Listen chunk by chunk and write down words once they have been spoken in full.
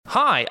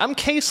Hi, I'm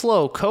Case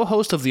Lowe,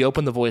 co-host of the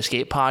Open the Voice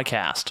Gate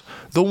podcast.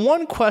 The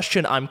one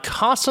question I'm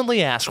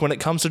constantly asked when it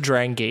comes to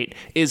Dragon Gate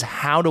is,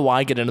 how do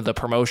I get into the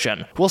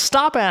promotion? Well,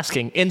 stop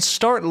asking and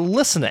start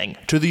listening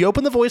to the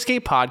Open the Voice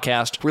Gate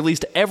podcast,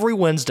 released every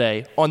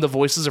Wednesday on the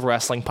Voices of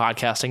Wrestling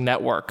podcasting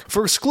network.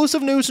 For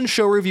exclusive news and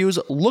show reviews,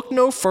 look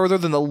no further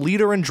than the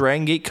leader in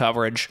Dragon Gate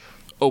coverage,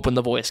 Open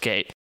the Voice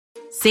Gate.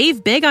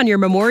 Save big on your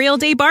Memorial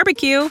Day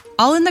barbecue,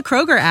 all in the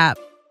Kroger app.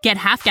 Get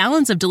half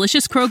gallons of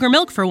delicious Kroger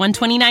milk for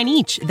 $1.29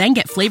 each. Then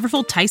get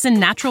flavorful Tyson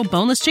natural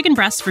boneless chicken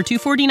breasts for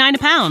 $2.49 a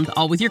pound,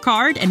 all with your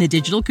card and a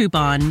digital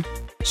coupon.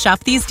 Shop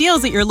these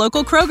deals at your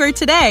local Kroger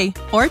today,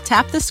 or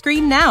tap the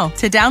screen now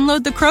to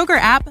download the Kroger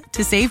app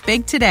to save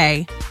big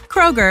today.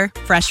 Kroger,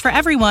 fresh for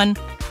everyone.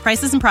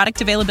 Prices and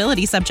product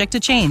availability subject to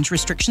change.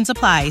 Restrictions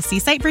apply. See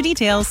site for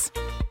details.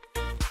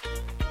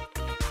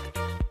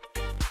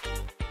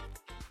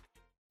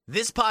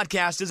 This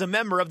podcast is a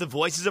member of the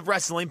Voices of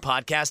Wrestling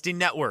podcasting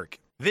network.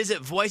 Visit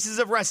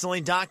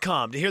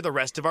voicesofwrestling.com to hear the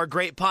rest of our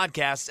great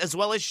podcasts, as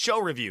well as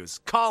show reviews,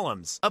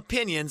 columns,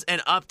 opinions,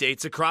 and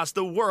updates across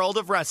the world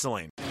of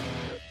wrestling.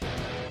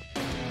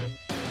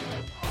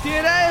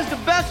 TNA is the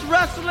best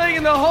wrestling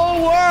in the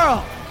whole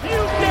world.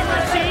 You've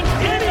never seen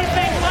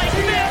anything like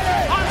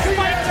this on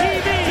Spike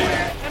TV.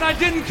 And I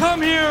didn't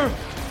come here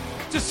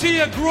to see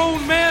a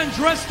grown man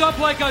dressed up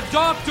like a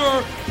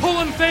doctor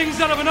pulling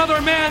things out of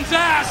another man's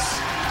ass.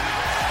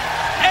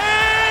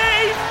 Amen!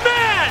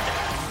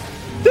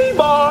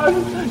 T-Boy,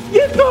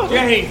 get the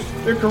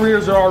James. Their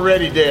careers are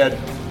already dead.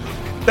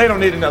 They don't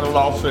need another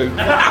lawsuit.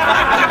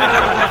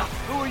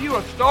 Who are you,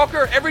 a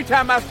stalker? Every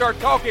time I start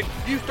talking,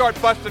 you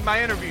start busting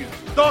my interviews.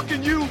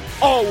 Stalking you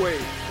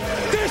always.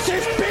 This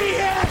is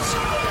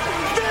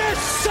BS! This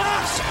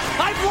sucks!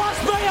 I've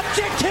lost my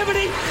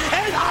objectivity,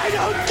 and I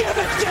don't give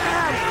a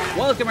damn!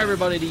 Welcome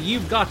everybody to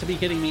You've Got to Be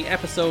Kidding Me,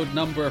 episode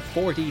number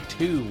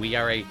 42. We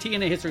are a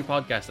TNA history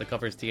podcast that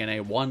covers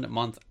TNA 1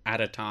 month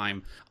at a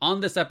time. On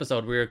this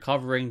episode, we are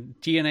covering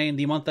TNA in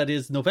the month that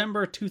is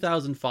November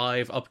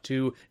 2005 up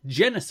to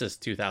Genesis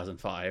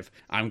 2005.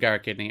 I'm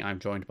Garrett Kidney. I'm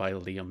joined by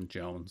Liam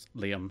Jones.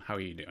 Liam, how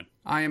are you doing?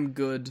 I am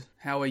good.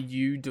 How are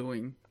you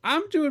doing?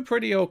 I'm doing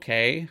pretty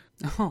okay.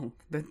 Oh,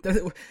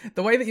 the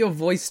way that your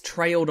voice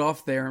trailed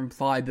off there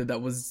implied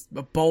that was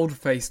a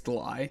bold-faced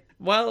lie.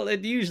 Well,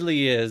 it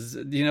usually is.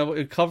 You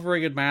know,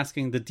 covering and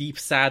masking the deep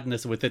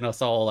sadness within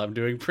us all, I'm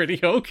doing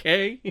pretty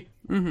okay.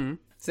 Mm-hmm.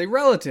 Say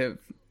relative.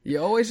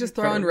 You always just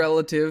throw in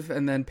relative,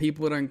 and then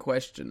people don't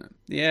question it.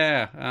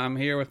 Yeah, I'm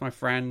here with my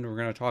friend. We're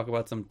going to talk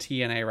about some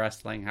TNA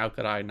wrestling. How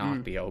could I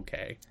not be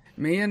okay?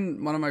 Me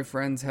and one of my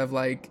friends have,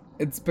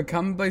 it's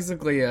become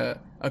basically a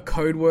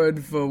code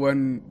word for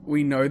when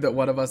we know that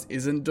one of us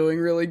isn't doing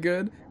really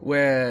good,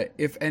 where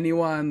if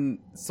anyone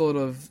sort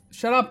of,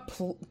 shut up,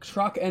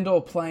 truck and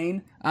or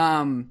plane,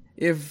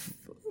 if,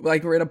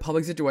 we're in a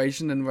public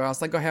situation and we're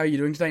asked, oh, how are you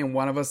doing today? And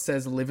one of us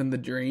says, living the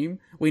dream,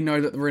 we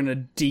know that we're in a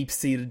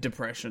deep-seated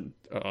depression.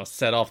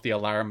 Set off the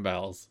alarm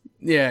bells.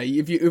 Yeah,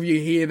 if you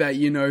hear that,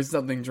 you know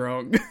something's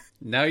wrong.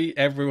 Now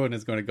everyone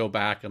is going to go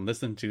back and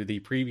listen to the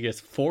previous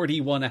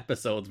 41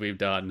 episodes we've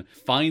done.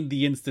 Find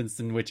the instance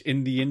in which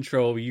in the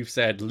intro you've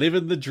said,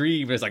 living the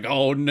dream. It's like,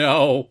 oh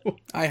no.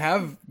 I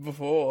have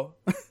before.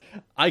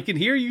 I can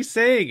hear you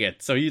saying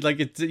it. So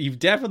you've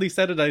definitely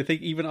said it, I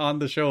think, even on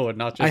the show, and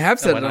not just I have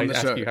said when it on the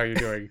I show. ask you how you're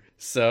doing.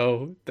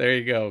 So there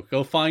you go.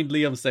 Go find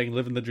Liam saying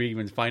living the dream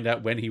and find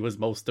out when he was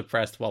most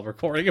depressed while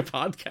recording a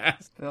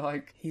podcast.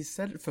 They're he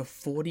said it for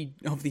 40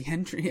 of the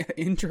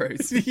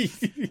intros.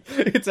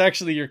 It's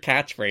actually your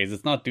catchphrase.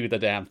 It's not do the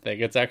damn thing.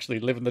 It's actually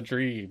living the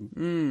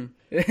dream.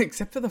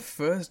 Except for the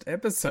first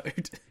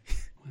episode.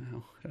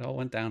 Wow, it all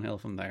went downhill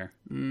from there.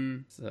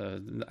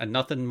 So,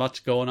 nothing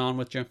much going on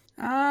with you?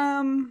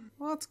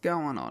 What's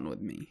going on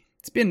with me?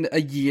 It's been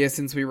a year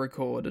since we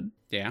recorded.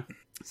 Yeah.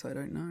 So I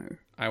don't know.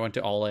 I went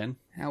to All In.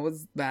 How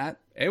was that?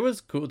 It was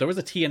cool. There was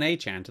a TNA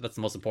chant. That's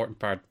the most important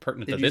part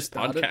pertinent to this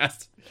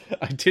podcast. It?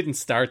 I didn't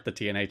start the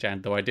TNA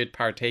chant, though I did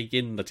partake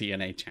in the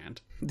TNA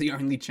chant. The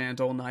only chant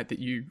all night that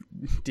you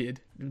did.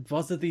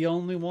 Was it the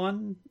only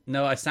one?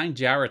 No, I sang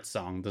Jarrett's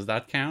song. Does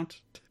that count?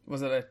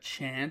 Was it a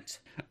chant?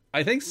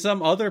 I think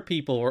some other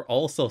people were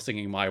also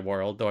singing My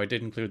World, though I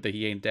did include the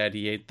He Ain't Dead,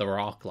 He Ain't the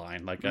Rock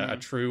line, like a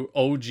true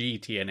OG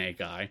TNA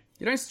guy.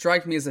 You don't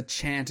strike me as a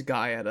chant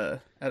guy at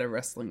a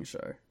wrestling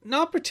show.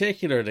 Not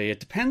particularly. It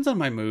depends on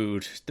my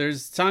mood.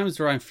 There's times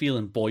where I'm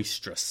feeling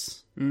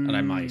boisterous, and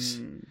I might.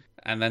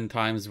 And then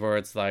times where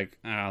it's like,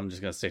 oh, I'm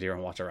just going to sit here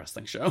and watch a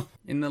wrestling show.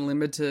 In the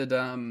limited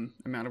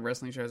amount of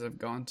wrestling shows I've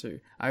gone to,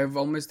 I've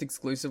almost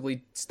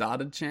exclusively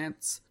started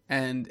chants.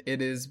 And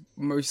it is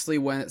mostly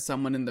when it's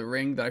someone in the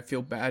ring that I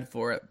feel bad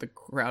for at the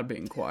crowd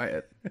being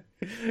quiet.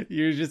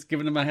 You're just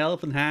giving them a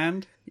helping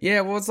hand?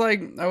 Yeah, well, it's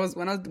like,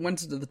 when I went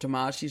to the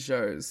Tamashii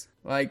shows,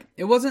 like,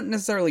 it wasn't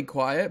necessarily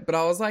quiet, but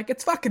I was like,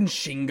 it's fucking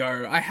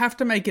Shingo. I have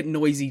to make it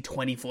noisy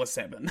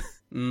 24/7.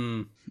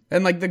 And,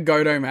 like, the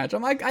Godo match,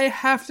 I'm like, I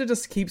have to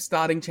just keep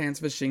starting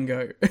chants for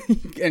Shingo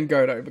and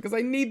Godo, because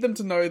I need them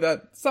to know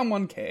that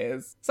someone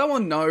cares.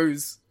 Someone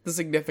knows the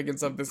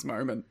significance of this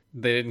moment.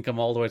 They didn't come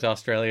all the way to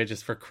Australia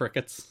just for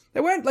crickets.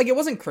 They weren't, like, it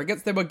wasn't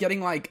crickets, they were getting,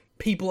 like,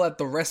 people at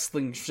the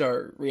wrestling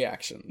show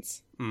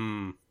reactions.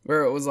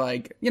 Where it was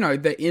like, you know,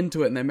 they're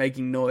into it and they're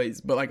making noise,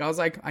 but, like, I was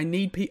like, I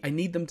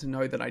need them to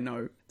know that I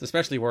know. It's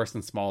especially worse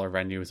in smaller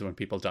venues when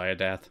people die a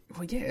death.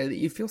 Well, yeah,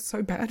 you feel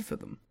so bad for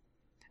them.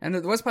 And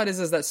the worst part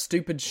is that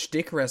stupid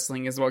shtick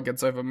wrestling is what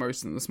gets over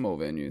most in the small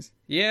venues.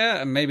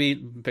 Yeah, and maybe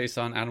based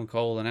on Adam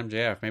Cole and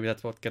MJF, maybe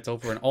that's what gets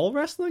over in all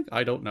wrestling?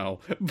 I don't know.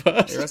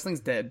 But yeah, wrestling's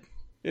dead.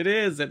 It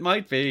is. It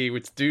might be.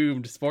 It's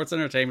doomed. Sports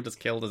entertainment has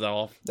killed us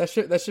off. That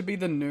should be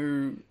the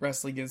new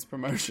Wrestling Is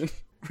promotion.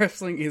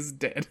 Wrestling is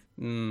dead.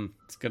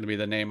 It's going to be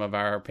the name of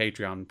our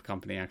Patreon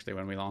company, actually,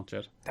 when we launch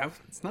it.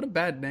 It's not a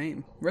bad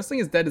name. Wrestling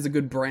is Dead is a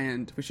good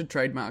brand. We should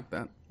trademark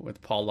that.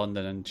 With Paul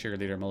London and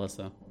cheerleader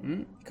Melissa.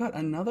 Got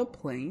another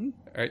plane?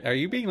 Are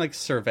you being, like,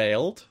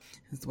 surveilled?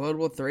 It's World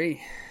War III.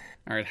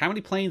 All right, how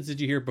many planes did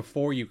you hear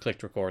before you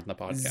clicked record in the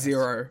podcast?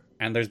 0.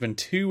 And there's been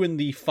 2 in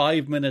the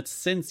 5 minutes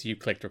since you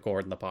clicked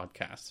record in the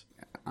podcast.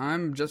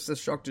 I'm just as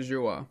shocked as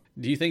you are.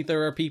 Do you think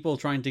there are people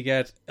trying to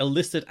get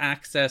illicit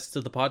access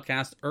to the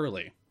podcast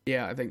early?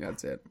 Yeah, I think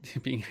that's it.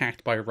 Being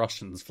hacked by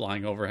Russians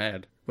flying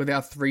overhead. With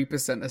our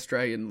 3%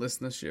 Australian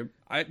listenership.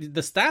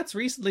 The stats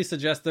recently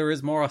suggest there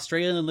is more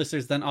Australian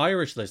listeners than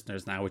Irish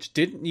listeners now, which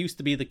didn't used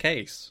to be the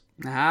case.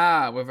 We've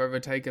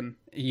overtaken.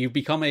 You've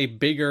become a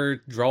bigger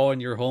draw in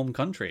your home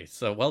country,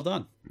 so well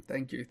done.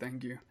 Thank you.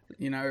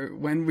 You know,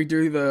 when we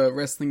do the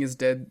Wrestling is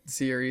Dead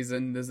series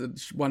and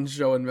there's one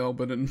show in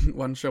Melbourne and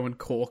one show in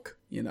Cork,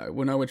 you know,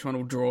 we'll know which one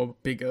will draw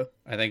bigger.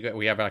 I think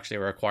we have actually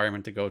a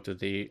requirement to go to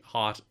the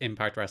hot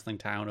Impact Wrestling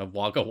town of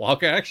Wagga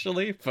Wagga,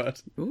 actually,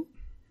 but... Ooh,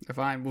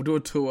 fine, we'll do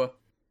a tour.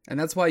 And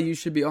that's why you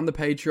should be on the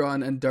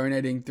Patreon and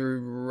donating through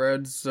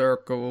Red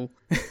Circle.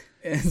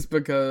 It's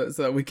because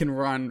we can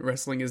run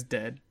Wrestling is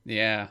Dead.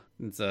 Yeah,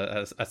 it's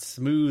a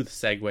smooth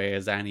segue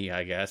as any,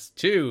 I guess.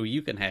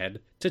 You can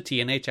head to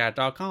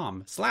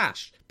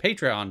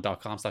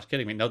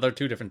tnachat.com/patreon.com/kiddingme. No, they're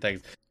 2 different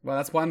things. Well,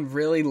 that's one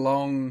really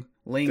long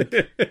link.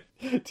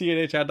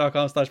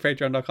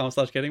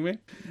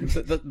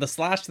 tnachat.com/patreon.com/kiddingme. The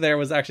slash there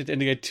was actually to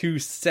indicate 2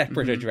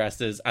 separate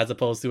addresses as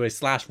opposed to a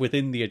slash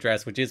within the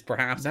address, which is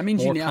perhaps that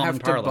means more you now have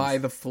parlance. to buy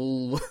the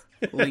full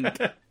link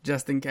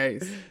just in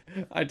case.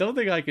 I don't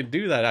think I could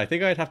do that. I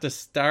think I'd have to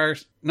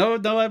start... No,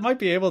 I might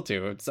be able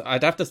to.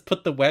 I'd have to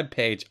put the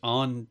webpage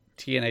on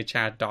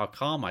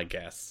tnachat.com, I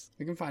guess.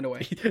 We can find a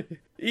way.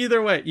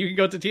 Either way, you can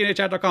go to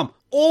tnachat.com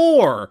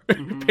or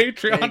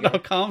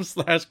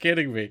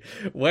patreon.com/kiddingme,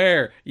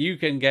 where you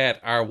can get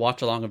our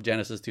watch along of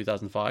Genesis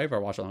 2005,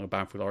 our watch along of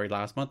Bound for Glory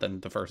last month,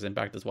 and the first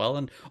Impact as well,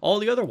 and all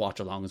the other watch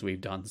alongs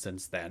we've done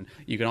since then.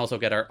 You can also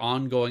get our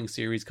ongoing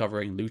series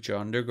covering Lucha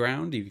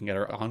Underground. You can get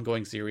our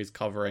ongoing series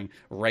covering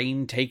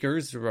Reign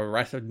Takers,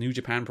 New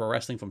Japan Pro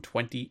Wrestling from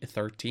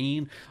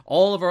 2013.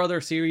 All of our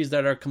other series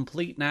that are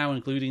complete now,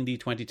 including the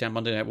 2010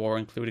 Monday Night War,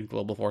 including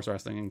Global Force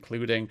Wrestling,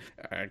 including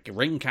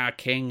Ring Cat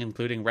King,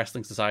 including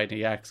Wrestling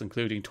Society X,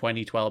 including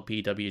 2012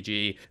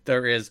 PWG.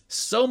 There is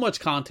so much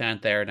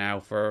content there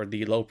now for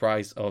the low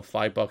price of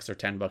 $5 or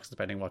 $10,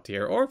 depending what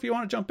tier. Or if you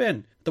want to jump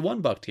in, the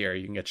 $1 tier,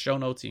 you can get show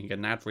notes, you can get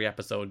an ad-free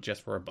episode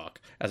just for $1,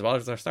 as well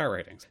as our star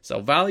ratings. So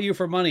value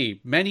for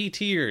money, many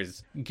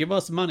tiers. Give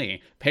us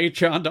money.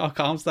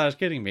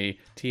 Patreon.com/kiddingme,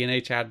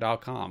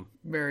 tnachat.com.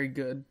 Very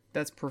good.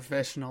 That's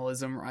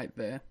professionalism right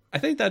there. I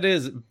think that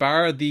is,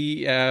 bar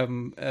the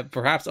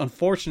perhaps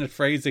unfortunate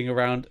phrasing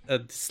around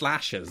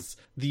slashes,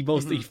 the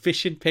most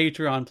efficient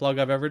Patreon plug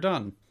I've ever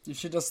done. You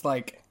should just,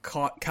 like,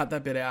 cut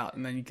that bit out,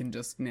 and then you can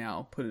just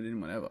now put it in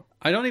whenever.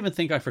 I don't even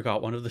think I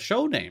forgot one of the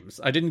show names.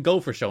 I didn't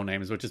go for show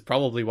names, which is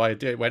probably why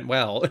it went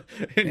well.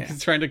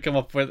 He's trying to come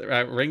up with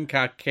Ring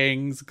Cat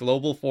Kings,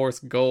 Global Force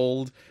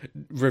Gold,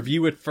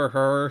 Review It For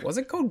Her. Was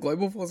it called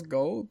Global Force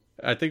Gold?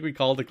 I think we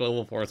called it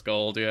Global Force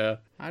Gold, yeah.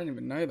 I didn't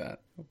even know that.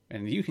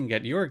 And you can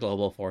get your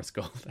Global Force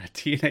Gold at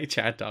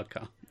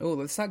tnachat.com. Oh,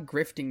 let's start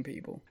grifting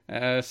people.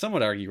 Some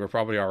would argue we're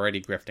probably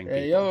already grifting people.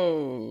 Hey,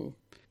 yo!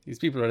 These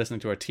people are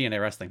listening to our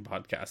TNA Wrestling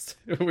podcast.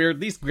 We're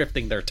at least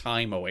grifting their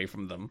time away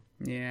from them.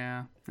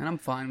 Yeah, and I'm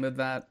fine with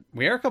that.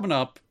 We are coming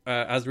up,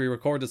 as we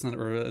record this and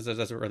as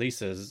it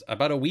releases,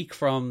 about a week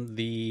from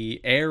the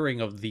airing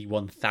of the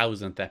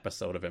 1000th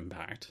episode of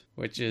Impact,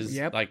 which is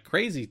like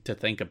crazy to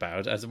think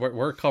about, as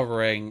we're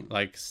covering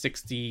like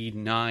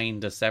 69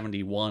 to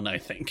 71, I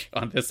think,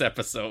 on this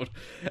episode.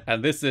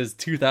 And this is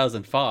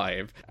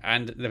 2005,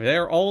 and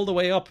they're all the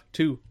way up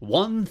to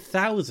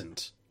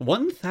 1000.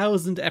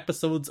 1,000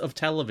 episodes of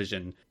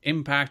television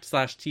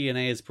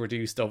Impact/TNA has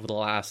produced over the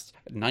last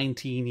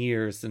 19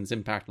 years since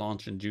Impact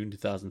launched in June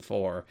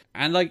 2004.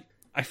 And, like,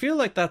 I feel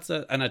like that's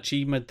an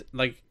achievement,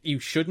 like, you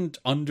shouldn't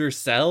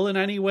undersell in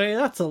any way.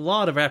 That's a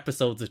lot of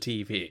episodes of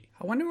TV.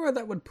 I wonder where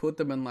that would put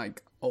them in,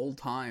 like, old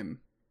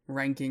time.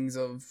 rankings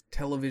of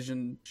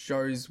television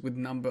shows with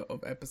number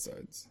of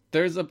episodes.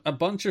 There's a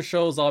bunch of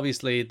shows,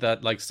 obviously,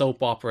 that like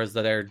soap operas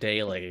that air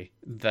daily,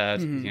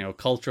 that, you know,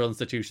 cultural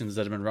institutions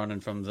that have been running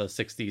from the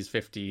 60s,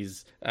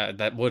 50s,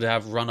 that would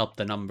have run up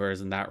the numbers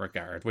in that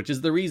regard, which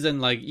is the reason,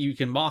 like, you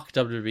can mock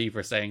WWE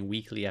for saying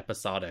weekly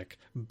episodic,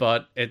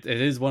 but it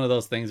is one of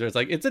those things where it's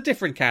like, it's a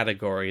different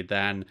category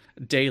than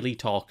daily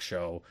talk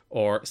show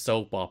or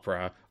soap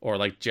opera or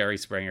like Jerry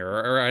Springer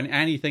or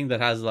anything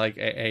that has like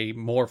a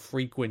more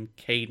frequent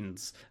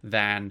cadence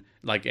than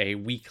like a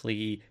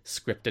weekly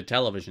scripted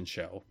television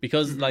show.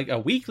 Because like a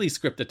weekly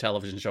scripted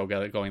television show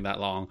going that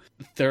long,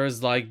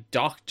 there's like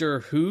Doctor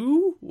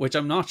Who, which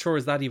I'm not sure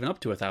is that even up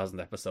to 1,000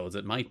 episodes.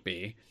 It might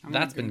be.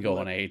 That's been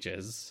going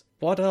ages.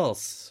 What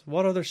else?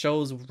 What other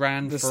shows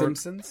ran The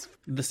Simpsons?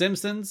 The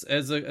Simpsons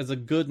is a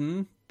good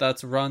one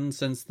that's run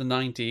since the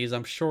 90s.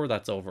 I'm sure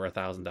that's over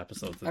 1,000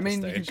 episodes at this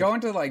stage. You could go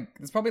into like,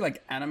 there's probably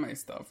like anime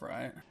stuff,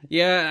 right?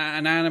 Yeah,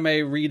 and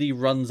anime really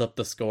runs up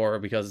the score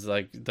because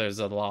like there's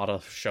a lot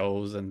of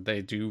shows and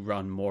they do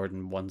run more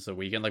than once a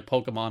week. And like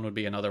Pokemon would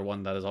be another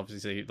one that is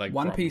obviously like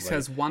One Piece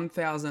has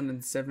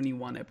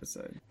 1,071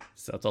 episodes.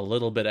 So it's a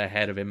little bit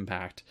ahead of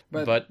Impact.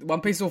 But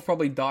One Piece will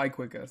probably die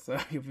quicker, so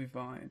you'll be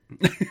fine.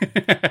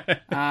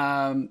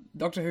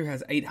 Doctor Who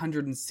has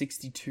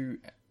 862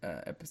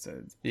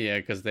 episodes. Yeah,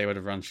 because they would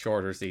have run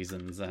shorter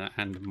seasons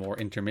and more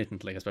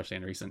intermittently, especially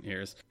in recent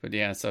years. But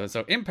yeah, so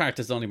Impact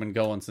has only been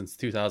going since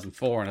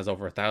 2004 and has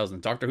over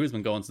 1,000. Doctor Who's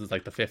been going since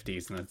like the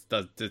 50s and it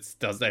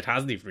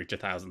hasn't even reached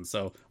 1,000.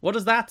 So what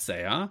does that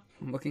say, huh?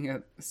 I'm looking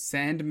at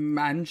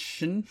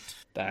Sandmansion.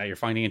 You're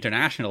finding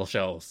international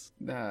shows.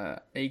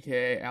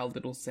 AKA Our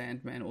Little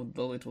Sandman or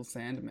The Little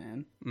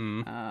Sandman.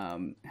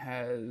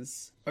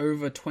 Has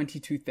over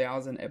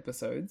 22,000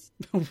 episodes.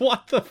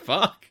 What the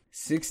fuck?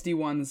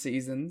 61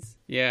 seasons.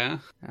 Yeah.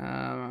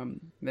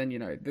 Then, you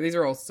know, these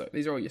are all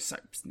your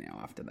soaps now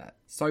after that.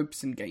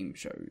 Soaps and game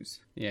shows.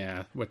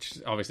 Yeah, which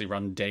obviously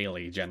run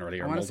daily generally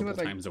or multiple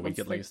times a week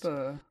at least.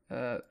 A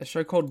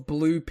show called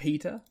Blue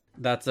Peter.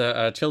 That's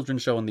a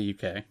children's show in the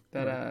UK.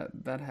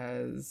 That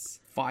has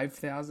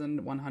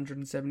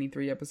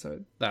 5,173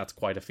 episodes. That's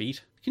quite a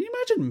feat. Can you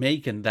imagine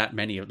making that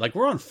many? Like,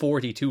 we're on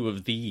 42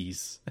 of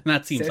these, and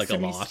that seems like a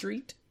lot. Sesame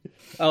Street?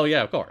 Oh,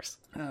 yeah, of course.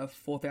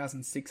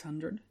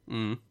 4,600.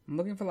 I'm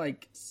looking for,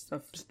 like,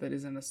 stuff that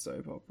isn't a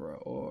soap opera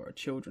or a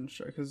children's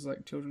show, because,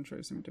 like, children's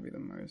shows seem to be the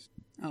most.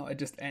 Oh, it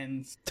just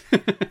ends.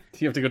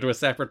 You have to go to a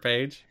separate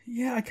page?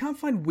 Yeah, I can't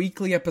find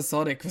weekly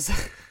episodic. It's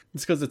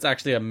because it's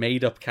actually a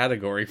made-up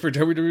category for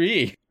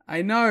WWE.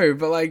 I know,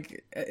 but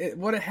like,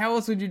 how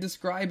else would you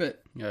describe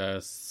it?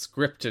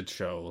 Scripted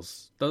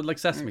shows. Like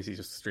Sesame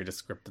Street is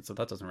scripted, so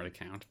that doesn't really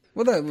count.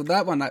 Well,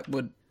 that one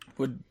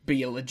would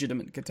be a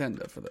legitimate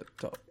contender for the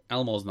top.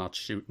 Elmo's not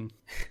shooting.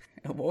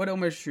 What would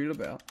Elmo shoot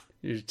about?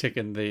 You're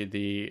taking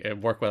the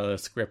work with a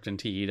script in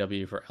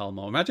TEW for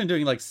Elmo. Imagine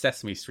doing like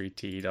Sesame Street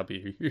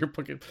TEW. You're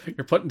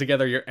putting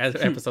together your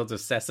episodes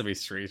of Sesame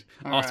Street.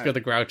 Oscar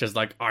the Grouch is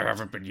like, I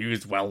haven't been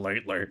used well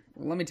lately.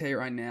 Well, let me tell you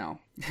right now,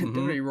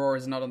 WWE Raw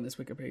is not on this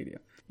Wikipedia.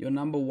 Your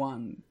number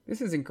one. This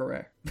is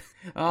incorrect.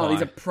 These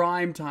are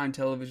primetime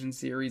television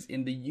series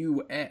in the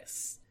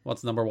US.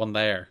 What's number one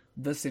there?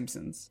 The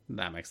Simpsons.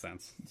 That makes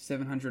sense.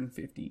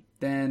 750.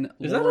 Then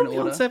is Law that and only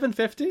Order. on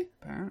 750?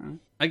 Apparently.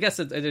 I guess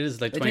it is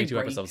like 22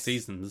 episode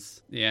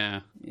seasons. Yeah.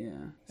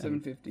 Yeah.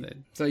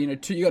 750. So you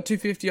got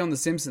 250 on The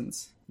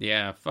Simpsons.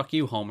 Yeah. Fuck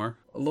you, Homer.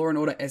 Law and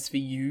Order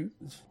SVU.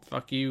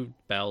 Fuck you,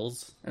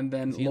 Bells. And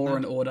then Law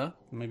and Order.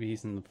 Maybe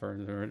he's in the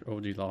further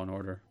OG Law and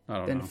Order. I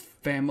don't know. Then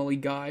Family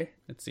Guy.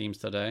 It seems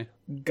today.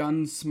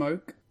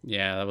 Gunsmoke.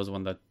 Yeah, that was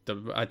one that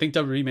I think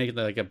WWE made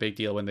like a big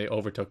deal when they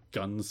overtook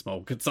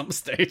Gunsmoke at some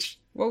stage.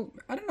 Well,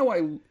 I don't know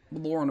why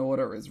Law and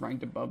Order is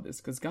ranked above this,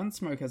 because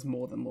Gunsmoke has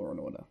more than Law and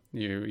Order.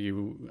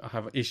 You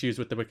have issues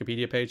with the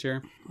Wikipedia page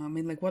here? I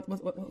mean, like, what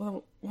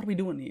are we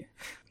doing here?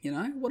 You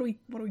know, what are we?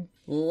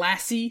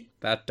 Lassie.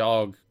 That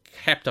dog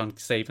kept on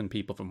saving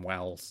people from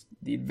wells.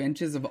 The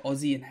Adventures of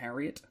Ozzie and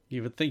Harriet.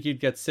 You would think you'd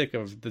get sick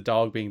of the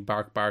dog being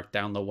bark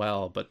down the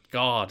well, but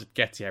God, it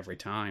gets you every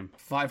time.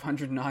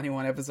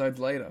 591 episodes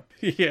later.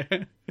 Yeah.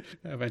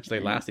 Eventually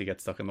Lassie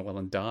gets stuck in the well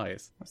and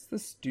dies. What's the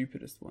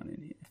stupidest one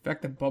in here? The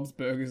fact that Bob's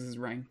Burgers is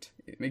ranked.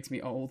 It makes me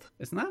old.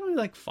 Isn't that only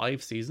like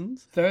 5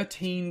 seasons?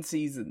 13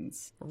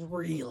 seasons.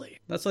 Really?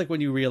 That's like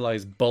when you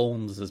realize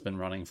Bones has been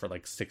running for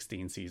like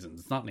 16 seasons.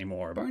 It's not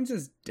anymore. Bones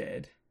is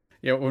dead.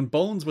 Yeah, when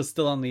Bones was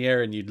still on the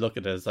air and you'd look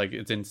at it as like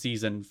it's in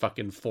season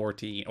fucking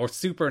 14. Or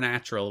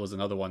Supernatural was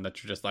another one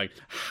that you're just like,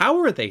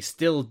 how are they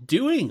still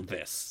doing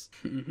this?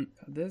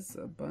 There's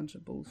a bunch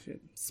of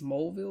bullshit.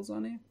 Smallville's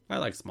on here? I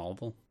like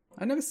Smallville.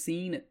 I've never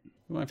seen it.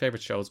 One of my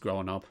favorite shows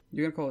growing up.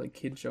 You're gonna call it a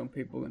kid show and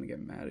people are gonna get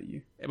mad at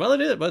you. Well,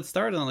 it is. But it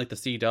started on like the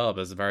C-Dub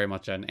as very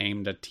much an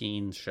aimed at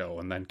teens show,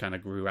 and then kind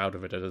of grew out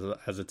of it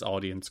as its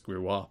audience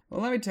grew up.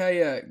 Well, let me tell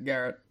you,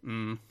 Garrett.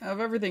 Of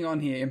everything on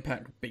here,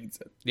 Impact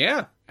beats it.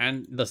 Yeah,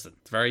 And listen,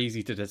 it's very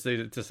easy to say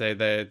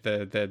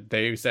that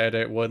they said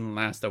it wouldn't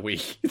last a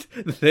week.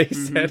 They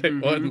said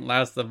it wouldn't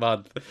last a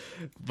month.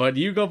 But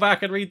you go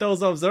back and read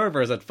those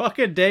observers, and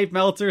fucking Dave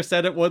Meltzer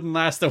said it wouldn't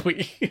last a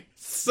week.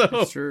 So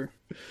That's true.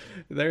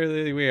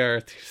 There we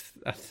are,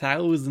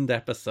 1,000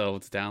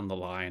 episodes down the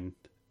line.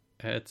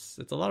 It's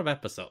a lot of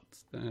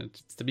episodes.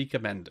 It's to be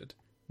commended.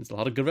 There's a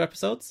lot of good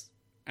episodes,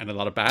 and a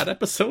lot of bad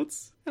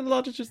episodes, and a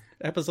lot of just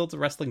episodes of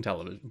wrestling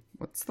television.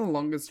 What's the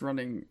longest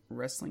running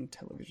wrestling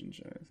television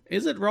show?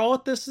 Is it Raw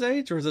at this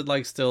stage, or is it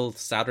like still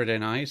Saturday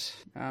night?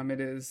 It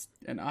is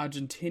an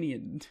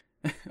Argentinian.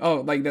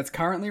 Oh, like that's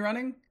currently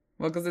running?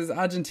 Well, because this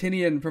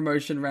Argentinian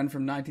promotion ran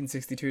from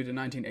 1962 to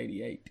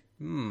 1988.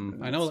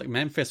 I know like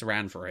Memphis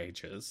ran for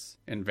ages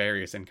in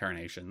various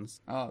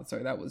incarnations. Oh,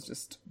 sorry, that was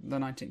just the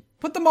 19.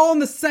 Put them all in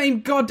the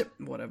same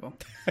whatever.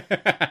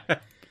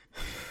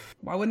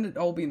 Why wouldn't it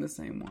all be in the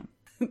same one?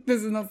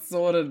 This is not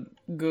sorted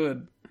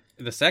good.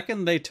 The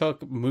second they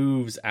took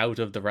moves out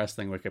of the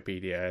wrestling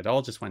Wikipedia, it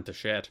all just went to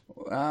shit.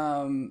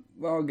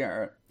 Well,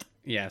 Garrett.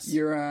 Yes.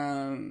 Your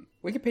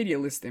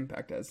Wikipedia lists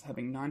Impact as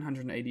having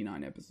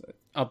 989 episodes.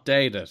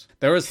 Updated.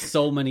 There was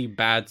so many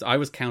bad... I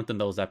was counting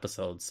those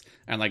episodes.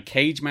 And like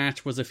Cage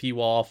Match was a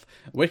few off.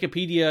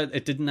 Wikipedia,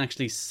 it didn't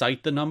actually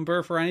cite the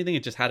number for anything.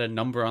 It just had a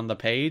number on the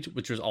page,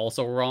 which was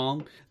also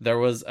wrong. There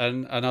was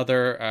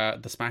another...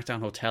 the SmackDown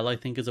Hotel, I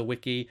think, is a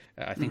wiki.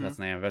 I think that's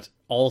the name of it.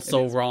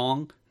 Also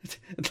wrong.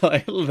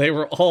 They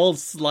were all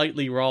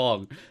slightly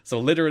wrong. So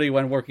literally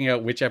when working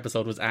out which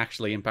episode was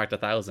actually Impact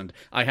 1000,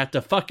 I had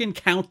to fucking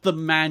count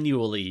them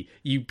manually,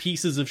 you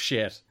pieces of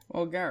shit.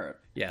 Well, Garrett.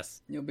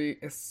 Yes. You'll be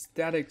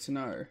ecstatic to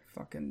know.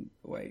 Fucking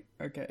wait.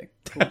 Okay.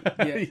 Cool.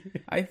 Yeah.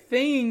 I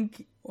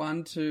think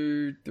 1,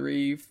 2,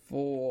 3,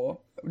 4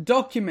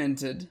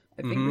 documented.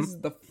 I think this is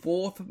the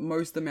 4th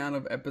most amount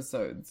of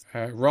episodes.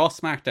 Raw,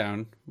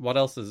 SmackDown. What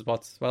else is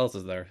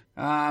there?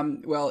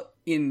 Well,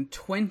 in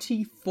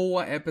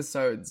 24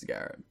 episodes,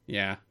 Garrett.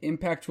 Yeah.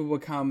 Impact will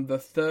become the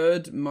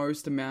 3rd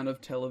most amount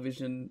of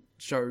television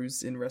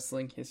shows in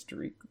wrestling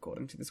history,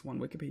 according to this one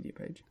Wikipedia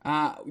page.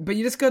 But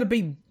you just gotta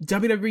be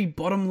WWE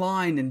Bottom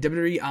Line and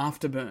WWE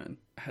Afterburn.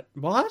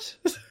 What?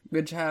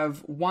 Which have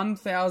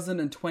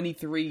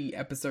 1,023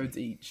 episodes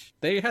each.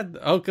 They had...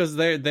 Oh, because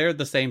they're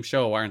the same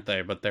show, aren't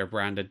they? But they're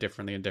branded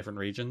differently in different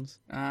regions?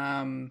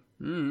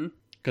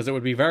 Because it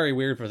would be very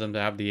weird for them to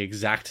have the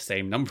exact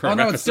same number of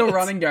episodes. It's still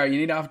running, Gary. You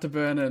need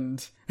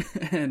Afterburn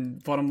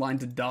and Bottom Line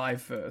to die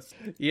first.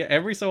 Yeah,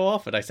 every so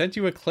often. I sent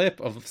you a clip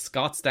of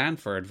Scott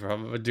Stanford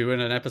from doing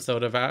an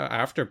episode of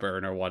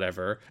Afterburn or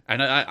whatever.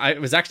 And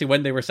it was actually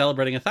when they were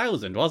celebrating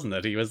 1,000, wasn't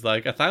it? He was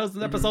like,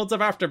 1,000 episodes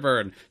of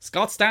Afterburn.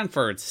 Scott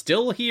Stanford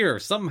still here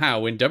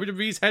somehow in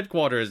WWE's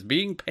headquarters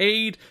being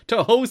paid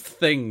to host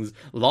things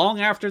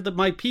long after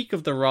my peak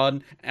of the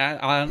run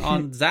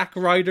on Zack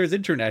Ryder's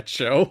internet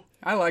show.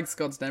 I like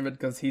Scott Stanford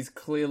because he's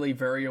clearly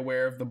very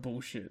aware of the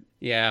bullshit.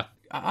 Yeah.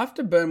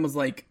 Afterburn was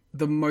like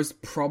the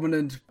most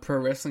prominent pro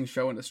wrestling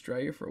show in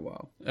Australia for a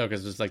while. Oh,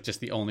 because it was like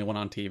just the only one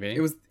on TV?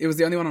 It was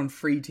the only one on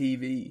free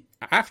TV.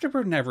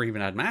 Afterburn never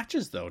even had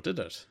matches though, did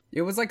it?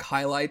 It was like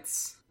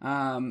highlights.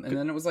 And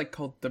then it was like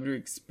called WWE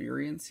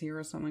Experience here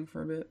or something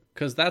for a bit.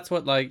 Because that's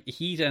what like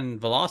Heat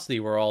and Velocity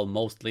were all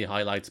mostly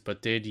highlights,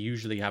 but did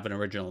usually have an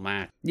original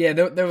match. Yeah,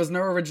 there was no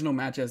original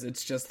matches.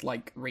 It's just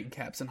like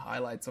recaps and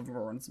highlights of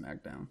Raw and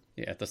SmackDown.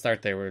 Yeah, at the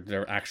start they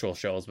were actual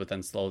shows, but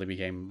then slowly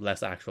became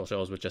less actual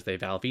shows with just a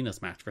Val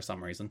Venus match for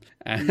some reason.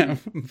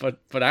 But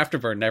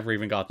Afterburn never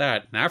even got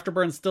that. And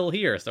Afterburn's still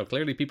here, so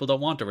clearly people don't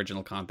want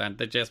original content.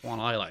 They just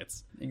want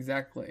highlights.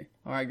 Exactly.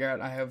 All right,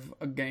 Garrett, I have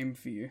a game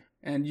for you.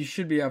 And you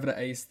should be able to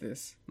ace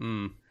this.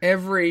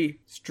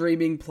 Every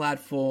streaming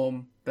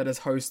platform that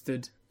has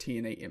hosted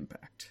TNA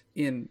Impact.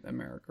 In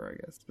America,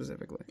 I guess,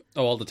 specifically.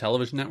 Oh, all the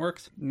television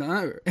networks?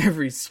 No,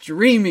 every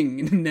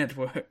streaming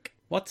network.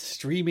 What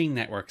streaming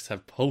networks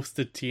have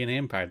posted TNA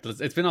Impact?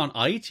 It's been on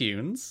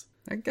iTunes.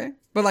 Okay.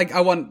 But, like, I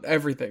want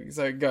everything,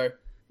 so go.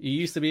 You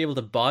used to be able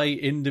to buy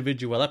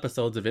individual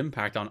episodes of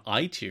Impact on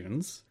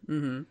iTunes.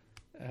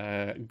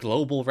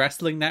 Global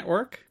Wrestling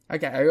Network.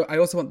 Okay, I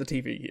also want the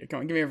TV here.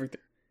 Come on, give me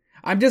everything.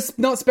 I'm just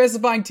not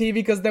specifying TV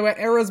because there were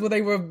errors where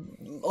they were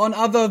on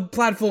other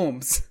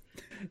platforms.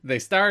 They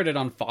started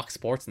on Fox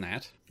Sports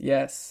Net.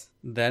 Yes.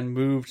 Then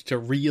moved to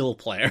Real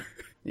Player.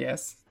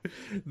 Yes.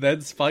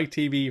 Then Spike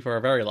TV for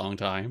a very long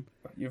time.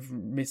 You've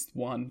missed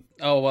one.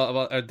 Oh,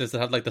 well, does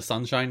it have like the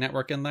Sunshine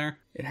Network in there?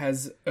 It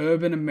has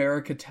Urban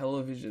America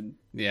Television.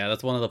 Yeah,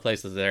 that's one of the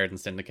places there in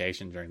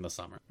syndication during the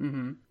summer.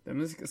 Then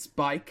there's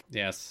Spike.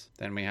 Yes.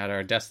 Then we had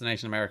our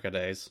Destination America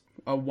days.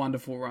 A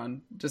wonderful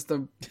run. It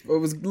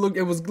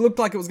looked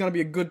like it was going to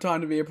be a good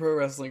time to be a pro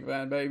wrestling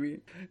fan, baby.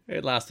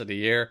 It lasted a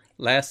year.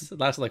 It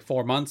lasted like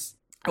 4 months.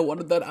 I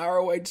wanted that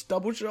ROH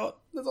double shot.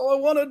 That's all I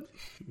wanted.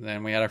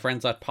 Then we had our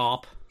friends at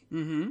Pop.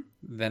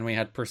 Then we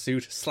had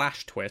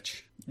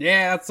Pursuit/Twitch.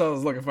 Yeah, that's what I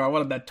was looking for. I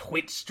wanted that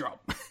Twitch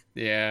drop.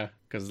 Yeah,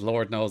 because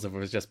Lord knows if it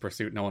was just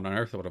Pursuit, no one on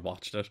earth would have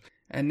watched it.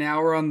 And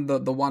now we're on the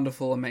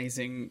wonderful,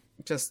 amazing,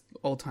 just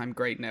all-time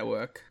great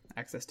network.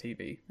 Access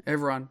TV.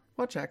 Everyone,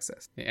 watch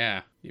Access.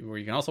 Yeah, where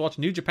you can also watch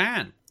New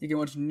Japan. You can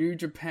watch New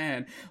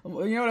Japan.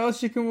 You know what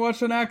else you can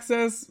watch on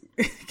Access?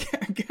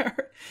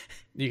 Garrett?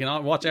 You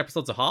can watch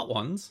episodes of Hot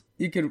Ones.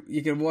 You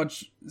can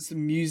watch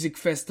some music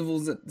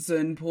festivals at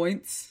certain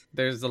points.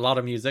 There's a lot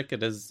of music.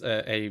 It is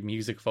a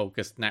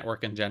music-focused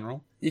network in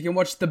general. You can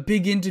watch The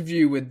Big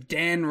Interview with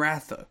Dan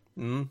Rather.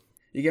 You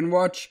can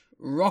watch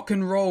Rock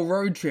and Roll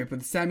Road Trip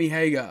with Sammy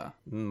Hagar.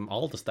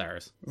 All the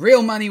stars.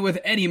 Real Money with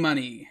Eddie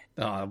Money.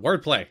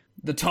 Wordplay.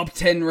 The Top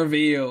 10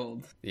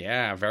 Revealed.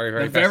 Yeah, very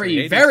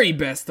The very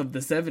best of the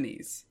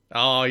 70s.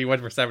 Oh, you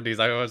went for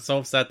 70s. I was so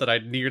upset that I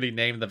nearly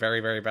named the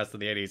very, very best of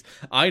the 80s.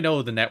 I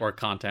know the network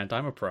content.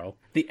 I'm a pro.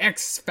 The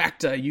X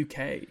Factor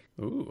UK.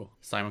 Ooh,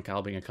 Simon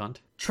Cowell being a cunt.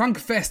 Trunk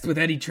Fest with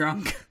Eddie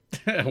Trunk.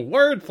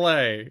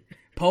 Wordplay.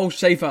 Paul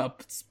Schaefer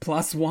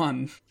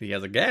 +1. He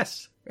has a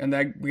guest. And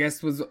that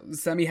guest was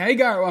Sammy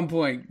Hagar at one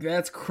point.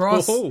 That's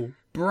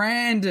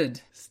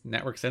cross-branded.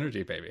 Network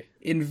synergy, baby.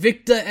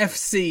 Invicta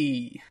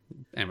FC.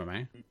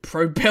 MMA.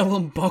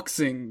 Probellum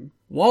Boxing.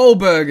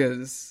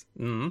 Wahlburgers.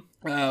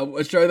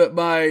 A show that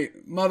my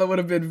mother would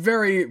have been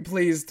very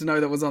pleased to know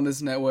that was on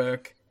this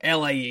network.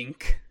 LA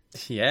Inc.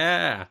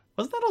 Yeah.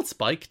 Wasn't that on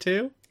Spike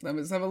too?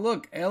 Let's have a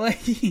look. LA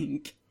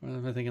Inc.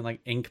 Am I thinking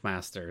like Ink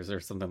Masters or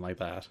something like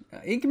that?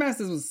 Ink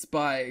Masters was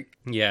Spike.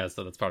 Yeah,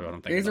 so that's probably what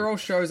I'm thinking. These are all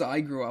shows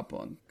I grew up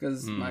on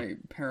because my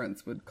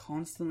parents would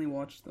constantly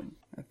watch them.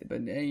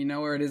 But yeah, you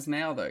know where it is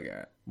now, though,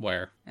 Garrett?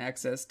 Where?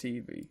 Access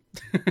TV.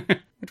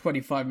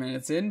 25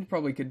 minutes in,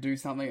 probably could do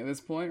something at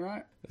this point,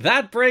 right?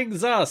 That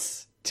brings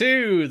us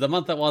to the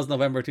month that was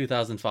November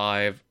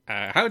 2005.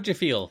 How did you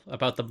feel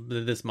about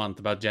this month,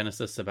 about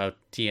Genesis, about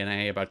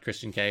TNA, about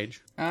Christian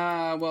Cage?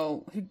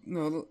 Well,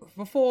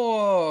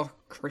 before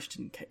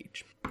Christian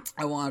Cage,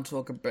 I want to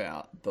talk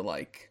about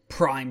the,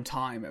 prime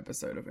time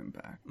episode of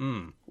Impact,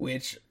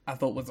 which I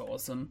thought was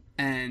awesome,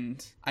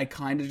 and I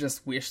kind of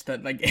just wish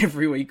that,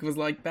 every week was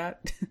like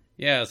that.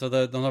 Yeah, so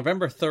the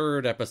November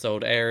 3rd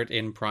episode aired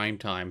in prime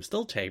time,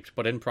 still taped,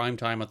 but in prime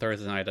time on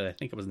Thursday night at, I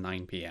think it was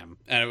 9 p.m.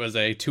 And it was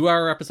a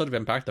 2-hour episode of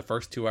Impact, the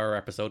first 2-hour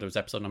episode. It was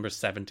episode number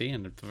 70,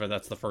 and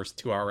that's the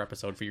first 2-hour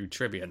episode for you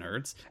trivia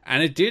nerds.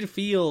 And it did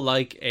feel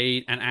like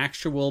an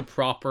actual,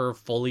 proper,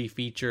 fully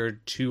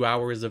featured 2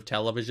 hours of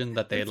television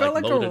that they had loaded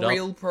up. It felt like a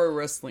real pro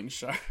wrestling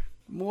show.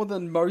 More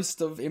than most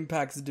of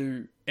Impact's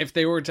do. If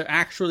they were to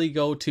actually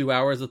go 2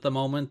 hours at the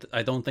moment,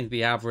 I don't think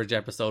the average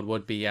episode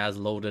would be as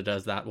loaded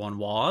as that one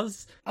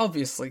was.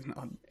 Obviously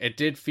not. It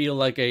did feel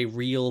like a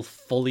real,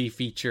 fully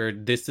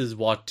featured, this is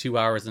what 2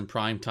 hours in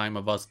prime time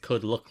of us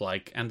could look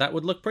like, and that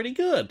would look pretty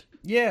good.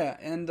 Yeah,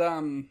 and,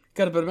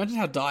 but imagine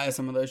how dire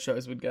some of those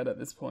shows would get at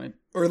this point.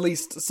 Or at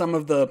least some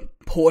of the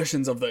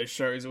portions of those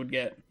shows would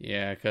get.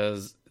 Yeah,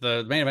 because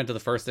the main event of the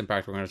first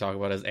Impact we're going to talk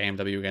about is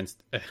AMW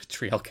against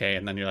 3LK,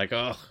 and then you're like,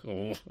 I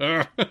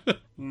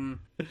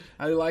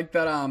like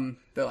that,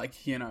 they're like,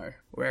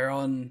 we're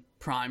on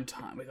prime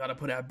time. We gotta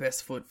put our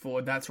best foot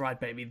forward. That's right,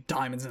 baby.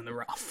 Diamonds in the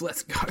rough.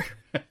 Let's go.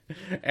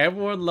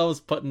 Everyone loves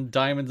putting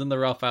diamonds in the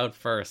rough out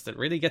first. It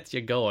really gets you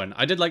going.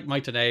 I did like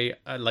Mike today,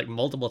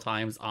 multiple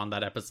times on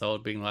that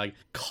episode, being like,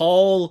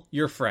 call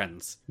your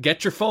friends.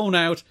 Get your phone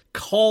out.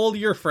 Call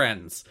your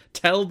friends.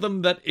 Tell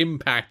them that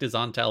Impact is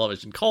on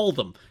television. Call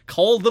them.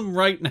 Call them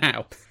right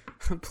now.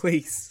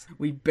 Please.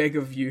 We beg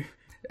of you.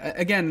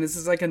 Again, this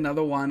is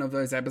another one of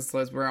those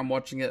episodes where I'm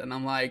watching it and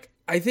I'm like,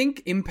 I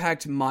think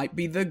Impact might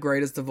be the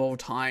greatest of all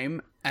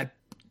time at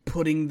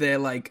putting their,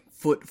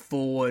 foot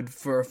forward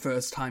for a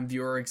first-time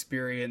viewer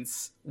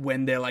experience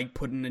when they're,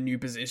 put in a new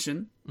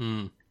position.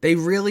 They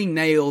really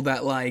nail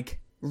that,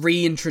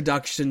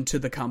 reintroduction to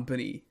the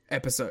company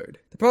episode.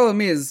 The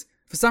problem is,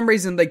 for some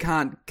reason, they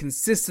can't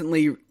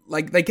consistently,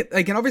 they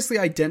can obviously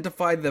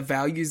identify the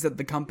values that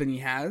the company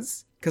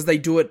has, because they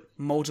do it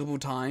multiple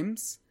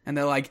times. And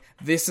they're like,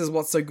 this is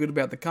what's so good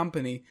about the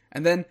company.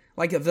 And then,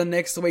 the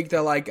next week,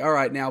 they're like, all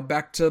right, now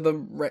back to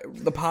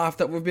the path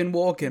that we've been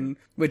walking,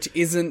 which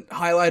isn't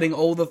highlighting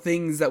all the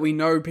things that we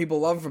know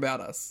people love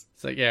about us.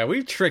 So, yeah,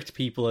 we've tricked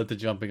people into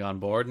jumping on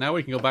board. Now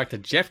we can go back to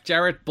Jeff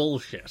Jarrett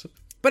bullshit.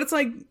 But it's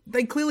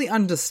they clearly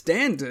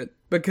understand it,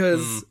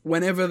 because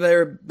whenever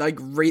they're,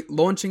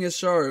 launching a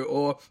show,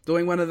 or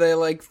doing one of their,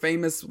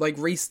 famous,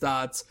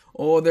 restarts,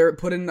 or they're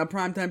put in a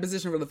primetime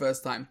position for the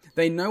first time,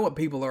 they know what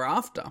people are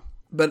after.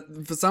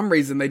 But for some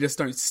reason, they just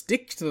don't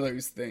stick to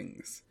those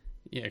things.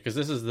 Yeah, because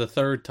this is the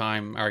third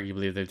time,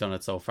 arguably, they've done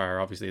it so far.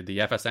 Obviously, the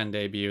FSN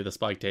debut, the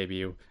Spike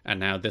debut, and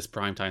now this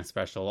primetime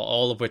special,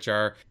 all of which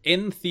are,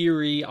 in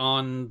theory,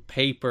 on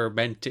paper,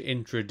 meant to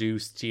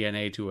introduce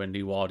TNA to a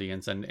new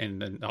audience,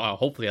 and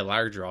hopefully a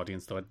larger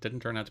audience, though it didn't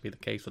turn out to be the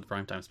case with the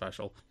primetime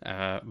special.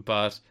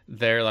 But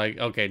they're like,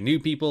 okay, new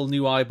people,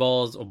 new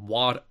eyeballs,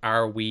 what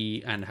are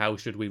we, and how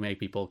should we make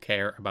people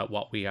care about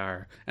what we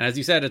are? And as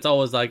you said, it's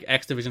always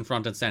X Division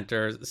front and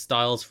center,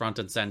 Styles front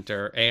and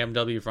center,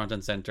 AMW front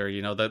and center,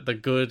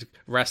 the good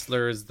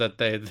wrestlers that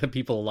the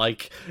people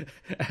like,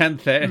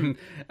 and then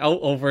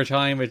over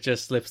time it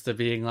just slips to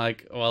being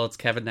well, it's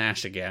Kevin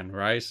Nash again,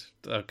 right?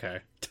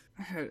 Okay.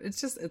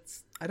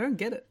 It's I don't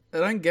get it. I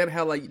don't get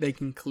how, like, they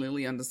can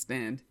clearly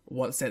understand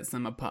what sets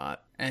them apart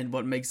and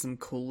what makes them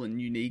cool and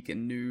unique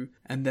and new,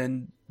 and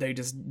then they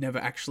just never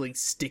actually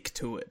stick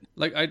to it.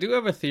 Like, I do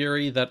have a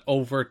theory that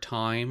over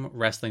time,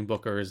 wrestling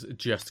bookers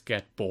just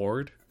get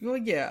bored. Well,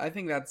 yeah, I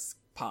think that's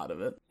part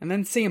of it. And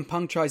then CM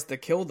Punk tries to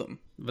kill them.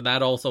 But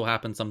that also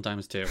happens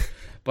sometimes too.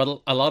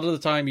 But a lot of the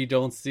time you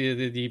don't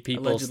see the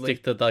people Allegedly.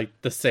 stick to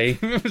like the same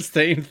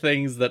same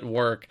things that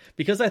work,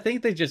 because I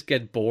think they just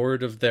get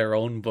bored of their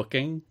own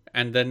booking.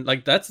 And then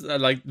like that's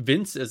like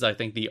Vince is, I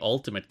think, the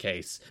ultimate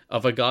case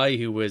of a guy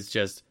who was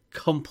just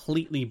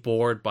completely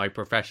bored by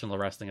professional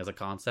wrestling as a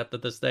concept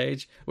at this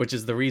stage, which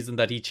is the reason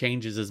that he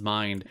changes his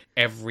mind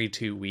every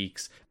 2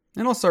 weeks.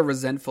 And also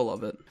resentful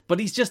of it. But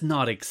he's just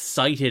not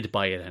excited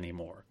by it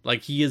anymore.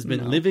 Like, he has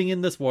been living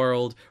in this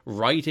world,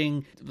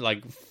 writing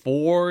like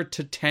 4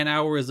 to 10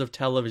 hours of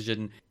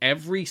television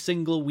every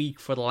single week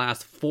for the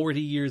last 40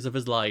 years of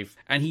his life,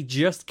 and he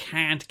just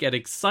can't get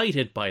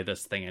excited by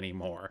this thing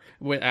anymore.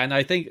 And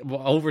I think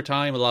over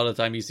time, a lot of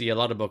the time, you see a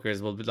lot of bookers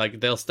will be like,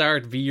 they'll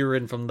start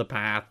veering from the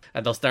path,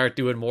 and they'll start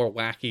doing more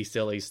wacky,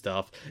 silly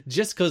stuff,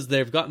 just because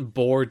they've gotten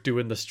bored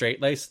doing the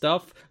straight-laced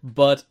stuff.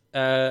 But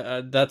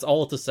that's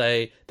all to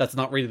say that's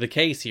not really the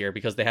case here,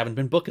 because they haven't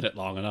been booking it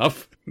long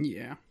enough.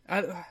 Yeah.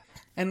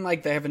 And,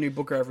 like, they have a new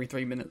booker every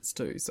 3 minutes,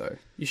 too, so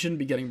you shouldn't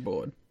be getting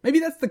bored. Maybe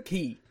that's the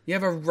key. You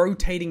have a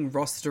rotating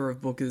roster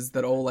of bookers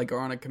that all, like, are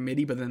on a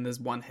committee, but then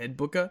there's one head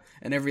booker,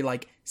 and every,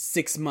 like,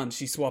 6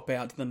 months you swap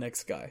out to the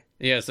next guy.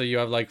 Yeah, so you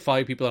have, like,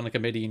 5 people on a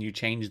committee and you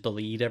change the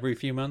lead every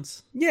few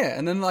months? Yeah,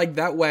 and then, like,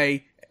 that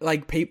way,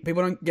 like, people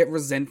don't get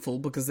resentful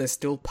because they're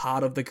still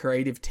part of the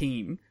creative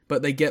team,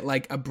 but they get,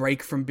 like, a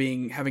break from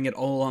having it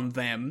all on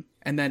them,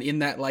 and then in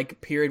that, like,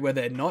 period where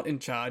they're not in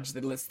charge,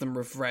 that lets them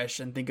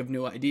refresh and think of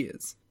new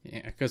ideas.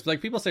 Yeah, because,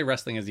 like, people say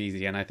wrestling is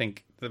easy, and I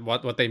think that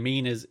what they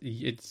mean is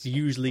it's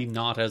usually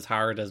not as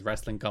hard as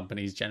wrestling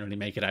companies generally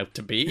make it out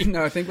to be.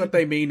 No, I think what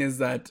they mean is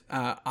that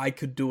I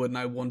could do it and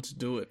I want to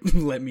do it.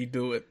 Let me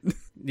do it.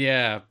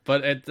 Yeah,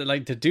 but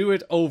like, to do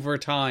it over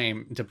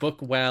time, to book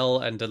well,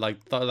 and to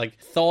like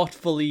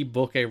thoughtfully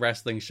book a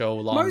wrestling show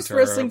long term. Most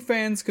wrestling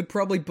fans could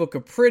probably book a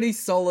pretty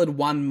solid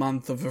 1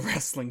 month of a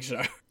wrestling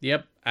show.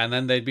 Yep. And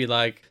then they'd be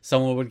like,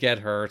 someone would get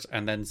hurt,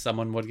 and then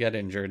someone would get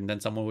injured, and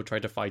then someone would try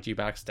to fight you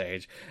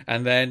backstage.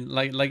 And then,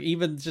 like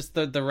even just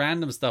the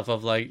random stuff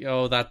of like,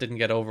 oh, that didn't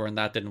get over, and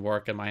that didn't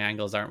work, and my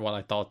angles aren't what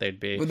I thought they'd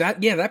be. Well,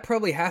 that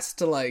probably has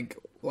to, like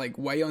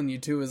weigh on you,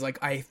 too, is like,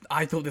 I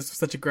thought this was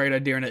such a great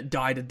idea, and it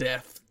died a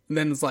death. And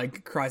then it's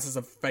like, crisis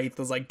of faith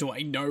is like, do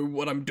I know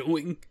what I'm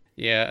doing?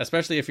 Yeah,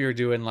 especially if you're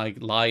doing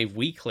like live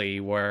weekly,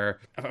 where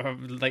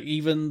like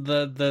even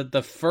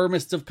the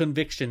firmest of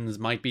convictions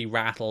might be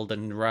rattled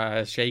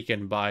and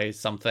shaken by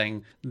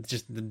something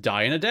just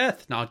dying a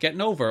death, not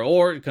getting over.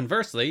 Or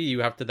conversely,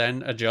 you have to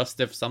then adjust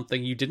if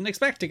something you didn't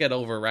expect to get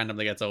over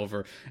randomly gets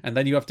over, and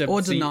then you have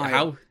to see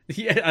how.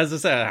 Yeah, as I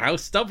said, how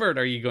stubborn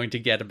are you going to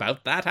get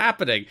about that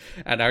happening?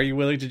 And are you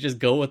willing to just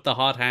go with the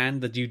hot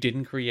hand that you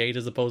didn't create,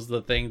 as opposed to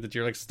the thing that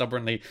you're like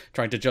stubbornly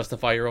trying to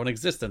justify your own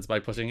existence by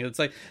pushing it? It's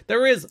like,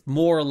 there is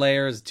more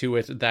layers to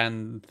it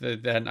than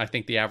I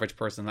think the average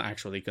person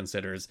actually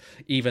considers,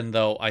 even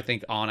though I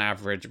think on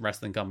average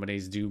wrestling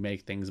companies do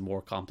make things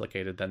more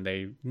complicated than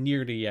they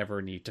nearly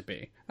ever need to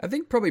be. I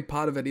think probably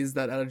part of it is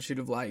that attitude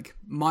of like,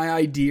 my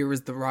idea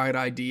is the right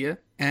idea,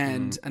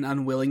 and an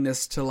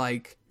unwillingness to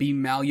like be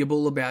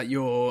malleable about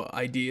your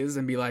ideas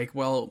and be like,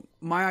 well,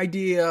 my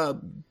idea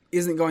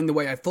isn't going the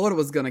way I thought it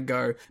was going to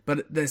go,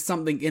 but there's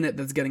something in it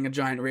that's getting a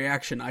giant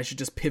reaction. I should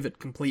just pivot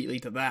completely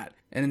to that.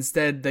 And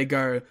instead they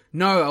go,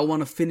 no, I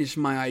want to finish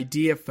my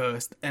idea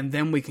first, and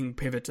then we can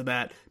pivot to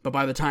that. But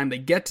by the time they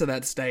get to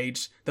that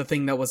stage, the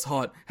thing that was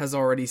hot has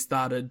already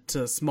started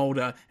to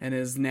smolder and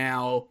is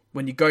now,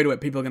 when you go to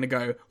it, people are going to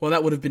go, well,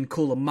 that would have been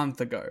cool a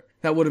month ago.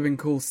 That would have been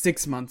cool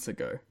 6 months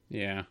ago.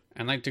 Yeah.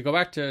 And like, to go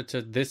back to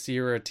this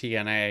era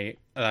TNA,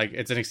 like,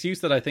 it's an excuse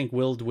that I think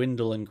will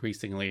dwindle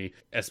increasingly,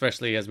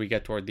 especially as we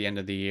get toward the end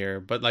of the year.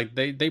 But like,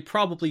 they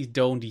probably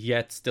don't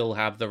yet still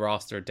have the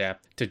roster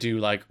depth to do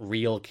like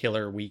real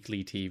killer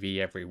weekly TV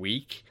every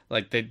week.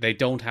 Like, they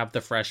don't have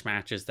the fresh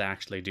matches to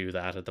actually do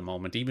that at the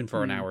moment, even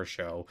for an hour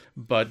show.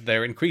 But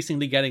they're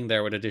increasingly getting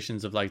there with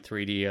additions of like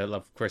 3D,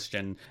 of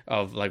Christian,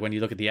 of like, when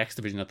you look at the X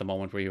Division at the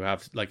moment, where you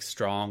have like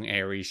Strong,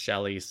 Aries,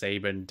 Shelley,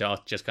 Sabin,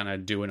 Dutt just kind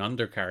of doing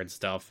undercard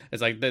stuff.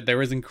 It's like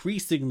there is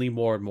increasingly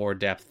more and more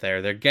depth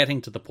there. They're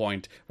getting to the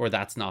point where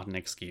that's not an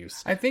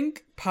excuse. I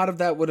think part of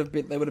that would have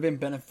been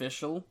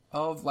beneficial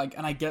of like,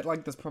 and I get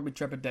like there's probably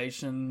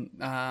trepidation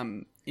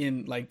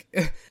in like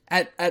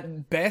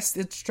at best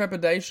it's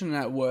trepidation, and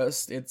at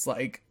worst it's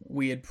like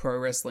weird pro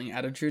wrestling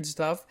attitude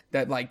stuff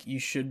that like you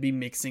should be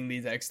mixing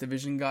these X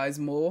Division guys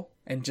more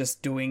and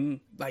just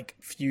doing like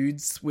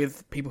feuds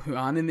with people who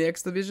aren't in the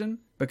X Division,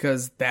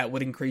 because that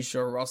would increase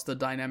your roster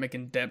dynamic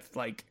and depth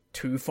like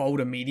twofold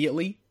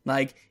immediately.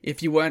 Like,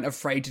 if you weren't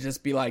afraid to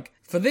just be like,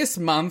 for this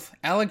month,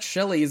 Alex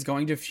Shelley is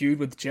going to feud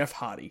with Jeff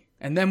Hardy.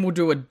 And then we'll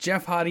do a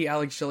Jeff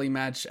Hardy-Alex Shelley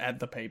match at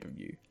the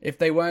pay-per-view. If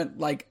they weren't,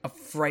 like,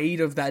 afraid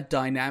of that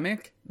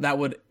dynamic, that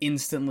would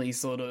instantly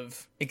sort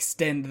of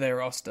extend their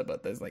roster.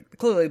 But there's, like,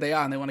 clearly they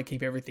are, and they want to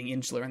keep everything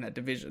insular in that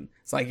division.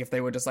 It's like if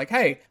they were just like,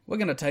 hey, we're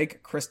going to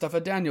take Christopher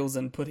Daniels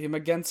and put him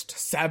against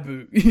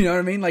Sabu. You know what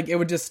I mean? Like, it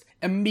would just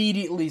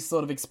immediately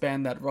sort of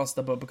expand that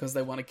roster, but because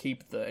they want to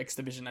keep the X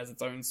division as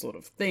its own sort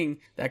of thing,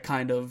 that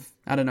kind of,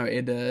 I don't know,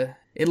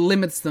 it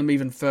limits them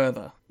even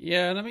further.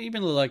 Yeah, and I'm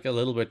even like a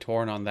little bit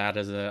torn on that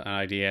as an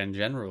idea in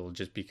general,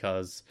 just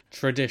because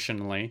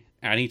traditionally,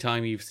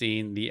 anytime you've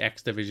seen the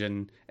X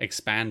Division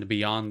expand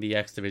beyond the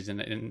X Division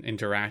and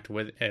interact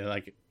with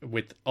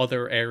with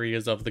other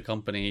areas of the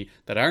company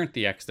that aren't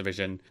the X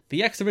Division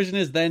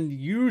is then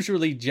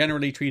usually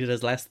generally treated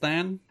as less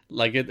than.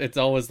 Like, it's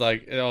always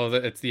like, oh,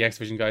 it's the X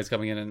Division guys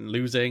coming in and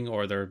losing,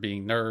 or they're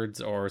being nerds,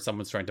 or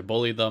someone's trying to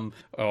bully them,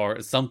 or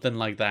something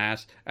like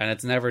that. And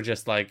it's never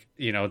just like,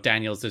 you know,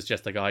 Daniels is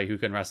just a guy who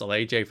can wrestle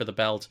AJ for the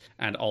belt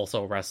and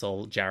also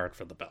wrestle Jarrett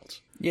for the belt.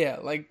 Yeah,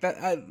 like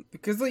that,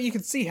 because you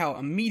can see how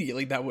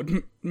immediately that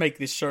would make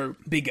this show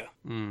bigger.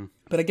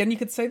 But again, you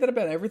could say that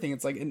about everything.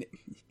 It's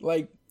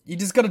like you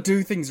just got to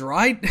do things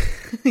right,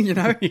 you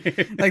know?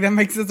 Like, that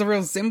makes this a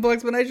real simple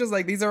explanation. It's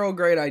like, these are all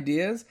great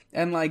ideas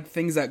and, like,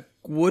 things that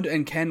would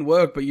and can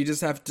work, but you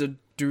just have to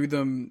do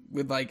them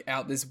with, like,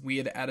 out this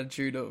weird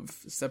attitude of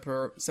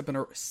separation.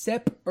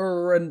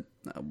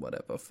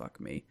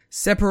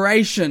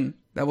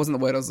 That wasn't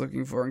the word I was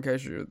looking for, in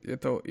case you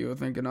thought you were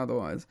thinking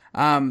otherwise.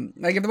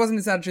 Like, if there wasn't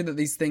this attitude that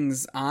these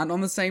things aren't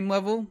on the same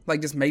level,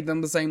 like, just make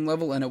them the same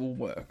level and it will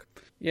work.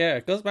 Yeah,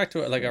 it goes back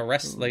to like a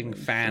wrestling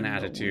fan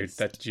attitude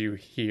that you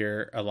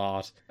hear a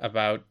lot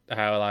about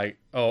how, like,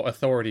 oh,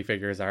 authority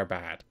figures are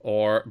bad,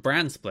 or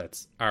brand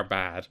splits are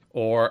bad,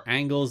 or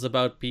angles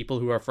about people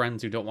who are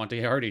friends who don't want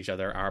to hurt each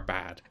other are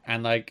bad.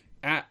 And, like,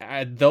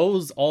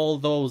 all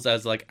those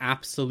as, like,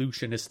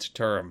 absolutionist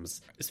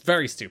terms, it's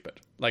very stupid.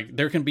 Like,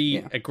 there can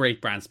be a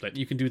great brand split.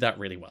 You can do that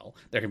really well.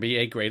 There can be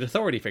a great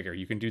authority figure.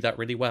 You can do that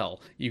really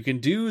well. You can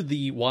do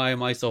the why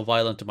am I so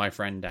violent to my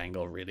friend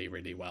angle really,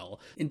 really well.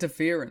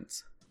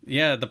 Interference.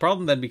 Yeah, the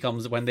problem then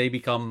becomes when they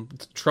become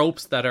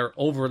tropes that are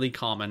overly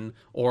common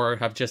or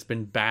have just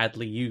been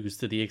badly used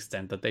to the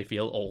extent that they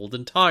feel old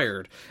and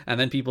tired. And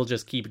then people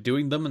just keep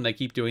doing them, and they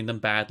keep doing them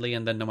badly,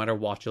 and then no matter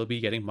what, you'll be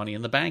getting money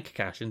in the bank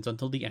cash-ins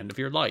until the end of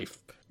your life.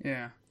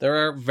 Yeah.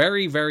 There are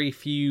very, very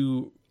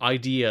few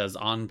ideas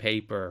on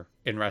paper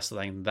in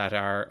wrestling that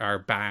are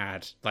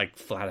bad, like,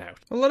 flat out.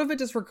 A lot of it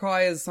just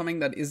requires something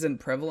that isn't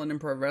prevalent in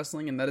pro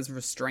wrestling, and that is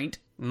restraint.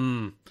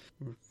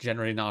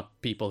 Generally not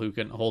people who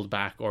can hold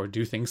back or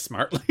do things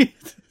smartly.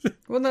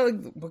 Well, no,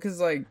 because,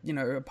 like, you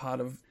know, a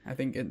part of, I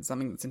think, it's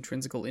something that's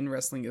intrinsical in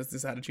wrestling is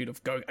this attitude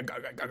of go,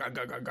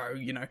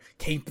 you know,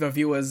 keep the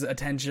viewers'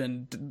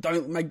 attention,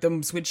 don't make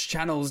them switch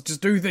channels, just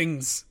do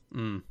things.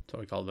 So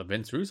we call it the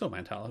Vince Russo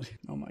mentality.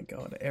 Oh my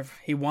god,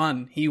 he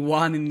won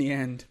in the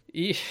end.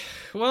 Yeah,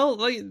 well,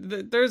 like,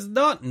 there's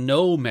not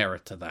no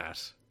merit to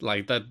that.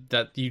 Like,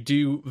 that you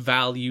do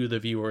value the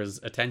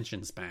viewer's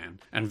attention span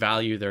and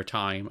value their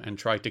time and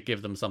try to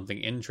give them something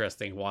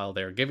interesting while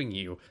they're giving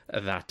you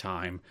that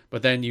time.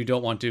 But then you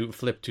don't want to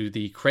flip to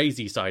the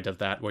crazy side of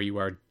that where you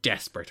are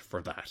desperate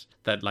for that.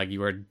 That, like,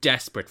 you are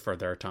desperate for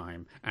their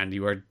time and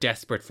you are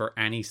desperate for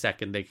any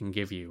second they can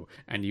give you.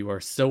 And you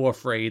are so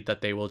afraid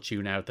that they will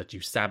tune out that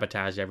you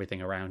sabotage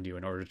everything around you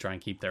in order to try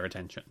and keep their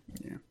attention.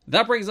 Yeah.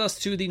 That brings us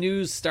to the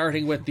news,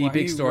 starting with the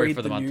big story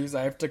for the month. News,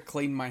 I have to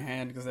clean my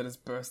hand because it has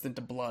burst into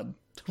blood.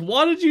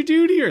 What did you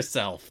do to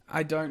yourself?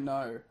 I don't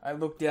know. I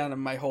looked down and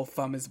my whole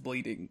thumb is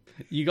bleeding.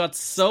 You got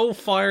so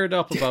fired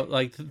up about,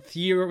 like,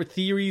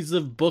 theories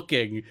of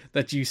booking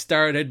that you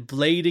started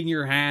blading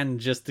your hand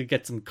just to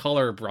get some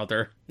color,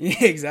 brother.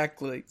 Yeah,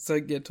 exactly. So,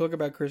 yeah, talk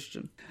about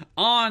Christian.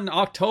 On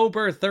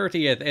October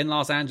 30th in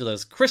Los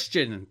Angeles,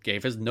 Christian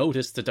gave his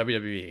notice to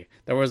WWE.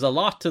 There was a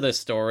lot to this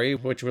story,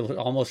 which will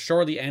almost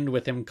surely end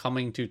with him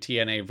coming to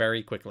TNA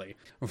very quickly.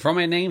 From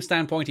a name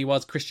standpoint, he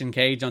was Christian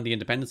Cage on the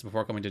Independents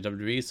before coming to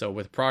WWE, so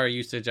with prior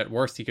usage, at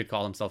worst, he could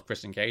call himself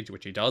Christian Cage,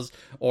 which he does,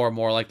 or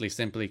more likely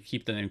simply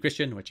keep the name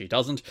Christian, which he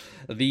doesn't.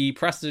 The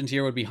precedent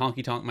here would be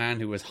Honky Tonk Man,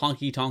 who was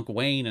Honky Tonk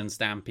Wayne in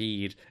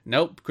Stampede.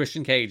 Nope,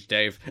 Christian Cage,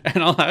 Dave.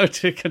 And allowed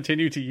to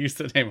continue to use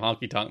the name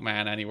Honky Tonk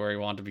Man anywhere he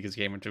wanted because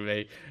he came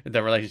into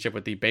the relationship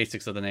with the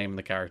basics of the name and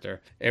the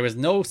character. It was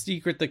no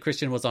secret that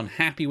Christian was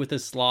unhappy with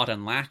his slot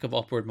and lack of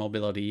upward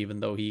mobility,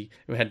 even though he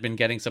had been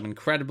getting some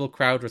incredible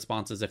crowd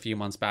responses a few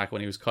months back when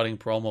he was cutting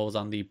promos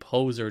on the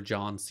poser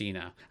John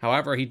Cena.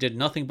 However, he did did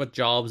nothing but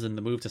jobs, and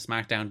the move to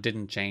SmackDown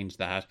didn't change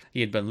that.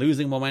 He had been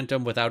losing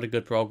momentum without a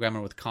good program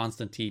and with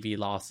constant TV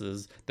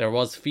losses. There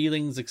was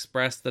feelings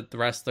expressed that the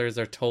wrestlers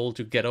are told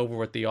to get over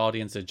with the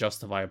audience to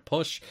justify a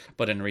push,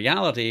 but in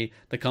reality,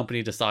 the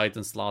company decides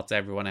and slots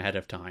everyone ahead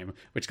of time,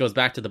 which goes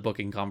back to the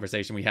booking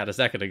conversation we had a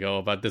second ago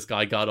about this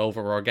guy got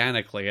over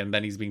organically and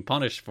then he's being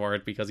punished for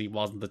it because he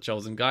wasn't the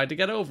chosen guy to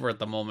get over at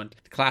the moment.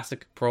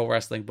 Classic pro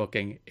wrestling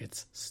booking,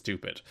 it's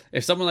stupid.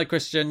 If someone like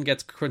Christian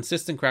gets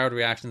consistent crowd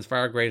reactions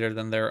far greater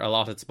than their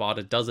allotted spot,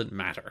 it doesn't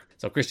matter.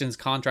 So Christian's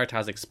contract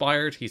has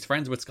expired. He's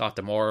friends with Scott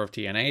D'Amore of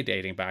TNA,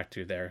 dating back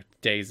to their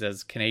days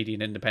as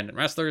Canadian independent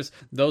wrestlers.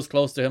 Those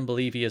close to him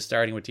believe he is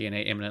starting with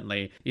TNA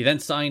imminently. He then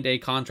signed a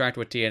contract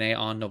with TNA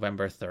on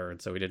November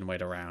 3rd, so he didn't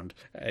wait around.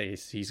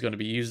 He's going to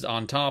be used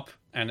on top,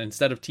 and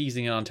instead of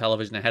teasing it on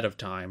television ahead of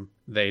time,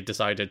 they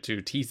decided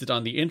to tease it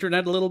on the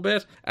internet a little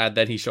bit, and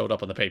then he showed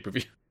up on the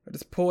pay-per-view. I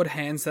just poured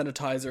hand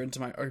sanitizer into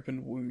my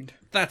open wound.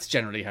 That's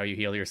generally how you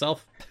heal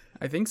yourself.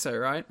 I think so,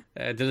 right?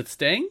 Did it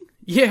sting?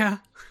 Yeah.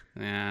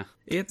 Yeah.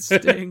 It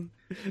sting.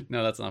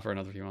 No, that's not for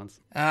another few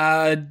months.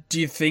 Do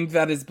you think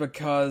that is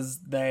because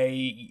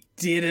they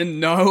didn't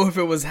know if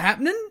it was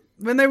happening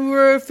when they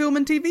were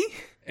filming TV?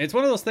 It's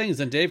one of those things,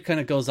 and Dave kind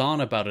of goes on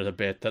about it a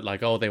bit, that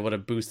like, oh, they would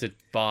have boosted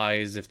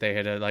buys if they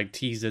had like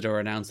teased it or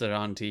announced it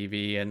on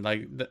TV, and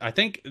like I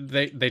think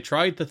they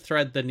tried to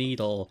thread the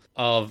needle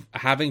of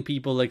having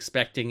people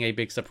expecting a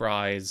big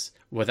surprise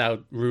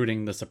without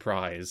ruining the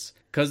surprise,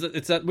 because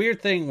it's that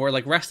weird thing where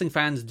like wrestling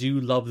fans do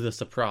love the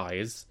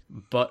surprise,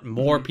 but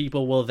more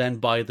people will then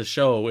buy the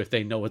show if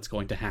they know it's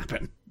going to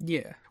happen.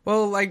 Yeah,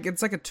 well, like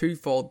it's like a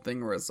twofold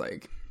thing where it's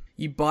like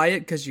you buy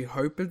it because you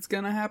hope it's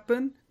gonna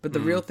happen, but the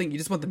real thing, you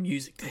just want the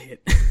music to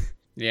hit.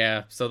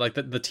 Yeah, so like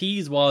the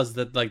tease was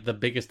that like the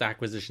biggest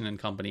acquisition in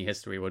company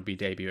history would be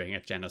debuting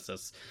at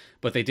Genesis,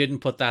 but they didn't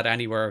put that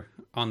anywhere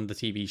on the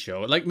TV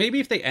show. Like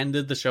maybe if they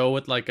ended the show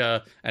with like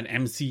an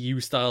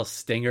MCU style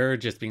stinger,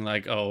 just being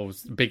like, oh,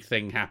 big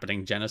thing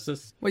happening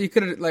Genesis. Well, you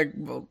could have like,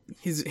 well,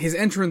 his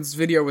entrance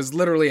video was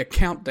literally a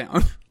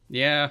countdown.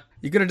 Yeah,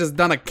 you could have just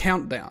done a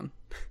countdown.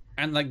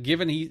 And like,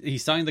 given he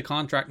signed the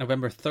contract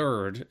November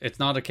 3rd, it's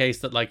not a case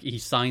that like he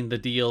signed the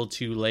deal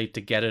too late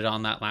to get it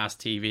on that last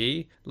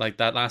TV. Like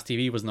that last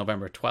TV was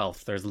November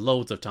 12th. There's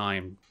loads of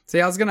time. See,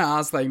 I was gonna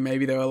ask, like,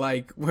 maybe they were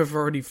like, we've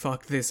already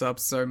fucked this up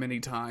so many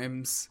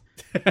times.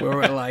 Where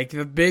we're like,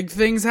 the big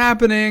thing's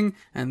happening,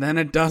 and then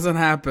it doesn't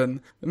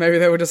happen. Maybe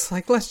they were just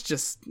like, let's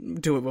just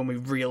do it when we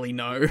really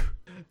know.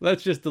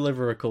 Let's just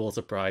deliver a cool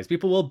surprise.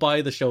 People will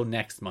buy the show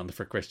next month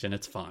for Christian.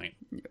 It's fine.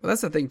 Well,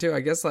 that's the thing, too. I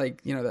guess,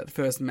 like, you know, that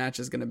first match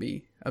is going to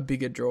be a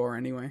bigger draw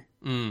anyway.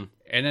 In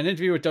an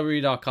interview with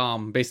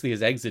WWE.com, basically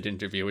his exit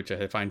interview, which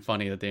I find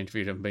funny that they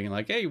interviewed him being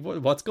like, hey,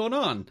 what's going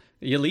on?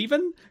 Are you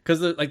leaving?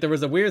 Because like there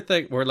was a weird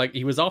thing where like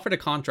he was offered a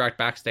contract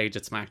backstage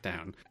at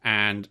SmackDown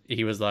and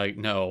he was like,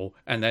 no.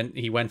 And then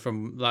he went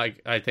from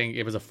like, I think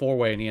it was a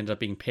 4-way and he ended up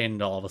being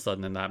pinned all of a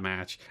sudden in that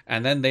match.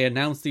 And then they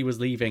announced he was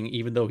leaving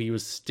even though he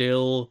was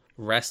still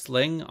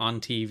wrestling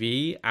on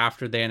TV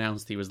after they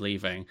announced he was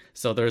leaving.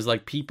 So there's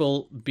like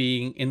people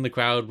being in the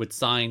crowd with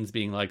signs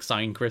being like,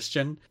 sign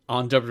Christian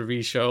on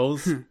WWE shows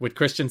with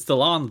Christian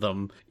still on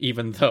them,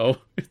 even though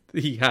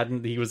he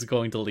was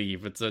going to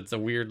leave. It's a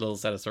weird little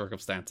set of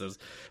circumstances.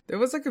 There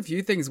was like a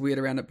few things weird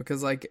around it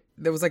because like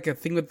there was like a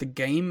thing with the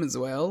game as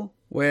well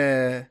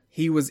where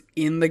he was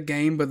in the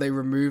game but they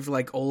removed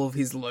like all of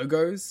his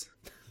logos.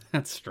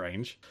 That's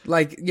strange.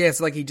 Like, yes,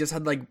 like he just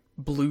had like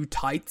blue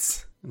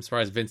tights. I'm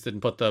surprised Vince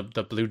didn't put the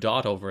blue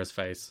dot over his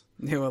face.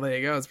 Yeah, well, there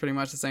you go. It's pretty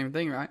much the same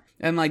thing, right?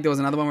 And, like, there was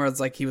another one where it's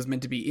like he was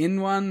meant to be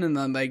in one, and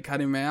then they cut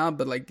him out,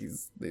 but, like,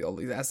 all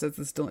these assets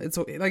are still... It's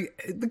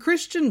like, the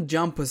Christian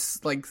jump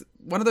was, like,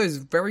 one of those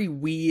very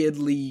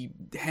weirdly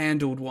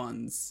handled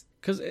ones.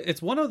 Because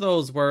it's one of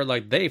those where,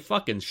 like, they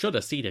fucking should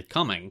have seen it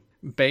coming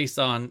based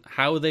on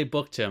how they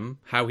booked him,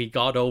 how he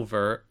got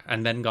over,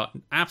 and then got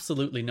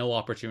absolutely no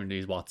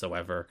opportunities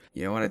whatsoever.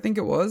 You know what I think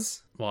it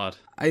was? What?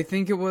 I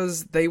think it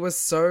was they were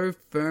so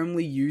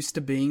firmly used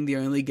to being the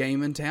only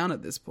game in town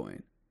at this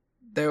point.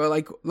 They were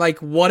like,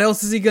 what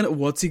else is he gonna,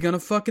 what's he gonna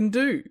fucking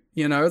do?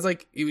 You know, it's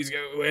like,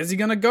 where's he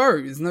gonna go?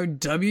 There's no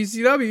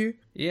WCW.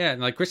 Yeah,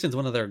 and like Christian's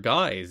one of their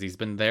guys. He's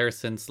been there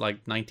since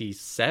like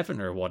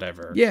 97 or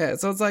whatever. Yeah,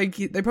 so it's like,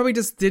 they probably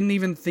just didn't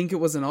even think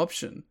it was an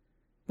option.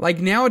 Like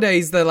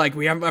nowadays, they're like,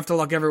 we have to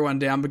lock everyone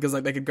down because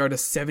like they could go to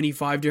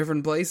 75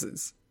 different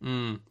places.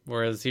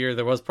 Whereas here,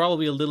 there was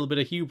probably a little bit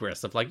of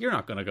hubris of like, you're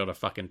not gonna go to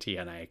fucking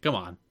TNA. Come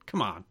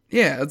on.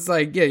 Yeah, it's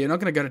like, yeah, you're not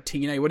gonna go to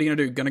TNA. What are you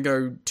gonna do? Gonna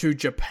go to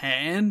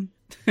Japan?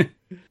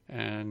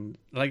 And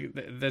like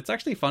it's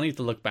actually funny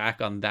to look back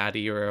on that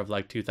era of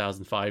like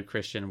 2005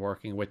 Christian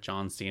working with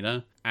John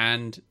Cena,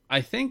 and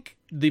I think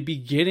the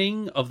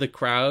beginning of the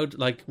crowd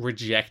like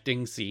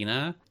rejecting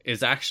Cena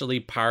is actually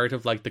part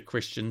of like the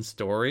Christian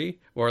story,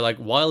 where like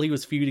while he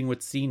was feuding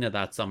with Cena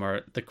that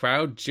summer, the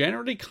crowd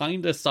generally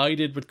kind of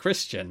sided with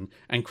Christian,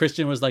 and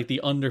Christian was like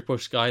the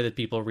underpush guy that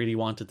people really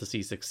wanted to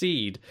see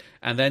succeed.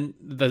 And then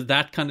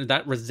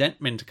that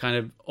resentment kind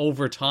of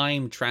over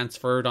time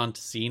transferred onto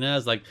Cena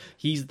as like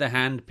he's the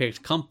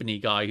hand-picked company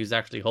guy who's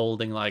actually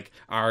holding like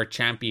our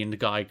championed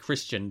guy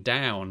Christian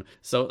down.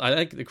 So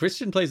I think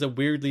Christian plays a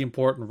weirdly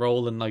important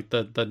role in like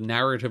the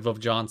narrative of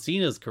John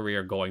Cena's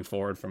career going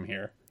forward from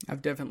here.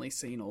 I've definitely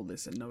seen all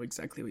this and know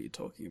exactly what you're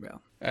talking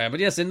about. But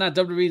yes, in that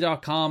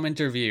WWE.com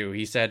interview,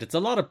 he said, "It's a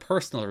lot of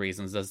personal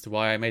reasons as to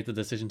why I made the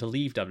decision to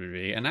leave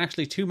WWE, and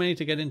actually too many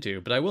to get into,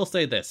 but I will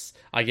say this.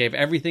 I gave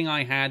everything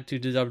I had to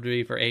the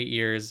WWE for 8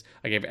 years.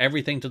 I gave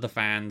everything to the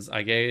fans.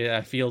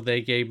 I feel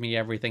they gave me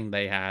everything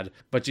they had.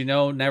 But you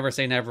know, never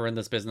say never in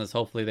this business.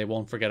 Hopefully they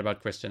won't forget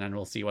about Christian, and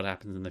we'll see what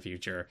happens in the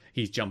future."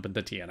 He's jumping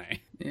to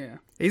TNA. Yeah.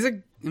 He's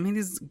an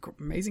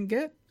amazing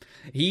get.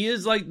 He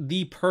is like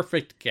the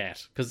perfect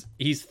get, because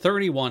he's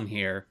 31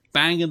 here,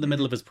 bang in the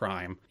middle of his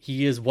prime.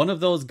 He is one of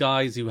those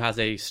guys who has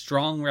a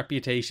strong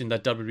reputation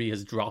that WWE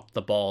has dropped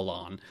the ball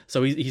on.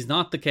 So he's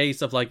not the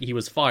case of like he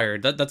was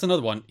fired. That's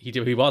another one.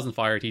 He wasn't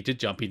fired. He did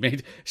jump. He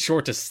made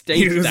sure to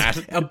state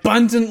that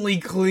abundantly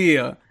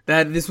clear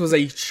that this was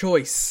a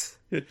choice.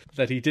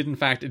 That he did in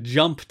fact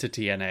jump to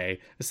TNA.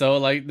 So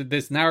like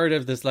this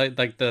narrative, this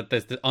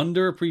this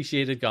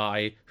underappreciated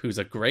guy who's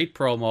a great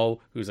promo,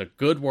 who's a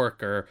good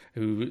worker,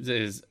 who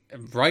is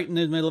right in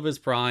the middle of his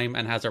prime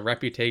and has a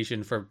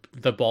reputation for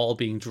the ball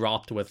being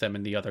dropped with him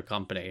in the other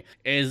company,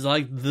 is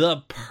like the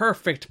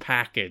perfect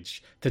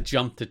package to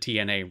jump to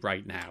TNA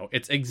right now.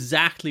 It's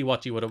exactly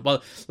what you would have,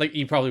 well, like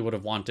you probably would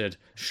have wanted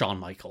Shawn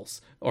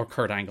Michaels or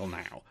Kurt Angle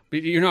now,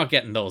 but you're not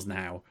getting those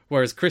now.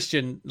 Whereas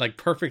Christian like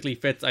perfectly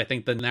fits, I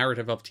think, the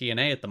narrative of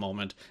TNA at the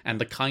moment,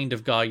 and the kind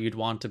of guy you'd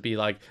want to be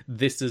like,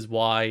 this is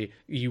why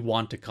you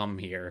want to come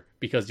here,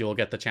 because you'll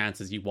get the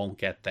chances you won't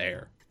get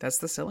there. That's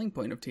the selling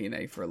point of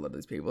TNA for a lot of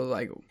these people.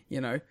 Like,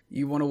 you know,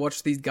 you want to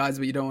watch these guys,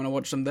 but you don't want to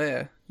watch them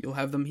there. You'll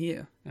have them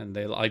here. And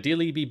they'll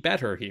ideally be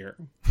better here.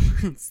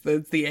 It's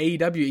the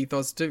AEW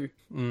ethos too.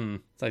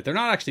 It's like, they're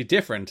not actually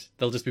different.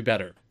 They'll just be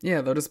better. Yeah,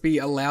 they'll just be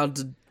allowed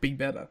to be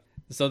better.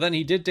 So then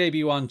he did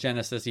debut on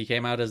Genesis. He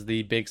came out as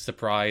the big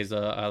surprise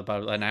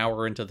about an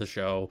hour into the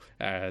show.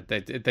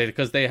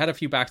 Because they had a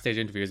few backstage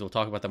interviews. We'll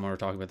talk about them when we're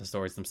talking about the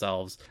stories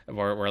themselves.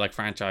 Where like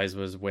Franchise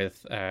was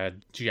with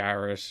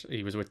Jarrett.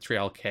 He was with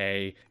Trial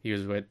K. He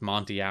was with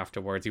Monty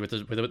afterwards. He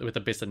was with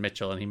Abyss and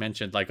Mitchell. And he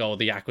mentioned like, oh,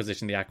 the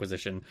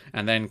acquisition.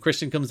 And then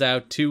Christian comes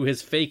out to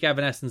his fake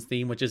Evanescence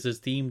theme, which is his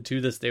theme to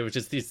this day, which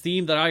is his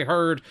theme that I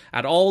heard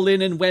at All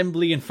In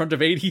Wembley in front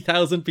of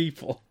 80,000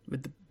 people.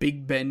 With the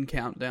Big Ben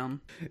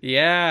countdown.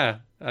 Yeah,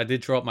 I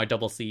did throw up my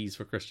double C's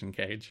for Christian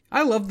Cage.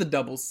 I love the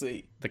double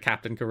C. The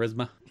Captain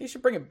Charisma. He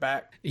should bring it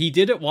back. He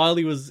did it while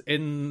he was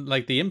in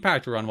like the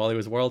Impact run, while he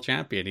was world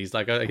champion. He's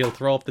like, he'll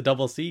throw up the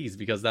double C's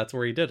because that's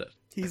where he did it.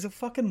 He's a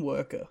fucking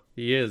worker.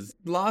 He is.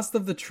 Last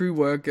of the true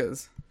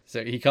workers.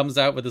 So he comes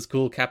out with his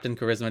cool Captain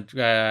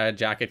Charisma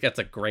jacket, gets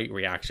a great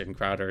reaction.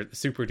 Crowder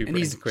super duper. And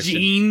his Christian.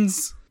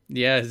 jeans.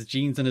 Yeah, his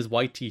jeans and his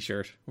white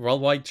t-shirt. Well,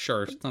 white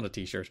shirt. It's not a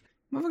t-shirt.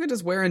 Motherfucker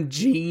just wearing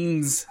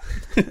jeans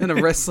and a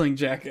wrestling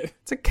jacket.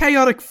 It's a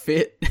chaotic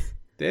fit.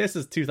 This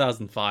is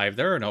 2005.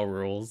 There are no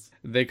rules.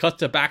 They cut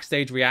to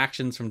backstage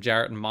reactions from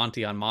Jarrett and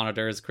Monty on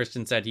monitors.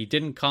 Christian said he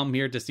didn't come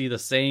here to see the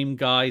same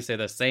guy say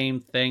the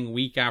same thing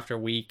week after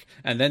week.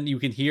 And then you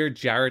can hear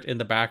Jarrett in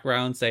the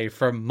background say,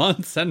 for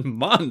months and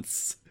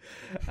months.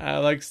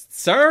 Like,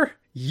 sir,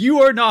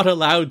 you are not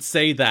allowed to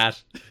say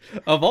that.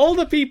 Of all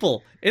the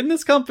people in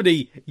this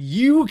company,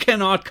 you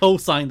cannot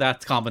co-sign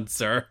that comment,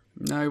 sir.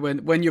 No,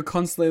 when you're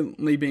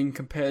constantly being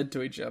compared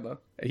to each other.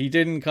 He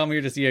didn't come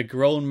here to see a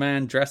grown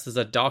man dressed as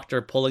a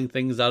doctor pulling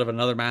things out of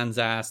another man's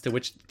ass, to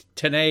which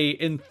Tenay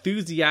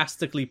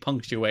enthusiastically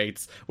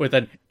punctuates with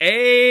an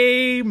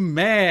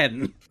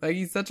amen. Like,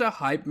 he's such a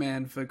hype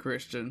man for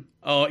Christian.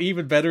 Oh,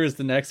 even better is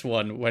the next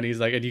one, when he's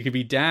like, and you can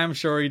be damn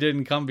sure he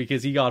didn't come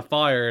because he got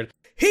fired.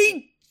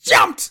 He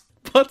jumped!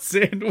 Puts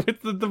in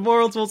with the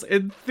world's most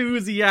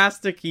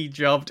enthusiastic he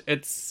jumped.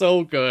 It's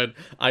so good.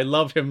 I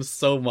love him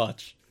so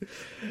much.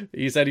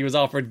 He said he was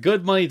offered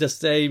good money to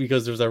stay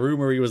because there's a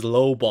rumor he was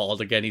lowballed.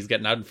 Again, he's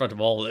getting out in front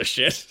of all this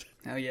shit.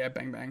 Hell yeah,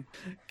 bang bang.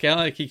 Kind of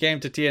like he came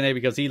to TNA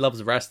because he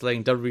loves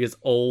wrestling. WWE is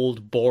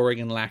old, boring,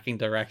 and lacking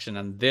direction,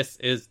 and this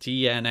is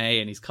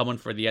TNA, and he's coming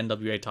for the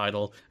NWA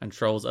title and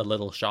throws a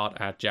little shot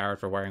at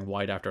Jarrett for wearing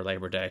white after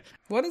Labor Day.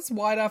 What is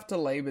white after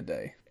Labor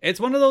Day? It's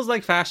one of those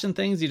like fashion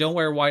things. You don't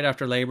wear white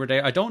after Labor Day.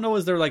 I don't know,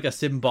 is there like a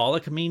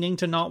symbolic meaning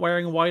to not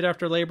wearing white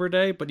after Labor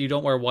Day, but you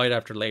don't wear white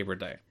after Labor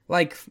Day.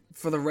 Like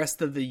for the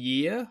rest of the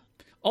year?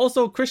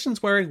 Also,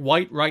 Christian's wearing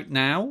white right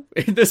now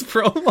in this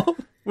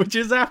promo, which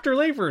is after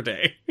Labor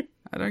Day.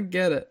 I don't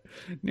get it.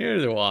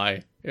 Neither do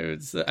I.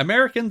 It's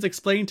Americans,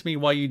 explain to me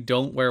why you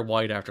don't wear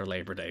white after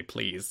Labor Day,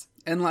 please.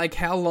 And like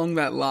how long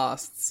that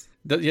lasts.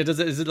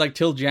 Is it like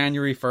till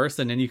January 1st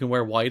and then you can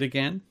wear white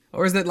again?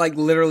 Or is it like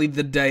literally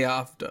the day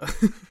after?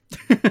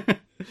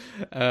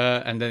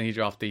 And then he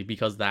dropped the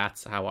 "because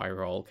that's how I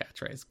roll"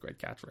 catchphrase. Great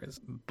catchphrase.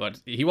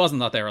 But he wasn't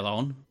not there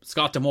alone.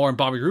 Scott D'Amore and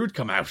Bobby Roode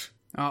come out.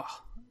 Oh,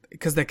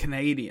 because they're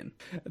Canadian.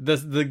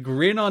 The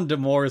grin on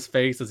D'Amore's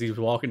face as he's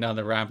walking down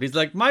the ramp. He's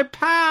like, my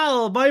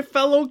pal, my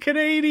fellow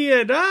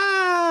Canadian.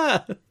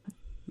 Ah!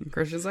 And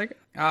Christian's like,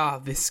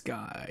 this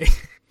guy.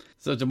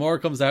 So D'Amore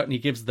comes out and he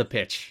gives the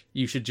pitch.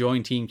 You should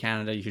join Team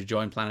Canada. You should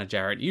join Planet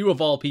Jarrett. You, of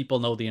all people,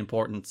 know the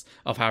importance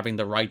of having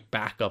the right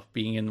backup,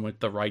 being in with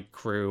the right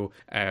crew.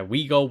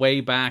 We go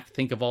way back.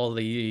 Think of all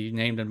the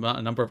named a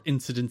number of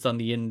incidents on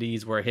the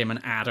Indies where him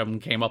and Adam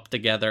came up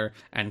together.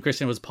 And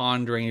Christian was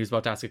pondering. He was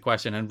about to ask a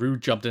question. And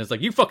Rude jumped in. It's like,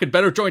 you fucking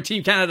better join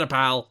Team Canada,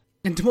 pal.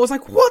 And D'Amore's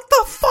like, what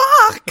the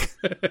fuck?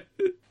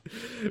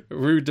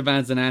 Rude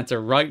demands an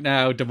answer right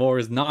now. D'Amore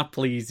is not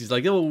pleased. He's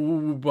like,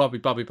 oh, Bobby,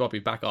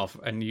 back off.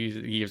 And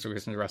he gives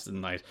Christian the rest of the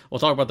night. We'll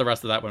talk about the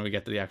rest of that when we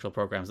get to the actual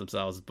programs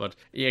themselves. But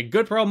yeah,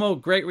 good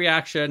promo, great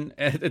reaction.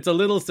 It's a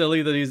little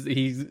silly that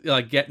he's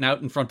like getting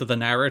out in front of the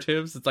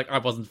narratives. It's like, I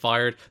wasn't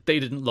fired. They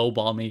didn't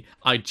lowball me.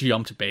 I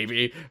jumped,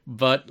 baby.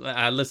 But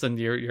listen,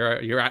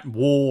 you're at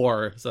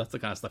war. So that's the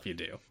kind of stuff you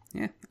do.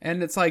 Yeah,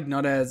 and it's like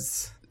not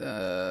as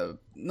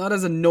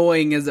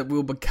annoying as it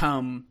will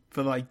become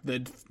for like the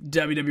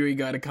WWE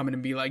guy to come in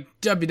and be like,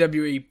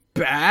 WWE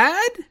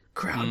bad?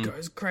 Crowd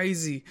goes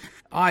crazy.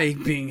 I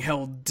being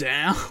held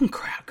down.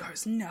 Crowd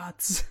goes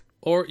nuts.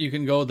 Or you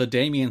can go the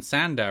Damien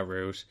Sandow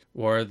route,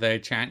 where they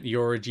chant,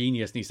 you're a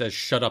genius, and he says,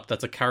 shut up,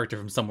 that's a character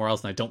from somewhere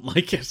else, and I don't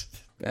like it.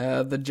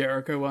 The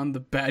Jericho one, the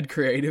bad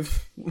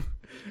creative.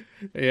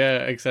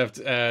 Yeah, except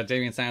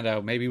Damien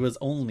Sandow maybe was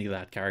only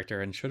that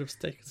character and should have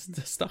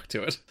stuck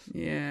to it.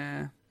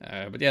 Yeah.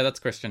 But yeah, that's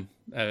Christian.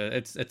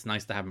 It's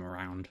nice to have him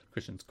around.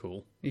 Christian's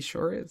cool. He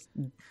sure is.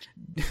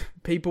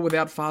 People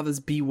without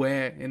fathers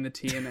beware in the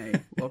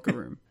TNA locker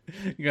room.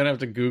 You're going to have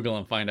to Google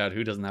and find out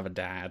who doesn't have a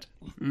dad.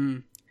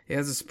 He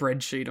has a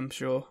spreadsheet, I'm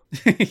sure.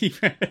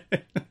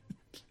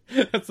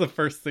 That's the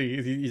first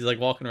thing. He's like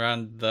walking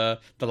around the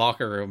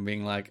locker room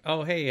being like,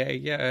 oh, hey,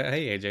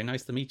 hey, AJ,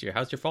 nice to meet you.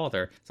 How's your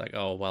father? It's like,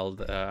 oh, well,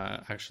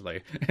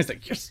 actually. It's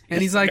like, yes.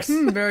 And he's like,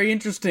 very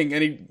interesting.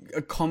 And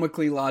a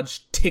comically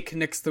large tick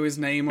next to his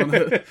name on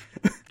it.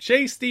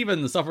 Chase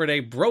Stevens suffered a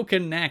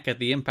broken neck at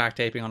the Impact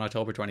taping on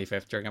October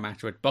 25th during a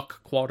match with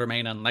Buck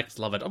Quartermain and Lex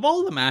Lovett. Of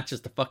all the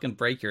matches to fucking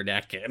break your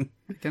neck in.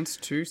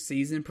 Against two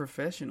seasoned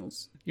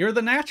professionals. You're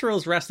the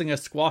Naturals wrestling a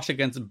squash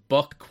against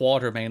Buck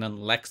Quartermain and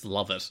Lex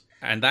Lovett.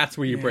 And that's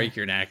where you break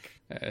your neck.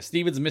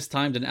 Stevens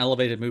mistimed an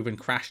elevated move and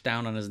crashed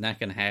down on his neck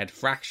and head,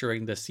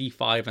 fracturing the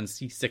C5 and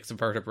C6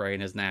 vertebrae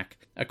in his neck.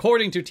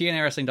 According to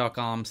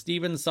TNAWrestling.com,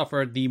 Stevens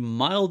suffered the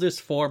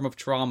mildest form of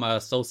trauma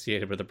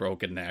associated with a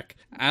broken neck.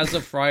 As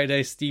of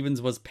Friday,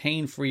 Stevens was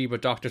pain-free,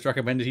 but doctors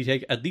recommended he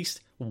take at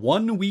least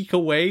 1 week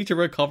away to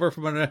recover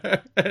from an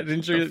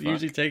injury that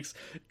usually takes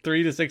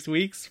 3 to 6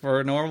 weeks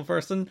for a normal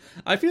person.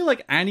 I feel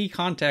like any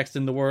context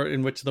in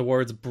which the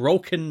words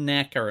broken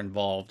neck are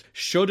involved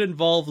should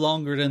involve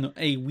longer than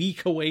a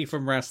week away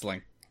from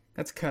wrestling.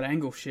 That's cut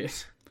angle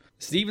shit.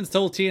 Stevens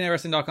told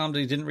TNAWrestling.com that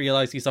he didn't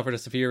realize he suffered a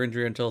severe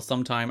injury until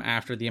sometime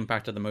after the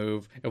impact of the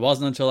move. It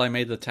wasn't until I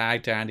made the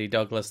tag to Andy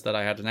Douglas that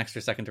I had an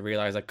extra second to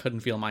realize I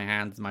couldn't feel my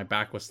hands and my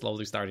back was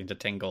slowly starting to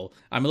tingle.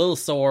 I'm a little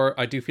sore.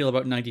 I do feel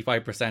about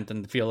 95%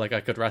 and feel like I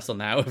could wrestle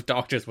now if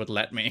doctors would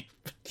let me.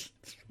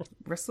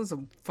 Wrestlers are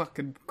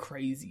fucking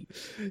crazy.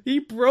 He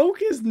broke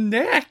his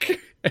neck.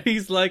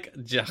 He's like,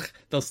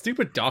 those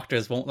stupid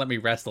doctors won't let me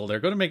wrestle. They're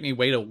going to make me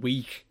wait a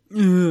week.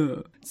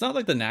 Ugh. It's not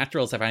like the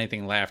Naturals have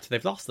anything left.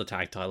 They've lost the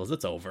tag titles.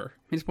 It's over.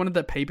 He just wanted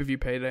that pay-per-view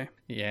payday.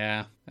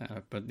 Yeah,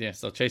 but yeah,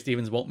 so Chase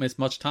Stevens won't miss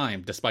much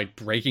time, despite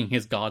breaking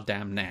his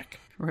goddamn neck.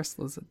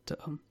 Wrestlers are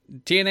dumb.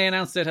 TNA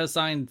announced it has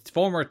signed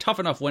former Tough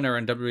Enough winner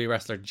and WWE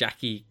wrestler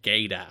Jackie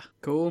Gayda.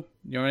 Cool.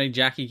 You know any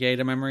Jackie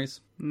Gayda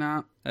memories?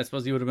 Nah. I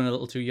suppose you would have been a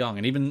little too young,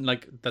 and even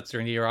like that's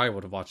during the year I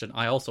would have watched it.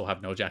 I also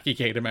have no Jackie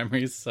Gayda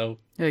memories, so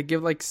yeah,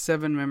 give like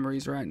 7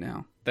 memories right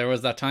now. There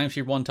was that time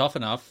she won Tough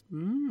Enough.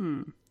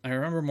 I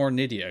remember more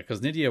Nydia,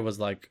 because Nydia was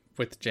like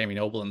with Jamie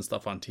Noble and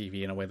stuff on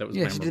TV in a way that was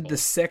memorable. She did the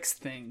sex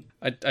thing.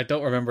 I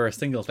don't remember a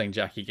single thing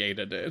Jackie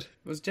Gayda did.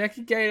 Was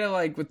Jackie Gayda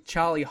like with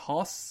Charlie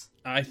Haas?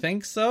 I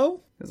think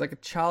so. There's like a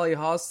Charlie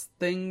Haas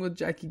thing with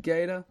Jackie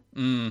Gayda.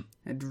 And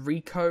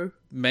Rico.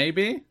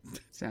 Maybe.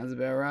 Sounds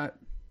about right.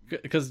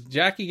 Because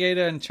Jackie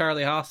Gayda and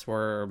Charlie Haas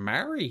were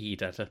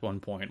married at one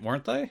point,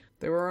 weren't they?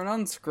 They were an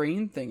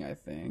on-screen thing, I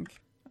think.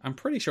 I'm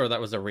pretty sure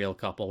that was a real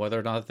couple. Whether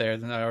or not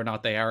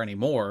they are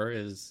anymore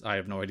is I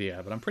have no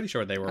idea. But I'm pretty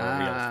sure they were a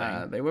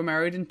real thing. They were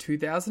married in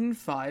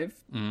 2005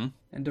 and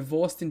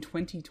divorced in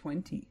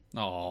 2020.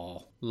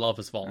 Oh, love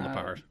has fallen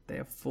apart. They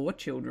have 4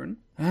 children.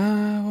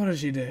 What does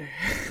she do?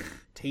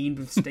 Teamed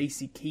with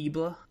Stacy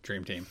Keibler.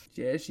 Dream team.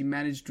 Yeah, she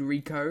managed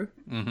Rico.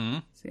 Mm-hmm.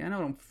 See, I know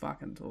what I'm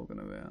fucking talking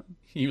about.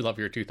 You love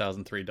your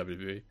 2003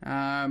 WWE.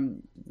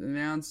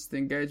 Announced the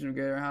engagement of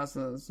Gator House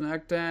on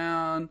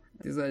SmackDown.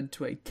 This led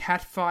to a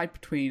catfight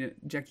between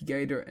Jackie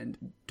Gayda and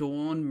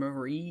Dawn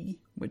Marie,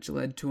 which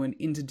led to an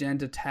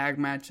intergender tag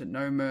match at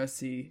No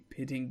Mercy,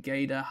 pitting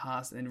Gayda,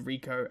 Haas, and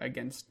Rico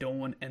against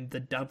Dawn and the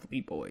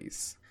Dudley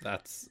Boys.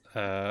 That's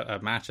a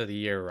match of the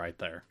year right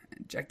there.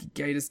 And Jackie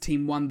Gayda's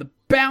team won the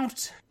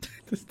bout.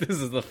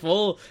 This is the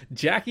full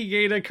Jackie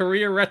Gayda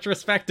career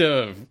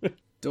retrospective.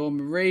 Dawn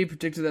Marie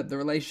predicted that the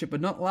relationship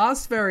would not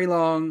last very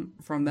long.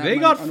 From that they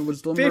got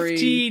onwards, Dawn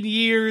 15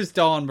 years,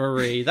 Dawn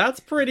Marie. That's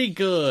pretty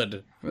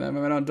good. From that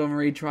moment on, Dawn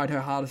Marie tried her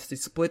hardest to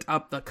split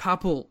up the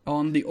couple.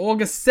 On the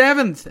August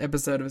 7th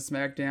episode of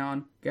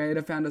SmackDown,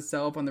 Gator found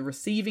herself on the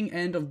receiving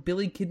end of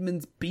Billy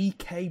Kidman's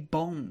BK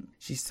bomb.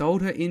 She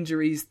sold her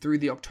injuries through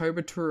the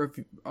October tour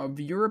of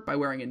Europe by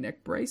wearing a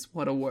neck brace.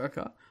 What a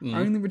worker.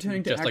 Only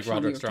returning to Just action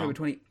like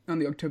on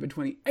the October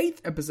 28th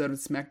episode of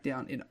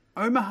SmackDown in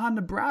Omaha,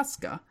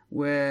 Nebraska,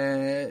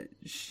 where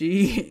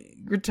she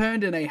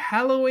returned in a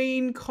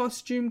Halloween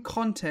costume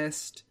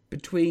contest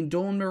between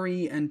Dawn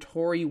Marie and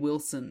Tori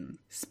Wilson,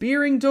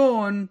 spearing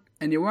Dawn,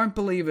 and you won't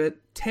believe it,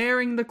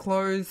 tearing the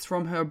clothes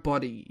from her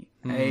body.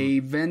 A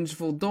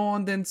vengeful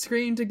Dawn then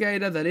screamed to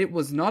Gator that it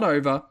was not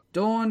over.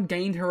 Dawn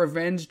gained her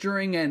revenge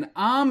during an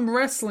arm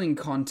wrestling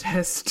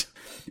contest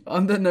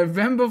on the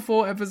November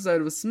 4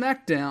 episode of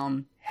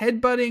SmackDown,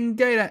 headbutting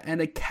Gator and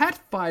a cat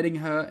fighting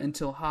her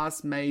until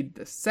Haas made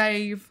the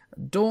save.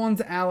 Dawn's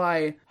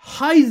ally,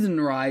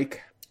 Heisenreich,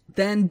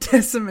 then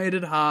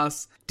decimated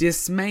Haas,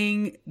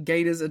 dismaying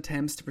Gator's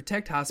attempts to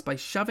protect Haas by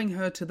shoving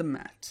her to the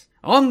mat.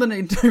 On the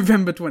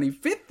November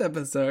 25th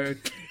episode,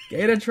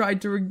 Gator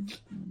tried to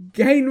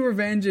gain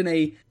revenge in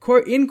a,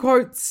 quote, in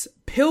quotes,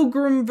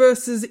 Pilgrim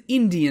versus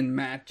Indian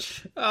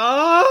match.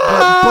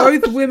 But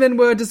both women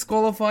were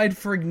disqualified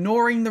for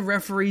ignoring the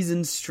referee's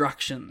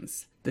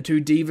instructions. The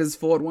two divas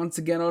fought once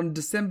again on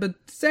December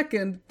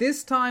 2nd,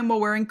 this time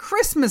while wearing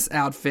Christmas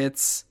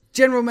outfits.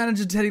 General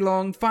Manager Teddy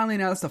Long finally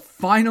announced a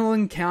final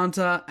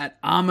encounter at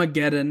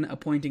Armageddon,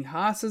 appointing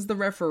Haas as the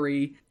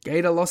referee.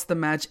 Gator lost the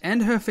match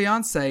and her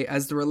fiancé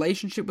as the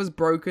relationship was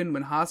broken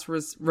when Haas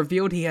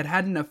revealed he had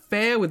had an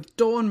affair with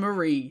Dawn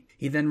Marie.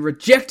 He then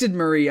rejected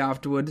Marie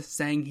afterward,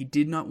 saying he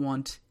did not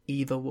want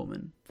either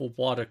woman. Well,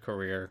 what a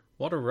career.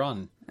 What a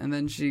run. And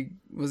then she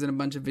was in a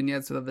bunch of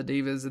vignettes with other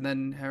divas, and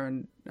then her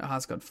and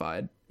Haas got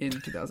fired in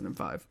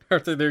 2005.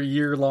 After their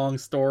year-long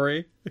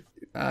story.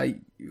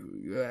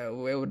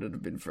 Where would it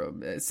have been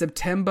from?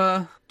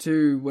 September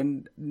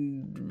to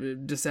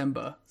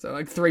December. So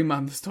like 3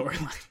 month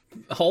storyline.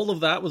 All of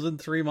that was in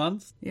 3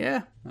 months?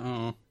 Yeah.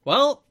 Oh.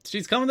 Well,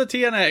 she's coming to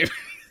TNA.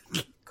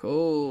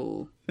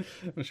 Cool.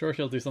 I'm sure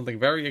she'll do something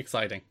very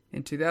exciting.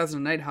 In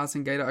 2008, Haas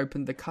and Gator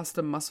opened the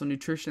Custom Muscle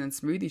Nutrition and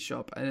Smoothie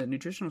Shop at a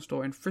nutritional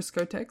store in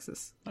Frisco,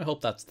 Texas. I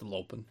hope that's still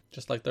open,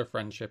 just like their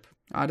friendship.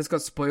 I just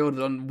got spoiled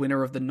on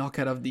winner of the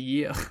Knockout of the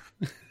Year.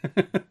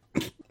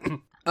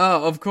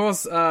 Oh, of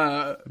course,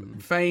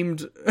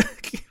 famed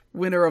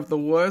winner of the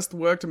worst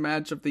worked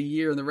match of the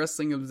year in the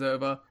Wrestling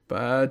Observer,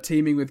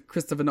 teaming with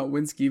Christopher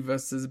Notwinski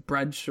versus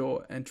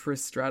Bradshaw and Trish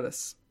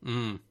Stratus.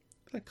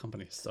 That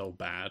company is so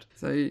bad.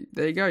 So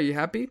there you go. You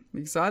happy?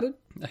 Excited?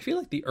 I feel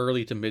like the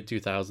early to mid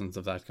 2000s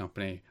of that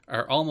company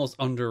are almost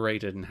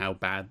underrated in how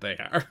bad they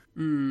are.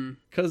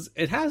 Because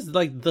it has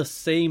like the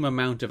same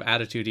amount of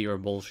attitude era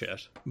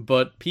bullshit,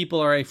 but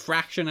people are a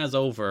fraction as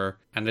over,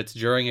 and it's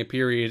during a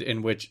period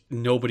in which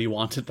nobody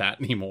wanted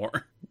that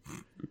anymore.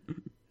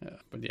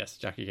 But yes,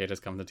 Jackie Gate has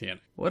come to TNA.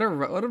 What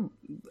a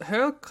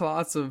her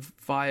class of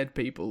fired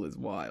people is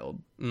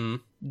wild.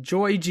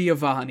 Joy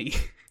Giovanni.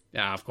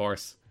 Yeah, of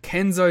course.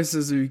 Kenzo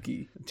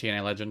Suzuki.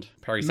 TNA legend.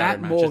 Perry Matt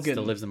Saturn Morgan. matches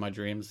still lives in my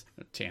dreams.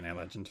 TNA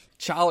legend.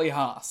 Charlie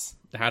Haas.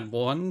 Had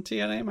one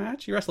TNA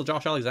match. He wrestled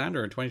Josh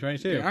Alexander in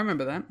 2022. Yeah, I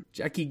remember that.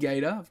 Jackie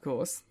Gator, of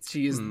course.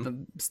 She is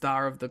the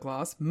star of the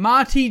class.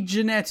 Marty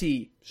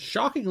Jannetty.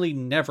 Shockingly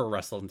never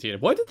wrestled in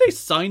TNA. Why did they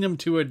sign him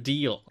to a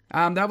deal?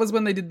 That was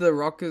when they did the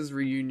Rockers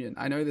reunion.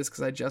 I know this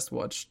because I just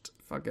watched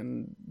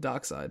fucking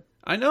Darkside.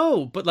 I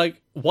know, but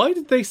like, why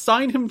did they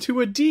sign him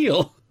to a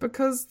deal?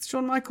 Because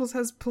Shawn Michaels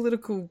has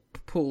political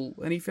pull,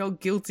 and he felt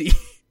guilty.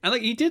 And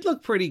like, he did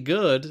look pretty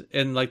good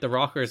in like the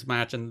Rockers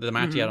match and the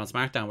match he had on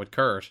SmackDown with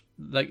Kurt.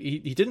 Like, he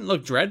didn't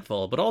look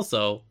dreadful, but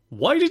also,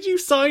 why did you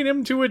sign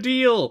him to a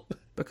deal?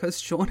 Because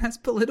Shawn has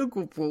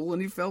political pull,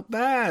 and he felt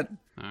bad.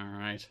 All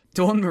right.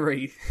 Dawn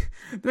Marie.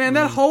 Man,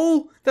 that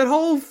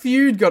whole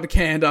feud got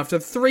canned after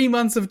 3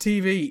 months of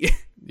TV.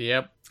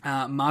 Yep.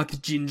 Mark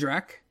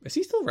Jindrak. Is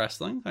he still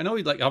wrestling? I know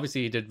he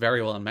obviously he did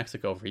very well in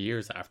Mexico for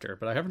years after,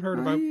 but I haven't heard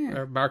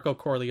about Marco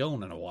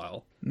Corleone in a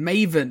while.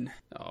 Maven.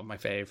 Oh, my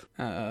fave.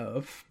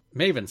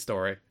 Maven's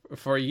story.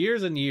 For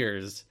years and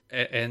years,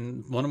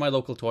 in one of my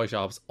local toy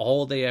shops,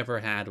 all they ever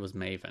had was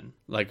Maven.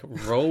 Like,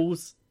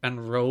 rows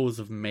and rows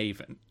of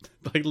Maven.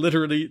 Like,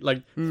 literally,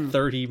 like,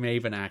 30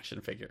 Maven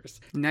action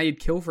figures. Now you'd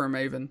kill for a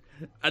Maven.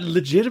 And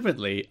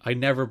legitimately, I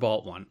never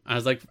bought one. I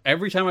was like,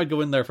 every time I'd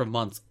go in there for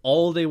months,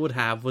 all they would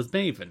have was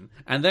Maven.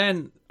 And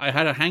then I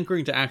had a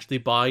hankering to actually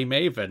buy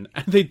Maven,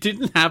 and they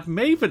didn't have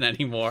Maven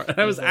anymore. And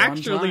I was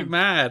actually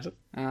mad.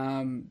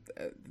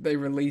 They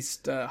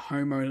released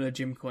homeowner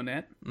Jim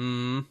Cornette.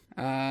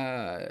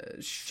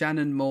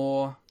 Shannon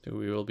Moore. Who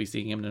we will be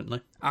seeing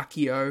imminently.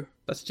 Akio.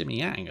 That's Jimmy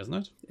Yang, isn't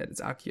it? Yeah,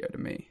 it's Akio to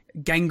me.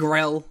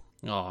 Gangrel.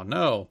 Oh,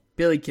 no.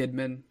 Billy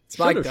Kidman.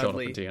 Spike Should have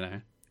Dudley. shown up in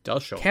TNA.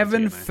 Does show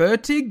Kevin up in TNA.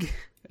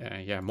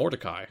 Fertig. Yeah,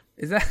 Mordecai.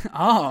 Is that...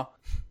 Oh.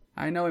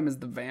 I know him as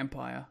the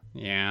vampire.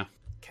 Yeah.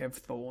 Kev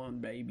Thorne,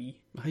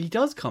 baby. He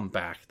does come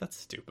back. That's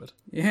stupid.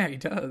 Yeah, he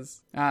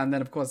does. And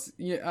then, of course,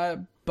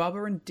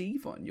 Bubba and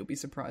Devon, you'll be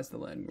surprised to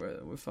learn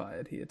were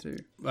fired here too.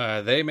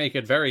 They make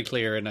it very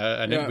clear in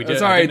they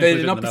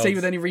did not proceed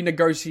with any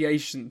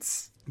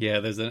renegotiations. Yeah,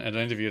 there's an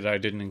interview that I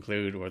didn't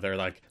include where they're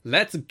like,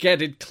 let's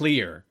get it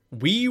clear.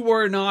 We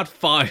were not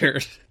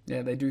fired.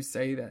 Yeah, they do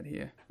say that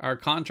here. Our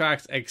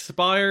contracts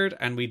expired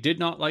and we did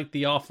not like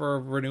the offer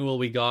of renewal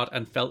we got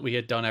and felt we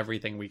had done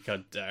everything we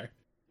could there.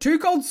 Too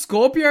Cold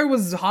Scorpio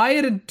was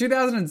hired in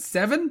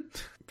 2007?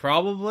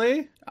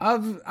 Probably.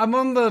 I'm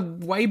on the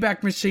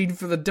Wayback Machine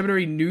for the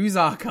WWE News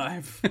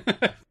Archive.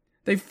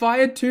 They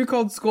fired Too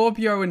Cold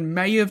Scorpio in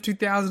May of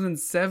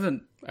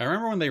 2007. I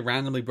remember when they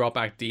randomly brought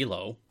back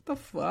D'Lo. What the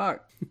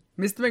fuck?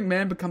 Mr.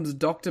 McMahon becomes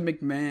Dr.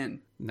 McMahon.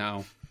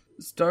 No.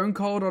 Stone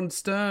Cold on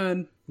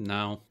Stern.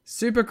 No.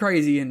 Super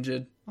Crazy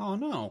injured. Oh,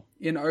 no.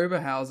 In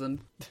Oberhausen.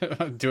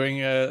 Doing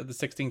the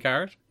 16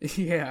 carat?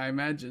 Yeah, I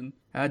imagine.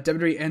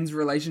 WWE ends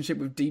relationship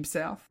with Deep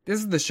South. This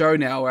is the show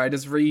now where I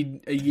just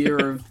read a year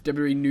of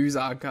WWE News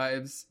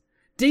Archives.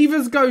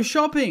 Divas go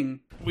shopping!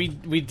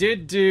 We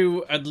did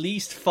do at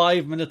least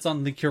 5 minutes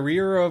on the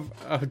career of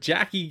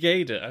Jackie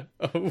Gata,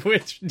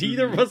 which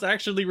neither of us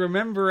actually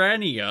remember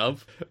any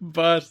of,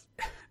 but...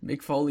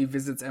 Mick Foley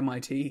visits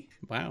MIT.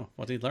 Wow,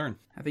 what did he learn?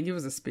 I think he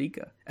was a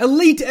speaker.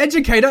 Elite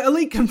educator,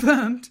 elite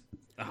confirmed!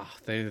 Oh,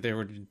 they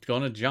were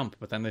going to jump,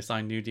 but then they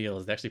signed new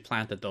deals. They actually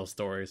planted those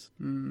stories.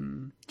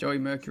 Joey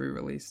Mercury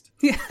released.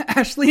 Yeah,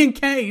 Ashley and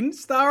Kane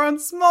star on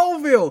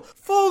Smallville.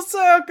 Full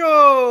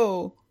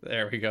circle!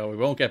 There we go. We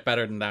won't get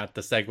better than that. The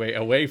segue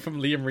away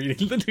from Liam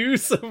reading the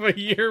news of a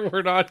year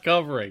we're not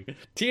covering.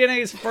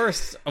 TNA's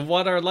first of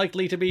what are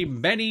likely to be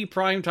many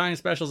primetime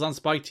specials on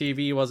Spike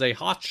TV was a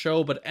hot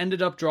show, but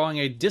ended up drawing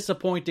a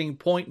disappointing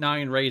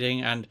 0.9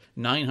 rating and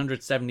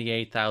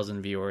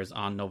 978,000 viewers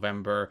on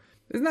November.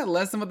 Isn't that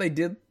less than what they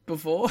did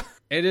before?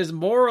 It is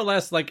more or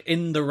less like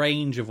in the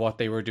range of what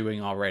they were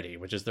doing already,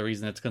 which is the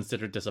reason it's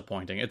considered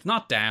disappointing. It's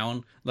not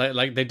down.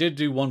 Like they did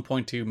do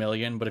 1.2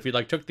 million, but if you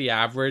took the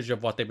average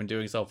of what they've been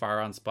doing so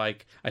far on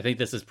Spike, I think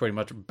this is pretty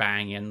much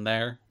bang in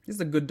there. This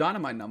is a good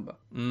Dynamite number.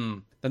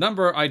 The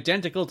number,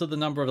 identical to the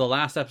number of the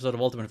last episode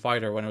of Ultimate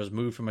Fighter when it was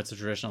moved from its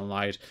traditional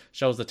night,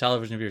 shows the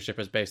television viewership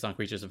is based on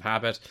Creatures of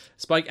Habit.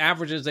 Spike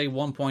averages a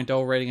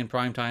 1.0 rating in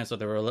primetime, so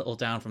they were a little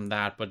down from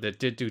that, but it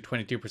did do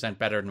 22%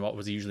 better than what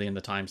was usually in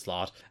the time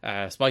slot.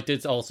 Spike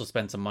did also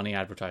spend some money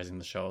advertising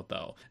the show,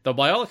 though. Though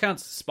by all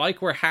accounts,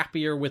 Spike were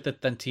happier with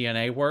it than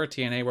TNA were.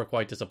 TNA were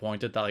quite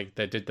disappointed that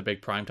they did the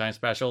big primetime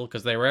special,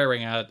 because they were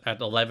airing at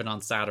 11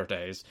 on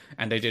Saturdays,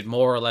 and they did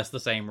more or less the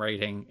same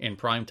rating in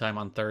primetime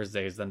on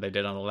Thursdays than they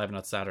did on 11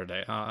 on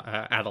Saturday.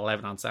 At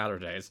 11 on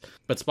Saturdays.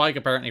 But Spike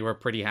apparently were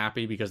pretty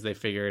happy because they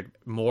figured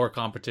more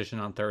competition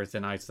on Thursday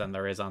nights than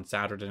there is on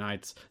Saturday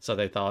nights, so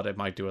they thought it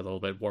might do a little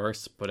bit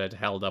worse, but it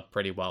held up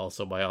pretty well,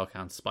 so by all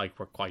accounts, Spike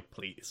were quite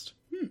pleased.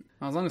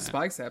 As long as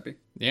Spike's happy.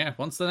 Yeah,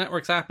 once the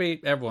network's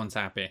happy, everyone's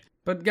happy.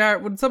 But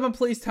Garrett, would someone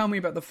please tell me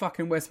about the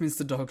fucking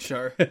Westminster Dog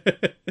Show?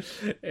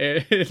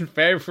 In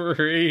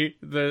February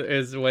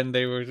is when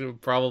they were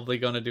probably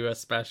going to do a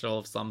special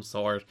of some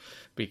sort,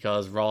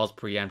 because Raw's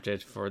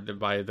preempted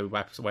by the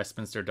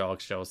Westminster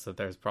Dog Show, so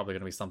there's probably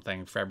going to be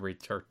something February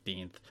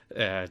 13th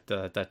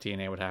that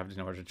TNA would have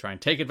in order to try and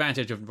take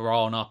advantage of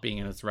Raw not being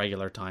in its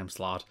regular time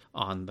slot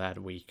on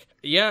that week.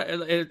 Yeah,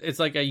 it's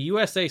like a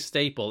USA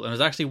staple, and it was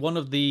actually one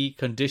of the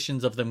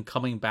conditions of them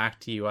coming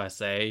back to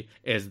USA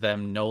is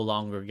them no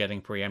longer getting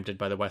preempted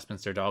by the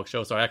Westminster Dog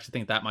Show, so I actually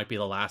think that might be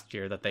the last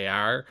year that they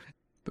are.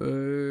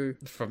 Boo.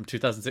 From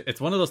 2006. It's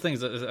one of those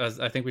things, as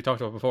I think we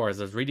talked about before, is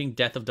I was reading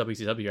Death of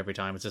WCW every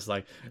time. It's just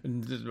like,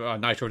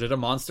 Nitro did a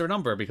monster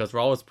number because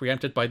Raw was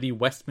preempted by the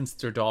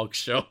Westminster Dog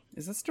Show.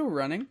 Is that still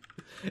running?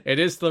 It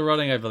is still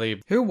running, I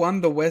believe. Who won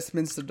the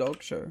Westminster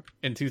Dog Show?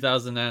 In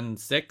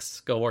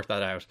 2006. Go work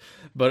that out.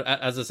 But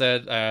as I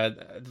said,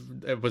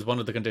 it was one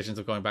of the conditions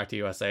of going back to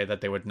USA that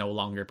they would no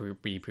longer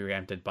be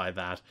preempted by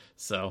that.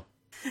 So...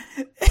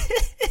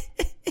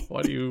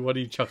 What are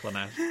you chuckling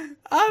at?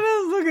 I'm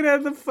just looking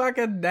at the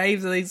fucking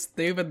names of these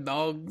stupid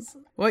dogs.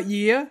 What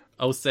year?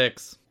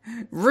 06.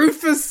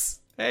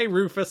 Rufus! Hey,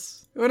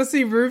 Rufus. You want to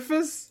see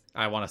Rufus?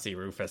 I want to see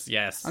Rufus,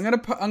 yes. I'm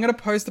gonna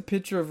post a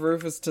picture of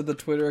Rufus to the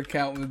Twitter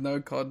account with no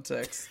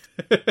context.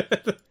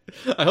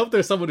 I hope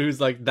there's someone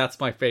who's like, that's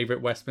my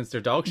favorite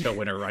Westminster Dog Show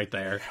winner right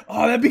there.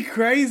 Oh, that'd be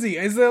crazy.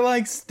 Is there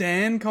like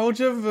stan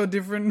culture for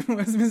different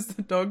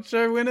Westminster Dog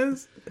Show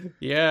winners?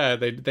 Yeah,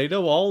 they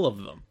know all of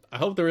them. I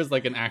hope there is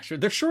like an actual...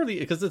 There's surely...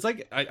 Because it's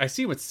like... I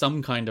see it's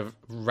some kind of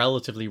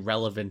relatively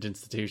relevant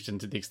institution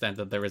to the extent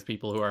that there is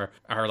people who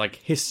are like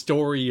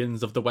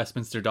historians of the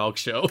Westminster Dog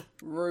Show.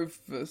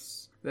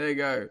 Rufus. There you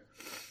go.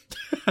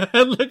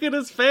 Look at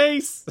his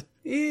face!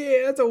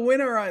 Yeah, that's a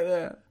winner right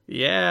there.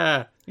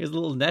 Yeah. He has a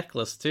little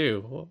necklace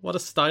too. What a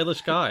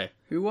stylish guy.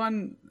 Who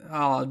won?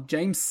 Oh,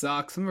 James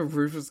sucks. I'm a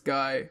Rufus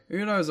guy.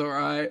 Who knows,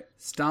 alright.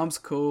 Stomp's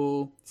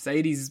cool.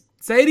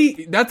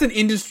 Sadie, that's an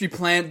industry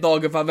plant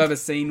dog if I've ever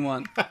seen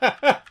one.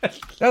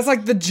 That's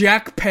like the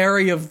Jack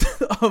Perry of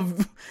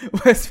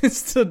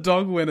Westminster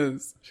dog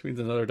winners. Which means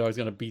another dog's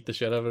going to beat the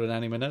shit out of it in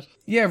any minute.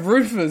 Yeah,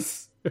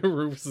 Rufus.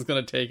 Rufus is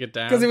going to take it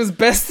down. Because it was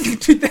best in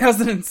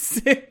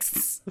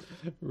 2006.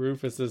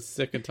 Rufus is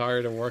sick and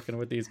tired of working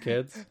with these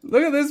kids.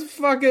 Look at this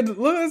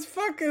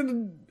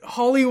fucking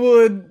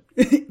Hollywood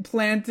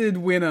planted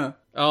winner.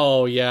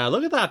 Oh, yeah.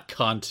 Look at that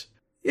cunt.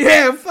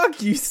 Yeah,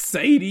 fuck you,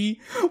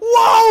 Sadie.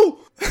 Whoa!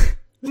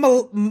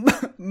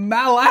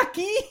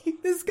 Malaki?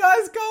 This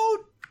guy's called?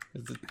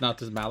 Is it not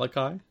just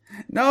Malachi?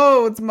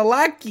 No, it's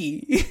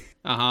Malaki.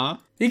 Uh-huh.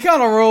 He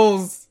kind of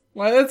rules.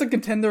 Like, that's a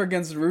contender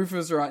against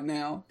Rufus right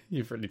now.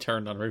 You've really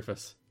turned on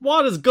Rufus.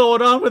 What is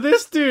going on with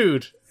this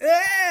dude?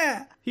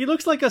 Yeah! He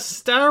looks like a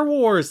Star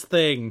Wars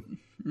thing.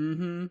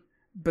 Mm-hmm.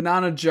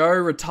 Banana Joe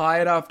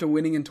retired after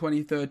winning in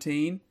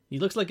 2013. He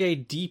looks like a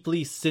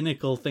deeply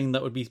cynical thing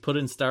that would be put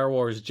in Star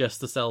Wars just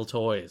to sell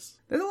toys.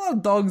 There's a lot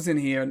of dogs in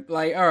here.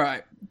 Like,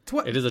 alright.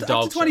 It is a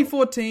dog After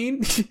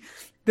 2014,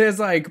 there's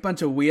like a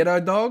bunch of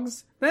weirdo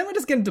dogs. Then we're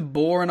just getting to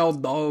boring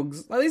old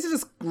dogs. Like, these are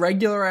just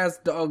regular-ass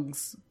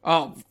dogs.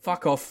 Oh,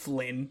 fuck off,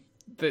 Flynn.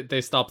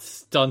 They stopped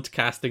stunt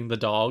casting the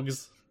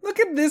dogs. Look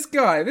at this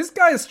guy. This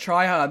guy is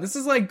tryhard. This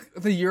is like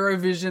the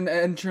Eurovision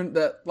entrant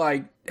that,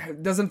 like,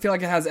 doesn't feel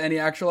like it has any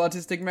actual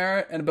artistic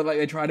merit, but, like,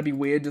 they try to be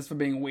weird just for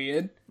being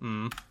weird.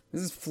 Mm.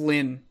 This is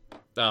Flynn.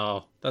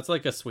 Oh, that's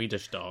like a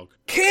Swedish dog.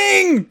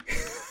 King!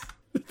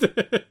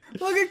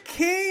 Look at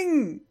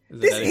King!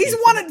 He's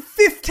won it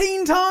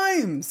 15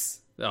 times!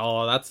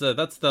 Oh, that's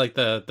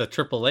the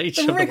Triple H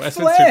The of the Ric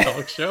Westminster Flair.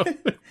 Dog Show.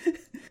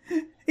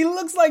 He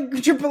looks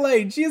like Triple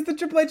H. He has the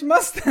Triple H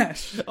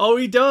mustache. Oh,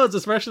 he does,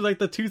 especially like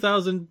the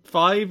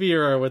 2005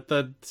 era with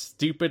the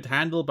stupid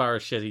handlebar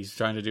shit he's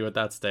trying to do at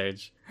that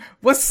stage.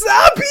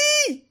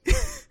 Wasabi!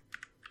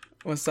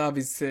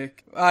 Wasabi's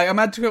sick. I'm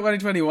at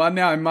 2021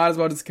 now. I might as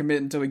well just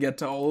commit until we get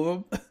to all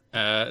of them.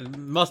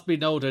 Must be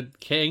noted,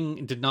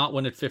 King did not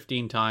win it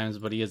 15 times,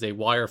 but he is a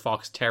wire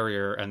fox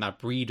terrier, and that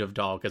breed of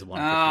dog has won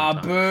 15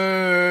 times.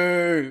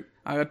 Boo!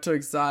 I got too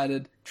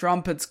excited.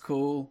 Trumpet's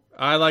cool.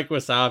 I like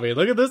Wasabi.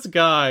 Look at this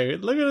guy.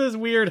 Look at his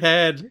weird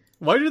head.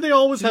 Why do they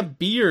always have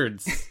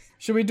beards?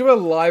 Should we do a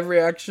live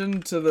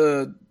reaction to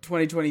the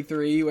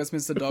 2023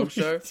 Westminster Dog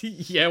Show?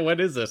 Yeah, when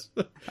is it?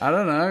 I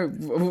don't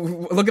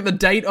know. Look at the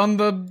date on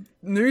the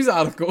news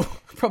article.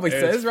 Probably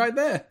says right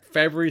there.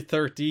 February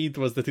 13th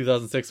was the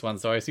 2006 one,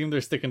 so I assume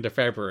they're sticking to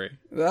February.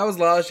 That was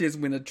last year's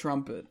winner,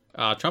 Trumpet.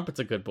 Trumpet's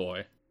a good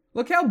boy.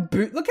 Look how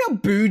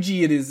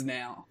bougie it is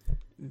now.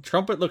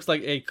 Trumpet looks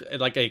like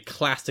a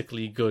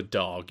classically good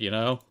dog, you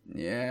know?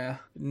 Yeah.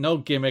 No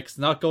gimmicks,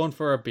 not going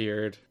for a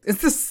beard.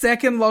 It's the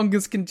second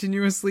longest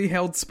continuously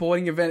held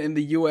sporting event in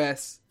the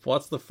US.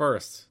 What's the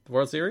first? The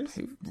World Series?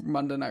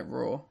 Monday Night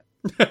Raw.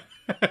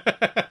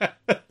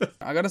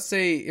 I gotta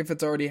see if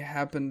it's already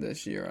happened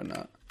this year or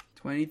not.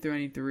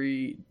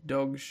 2023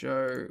 Dog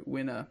Show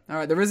winner.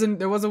 Alright, there was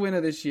a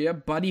winner this year.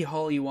 Buddy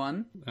Holly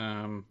won.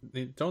 I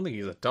don't think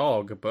he's a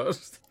dog, but...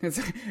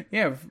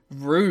 Yeah,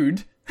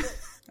 rude.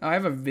 I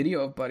have a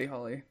video of Buddy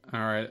Holly.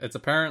 Alright, it's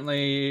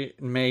apparently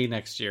May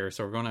next year,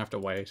 so we're going to have to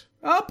wait.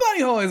 Oh,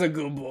 Buddy Holly's a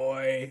good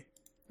boy.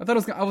 I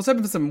was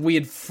hoping for some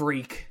weird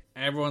freak.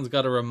 Everyone's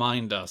got to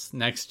remind us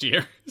next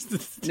year.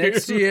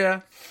 Next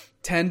year,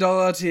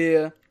 $10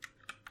 tier,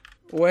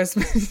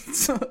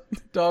 Westminster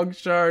Dog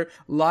Show,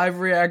 live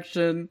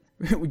reaction,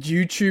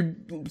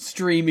 YouTube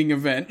streaming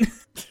event.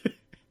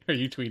 Are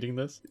you tweeting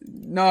this?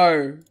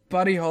 No,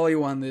 Buddy Holly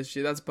won this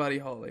year. That's Buddy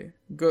Holly.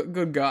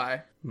 Good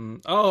guy.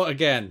 Oh,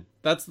 again.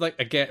 That's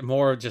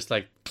more just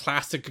like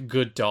classic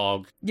good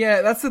dog.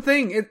 Yeah, that's the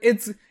thing.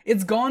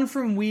 It's gone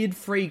from weird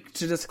freak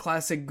to just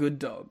classic good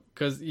dog.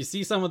 Because you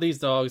see some of these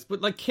dogs,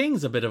 but like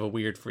King's a bit of a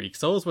weird freak.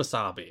 So is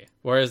Wasabi.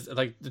 Whereas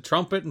like the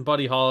Trumpet and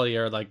Buddy Holly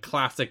are like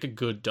classic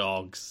good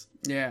dogs.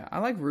 Yeah, I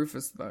like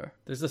Rufus though.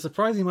 There's a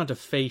surprising amount of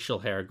facial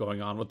hair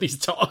going on with these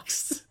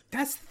dogs.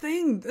 That's the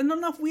thing. There's not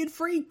enough weird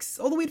freaks.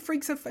 All the weird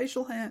freaks have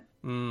facial hair.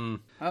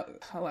 I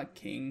like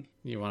King.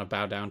 You want to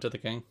bow down to the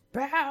King?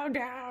 Bow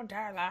down,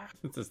 darling.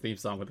 It's his theme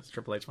song with his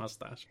Triple H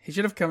mustache. He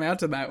should have come out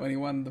to that when he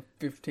won the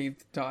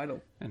 15th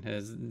title. And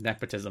his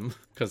nepotism,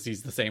 because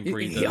he's the same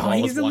breed that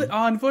always won.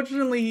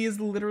 Unfortunately, he is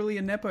literally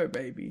a Nepo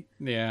baby.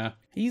 Yeah.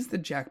 He's the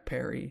Jack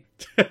Perry.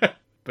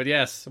 But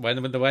yes,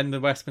 when the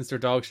Westminster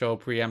Dog Show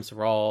preempts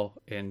Raw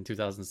in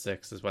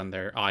 2006 is when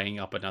they're eyeing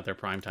up another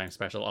primetime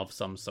special of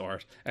some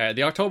sort.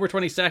 The October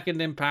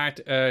 22nd Impact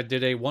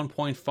did a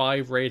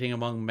 1.5 rating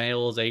among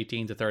males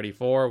 18 to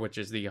 34, which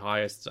is the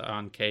highest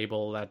on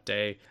cable that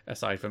day,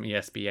 aside from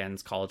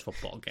ESPN's college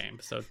football game.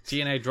 So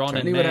TNA drawn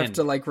in men. would have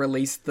to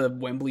release the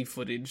Wembley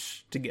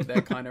footage to get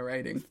that kind of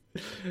rating.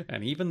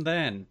 And even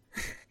then...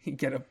 You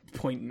get a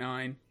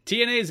 0.9.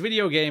 TNA's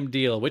video game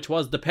deal, which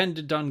was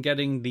dependent on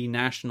getting the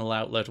national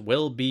outlet,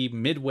 will be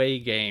Midway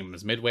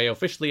Games. Midway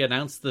officially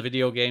announced the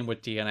video game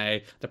with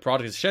TNA. The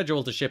product is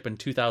scheduled to ship in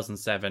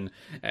 2007.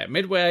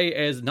 Midway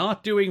is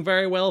not doing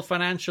very well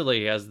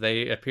financially, as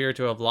they appear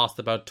to have lost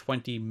about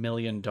 $20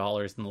 million in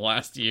the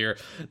last year.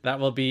 That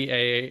will be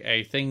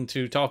a thing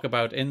to talk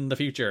about in the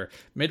future.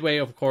 Midway,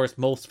 of course,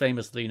 most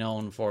famously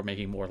known for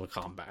making Mortal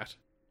Kombat.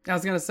 I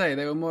was going to say,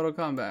 they were Mortal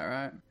Kombat,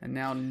 right? And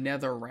now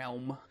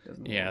NetherRealm does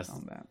Mortal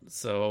Kombat.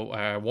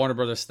 So Warner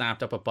Brothers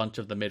snapped up a bunch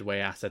of the Midway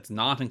assets,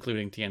 not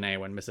including TNA,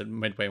 when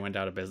Midway went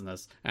out of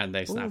business, and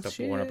they snapped up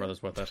Warner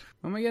Brothers with it.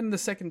 When are we getting the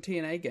second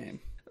TNA game?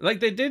 Like,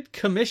 they did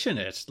commission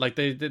it. Like,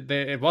 they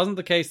it wasn't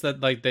the case that,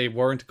 like, they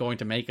weren't going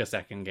to make a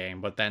second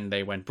game, but then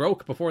they went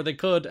broke before they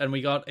could, and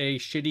we got a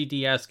shitty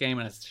DS game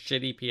and a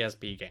shitty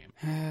PSP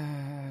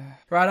game.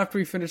 Right after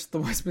we finish the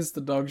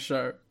Westminster Dog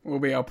Show, will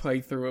be our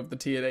playthrough of the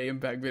TNA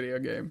Impact video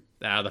game.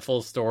 The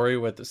full story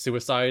with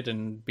suicide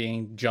and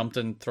being jumped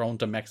and thrown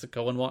to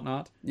Mexico and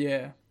whatnot.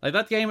 Yeah. Like,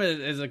 that game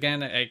is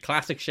again, a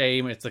classic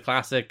shame. It's a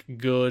classic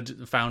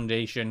good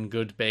foundation,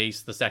 good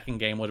base. The second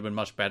game would have been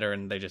much better,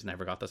 and they just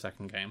never got the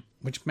second game.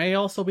 Which may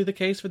also be the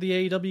case for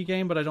the AEW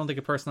game, but I don't think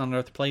a person on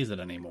Earth plays it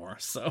anymore,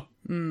 so...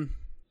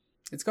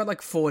 It's got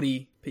like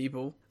 40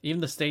 people.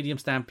 Even the Stadium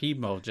Stampede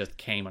mode just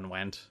came and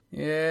went.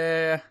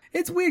 Yeah.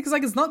 It's weird, because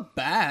like, it's not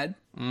bad.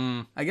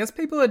 I guess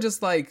people are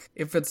just like,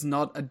 if it's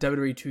not a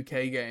WWE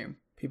 2K game,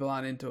 people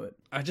aren't into it.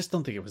 I just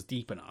don't think it was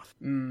deep enough.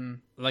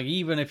 Like,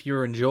 even if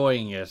you're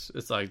enjoying it,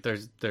 it's like,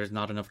 there's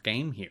not enough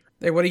game here.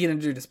 Hey, what are you going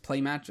to do? Just play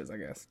matches, I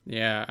guess.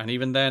 Yeah, and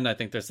even then, I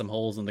think there's some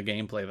holes in the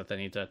gameplay that they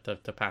need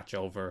to patch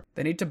over.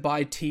 They need to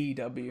buy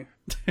TW.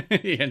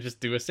 And just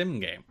do a sim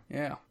game.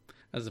 Yeah.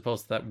 As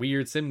opposed to that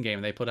weird sim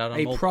game they put out on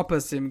mobile. A proper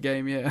sim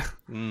game, yeah.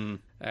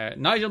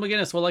 Nigel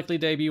McGuinness will likely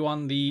debut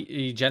on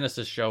the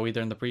Genesis show, either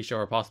in the pre-show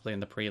or possibly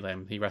in the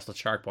prelim. He wrestled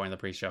Shark Boy in the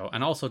pre-show.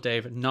 And also,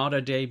 Dave, not a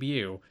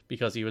debut,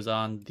 because he was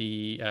on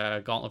the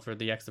gauntlet for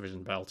the X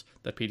Division belt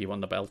that PD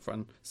won the belt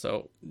from.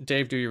 So,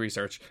 Dave, do your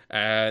research.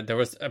 There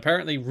was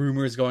apparently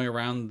rumors going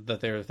around that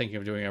they were thinking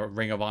of doing a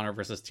Ring of Honor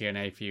versus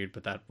TNA feud,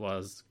 but that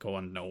was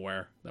going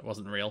nowhere. That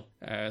wasn't real.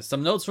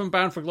 Some notes from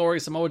Bound for Glory.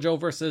 Samoa Joe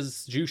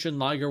versus Jushin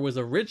Liger was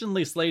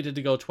originally slated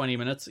to go 20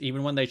 minutes.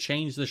 Even when they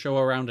changed the show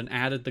around and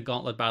added the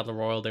Gauntlet Battle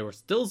Royal, they were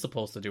still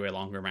supposed to do a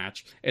longer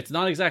match. It's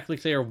not exactly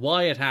clear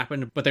why it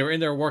happened, but they were in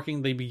there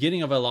working the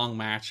beginning of a long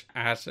match.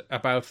 At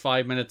about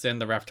 5 minutes in,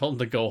 the ref told them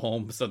to go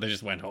home, so they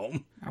just went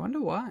home. I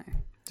wonder why.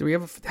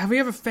 Have we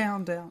ever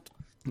found out?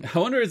 I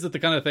wonder, is it the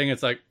kind of thing,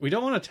 it's like, we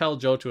don't want to tell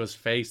Joe to his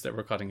face that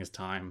we're cutting his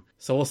time,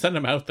 so we'll send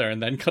him out there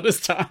and then cut his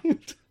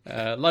time.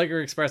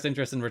 Liger expressed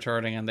interest in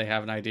returning, and they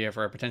have an idea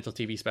for a potential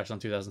TV special in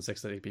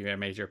 2006 that he'd be a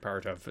major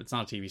part of. It's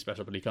not a TV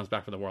special, but he comes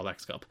back for the World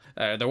X Cup.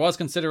 There was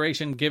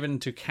consideration given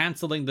to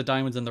cancelling the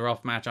Diamonds in the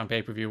Rough match on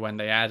pay-per-view when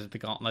they added the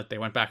Gauntlet. They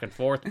went back and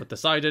forth, but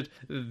decided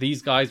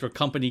these guys were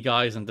company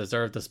guys and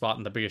deserved the spot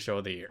in the biggest show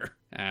of the year.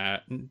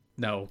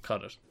 No,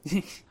 cut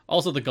it.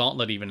 Also, the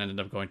Gauntlet even ended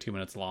up going 2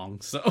 minutes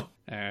long, so...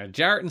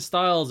 Jarrett and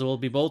Styles will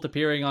be both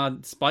appearing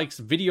on Spike's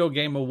Video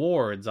Game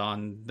Awards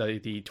on the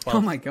 12th.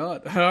 Oh my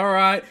god.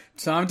 Alright,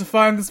 time to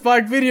find the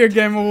Spike Video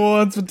Game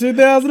Awards for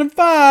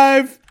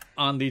 2005!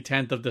 On the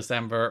 10th of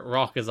December,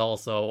 Rock is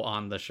also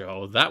on the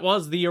show. That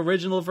was the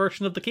original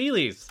version of the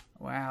Keelys.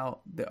 Wow,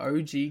 the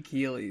OG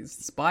Keelys.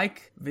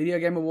 Spike Video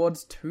Game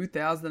Awards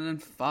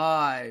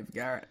 2005,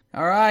 Garrett.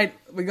 Alright,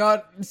 we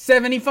got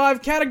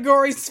 75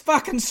 categories,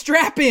 fucking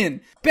strap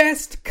in!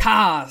 Best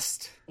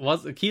Cast!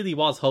 Keely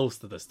was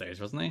host at this stage,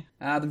 wasn't he?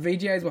 The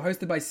VGAs were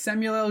hosted by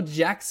Samuel L.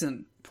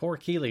 Jackson. Poor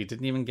Keely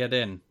didn't even get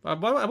in.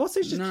 At what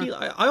stage did Keely...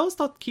 I always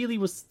thought Keely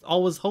was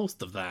always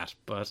host of that,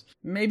 but...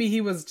 Maybe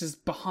he was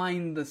just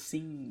behind the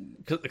scenes.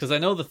 Because I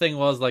know the thing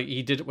was, like,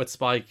 he did it with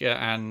Spike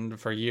and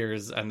for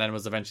years, and then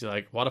was eventually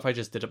like, what if I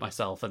just did it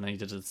myself? And then he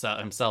did it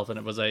himself, and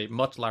it was a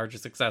much larger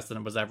success than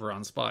it was ever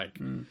on Spike.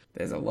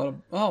 There's a lot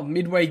of... Oh,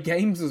 Midway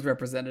Games was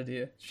represented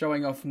here,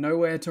 showing off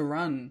Nowhere to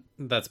Run.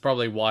 That's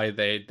probably why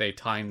they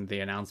timed the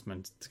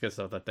announcement,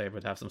 so that they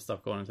would have some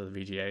stuff going into the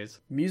VGAs.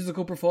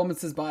 Musical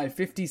performances by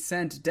 50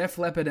 Cent, Def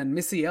Leppard, and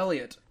Missy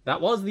Elliott. That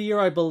was the year,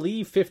 I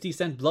believe, 50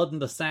 Cent Blood in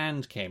the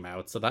Sand came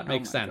out, so that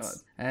makes sense.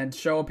 God. And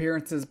show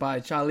appearances by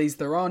Charlize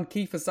Theron,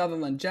 Kiefer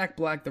Sutherland, Jack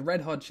Black, The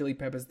Red Hot Chili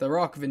Peppers, The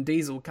Rock, Vin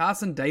Diesel,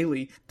 Carson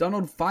Daly,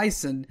 Donald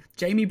Faison,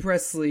 Jamie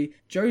Presley,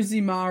 Josie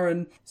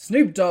Maran,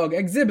 Snoop Dogg,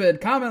 Exhibit,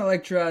 Carmen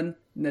Electra,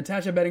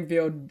 Natasha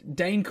Bedingfield,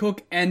 Dane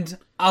Cook, and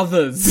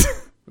others.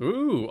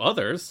 Ooh,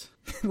 others?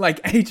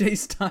 Like AJ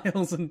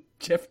Styles and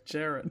Jeff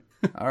Jarrett.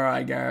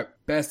 Alright, Garrett.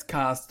 Best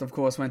Cast, of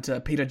course, went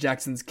to Peter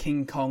Jackson's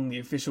King Kong, the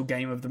official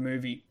game of the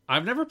movie.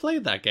 I've never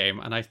played that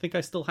game, and I think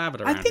I still have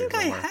it around I think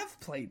I have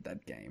played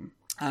that game.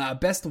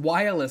 Best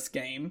Wireless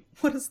Game.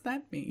 What does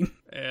that mean?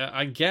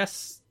 I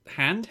guess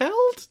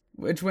handheld?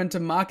 Which went to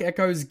Mark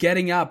Echo's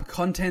Getting Up,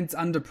 Contents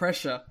Under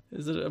Pressure.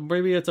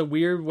 Maybe it's a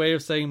weird way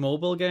of saying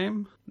mobile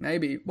game?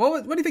 Maybe.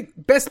 What do you think?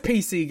 Best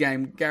PC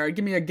game, Garrett?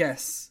 Give me a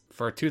guess.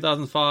 For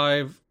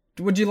 2005...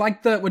 Would you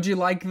like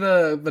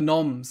the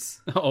noms?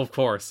 Oh, of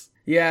course.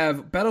 You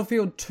have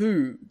Battlefield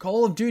 2,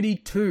 Call of Duty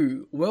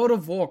 2, World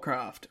of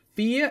Warcraft,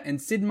 Fear,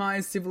 and Sid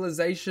Meier's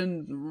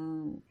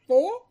Civilization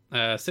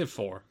 4? Civ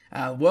 4.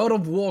 World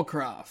of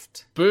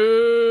Warcraft.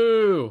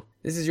 Boo!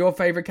 This is your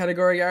favorite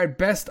category, Jared.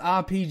 Best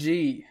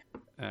RPG.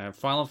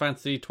 Final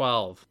Fantasy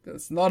 12.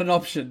 That's not an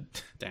option.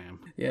 Damn.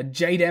 Yeah,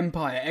 Jade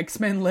Empire,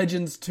 X-Men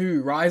Legends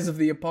 2, Rise of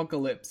the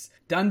Apocalypse,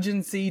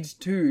 Dungeon Siege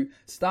 2,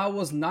 Star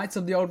Wars Knights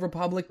of the Old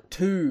Republic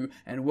 2,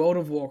 and World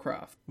of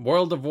Warcraft.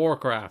 World of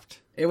Warcraft.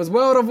 It was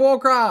World of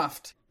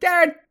Warcraft!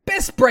 Garrett,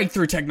 best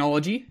breakthrough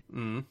technology.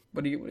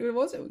 What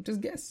was it? Just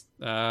guess.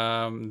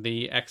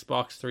 The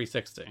Xbox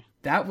 360.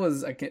 That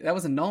was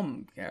a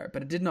nom, Garrett,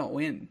 but it did not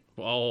win.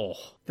 Oh.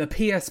 The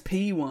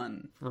PSP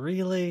won.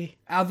 Really?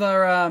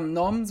 Other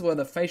noms were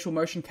the facial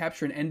motion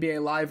capture in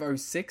NBA Live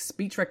 06,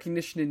 speech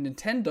recognition in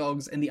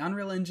Nintendogs, and the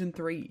Unreal Engine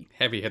 3.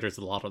 Heavy hitters,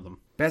 a lot of them.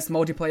 Best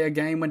multiplayer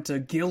game went to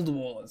Guild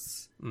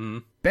Wars.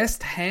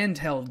 Best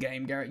handheld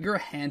game, Garrett. You're a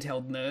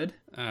handheld nerd.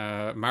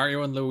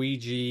 Mario and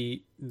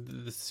Luigi,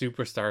 the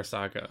Superstar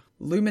Saga.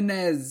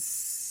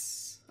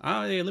 Lumines.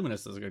 Oh, yeah,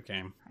 Luminous is a good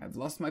game. I've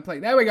lost my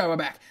plate. There we go, we're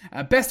back.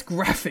 Best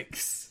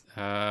graphics.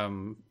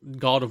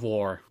 God of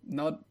War.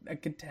 Not a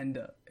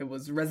contender. It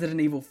was Resident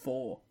Evil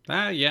 4.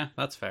 Yeah,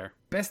 that's fair.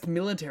 Best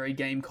military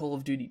game, Call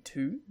of Duty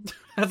 2.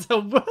 What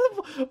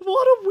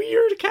a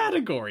weird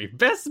category.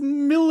 Best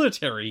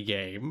military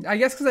game. I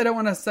guess because I don't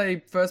want to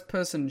say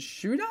first-person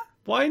shooter?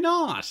 Why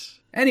not?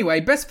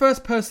 Anyway, best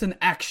first-person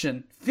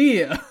action,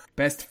 Fear.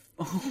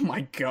 Oh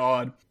my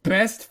god.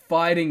 Best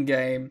fighting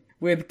game,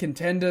 with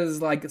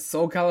contenders like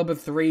Soul Calibur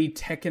 3,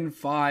 Tekken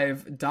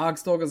 5,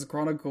 Darkstalkers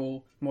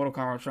Chronicle, Mortal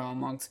Kombat Shaolin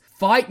Monks,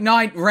 Fight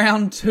Night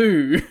Round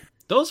 2.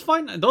 Those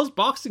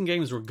boxing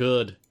games were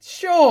good.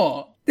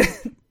 Sure.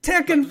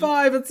 Tekken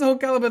 5 and Soul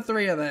Calibur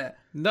 3 are there.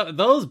 No,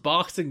 those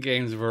boxing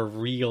games were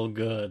real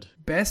good.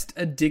 Most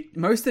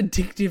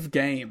addictive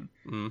game.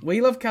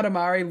 We Love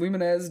Katamari,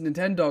 Lumines,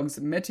 Nintendogs,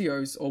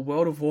 Meteos, or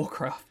World of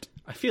Warcraft.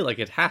 I feel like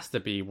it has to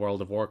be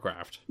World of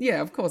Warcraft.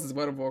 Yeah, of course it's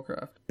World of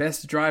Warcraft.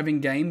 Best driving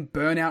game,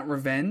 Burnout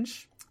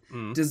Revenge.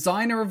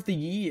 Designer of the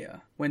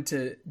Year went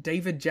to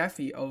David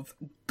Jaffe of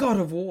God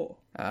of War.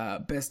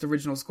 Best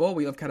original score,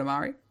 We Love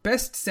Katamari.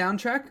 Best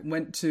soundtrack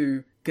went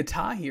to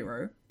Guitar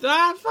Hero.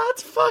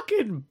 That's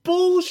fucking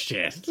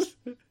bullshit.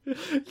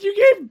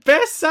 You gave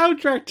best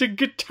soundtrack to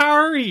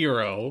Guitar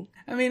Hero.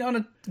 I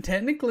mean,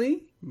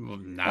 technically.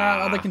 Nah.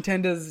 Other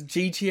contenders,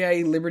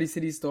 GTA, Liberty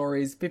City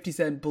Stories, 50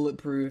 Cent,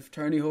 Bulletproof,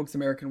 Tony Hawk's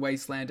American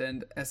Wasteland,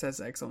 and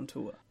SSX on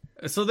Tour.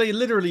 So they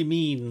literally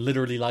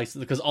licensed,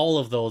 because all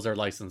of those are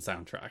licensed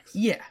soundtracks.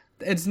 Yeah,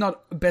 it's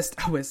not best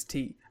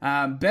OST.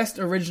 Best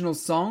original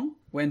song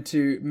went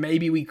to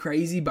Maybe We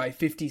Crazy by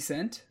 50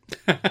 Cent.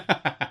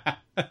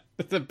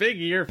 It's a big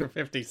year for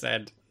 50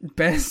 Cent.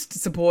 Best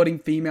supporting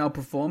female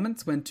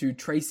performance went to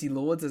Tracy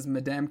Lords as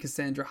Madame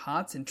Cassandra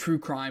Hartz in True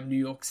Crime, New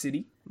York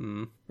City.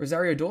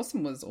 Rosario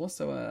Dawson was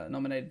also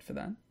nominated for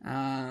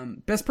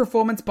that. Best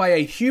performance by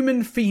a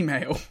human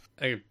female.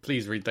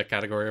 Please read that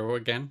category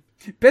again.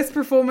 Best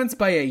performance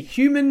by a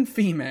human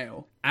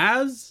female.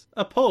 As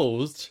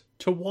opposed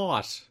to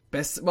what?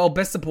 Best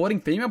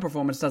supporting female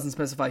performance doesn't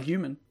specify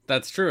human.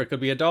 That's true. It could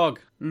be a dog.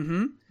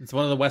 It's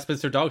one of the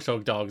Westminster Dog Show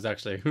dogs,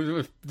 actually,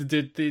 who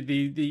did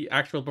the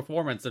actual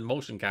performance and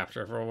motion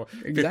capture for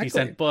 50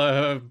 Cent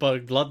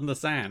Blood in the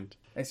Sand.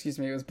 Excuse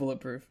me, it was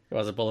Bulletproof.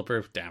 Was it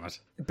Bulletproof? Damn it.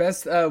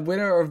 Best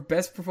winner of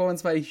best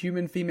performance by a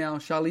human female,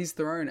 Charlize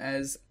Theron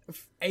as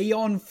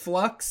Aeon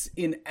Flux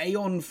in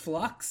Aeon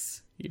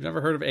Flux. You've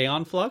never heard of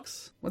Aeon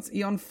Flux? What's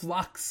Aeon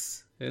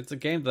Flux? It's a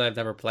game that I've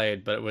never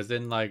played, but it was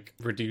in like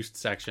reduced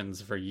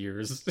sections for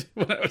years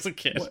when I was a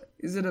kid. What,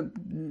 is it a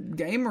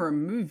game or a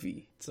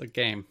movie? It's a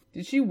game.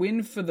 Did she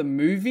win for the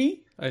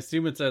movie? I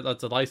assume it's a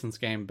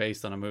licensed game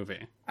based on a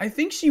movie. I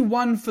think she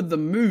won for the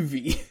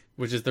movie.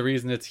 Which is the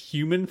reason it's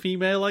human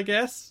female, I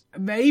guess?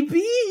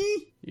 Maybe.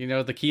 You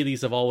know, the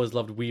Keeleys have always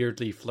loved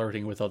weirdly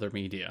flirting with other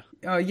media.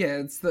 Oh yeah,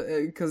 it's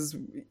because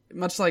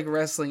much like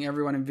wrestling,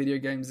 everyone in video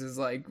games is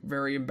like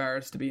very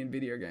embarrassed to be in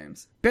video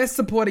games. Best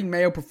supporting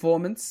male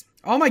performance.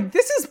 Oh my,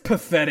 this is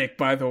pathetic,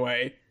 by the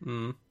way.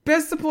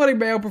 Best supporting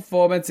male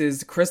performance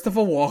is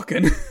Christopher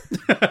Walken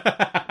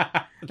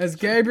as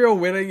Gabriel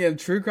Whitting in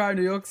True Crime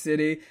New York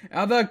City.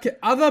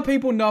 Other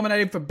people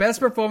nominated for best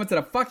performance at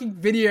a fucking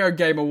video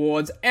game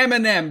awards: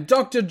 Eminem,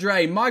 Dr.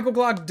 Dre, Michael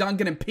Clark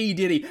Duncan, and P.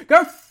 Diddy.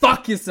 Go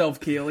fuck yourself,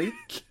 Keeley.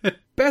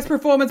 Best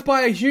performance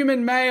by a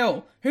human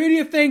male. Who do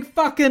you think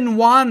fucking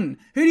won?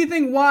 Who do you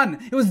think won?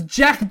 It was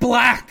Jack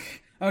Black.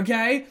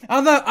 Okay?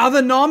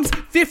 Other noms,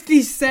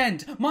 50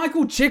 Cent,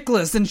 Michael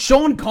Chiklis, and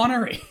Sean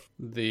Connery.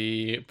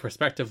 The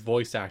prospective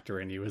voice actor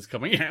in you is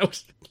coming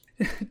out.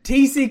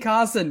 T.C.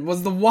 Carson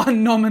was the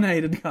one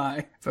nominated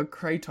guy for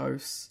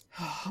Kratos.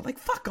 Like,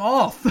 fuck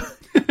off.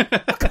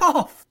 Fuck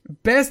off.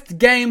 Best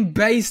game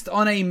based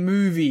on a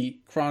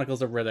movie.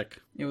 Chronicles of Riddick.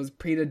 It was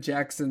Peter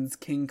Jackson's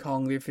King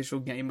Kong, the official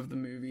game of the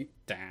movie.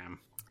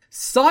 Damn.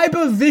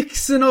 Cyber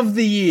Vixen of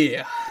the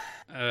Year.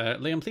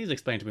 Liam, please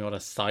explain to me what a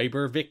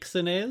cyber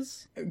vixen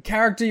is.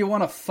 Character you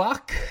want to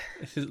fuck?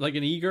 Is it like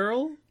an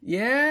e-girl?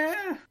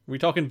 Yeah. we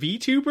talking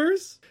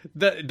VTubers?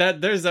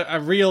 That there's a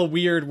real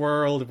weird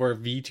world where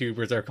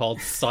VTubers are called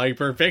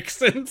cyber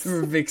vixens.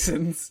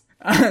 Vixens.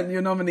 And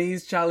your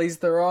nominees, Charlize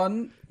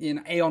Theron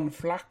in Aeon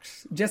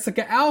Flux,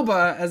 Jessica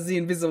Alba as the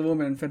Invisible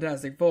Woman in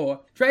Fantastic Four,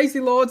 Tracy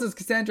Lords as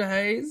Cassandra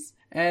Hayes,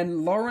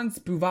 and Laurence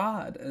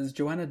Bouvard as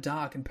Joanna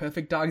Dark in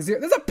Perfect Dark Zero.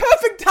 There's a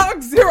Perfect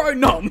Dark Zero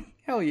nom!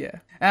 Hell yeah.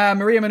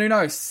 Maria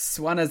Menounos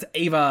won as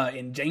Ava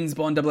in James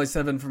Bond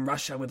 007 From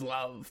Russia with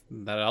Love.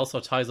 That also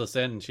ties us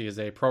in. She is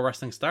a pro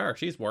wrestling star.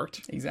 She's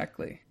worked.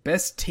 Exactly.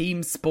 Best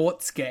team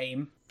sports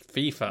game.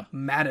 FIFA.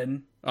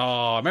 Madden.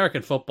 Oh,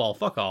 American football.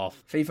 Fuck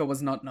off. FIFA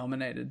was not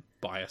nominated.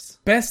 Bias.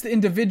 Best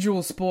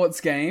individual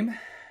sports game.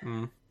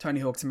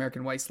 Tony Hawk's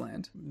American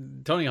Wasteland.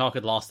 Tony Hawk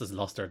had lost his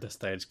luster at this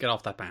stage. Get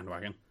off that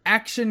bandwagon.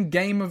 Action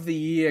Game of the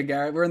Year,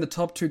 Garrett. We're in the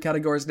top 2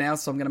 categories now,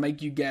 so I'm going to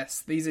make you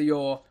guess. These are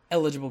your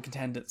eligible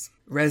contenders.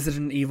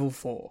 Resident Evil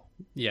 4.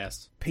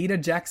 Yes. Peter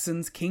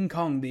Jackson's King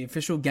Kong, the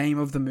official game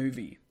of the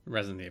movie.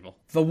 Resident Evil.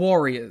 The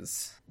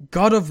Warriors.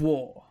 God of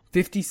War.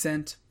 50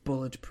 Cent.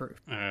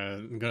 Bulletproof.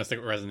 I'm going to stick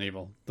with Resident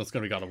Evil. That's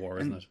going to be God of War,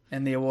 isn't it?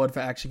 And the award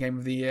for Action Game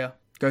of the Year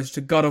goes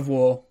to God of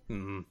War.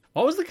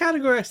 What was the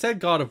category I said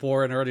God of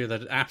War in earlier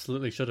that it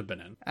absolutely should have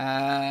been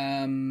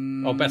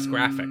in? Best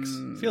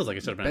graphics. Feels like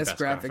it should have been best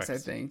in best graphics, I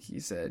think you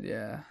said,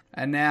 yeah.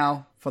 And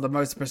now, for the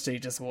most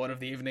prestigious award of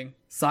the evening,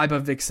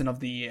 Cyber Vixen of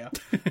the Year.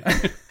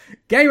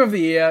 Game of the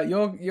Year,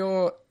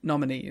 your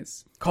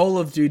nominees. Call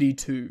of Duty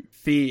 2,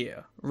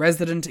 Fear,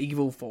 Resident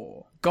Evil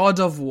 4, God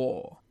of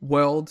War,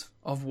 World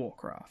of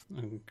Warcraft.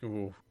 I'm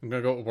going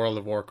to go with World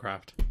of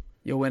Warcraft.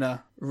 Your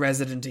winner,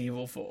 Resident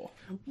Evil 4.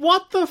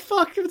 What the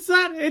fuck is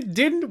that? It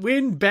didn't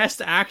win Best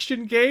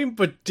Action Game,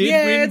 but did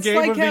win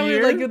Game of the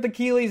Year? Like with the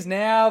Keeleys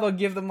now, they'll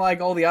give them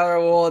like all the other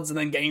awards, and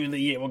then Game of the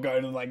Year will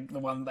go to like the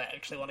one they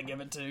actually want to give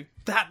it to.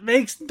 That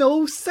makes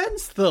no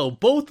sense, though.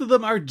 Both of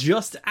them are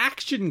just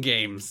action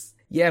games.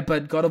 Yeah,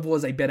 but God of War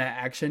is a better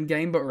action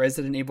game, but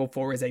Resident Evil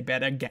 4 is a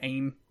better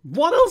game.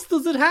 What else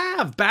does it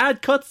have?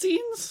 Bad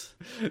cutscenes?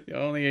 The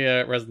only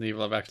Resident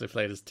Evil I've actually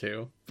played is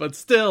 2. But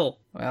still.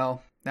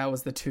 Well, that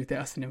was the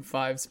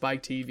 2005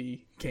 Spike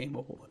TV Game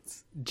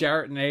Awards.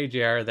 Jarrett and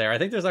AJ are there. I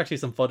think there's actually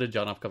some footage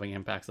on upcoming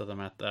impacts of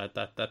them at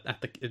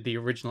the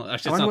original.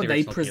 Actually, I wonder what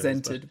they Keelers,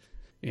 presented.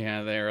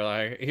 Yeah, they were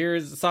like,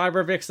 here's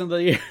Cyber Vixen of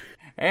the Year.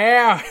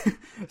 Yeah,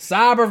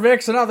 Cyber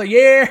Vixen of the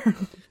Year.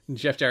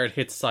 Jeff Jarrett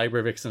hits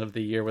Cyber Vixen of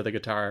the Year with a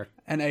guitar.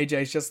 And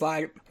AJ's just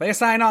like,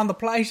 this ain't on the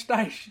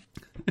PlayStation.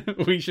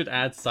 We should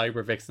add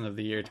Cyber Vixen of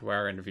the Year to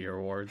our interview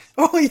awards.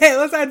 Oh yeah,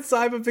 let's add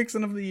Cyber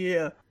Vixen of the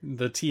Year.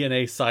 The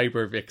TNA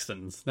Cyber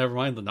Vixens. Never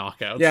mind the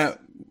knockouts. Yeah.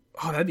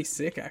 Oh, that'd be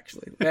sick,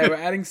 actually. Yeah, we're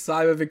adding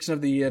Cyber Vixen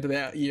of the Year to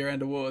the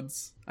year-end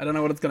awards. I don't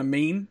know what it's going to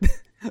mean.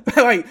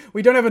 Wait,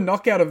 we don't have a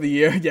knockout of the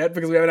year yet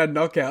because we haven't had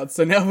knockouts,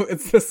 so now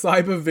it's the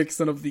Cyber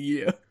Vixen of the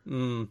Year.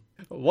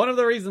 One of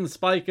the reasons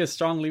Spike is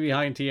strongly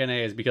behind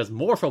TNA is because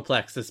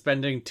Morphoplex is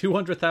spending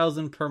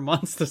 $200,000 per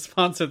month to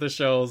sponsor the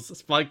shows.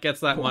 Spike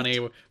gets that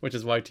money, which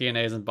is why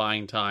TNA isn't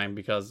buying time,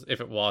 because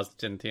if it was,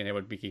 then TNA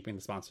would be keeping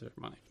the sponsorship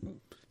money.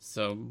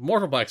 So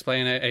Morphoplex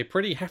paying a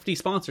pretty hefty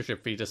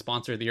sponsorship fee to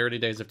sponsor the early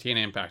days of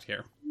TNA Impact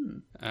here.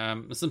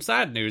 Some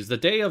sad news. The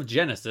day of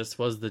Genesis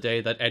was the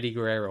day that Eddie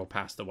Guerrero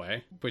passed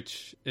away,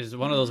 which is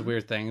one of those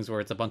weird things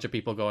where it's a bunch of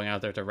people going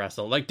out there to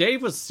wrestle. Like,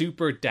 Dave was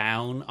super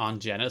down on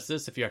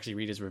Genesis, if you actually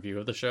read his review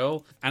of the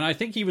show. And I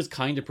think he was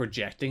kind of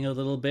projecting a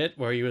little bit,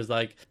 where he was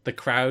like, the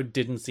crowd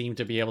didn't seem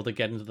to be able to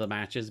get into the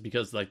matches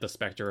because, like, the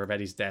specter of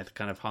Eddie's death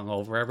kind of hung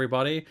over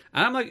everybody.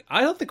 And I'm like,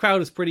 I thought the crowd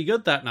was pretty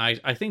good that night.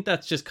 I think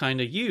that's just kind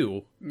of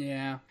you.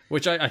 Yeah.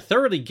 Which I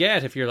thoroughly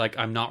get if you're like,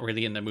 I'm not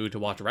really in the mood to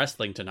watch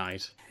wrestling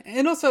tonight.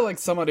 And also, like,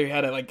 someone who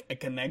had a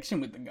connection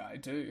with the guy,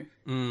 too.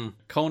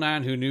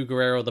 Conan, who knew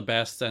Guerrero the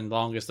best and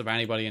longest of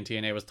anybody in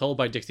TNA, was told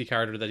by Dixie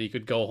Carter that he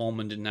could go home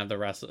and didn't have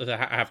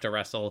to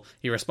wrestle.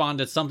 He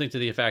responded something to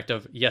the effect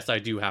of, yes, I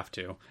do have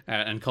to.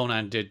 And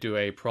Conan did do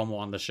a promo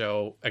on the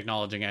show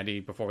acknowledging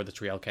Eddie before the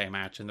 3LK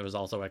match, and there was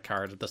also a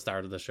card at the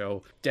start of the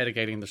show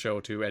dedicating the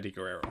show to Eddie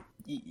Guerrero.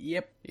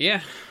 Yep.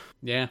 Yeah.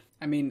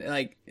 I mean,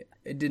 like,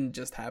 it didn't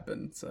just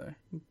happen, so...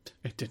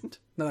 It didn't?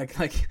 No,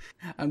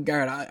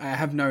 Garrett, I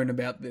have known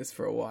about this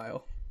for a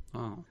while.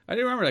 Oh, I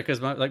do remember that because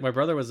my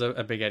brother was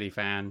a big Eddie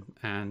fan,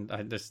 and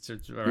I just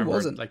remember, who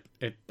wasn't? Like,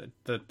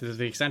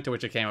 the extent to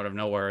which it came out of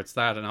nowhere. It's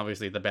that, and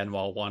obviously the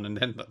Benoit one, and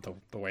then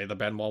the way the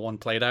Benoit one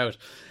played out,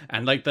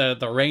 and like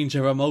the range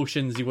of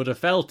emotions you would have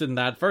felt in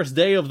that first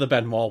day of the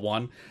Benoit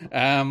one.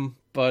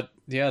 But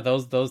yeah,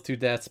 those two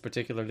deaths,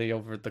 particularly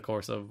over the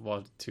course of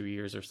 2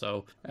 years or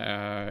so,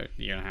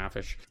 year and a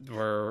half-ish,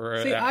 were.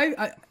 See,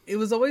 it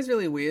was always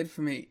really weird for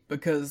me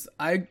because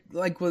I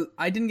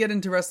didn't get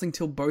into wrestling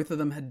till both of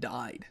them had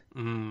died.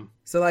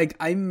 So like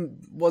to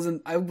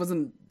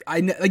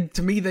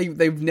me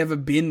they've never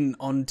been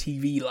on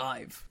TV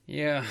live.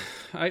 Yeah,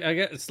 I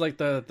get it's like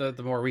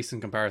the more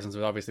recent comparisons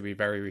would obviously be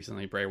very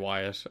recently Bray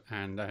Wyatt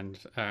and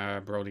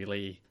Brody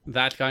Lee.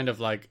 That kind of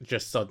like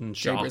just sudden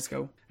shock.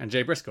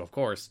 Jay Briscoe, of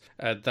course.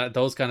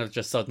 Those kind of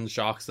just sudden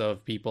shocks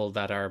of people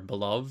that are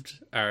beloved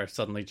are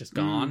suddenly just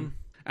gone.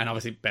 And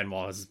obviously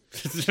Benoit is...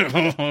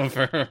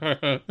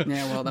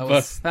 Yeah, well,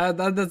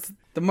 that's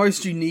the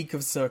most unique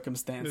of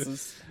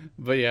circumstances.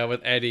 But yeah,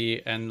 with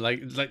Eddie, and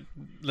like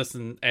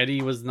listen,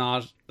 Eddie was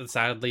not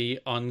sadly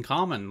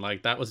uncommon.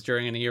 Like, that was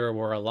during an era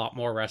where a lot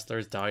more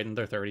wrestlers died in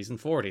their 30s and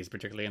 40s,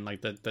 particularly in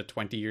like the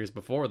 20 years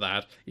before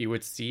that. You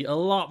would see a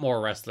lot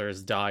more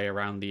wrestlers die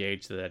around the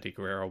age that Eddie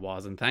Guerrero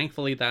was, and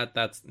thankfully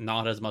that's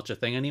not as much a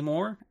thing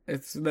anymore.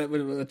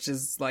 Which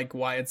is like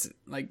why it's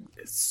like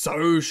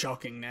so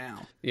shocking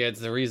now. Yeah, it's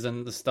the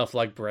reason the stuff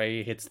like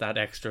Bray hits that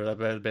extra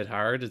bit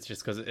hard. It's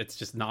just because it's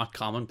just not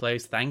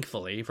commonplace,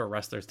 thankfully, for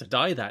wrestlers to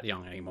die that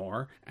young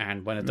anymore.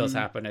 And when it does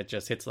happen, it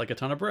just hits like a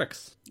ton of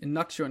bricks. It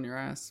knocks you on your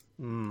ass.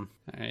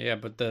 Yeah,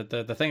 but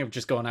the thing of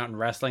just going out and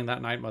wrestling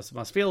that night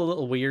must feel a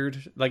little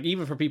weird. Like,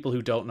 even for people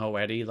who don't know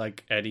Eddie,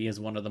 like, Eddie is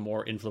one of the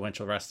more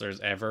influential wrestlers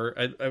ever.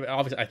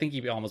 Obviously, I think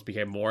he almost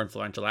became more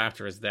influential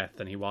after his death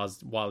than he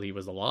was while he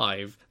was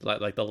alive.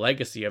 Like the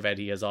legacy of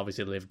Eddie has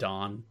obviously lived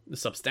on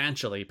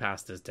substantially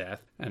past his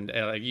death, and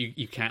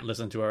you can't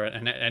listen to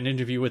an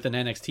interview with an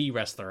NXT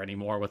wrestler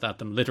anymore without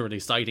them literally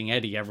citing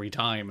Eddie every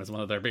time as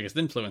one of their biggest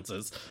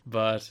influences.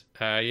 But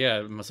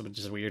yeah, it must have been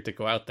just weird to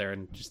go out there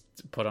and just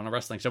put on a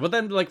wrestling show. But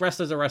then, like,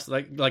 wrestlers are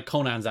wrestling, like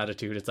Conan's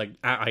attitude, it's like,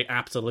 I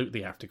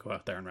absolutely have to go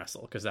out there and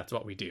wrestle because that's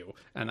what we do.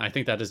 And I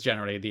think that is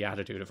generally the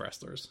attitude of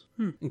wrestlers.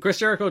 And Chris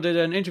Jericho did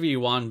an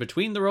interview on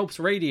Between the Ropes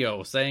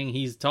Radio, saying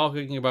he's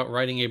talking about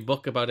writing a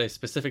book about a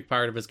specific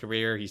part of his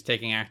career. He's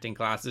taking acting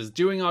classes,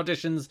 doing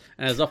auditions,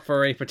 and is up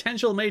for a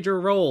potential major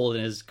role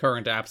in his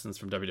current absence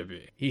from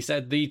WWE. He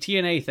said the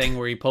TNA thing,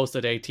 where he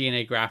posted a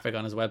TNA graphic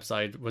on his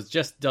website, was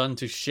just done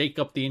to shake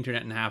up the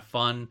internet and have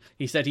fun.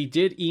 He said he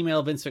did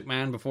email Vince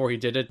McMahon before he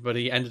did it, but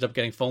he ended up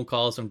getting phone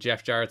calls from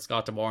Jeff Jarrett,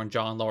 Scott D'Amore, and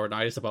John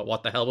Laurinaitis about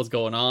what the hell was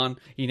going on.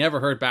 He never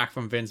heard back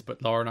from Vince, but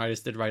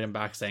Laurinaitis did write him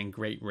back saying,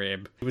 "Great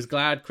rib." He was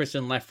glad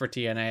Christian left for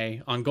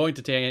TNA. On going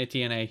to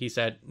TNA, he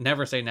said,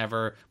 "Never say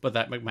never," but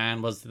that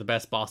McMahon was the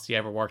best boss he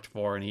ever worked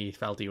for, and he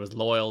felt he was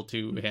loyal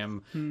to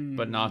him,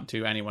 but not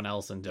to anyone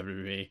else in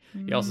WWE.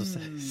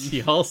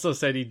 He also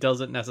said he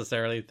doesn't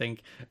necessarily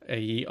think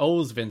he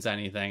owes Vince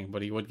anything,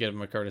 but he would give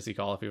him a courtesy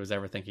call if he was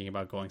ever thinking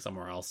about going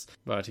somewhere else.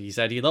 But he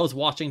said he loves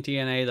watching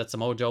TNA, that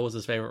Samoa Joe was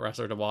his favorite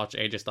wrestler to watch,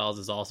 AJ Styles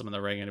is awesome in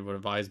the ring, and he would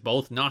advise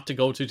both not to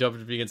go to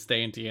WWE and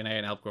stay in TNA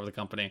and help grow the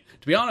company.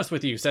 To be honest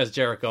with you, says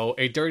Jericho,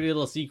 a dirty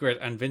little secret,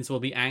 and Vince will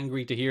be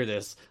angry to hear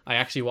this, I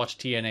actually watch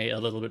TNA a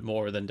little bit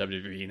more than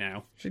WWE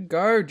now. Should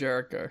go,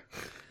 Jericho.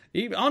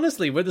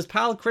 Honestly, with his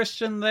pal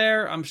Christian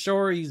there, I'm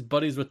sure he's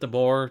buddies with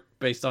D'Amore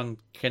based on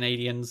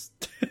Canadians.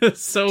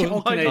 So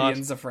all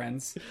Canadians are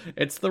friends.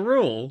 It's the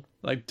rule.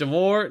 Like,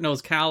 D'Amore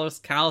knows Callis.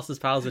 Callis is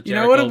pals with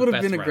Jericho. You know what? It would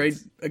have been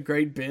a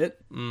great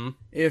bit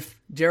if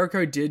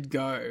Jericho did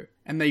go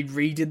and they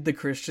redid the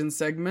Christian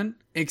segment,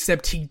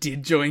 except he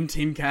did join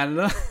Team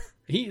Canada.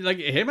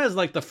 Him as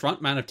like the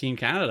front man of Team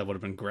Canada would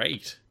have been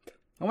great.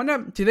 I wonder,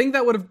 do you think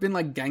that would have been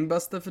like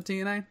gangbuster for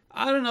TNA?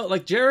 I don't know.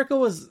 Like,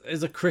 Jericho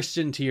is a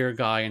Christian tier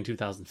guy in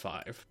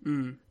 2005.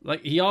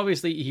 Like,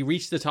 he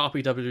reached the top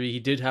of WWE. He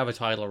did have a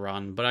title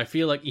run, but I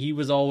feel like he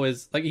was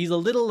always like, he's a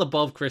little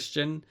above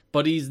Christian,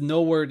 but he's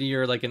nowhere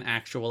near like an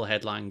actual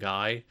headline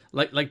guy.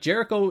 Like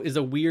Jericho is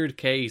a weird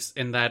case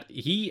in that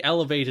he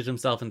elevated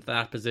himself into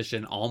that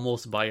position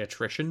almost by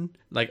attrition,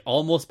 like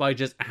almost by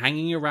just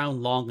hanging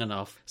around long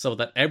enough so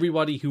that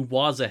everybody who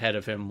was ahead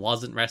of him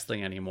wasn't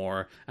wrestling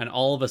anymore, and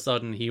all of a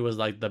sudden he was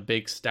like the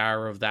big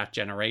star of that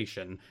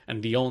generation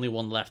and the only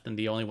one left and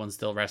the only one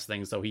still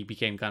wrestling, so he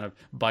became kind of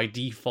by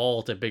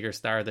default a bigger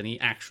star than he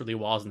actually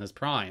was in his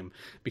prime.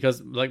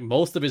 Because like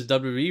most of his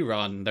WWE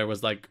run, there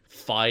was like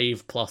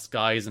 5+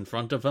 guys in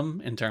front of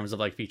him in terms of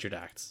like featured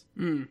acts.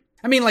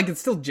 I mean, like, it's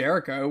still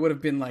Jericho. It would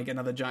have been like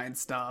another giant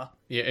star.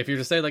 Yeah, if you're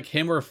to say like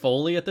him or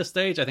Foley at this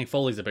stage, I think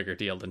Foley's a bigger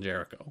deal than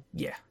Jericho.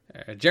 Yeah.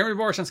 Jeremy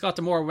Borash and Scott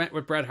D'Amore went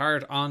with Bret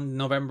Hart on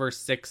November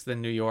 6th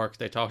in New York.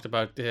 They talked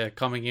about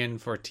coming in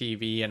for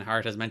TV, and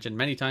Hart has mentioned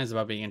many times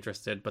about being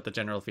interested, but the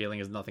general feeling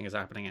is nothing is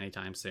happening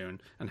anytime soon.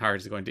 And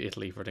Hart is going to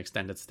Italy for an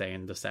extended stay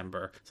in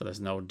December, so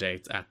there's no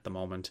dates at the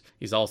moment.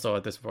 He's also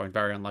at this point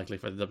very unlikely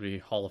for the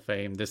WWE Hall of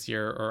Fame this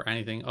year or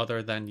anything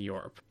other than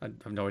Europe. I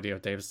have no idea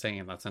what Dave is saying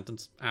in that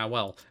sentence.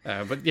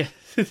 But yeah.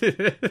 So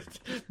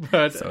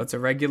it's a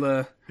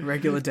regular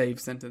Dave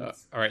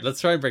sentence. All right,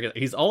 let's try and break it.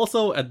 He's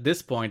also at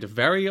this point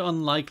very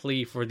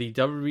unlikely for the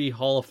WWE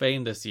Hall of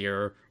Fame this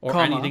year or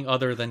anything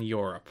other than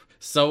Europe.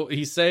 So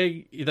he's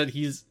saying that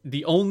he's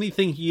the only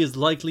thing he is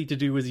likely to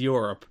do is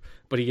Europe,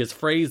 but he has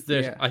phrased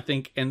it, I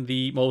think, in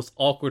the most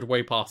awkward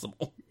way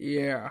possible.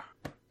 Yeah.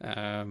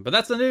 But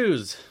that's the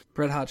news.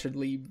 Bret Hart should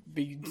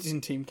be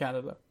in Team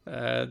Canada.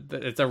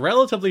 It's a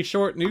relatively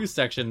short news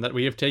section that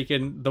we have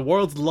taken the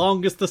world's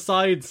longest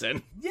asides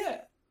in. Yeah.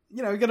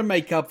 You know, we got to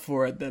make up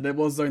for it that it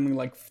was only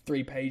like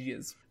 3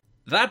 pages.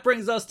 That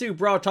brings us to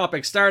Broad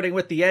Topics, starting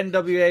with the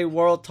NWA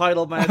World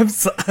Title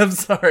match. I'm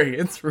sorry,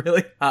 it's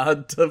really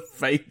hard to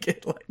fake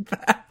it like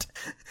that.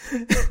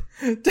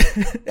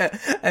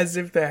 As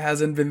if there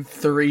hasn't been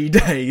 3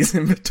 days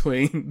in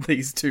between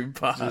these two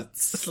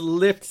parts. Just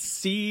slipped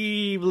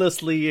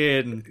seamlessly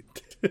in.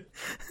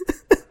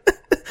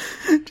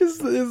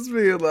 Just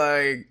be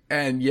like,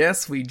 and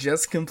yes, we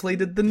just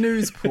completed the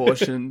news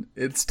portion.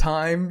 It's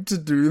time to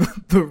do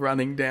the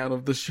running down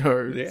of the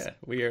shows. Yeah,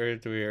 we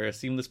are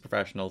seamless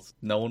professionals.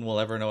 No one will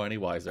ever know any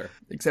wiser.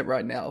 Except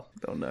right now,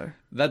 don't know.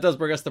 That does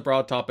bring us to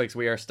broad topics.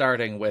 We are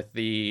starting with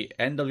the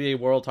NWA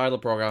World Title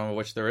program, of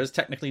which there is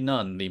technically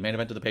none. The main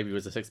event of the pay-per-view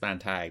is a 6-man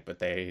tag, but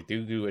they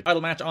do a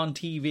title match on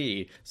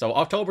TV. So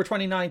October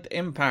 29th,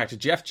 Impact,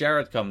 Jeff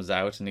Jarrett comes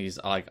out and he's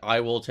like,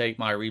 I will take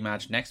my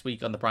rematch next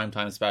week on the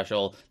Primetime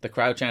Special. The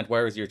crowd chant,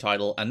 where is your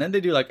title? And then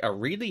they do like a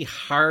really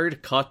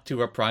hard cut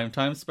to a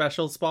Primetime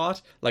Special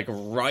spot, like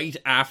right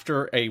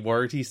after a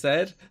word he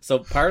said. So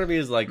part of me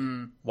is like,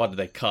 what did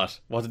they cut?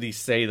 What did he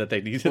say that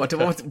they needed?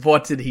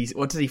 What did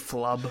he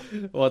flub?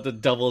 What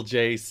did Double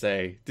J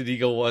say? Did he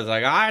go, was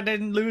like, I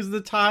didn't lose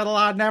the title,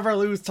 I'd never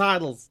lose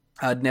titles.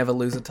 I'd never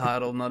lose a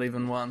title, not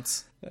even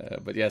once.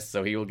 But yes,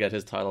 so he will get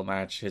his title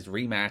match, his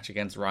rematch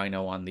against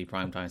Rhino on the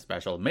Primetime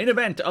Special. Main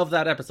event of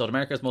that episode,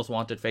 America's Most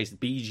Wanted faced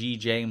BG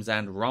James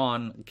and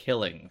Ron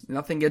Killings.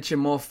 Nothing gets you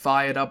more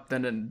fired up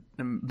than an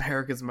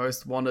America's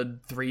Most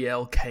Wanted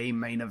 3LK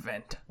main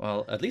event.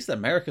 Well, at least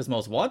America's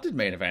Most Wanted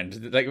main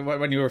event. Like,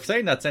 when you were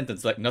saying that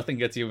sentence, like, nothing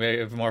gets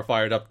you more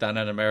fired up than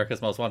an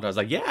America's Most Wanted, I was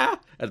like, yeah!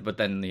 But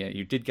then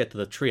you did get to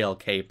the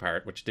 3LK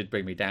part, which did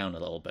bring me down a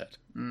little bit.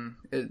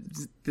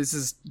 This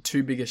is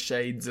too big a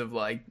shades of,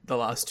 like, the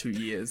last 2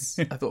 years.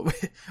 I thought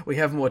we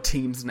have more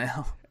teams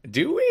now.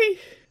 Do we?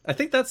 I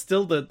think that's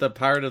still the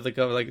part of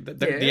the like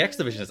the X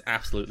Division is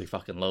absolutely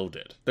fucking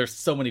loaded. There's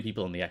so many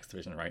people in the X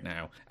Division right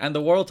now, and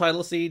the world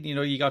title scene. You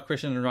know, you got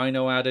Christian and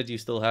Rhino added. You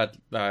still had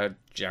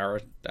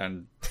Jarrett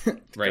and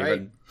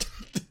Raven.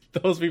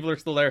 Those people are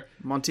still there.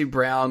 Monty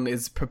Brown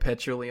is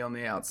perpetually on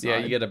the outside. Yeah,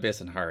 you get Abyss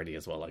and Hardy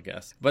as well, I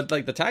guess. But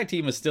like the tag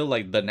team is still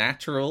like the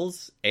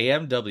Naturals,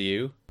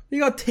 AMW. You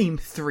got Team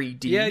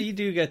 3D. Yeah, you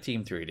do get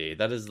Team 3D.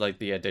 That is like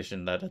the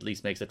addition that at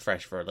least makes it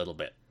fresh for a little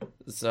bit.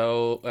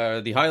 So,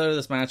 the highlight of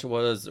this match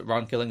was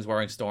Ron Killings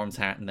wearing Storm's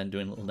hat and then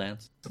doing a little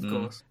dance. Of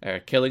course.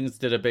 Killings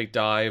did a big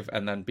dive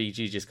and then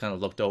BG just kind of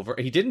looked over.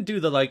 He didn't do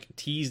the like,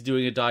 tease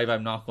doing a dive,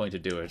 I'm not going to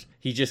do it.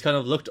 He just kind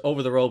of looked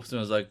over the ropes and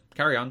was like,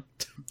 carry on.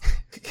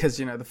 Because,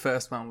 you know, the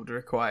first one would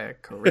require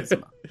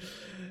charisma.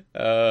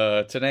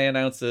 Tenay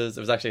announces,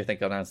 it was actually I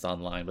think announced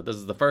online, but this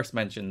is the first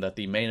mention that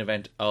the main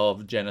event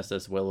of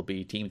Genesis will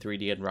be Team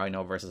 3D and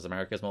Rhino versus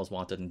America's Most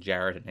Wanted and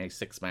Jarrett in a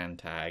 6-man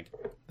tag.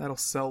 That'll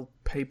sell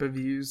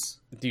pay-per-views.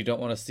 You don't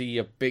want to see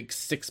a big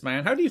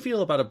 6-man? How do you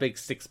feel about a big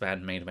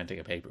 6-man main eventing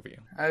a pay-per-view?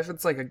 If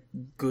it's like a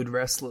good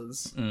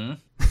wrestlers.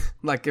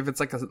 Like if it's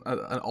like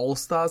an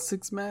all-star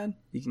 6-man,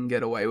 you can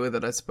get away with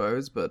it, I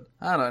suppose, but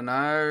I don't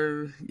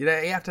know. You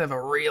have to have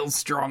a real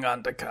strong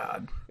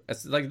undercard.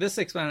 It's like this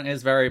 6-man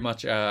is very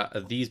much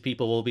these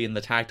people will be in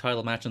the tag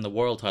title match and the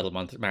world title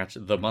match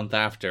the month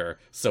after,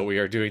 so we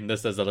are doing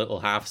this as a little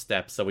half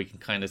step so we can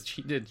kind of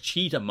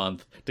cheat a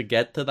month to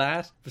get to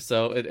that.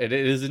 So it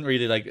isn't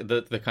really like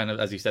the kind of,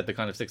 as you said, the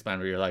kind of 6-man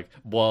where you're like,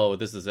 whoa,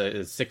 this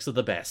is 6 of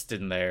the best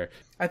in there.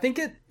 I think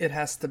it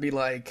has to be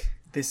like,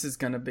 this is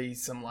gonna be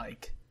some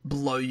like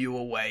blow you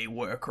away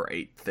work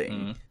rate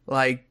thing.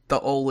 Like the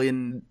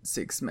all-in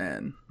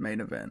 6-man main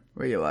event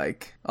where you're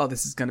like, oh,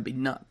 this is going to be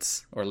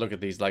nuts. Or look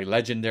at these like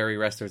legendary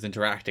wrestlers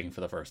interacting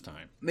for the first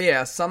time.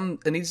 Yeah,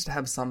 it needs to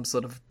have some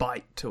sort of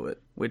bite to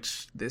it,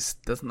 which this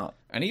does not.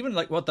 And even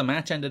like what the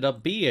match ended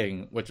up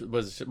being, which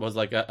was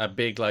like a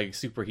big like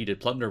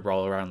superheated plunder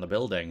brawl around the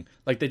building.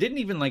 Like they didn't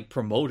even like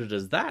promote it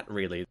as that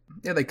really.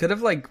 Yeah, they could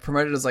have like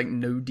promoted it as like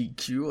no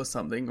DQ or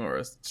something, or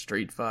a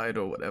street fight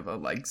or whatever,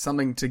 like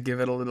something to give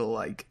it a little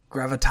like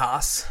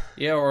gravitas.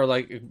 Yeah, or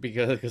like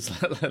because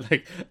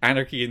like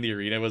Anarchy in the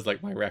Arena was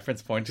like my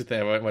reference point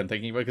when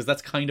thinking about it, because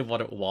that's kind of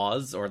what it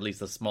was, or at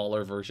least a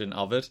smaller version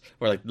of it,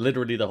 where like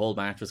literally the whole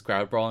match was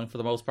crowd brawling for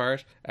the most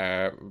part,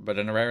 but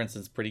in a rare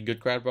instance pretty good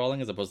crowd brawling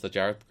as opposed to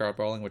Jarrett crowd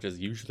brawling, which is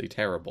usually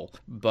terrible.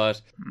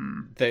 But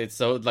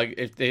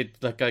if they'd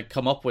like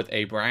come up with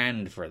a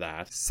brand for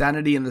that.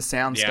 Sanity in the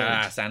soundstage.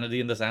 Yeah, Sanity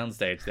in the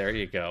soundstage, there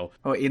you go.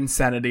 Or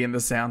Insanity in the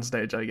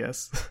soundstage, I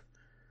guess.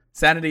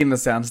 Sanity in the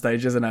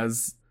soundstage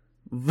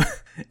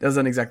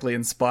doesn't exactly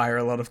inspire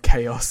a lot of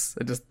chaos.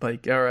 It's just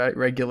like, all right,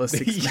 regular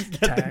 6-man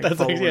tag.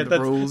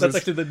 That's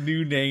actually the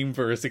new name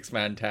for a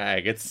 6-man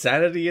tag. It's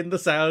Sanity in the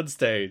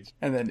Soundstage.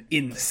 And then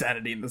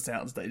Insanity in the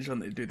Soundstage when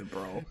they do the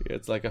brawl.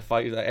 It's like a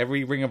fight.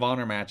 Every Ring of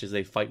Honor match is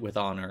a fight with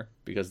honor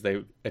because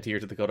they adhere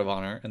to the Code of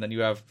Honor. And then you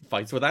have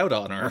fights without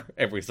honor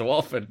every so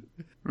often.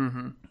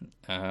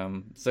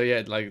 So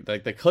yeah, like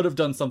they could have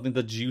done something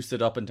to juice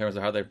it up in terms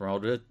of how they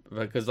promoted it,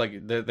 because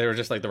like they were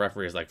just like, the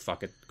referee is like,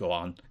 fuck it, go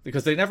on,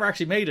 because they never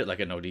actually made it like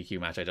a no DQ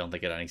match, I don't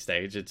think, at any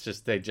stage. It's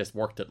just they just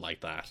worked it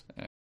like that.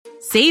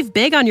 Save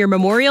big on your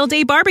Memorial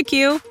Day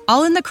barbecue,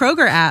 all in the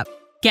Kroger app.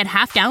 Get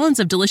half gallons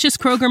of delicious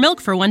Kroger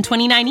milk for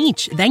 $1.29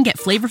 each. Then get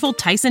flavorful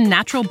Tyson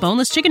natural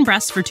boneless chicken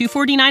breasts for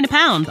 $2.49 a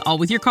pound, all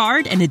with your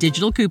card and a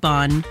digital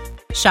coupon.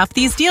 Shop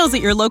these deals at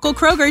your local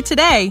Kroger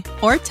today,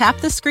 or tap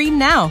the screen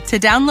now to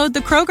download the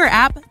Kroger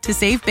app to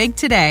save big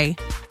today.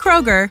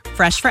 Kroger,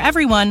 fresh for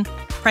everyone.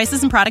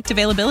 Prices and product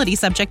availability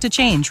subject to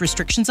change.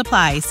 Restrictions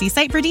apply. See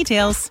site for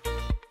details.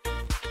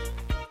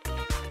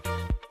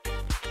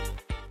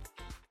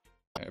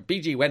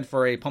 BG went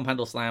for a pump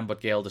handle slam,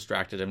 but Gale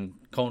distracted him.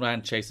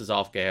 Conan chases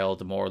off Gale.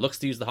 D'Amore looks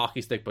to use the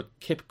hockey stick, but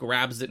Kip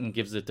grabs it and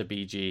gives it to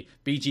BG.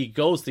 BG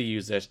goes to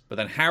use it, but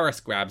then Harris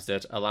grabs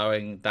it,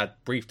 allowing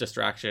that brief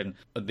distraction,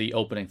 the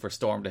opening for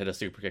Storm to hit a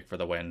super kick for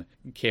the win.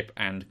 Kip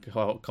and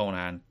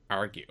Conan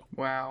argue.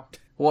 Wow.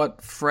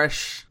 What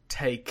fresh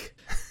take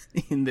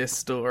in this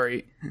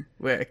story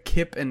where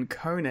Kip and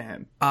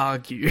Conan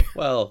argue.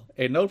 Well,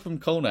 a note from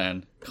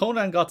Conan.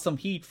 Conan got some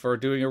heat for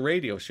doing a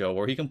radio show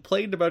where he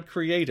complained about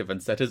creative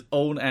and said his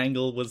own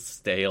angle was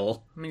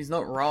stale. I mean, he's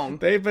not wrong.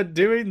 They've been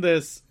doing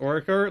this.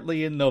 We're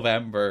currently in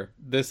November.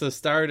 This has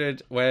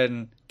started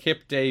when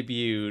Kip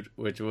debuted,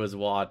 which was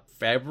what,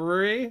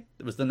 February?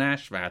 It was the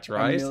Nash match,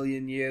 right?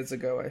 1,000,000 years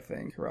ago, I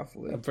think,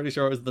 roughly. I'm pretty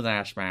sure it was the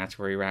Nash match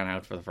where he ran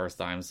out for the first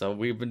time. So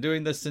we've been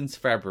doing this since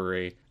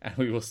February, and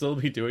we will still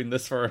be doing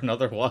this for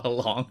another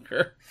while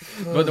longer.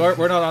 But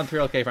we're not on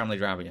 3LK Family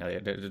Drama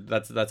yet.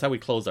 That's how we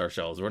close our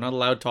shows. We're not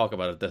allowed to talk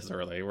about it this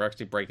early. We're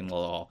actually breaking the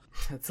law.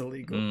 That's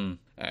illegal.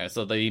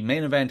 So the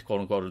main event, quote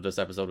unquote, of this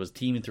episode was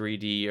Team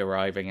 3D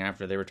arriving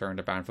after they returned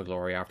to Bound for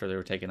Glory, after they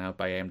were taken out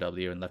by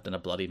AMW and left in a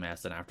bloody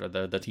mess, and after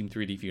the Team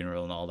 3D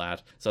funeral and all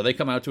that. So they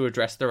come out to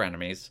address their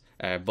enemies.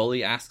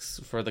 Bully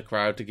asks for the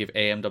crowd to give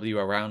AMW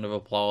a round of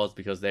applause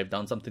because they've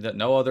done something that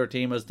no other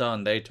team has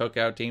done. They took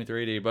out Team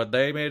 3D, but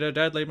they made a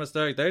deadly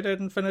mistake. They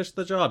didn't finish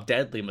the job.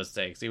 Deadly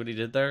mistake. See what he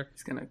did there?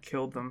 He's gonna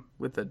kill them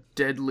with a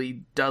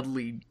deadly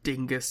Dudley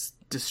Dingus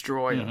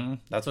Destroyer.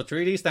 That's what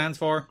 3D stands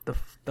for.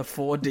 The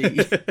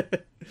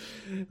 4D.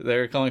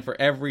 They're calling for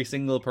every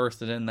single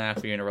person in that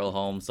funeral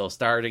home. So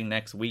starting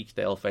next week,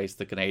 they'll face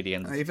the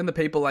Canadians. Even the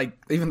people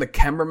even the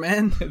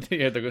cameraman.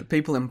 Yeah, they're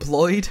people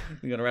employed.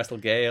 They're going to wrestle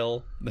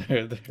Gale.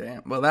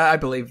 Damn. Well, I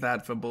believe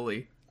that for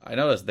Bully. I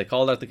noticed they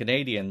called out the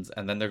Canadians,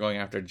 and then they're going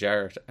after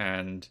Jarrett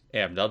and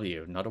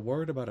AMW. Not a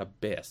word about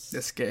Abyss.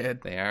 They're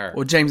scared. They are.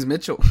 Or James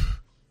Mitchell.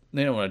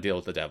 They don't want to deal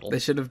with the devil. They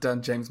should have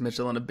done James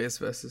Mitchell and Abyss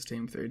versus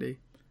Team 3D.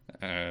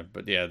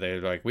 But yeah,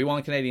 they're like, we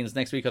want Canadians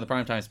next week on the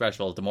primetime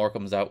special. D'Amore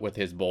comes out with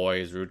his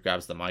boys. Rude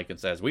grabs the mic and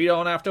says, we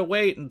don't have to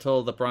wait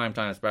until the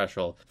primetime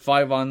special.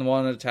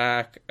 5-on-1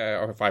 attack,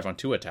 or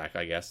 5-on-2 attack,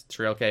 I guess.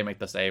 3LK make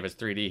the save as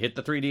 3D hit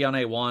the 3D on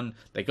A1.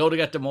 They go to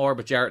get D'Amore,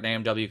 but Jarrett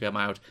and AMW come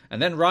out. And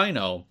then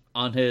Rhino,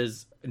 on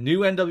his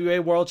new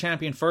NWA World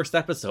Champion first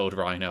episode,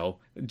 Rhino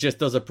just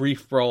does a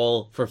brief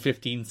brawl for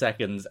 15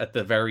 seconds at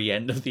the very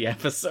end of the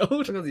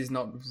episode. Because he's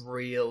not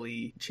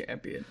really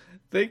champion.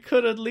 They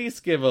could at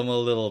least give him a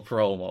little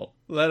promo.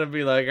 Let him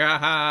be like,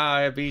 aha,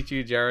 I beat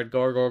you, Jared,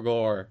 gore, gore,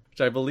 gore.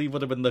 Which I believe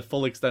would have been the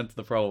full extent of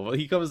the promo. But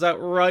he comes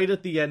out right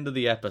at the end of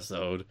the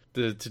episode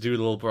to do a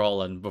little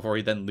brawling before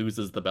he then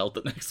loses the belt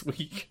the next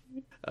week.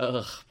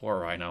 Ugh, poor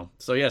Rhino.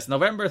 So yes,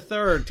 November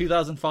 3rd,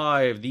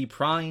 2005, the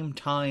Prime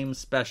Time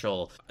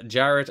Special.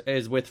 Jarrett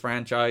is with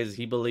franchise.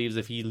 He believes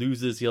if he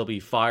loses, he'll be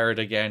fired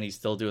again. He's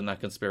still doing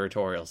that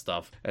conspiratorial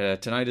stuff.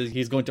 Tonight,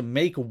 he's going to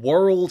make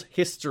world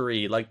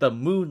history, like the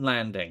moon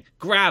landing,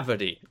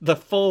 gravity, the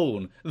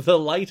phone, the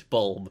light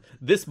bulb.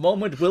 This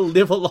moment will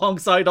live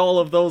alongside all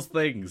of those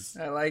things.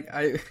 I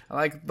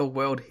like the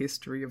world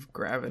history of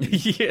gravity.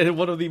 Yeah,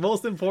 one of the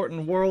most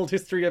important world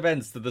history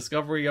events, the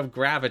discovery of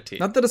gravity.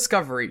 Not the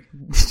discovery.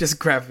 It's just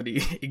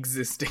gravity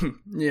existing.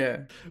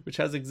 Yeah. Which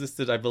has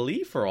existed, I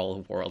believe, for all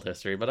of world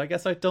history, but I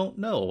guess I don't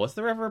know. Was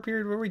there ever a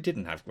period where we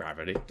didn't have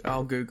gravity?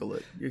 I'll Google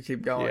it. You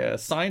keep going. Yeah,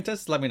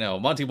 scientists, let me know.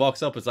 Monty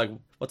walks up, it's like,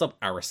 what's up,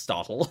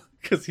 Aristotle?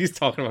 Because he's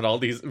talking about all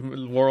these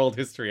world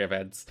history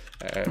events.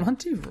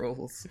 Monty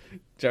rules.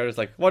 Jared's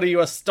like, what are you,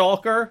 a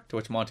stalker? To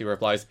which Monty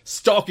replies,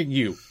 stalking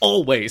you,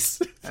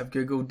 always. I've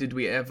Googled, did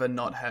we ever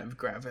not have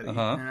gravity? And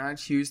I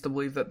choose to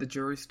believe that the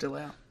jury's still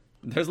out.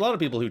 There's a lot of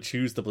people who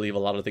choose to believe a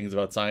lot of things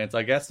about science,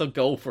 I guess, so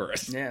go for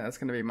it. Yeah, that's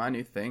going to be my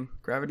new thing.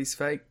 Gravity's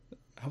fake.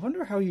 I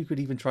wonder how you could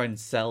even try and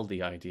sell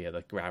the idea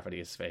that gravity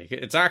is fake.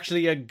 It's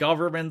actually a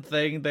government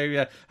thing.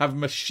 They have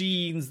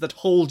machines that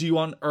hold you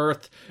on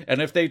Earth,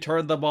 and if they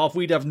turned them off,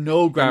 we'd have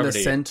no gravity.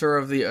 In the center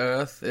of the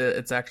Earth,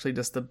 it's actually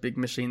just a big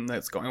machine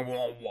that's going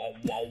whoa, whoa,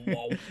 whoa,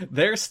 whoa.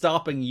 They're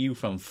stopping you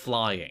from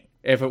flying.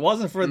 If it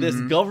wasn't for this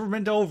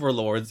government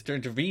overlords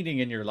intervening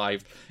in your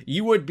life,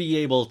 you would be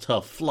able to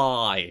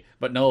fly.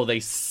 But no, they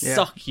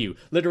suck you.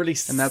 Literally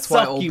suck you back to Earth. And that's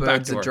why all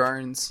birds are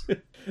drones.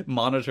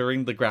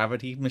 Monitoring the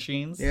gravity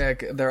machines? Yeah,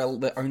 they're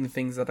the only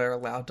things that are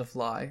allowed to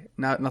fly.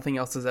 No, nothing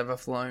else has ever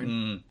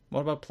flown.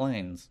 What about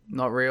planes?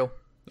 Not real.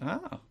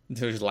 Ah,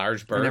 there's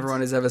large birds. And everyone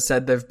has ever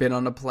said they've been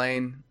on a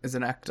plane as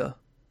an actor.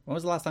 When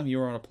was the last time you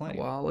were on a plane? A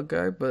while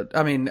ago, but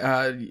I mean,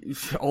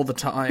 all the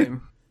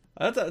time.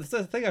 That's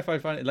the thing I find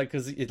funny, like,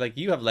 because like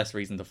you have less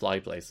reason to fly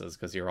places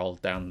because you're all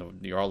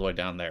the way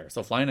down there.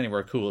 So flying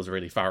anywhere cool is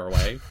really far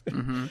away,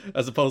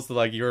 as opposed to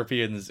like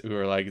Europeans who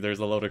are like, there's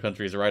a load of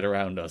countries right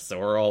around us, so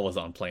we're always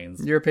on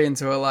planes. Europeans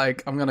who are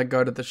like, I'm gonna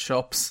go to the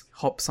shops,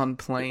 hops on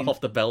plane. Off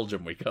to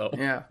Belgium we go.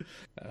 Yeah,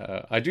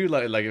 I do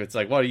like it's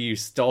like, what, are you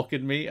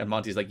stalking me? And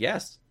Monty's like,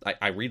 yes,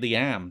 I really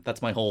am.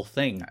 That's my whole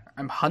thing.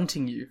 I'm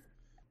hunting you.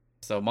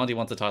 So Monty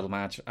wants a title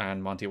match,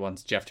 and Monty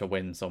wants Jeff to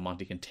win so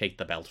Monty can take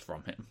the belt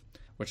from him.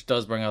 Which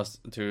does bring us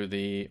to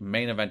the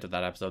main event of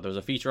that episode. There was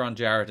a feature on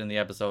Jarrett in the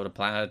episode of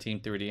Planet Team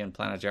 3D and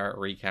Planet Jarrett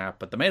recap.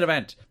 But the main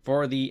event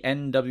for the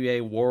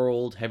NWA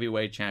World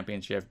Heavyweight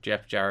Championship,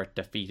 Jeff Jarrett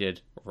defeated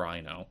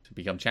Rhino to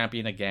become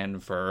champion again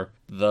for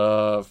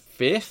the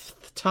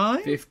 5th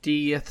time?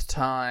 50th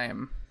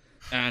time.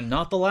 And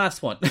not the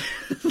last one.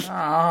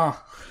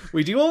 Ah.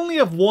 We do only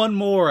have one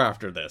more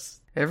after this.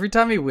 Every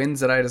time he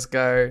wins it, I just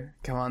go,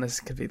 come on, this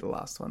could be the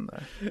last one,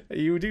 though.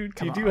 You do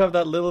have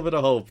that little bit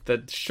of hope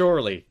that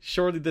surely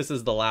this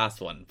is the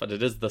last one, but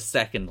it is the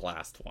second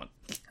last one.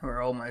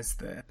 We're almost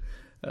there.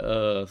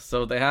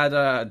 So they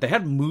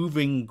had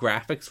moving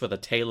graphics for the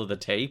tail of the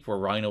tape where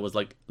Rhino was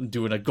like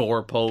doing a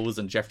gore pose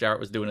and Jeff Jarrett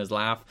was doing his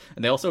laugh,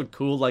 and they also had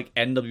cool like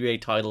NWA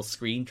title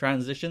screen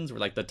transitions where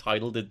like the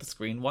title did the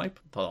screen wipe.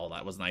 Thought all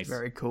that was nice.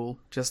 Very cool.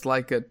 Just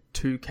like a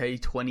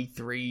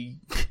 2K23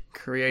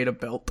 creator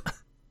belt.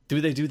 Do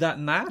they do that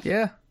in that?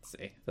 Yeah.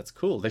 See, that's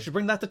cool. They should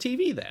bring that to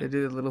TV then. They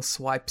do the little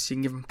swipes. You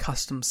can give them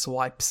custom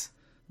swipes.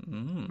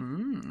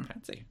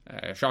 Fancy.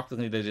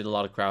 Shockingly, they did a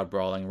lot of crowd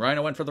brawling.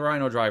 Rhino went for the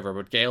Rhino driver,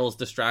 but Gale's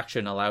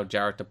distraction allowed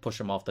Jarrett to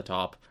push him off the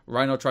top.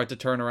 Rhino tried to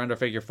turn around a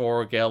figure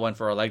four. Gale went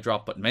for a leg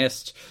drop, but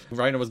missed.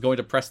 Rhino was going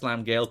to press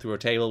slam Gale through a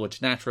table,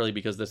 which naturally,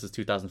 because this is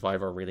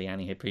 2005 or really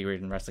any hit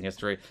period in wrestling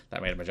history,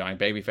 that made him a giant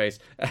babyface.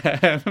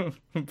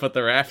 But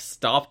the ref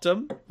stopped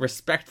him.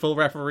 Respectful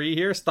referee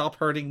here. Stop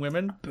hurting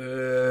women.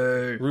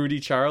 Boo. Rudy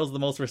Charles, the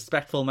most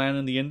respectful man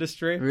in the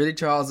industry. Rudy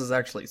Charles is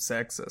actually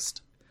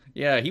sexist.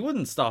 Yeah, he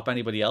wouldn't stop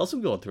anybody else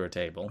from going through a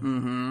table.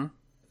 Mm-hmm.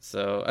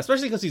 So,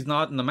 especially because he's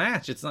not in the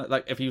match. It's not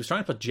like if he was trying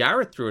to put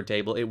Jarrett through a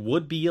table, it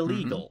would be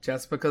illegal. Mm-hmm.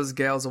 Just because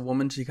Gale's a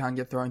woman, she can't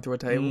get thrown through a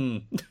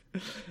table.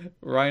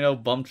 Rhino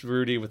bumped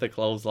Rudy with a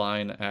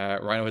clothesline.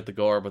 Rhino hit the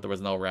gore, but there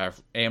was no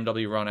ref.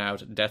 AMW run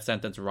out. Death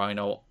sentence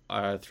Rhino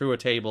through a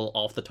table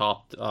off the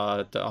top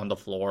on the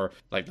floor.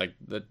 Like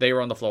they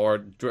were on the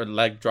floor.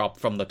 Leg dropped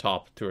from the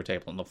top to a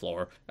table on the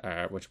floor,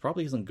 which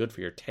probably isn't good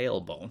for your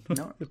tailbone.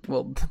 No,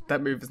 well,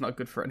 that move is not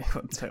good for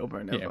anyone's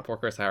tailbone ever. Yeah, poor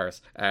Chris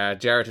Harris.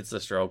 Jarrett hits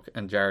the stroke,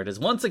 and Jarrett is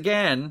once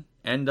again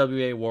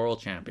NWA World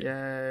Champion.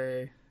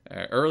 Yay.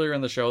 Earlier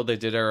in the show, they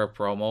did air a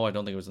promo. I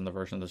don't think it was in the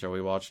version of the show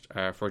we watched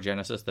for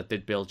Genesis that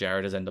did bill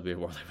Jarrett as NWA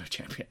World Heavyweight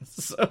Champion.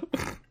 So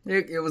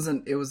it was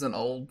an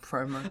old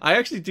promo. I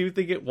actually do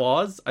think it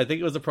was. I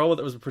think it was a promo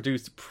that was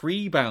produced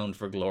pre-Bound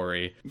for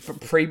Glory,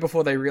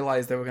 before they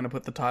realized they were going to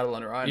put the title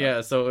on Rhino.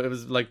 Yeah, so it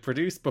was like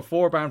produced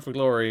before Bound for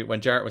Glory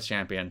when Jarrett was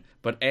champion,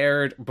 but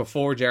aired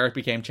before Jarrett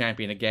became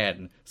champion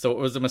again. So it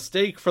was a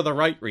mistake for the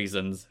right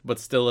reasons, but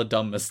still a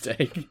dumb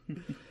mistake.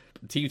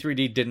 Team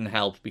 3D didn't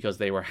help because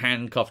they were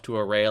handcuffed to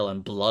a rail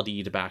and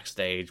bloodied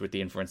backstage with the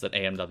inference that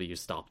AMW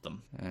stopped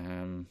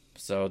them.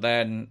 So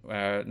then,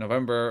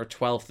 November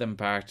 12th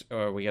Impact,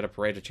 we get a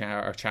parade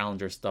of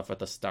challenger stuff at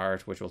the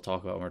start, which we'll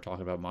talk about when we're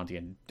talking about Monty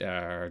and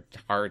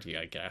Hardy,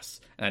 I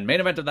guess. And main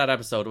event of that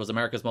episode was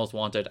America's Most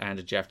Wanted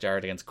and Jeff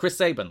Jarrett against Chris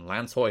Sabin,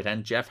 Lance Hoyt,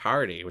 and Jeff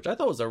Hardy, which I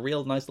thought was a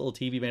real nice little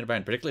TV main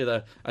event.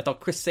 Particularly I thought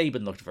Chris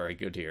Sabin looked very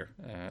good here.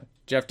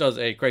 Jeff does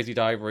a crazy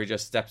dive where he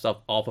just steps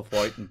up off of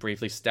Hoyt and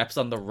briefly steps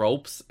on the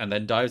ropes and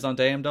then dives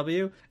onto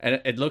AMW.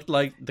 And it looked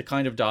like the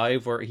kind of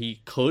dive where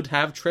he could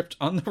have tripped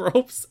on the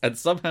ropes and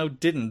somehow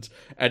didn't,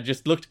 and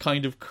just looked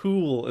kind of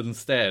cool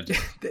instead.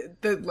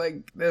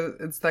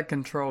 It's that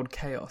controlled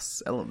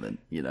chaos element,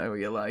 you know, where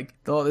you're like,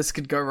 oh, this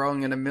could go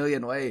wrong in a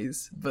million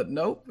ways, but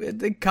nope,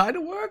 it kind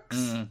of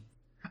works.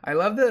 I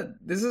love that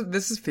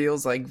this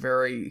feels like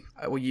a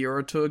year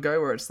or two ago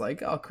where it's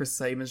like, oh, Chris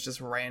Sabin's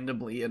just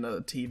randomly in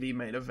a TV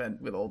main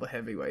event with all the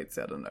heavyweights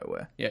out of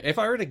nowhere. Yeah, if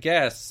I were to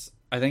guess,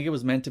 I think it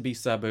was meant to be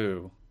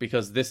Sabu,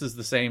 because this is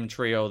the same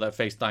trio that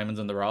faced Diamonds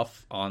in the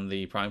Rough on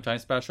the Primetime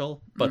special,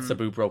 but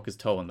Sabu broke his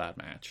toe in that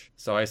match.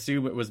 So I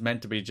assume it was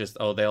meant to be just,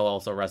 oh, they'll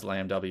also wrestle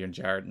AMW and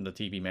Jarrett in the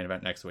TV main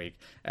event next week.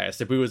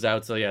 Sabu is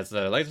out, so yeah, it's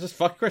like, just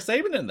fuck Chris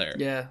Sabin in there.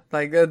 Yeah,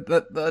 like,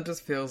 that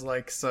just feels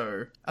like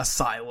so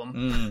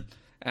Asylum.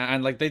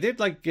 And like they did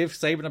like give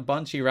Sabin a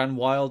bunch. He ran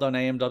wild on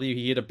AMW.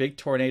 He hit a big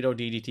tornado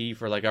DDT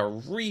for like a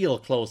real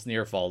close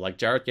near fall. Like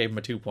Jarrett gave him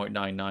a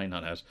 2.99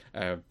 on it,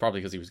 probably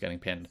because he was getting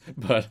pinned.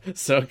 But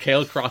so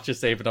Kale crotches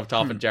Sabin up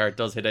top, and Jarrett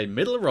does hit a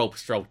middle rope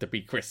stroke to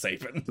beat Chris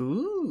Sabin.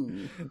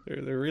 Ooh,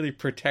 they're really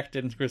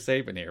protecting Chris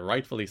Sabin here,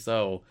 rightfully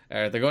so.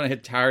 They're going to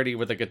hit Hardy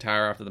with a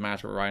guitar after the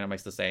match, where Rhino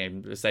makes the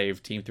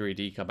save. Team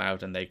 3D come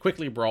out and they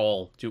quickly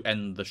brawl to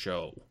end the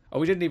show. Oh,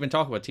 we didn't even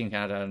talk about Team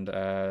Canada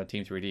and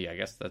Team 3D. I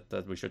guess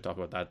that we should talk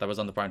about that. That was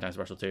on the Primetime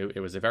special too.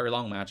 It was a very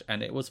long match,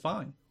 and it was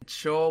fine. It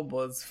sure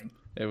was.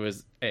 It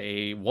was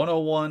a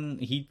 101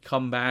 Heat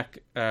comeback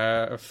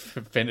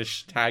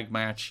finish tag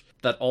match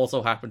that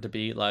also happened to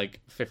be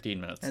like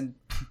 15 minutes. And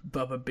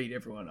Bubba beat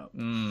everyone up.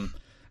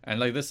 And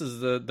like this is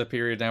the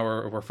period now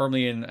where we're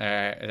firmly in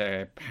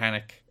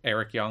panic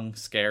Eric Young,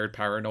 scared,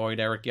 paranoid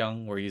Eric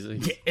Young, where he's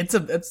it's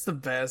the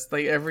best.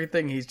 Like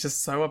everything, he's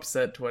just so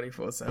upset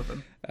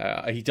 24/7.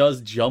 He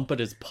does jump at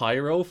his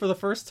pyro for the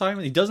first time.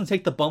 He doesn't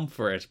take the bump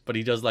for it, but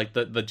he does like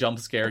the jump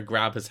scare,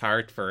 grab his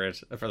heart for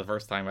it for the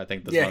first time, I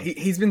think. This month.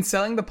 He's been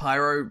selling the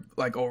pyro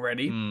like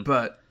already,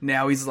 but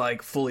now he's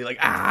like fully like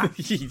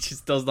He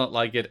just does not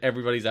like it.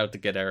 Everybody's out to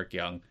get Eric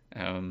Young.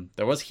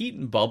 There was heat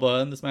in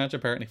Bubba in this match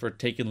apparently for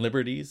taking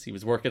liberties. He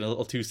was working a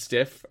little too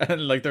stiff,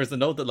 and like there's a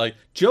note that like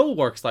Joe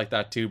works like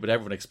that too, but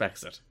everyone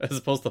expects it, as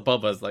opposed to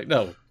Bubba's like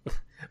no.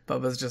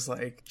 Bubba's just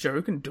like,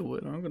 Joe can do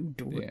it, I'm gonna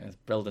do it. Yeah, it's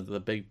built into the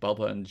big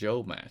Bubba and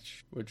Joe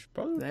match, which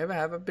probably... Did they ever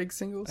have a big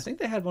singles? I think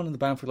they had one in the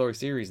Bound for Glory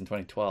series in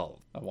 2012,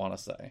 I want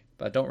to say.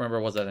 But I don't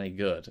remember was that any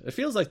good. It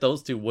feels like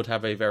those two would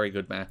have a very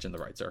good match in the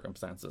right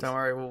circumstances. Don't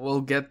worry,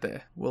 we'll get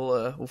there.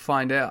 We'll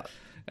find out.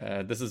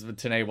 This is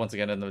Tenay once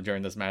again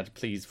during this match.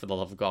 Please, for the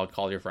love of God,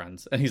 call your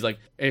friends. And he's like,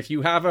 if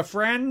you have a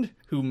friend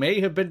who may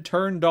have been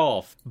turned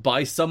off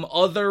by some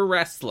other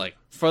wrestling,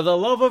 for the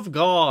love of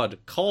God,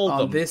 call them.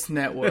 On this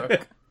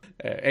network.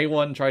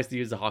 A1 tries to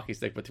use the hockey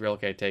stick, but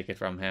 3LK take it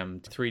from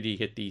him. 3D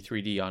hit the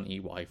 3D on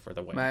EY for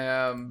the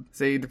win.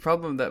 See, the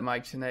problem that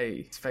Mike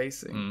Tenay is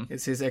facing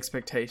is his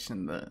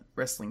expectation that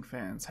wrestling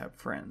fans have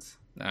friends.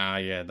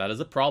 Yeah, that is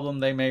a problem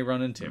they may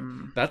run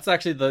into. That's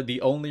actually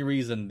the only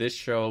reason this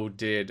show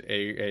did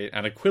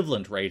an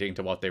equivalent rating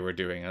to what they were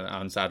doing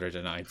on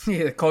Saturday nights.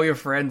 Yeah, call your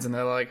friends, and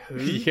they're like,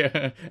 who?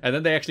 Yeah, and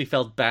then they actually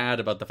felt bad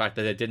about the fact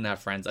that they didn't have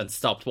friends and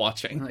stopped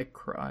watching. And they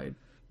cried.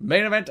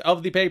 Main event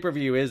of the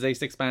pay-per-view is a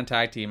 6-man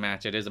tag team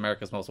match. It is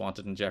America's Most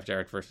Wanted and Jeff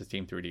Jarrett versus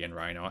Team 3D and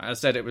Rhino. As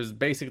said, it was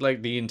basically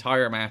like the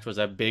entire match was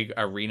a big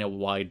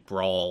arena-wide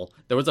brawl.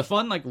 There was a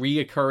fun, like,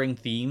 reoccurring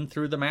theme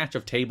through the match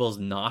of tables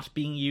not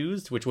being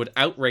used, which would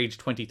outrage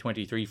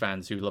 2023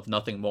 fans who love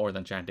nothing more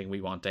than chanting,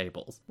 "We want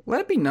tables."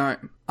 Let it be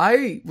known,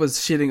 I was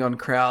shitting on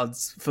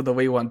crowds for the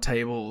 "We want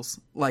tables"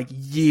 like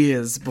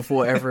years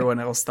before everyone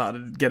else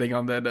started getting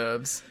on their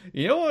nerves.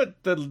 You know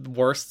what the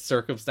worst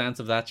circumstance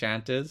of that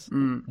chant is?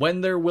 When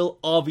there will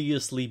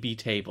obviously be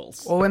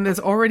tables. Or when there's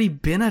already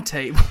been a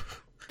table.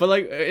 But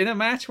like in a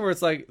match where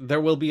it's like there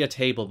will be a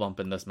table bump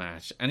in this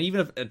match, and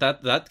even if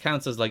that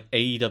counts as like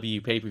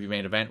AEW pay-per-view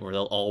main event where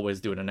they'll always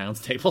do an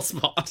announced table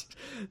spot,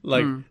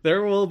 like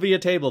there will be a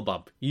table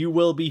bump. You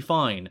will be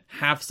fine.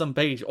 Have some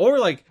page, or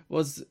like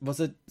was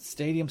it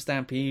Stadium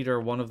Stampede or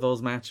one of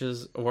those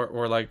matches,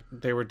 or like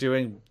they were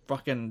doing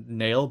fucking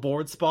nail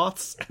board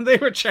spots and they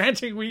were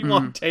chanting, "We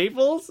want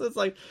tables." It's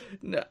like.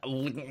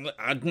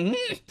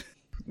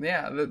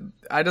 Yeah,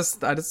 I just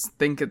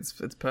think it's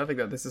perfect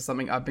that this is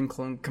something I've been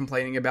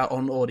complaining about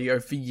on audio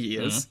for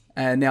years,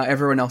 and now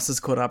everyone else has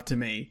caught up to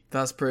me,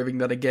 thus proving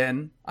that,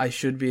 again, I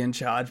should be in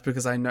charge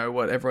because I know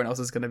what everyone else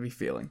is going to be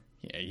feeling.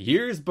 Yeah,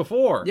 years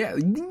before. Yeah,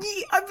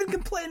 I've been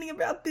complaining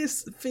about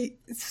this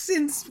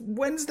since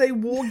Wednesday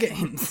War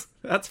Games.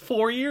 That's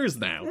 4 years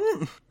now.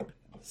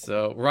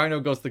 So Rhino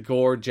goes to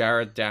gore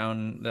Jarrett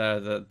down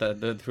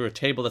through a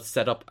table that's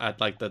set up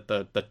at like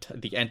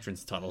the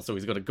entrance tunnel. So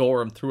he's going to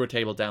gore him through a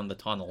table down the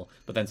tunnel,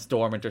 but then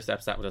Storm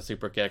intercepts that with a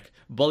super kick.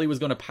 Bully was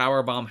going to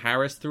powerbomb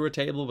Harris through a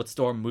table, but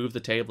Storm moved the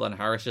table and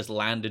Harris just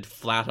landed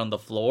flat on the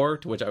floor,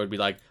 to which I would be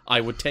like, I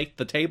would take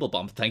the table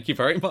bump, thank you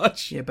very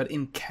much. Yeah, but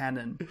in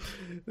canon.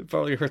 It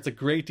probably hurts a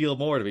great deal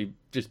more to be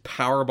just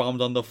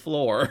powerbombed on the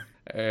floor.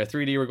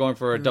 3D were going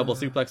for a double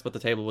suplex, but the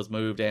table was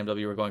moved.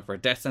 AMW were going for a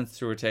death sentence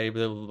through a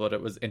table, but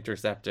it was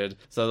intercepted.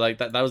 So like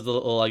that was the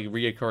little like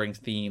reoccurring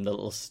theme, the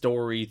little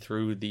story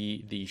through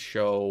the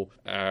show,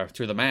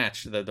 through the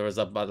match. That there was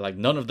like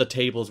none of the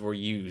tables were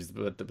used,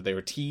 but they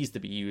were teased to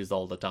be used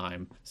all the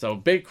time. So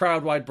big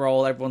crowd wide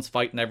brawl, everyone's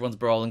fighting, everyone's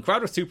brawling.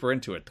 Crowd was super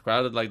into it. The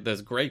crowd had, like,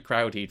 there's great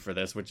crowd heat for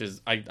this, which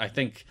is I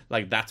think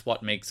like that's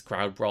what makes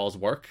crowd brawls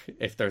work.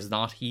 If there's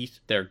not heat,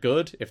 they're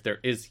good. If there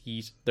is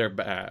heat, they're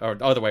bad, or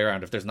the other way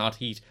around. If there's not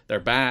heat, they're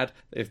bad.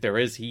 If there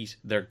is heat,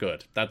 they're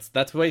good. That's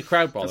the way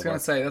crowd brawling works. I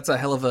was going to say, that's a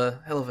hell of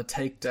a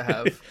take to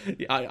have.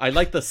 I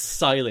like the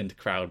silent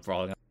crowd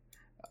brawling.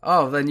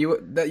 Oh, then you're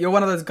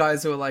one of those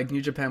guys who are like,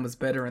 New Japan was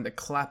better in the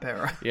clap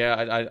era.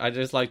 Yeah, I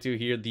just like to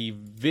hear the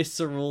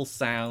visceral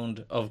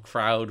sound of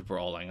crowd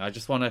brawling. I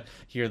just want to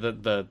hear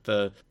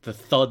the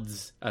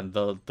thuds and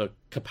the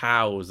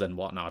kapows and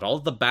whatnot. All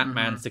the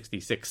Batman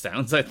 66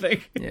 sounds, I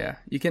think. Yeah,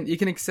 you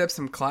can accept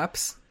some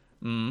claps.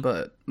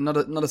 But not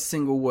a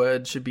single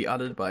word should be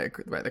uttered by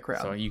the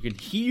crowd. So you can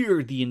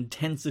hear the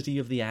intensity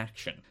of the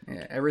action.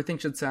 Yeah, everything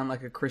should sound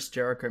like a Chris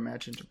Jericho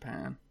match in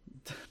Japan.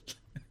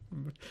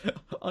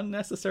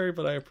 Unnecessary,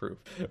 but I approve.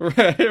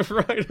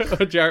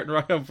 Right, Jarrett and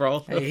Rhino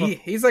brawl.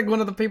 Hey, he's like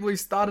one of the people who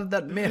started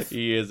that myth.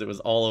 He is. It was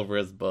all over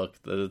his book.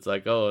 That it's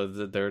like, oh,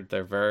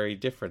 they're very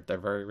different. They're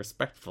very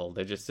respectful.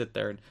 They just sit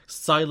there and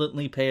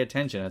silently pay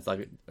attention. It's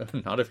like,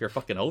 not if you're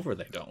fucking over.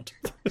 They don't.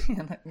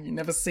 You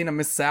never seen a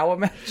Misawa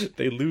match?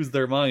 They lose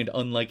their mind,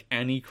 unlike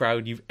any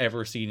crowd you've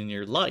ever seen in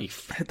your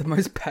life. The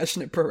most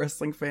passionate pro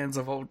wrestling fans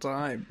of all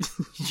time.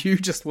 You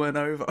just went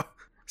over.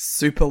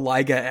 Super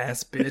Liger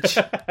ass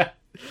bitch.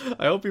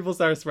 I hope people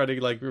start spreading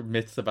like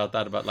myths about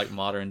that, about like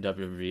modern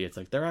WWE. It's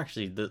like they're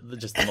actually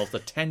just the most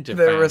attentive.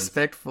 They're fans.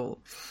 respectful.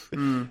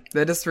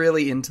 They're just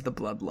really into the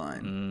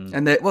bloodline,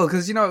 and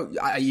because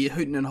are you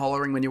hooting and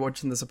hollering when you're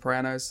watching The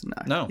Sopranos?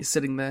 No, you're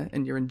sitting there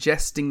and you're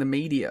ingesting the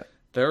media.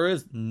 There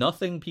is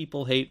nothing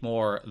people hate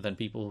more than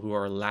people who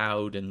are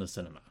loud in the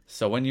cinema.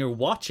 So when you're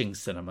watching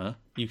cinema,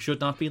 you should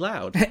not be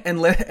loud.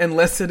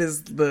 Unless it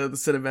is the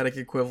cinematic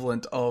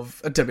equivalent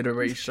of a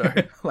WWE show,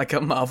 like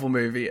a Marvel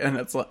movie, and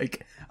it's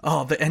like,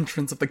 oh, the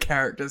entrance of the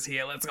characters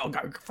here, let's all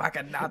go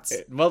fucking nuts.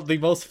 Well, the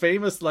most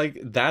famous, like,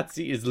 that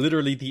scene is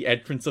literally the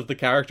entrance of the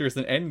characters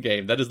in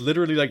Endgame. That is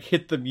literally, like,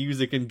 hit the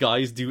music and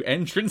guys do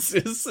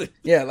entrances.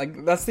 Yeah,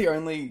 like, that's the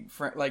only,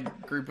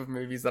 group of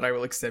movies that I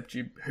will accept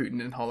you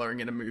hooting and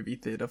hollering in a movie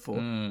theater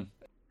for.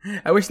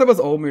 I wish that was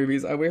all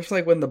movies. I wish,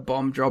 like, when the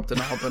bomb dropped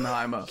in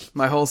Oppenheimer,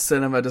 my whole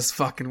cinema just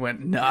fucking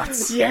went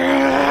nuts.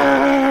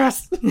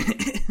 Yes!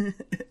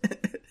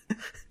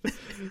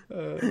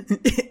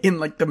 In,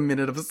 like, the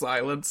minute of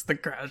silence, the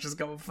crowd's just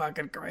going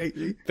fucking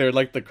crazy. They're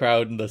like the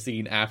crowd in the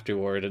scene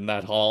afterward in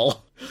that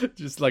hall.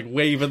 Just, like,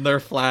 waving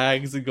their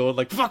flags and going,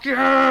 like, fuck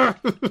yeah!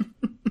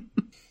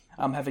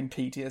 I'm having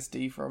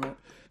PTSD from it.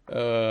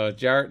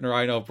 Jarrett and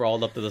Rhino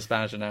brawled up to the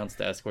Spanish announce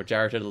desk where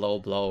Jarrett did a low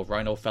blow.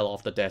 Rhino fell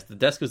off the desk. The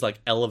desk was like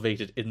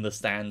elevated in the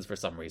stands for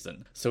some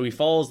reason. So he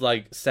falls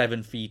like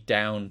 7 feet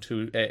down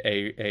to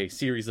a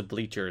series of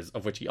bleachers,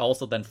 of which he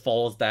also then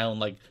falls down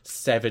like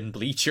 7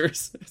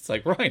 bleachers. It's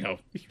like, Rhino,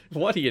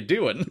 what are you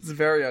doing? It's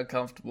very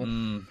uncomfortable.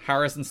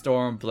 Harris and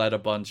Storm bled a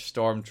bunch.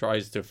 Storm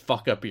tries to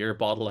fuck a beer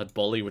bottle at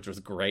Bully, which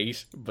was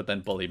great, but then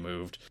Bully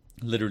moved.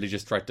 Literally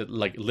just tried to,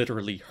 like,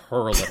 literally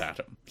hurl it at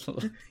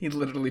him. He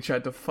literally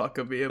tried to fuck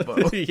a beer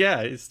bottle.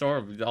 Yeah,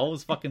 Storm,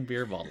 always fucking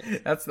beer bottles.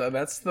 That's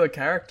the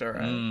character,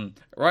 right?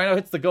 Rhino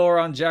hits the goer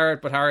on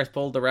Jarrett, but Harris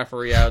pulled the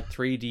referee out.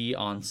 3D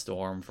on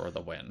Storm for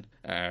the win.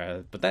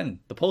 But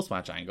then, the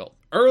post-match angle.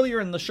 Earlier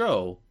in the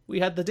show, we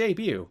had the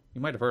debut.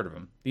 You might have heard of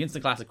him. The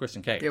instant classic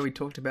Christian Cage. Yeah, we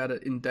talked about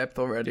it in depth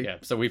already. Yeah,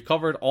 so we've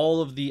covered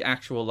all of the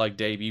actual, like,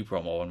 debut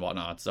promo and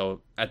whatnot.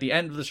 So at the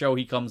end of the show,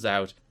 he comes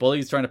out.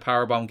 Bully's trying to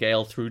powerbomb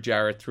Gail through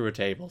Jarrett through a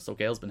table. So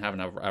Gail's been having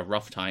a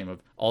rough time of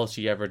all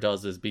she ever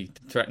does is be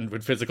threatened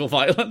with physical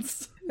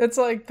violence. It's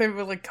like, they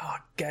were like, oh,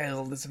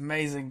 Gail, this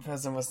amazing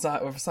person, we're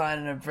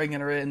signing her, bringing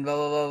her in, blah,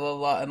 blah, blah, blah,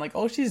 blah. And, like,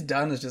 all she's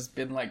done is just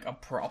been, like, a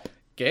prop.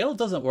 Gail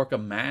doesn't work a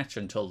match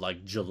until,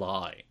 like,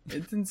 July.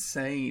 It's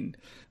insane.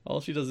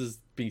 All she does is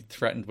be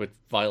threatened with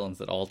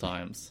violence at all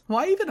times.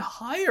 Why even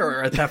hire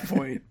her at that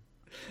point?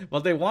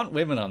 Well, they want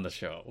women on the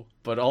show,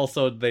 but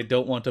also they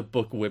don't want to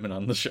book women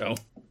on the show.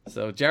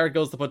 So Jarrett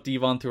goes to put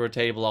Devon through a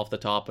table off the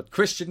top, but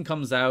Christian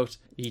comes out.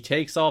 He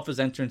takes off his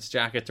entrance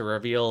jacket to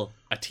reveal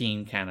a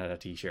Team Canada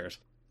t-shirt.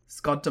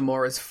 Scott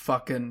D'Amore is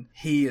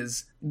he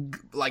is,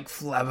 like,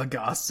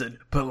 flabbergasted,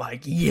 but,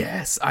 like,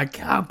 yes, I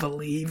can't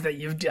believe that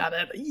you've done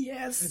it,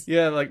 yes.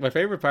 Yeah, like, my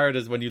favorite part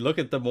is when you look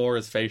at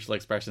D'Amore's facial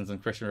expressions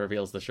and Christian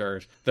reveals the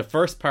shirt, the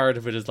first part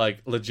of it is, like,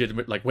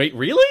 legitimate, like, wait,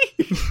 really?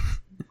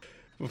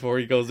 Before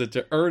he goes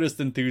into earnest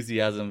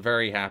enthusiasm,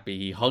 very happy.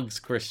 He hugs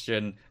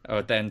Christian,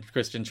 then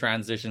Christian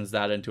transitions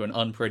that into an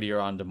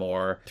unprettier on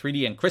D'Amore.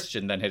 3D and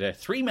Christian then hit a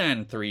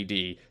 3-man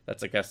 3D.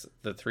 That's, I guess,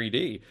 the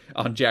 3D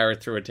on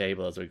Jarrett through a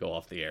table as we go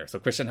off the air. So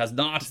Christian has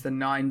not... It's the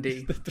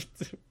 9D.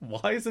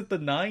 Why is it the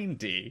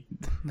 9D?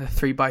 The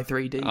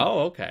 3x3D.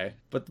 Oh, okay.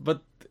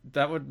 But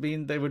that would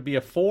mean they would be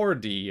a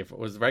 4D if it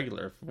was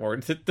regular 4.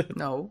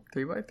 No,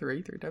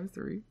 3x3,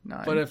 3x3,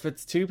 9. But if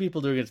it's 2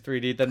 people doing it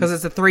 3D, then... Because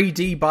it's a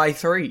 3D by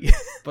 3.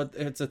 But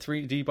it's a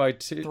 3D by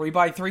 2.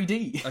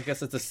 3x3D. I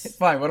guess it's a...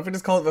 Fine, what if we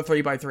just call it the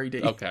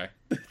 3x3D? Okay.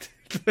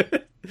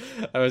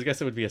 I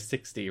guess it would be a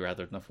 6D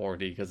rather than a 4D,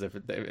 because if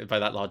by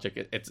that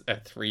logic, it's a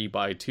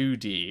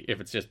 3x2D if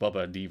it's just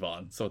Bubba and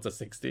Devon, so it's a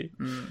 6D.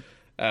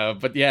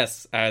 But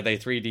yes, they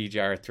 3D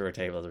Jarrett through a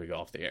table as we go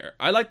off the air.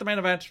 I like the main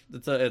event.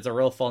 It's a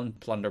real fun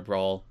plunder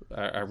brawl.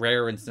 A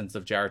rare instance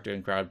of Jarrett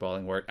doing crowd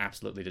brawling where it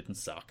absolutely didn't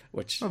suck.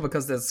 Which, well,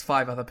 because there's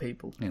 5 other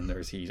people. And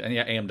there's heat. And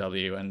yeah,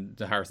 AMW and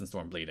Harrison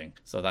Storm bleeding.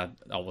 So that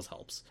always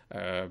helps.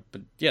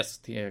 But yes,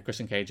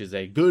 Christian Cage is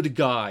a good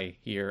guy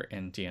here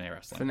in TNA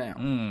Wrestling. For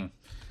now.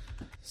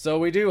 So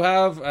we do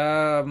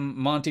have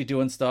Monty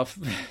doing stuff.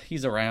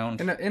 He's around.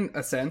 In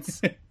a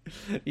sense.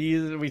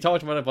 We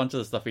talked about a bunch of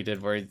the stuff he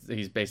did where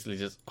he's basically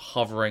just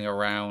hovering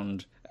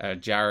around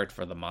Jarrett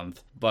for the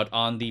month. But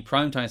on the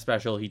primetime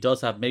special, he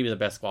does have maybe the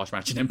best squash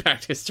match in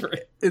Impact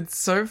history. It's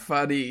so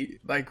funny,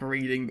 like,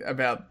 reading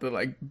about the,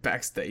 like,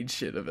 backstage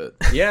shit of it.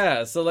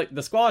 Yeah, so, like,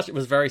 the squash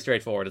was very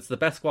straightforward. It's the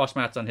best squash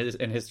match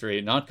in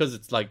history, not because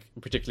it's, like,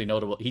 particularly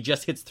notable. He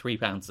just hits 3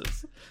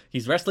 bounces.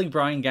 He's wrestling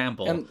Brian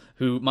Gamble,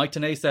 who Mike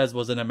Tenay says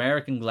was an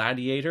American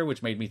Gladiator,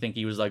 which made me think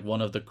he was, like,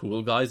 one of the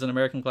cool guys in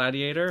American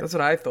Gladiator. That's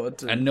what I thought,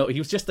 too. And no, he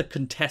was just a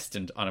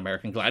contestant on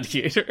American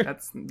Gladiator.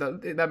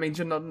 That means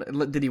you're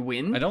not... Did he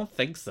win? I don't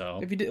think so.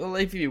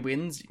 If he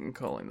wins, you can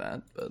call him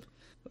that, but...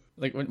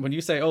 Like when you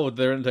say, oh,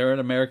 they're an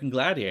American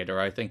Gladiator,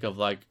 I think of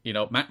like, you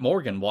know, Matt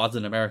Morgan was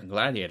an American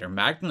Gladiator.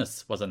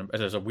 Magnus was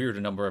there's a weird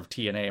number of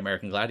TNA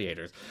American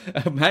Gladiators.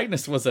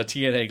 Magnus was a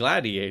TNA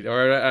Gladiator,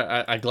 or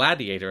a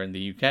Gladiator in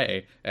the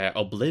UK.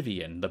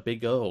 Oblivion, the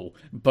big O.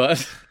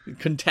 But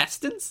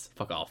contestants?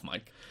 Fuck off,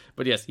 Mike.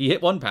 But yes, he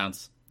hit 1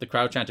 pounce. The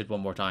crowd chanted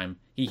 1 more time.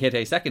 He hit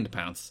a 2nd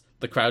pounce.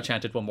 The crowd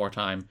chanted 1 more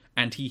time,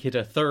 and he hit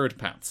a 3rd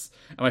pounce.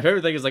 And my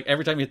favorite thing is, like,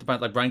 every time he hit the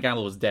pounce, like, Brian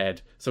Gamble was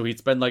dead. So he'd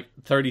spend, like,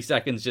 30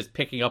 seconds just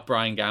picking up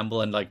Brian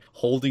Gamble and, like,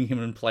 holding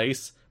him in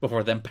place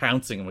before then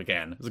pouncing him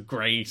again. It was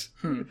great.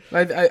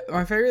 My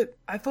favorite,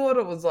 I thought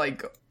it was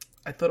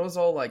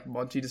all, like,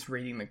 Monty just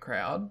reading the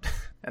crowd.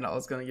 And I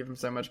was going to give him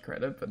so much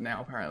credit, but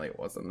now apparently it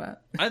wasn't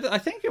that. I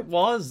think it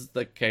was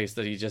the case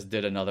that he just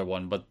did another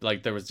one, but,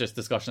 like, there was just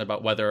discussion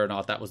about whether or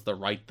not that was the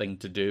right thing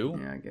to do.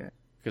 Yeah, I get.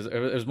 Because it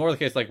was more the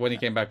case, like, when he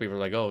came back, people were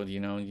like, oh,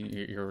 you know,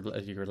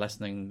 you're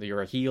lessening,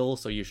 you're a heel,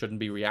 so you shouldn't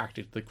be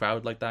reacting to the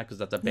crowd like that, because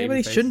that's a baby but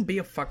he face. shouldn't be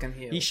a fucking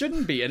heel. He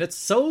shouldn't be, and it's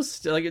so,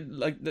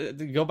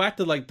 go back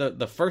to, like,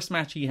 the first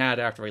match he had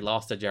after he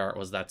lost to Jarrett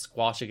was that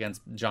squash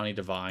against Johnny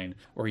Devine,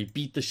 where he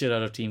beat the shit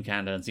out of Team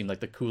Canada and seemed like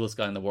the coolest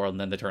guy in the world,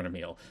 and then they turn him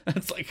heel. And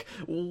it's like,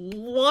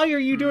 why are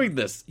you doing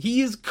this?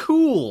 He is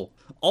cool.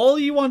 All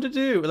you want to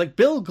do, like,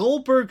 Bill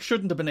Goldberg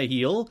shouldn't have been a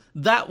heel.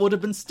 That would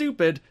have been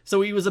stupid.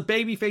 So he was a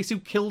babyface who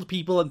killed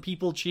people and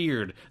people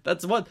cheered.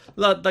 That's what,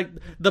 like,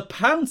 the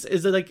pounce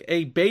is like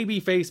a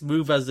babyface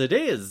move as it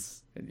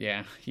is.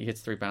 Yeah, he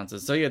hits 3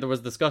 pounces. So yeah, there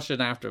was discussion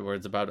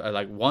afterwards about,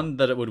 like, one,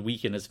 that it would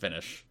weaken his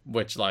finish,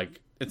 which,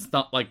 like, it's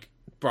not like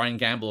Brian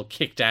Gamble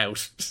kicked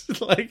out.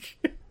 Like,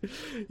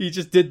 he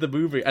just did the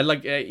movie. And,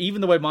 like,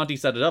 even the way Monty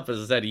set it up,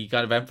 as I said, he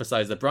kind of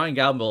emphasized that Brian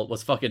Gamble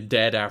was fucking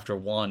dead after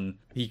 1.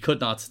 He could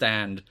not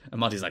stand. And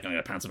Monty's like, I'm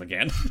going to pounce him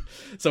again.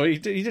 So he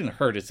didn't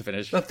hurt his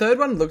finish. The 3rd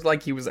one looked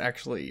like he was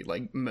actually,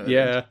 like, murdered.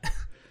 Yeah.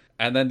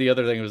 And then the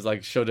other thing was,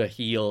 like, should a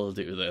heel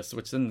do this?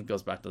 Which then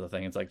goes back to the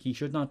thing. It's like, he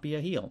should not be a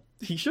heel.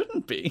 He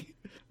shouldn't be.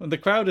 When the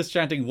crowd is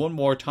chanting 1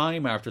 more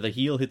time after the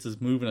heel hits his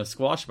move in a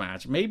squash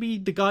match, maybe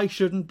the guy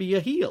shouldn't be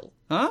a heel.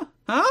 Huh?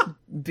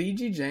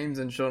 BG James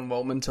and Sean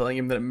Waltman telling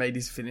him that it made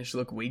his finish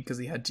look weak because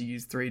he had to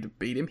use 3 to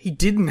beat him. He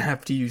didn't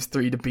have to use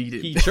 3 to beat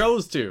him. He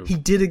chose to. He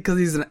did it because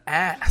he's an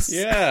ass.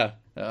 Yeah.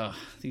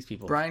 These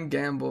people. Brian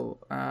Gamble,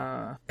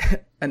 an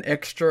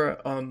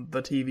extra on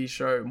the TV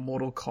show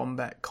Mortal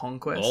Kombat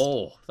Conquest.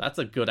 Oh, that's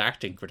a good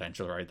acting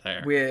credential right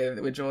there.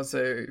 Which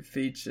also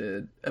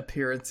featured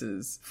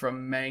appearances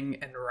from Meng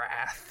and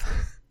Wrath.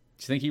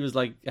 Do you think he was,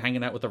 like,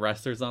 hanging out with the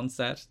wrestlers on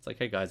set? It's like,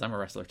 hey guys, I'm a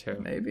wrestler too.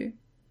 Maybe.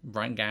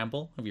 Brian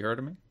Gamble, have you heard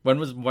of me? When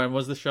was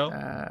the show?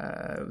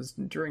 It was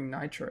during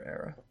Nitro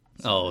era.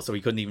 Oh, so he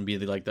couldn't even be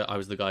I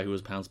was the guy who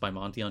was pounced by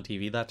Monty on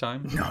TV that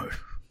time? No.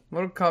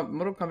 Mortal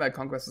Kombat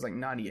Conquest was like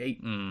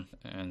 98.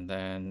 And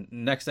then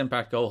next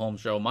Impact Go Home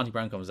show, Monty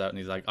Brown comes out and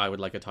he's like, I would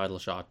like a title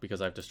shot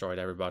because I've destroyed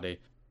everybody.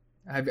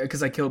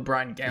 Because I killed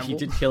Brian Gamble. He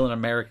did kill an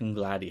American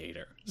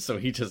Gladiator, so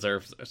he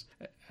deserves it.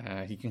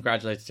 He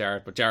congratulates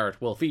Jarrett, but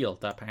Jarrett will feel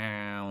the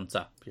pounce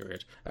up,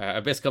 period.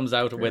 Abyss comes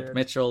out with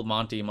Mitchell.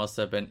 Monty must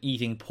have been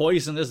eating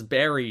poisonous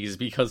berries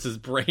because his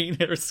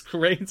brains are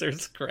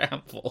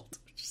scrambled,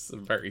 which is a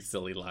very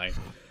silly line.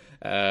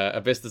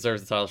 Abyss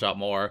deserves the title shot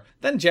more.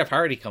 Then Jeff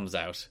Hardy comes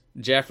out.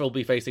 Jeff will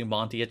be facing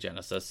Monty at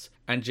Genesis.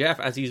 And Jeff,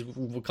 as he's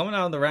coming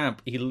out on the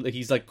ramp,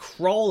 he's like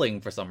crawling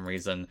for some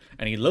reason.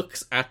 And he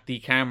looks at the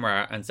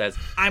camera and says,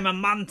 I'm a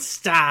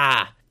monster!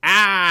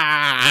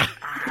 Ah!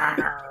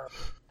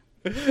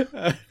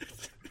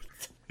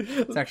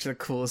 It's actually the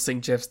coolest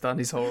thing Jeff's done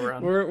his whole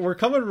run. We're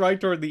coming right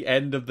toward the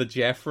end of the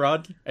Jeff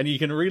run. And you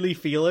can really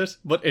feel it,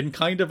 but in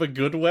kind of a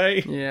good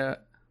way. Yeah.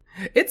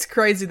 It's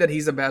crazy that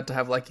he's about to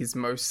have, like, his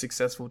most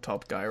successful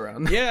top guy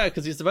run. Yeah,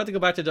 because he's about to go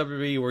back to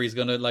WWE where he's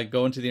going to, like,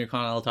 go into the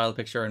Intercontinental title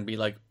picture and be,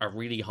 like, a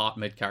really hot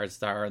mid-card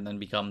star and then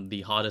become the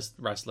hottest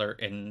wrestler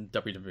in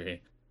WWE.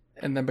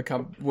 And then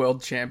become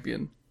world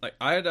champion. Like,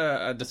 I had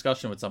a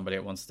discussion with somebody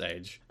at one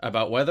stage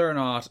about whether or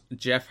not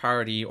Jeff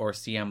Hardy or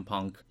CM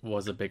Punk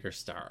was a bigger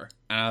star.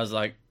 And I was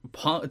like,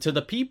 to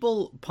the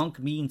people Punk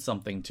means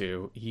something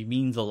to, he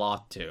means a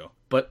lot to.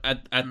 But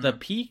at the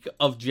peak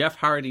of Jeff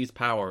Hardy's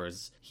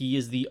powers, he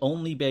is the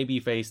only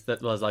babyface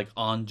that was, like,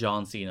 on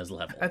John Cena's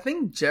level. I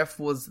think Jeff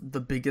was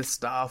the biggest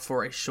star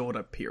for a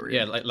shorter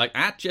period. Yeah, like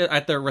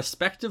at their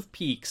respective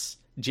peaks,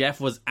 Jeff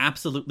was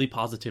absolutely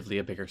positively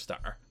a bigger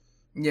star.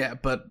 Yeah,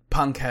 but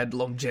Punk had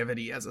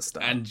longevity as a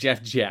star. And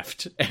Jeff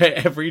jeffed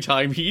every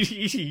time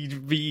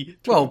he'd be...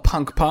 Well,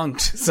 Punk punked,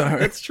 so...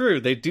 It's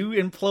true. They do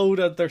implode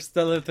at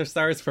their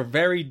stars for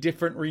very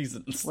different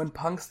reasons. When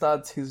Punk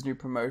starts his new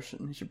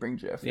promotion, he should bring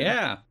Jeff in.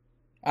 Yeah.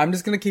 I'm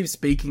just going to keep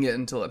speaking it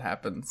until it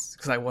happens,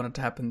 because I want it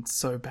to happen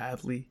so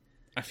badly.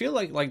 I feel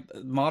like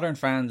modern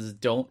fans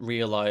don't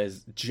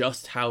realize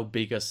just how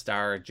big a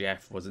star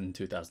Jeff was in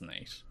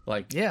 2008.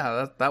 Like,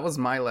 yeah, that was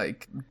my,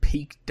 like,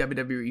 peak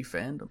WWE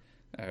fandom.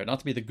 Not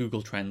to be the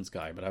Google Trends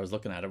guy, but I was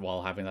looking at it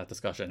while having that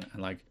discussion,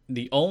 and, like,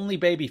 the only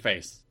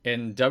babyface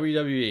in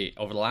WWE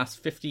over the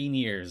last 15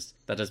 years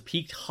that has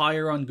peaked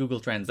higher on Google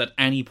Trends at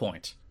any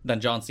point than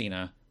John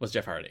Cena was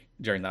Jeff Hardy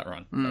during that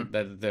run.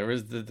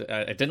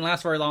 It didn't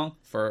last very long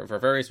for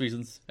various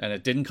reasons, and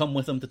it didn't come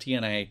with him to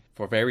TNA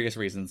for various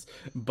reasons.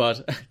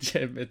 But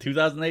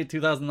 2008,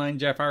 2009,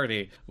 Jeff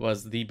Hardy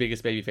was the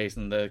biggest babyface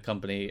in the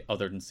company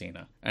other than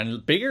Cena,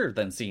 and bigger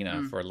than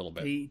Cena for a little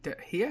bit.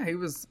 It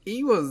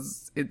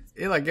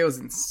was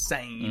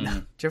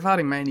insane. Jeff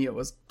Hardy Mania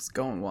was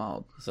going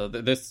wild. So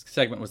this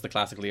segment was the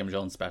classic Liam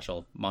Jones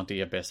special.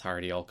 Monty, Abyss,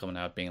 Hardy all coming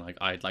out being like,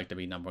 I'd like to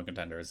be number one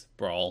contenders.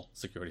 Brawl,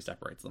 security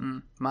separates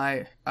them.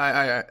 I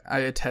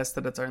attest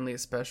that it's only a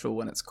special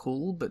when it's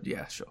cool, but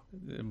yeah, sure.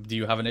 Do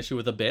you have an issue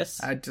with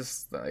Abyss? I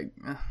just like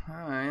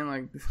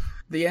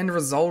the end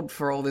result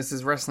for all this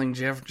is wrestling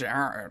Jeff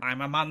Jarrett.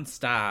 I'm a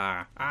monster.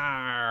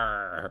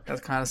 Arr.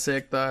 That's kind of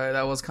sick though.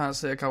 That was kind of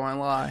sick, I won't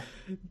lie.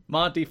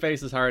 Monty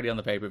faces Hardy on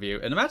the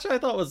pay-per-view, and the match I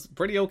thought was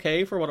pretty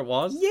okay for what it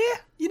was. Yeah,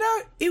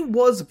 it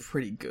was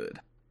pretty good.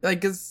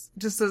 Like, as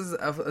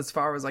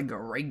far as like a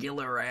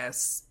regular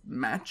ass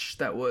match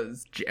that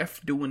was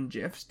Jeff doing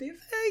Jeff stuff,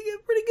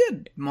 pretty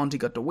good. Monty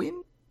got to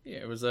win. Yeah,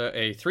 it was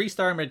a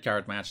 3-star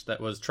mid-card match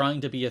that was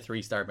trying to be a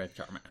 3-star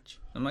mid-card match.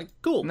 I'm like,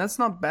 cool. And that's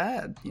not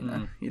bad, you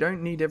know. You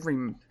don't need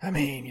an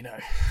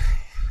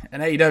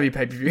AEW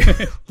pay-per-view,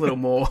 a little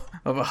more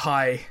of a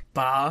high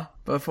bar.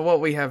 But for what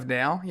we have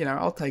now,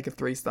 I'll take a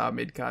 3-star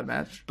mid-card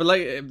match. But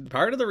like,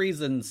 part of the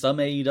reason some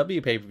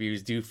AEW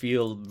pay-per-views do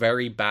feel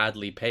very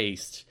badly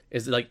paced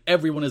is like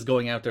everyone is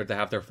going out there to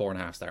have their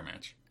 4.5-star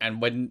match.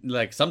 And when,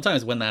 like,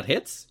 sometimes when that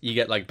hits, you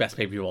get like best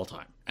pay-per-view all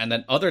time. And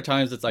then other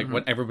times it's like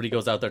when everybody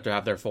goes out there to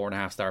have their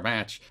 4.5-star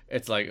match,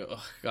 it's like, ugh,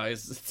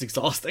 guys, it's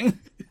exhausting.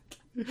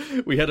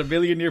 We had a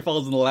million near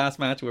falls in the last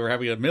match. We were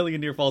having a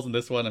million near falls in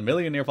this one, a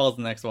million near falls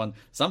in the next one.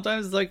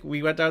 Sometimes it's like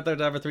we went out there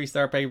to have a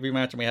 3-star pay-per-view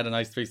match and we had a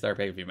nice 3-star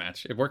pay-per-view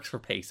match. It works for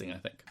pacing, I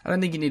think. I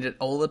don't think you need it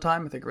all the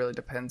time. I think it really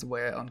depends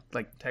where on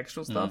like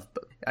textual stuff,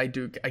 but I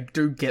do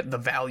get the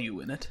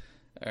value in it.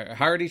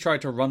 Hardy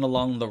tried to run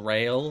along the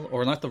rail,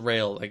 or not the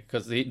rail, like,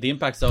 because the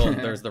Impact Zone,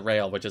 there's the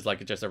rail, which is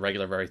like just a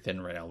regular, very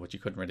thin rail, which you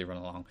couldn't really run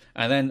along.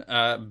 And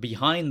then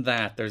behind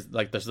that, there's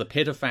the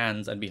pit of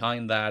fans, and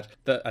behind that,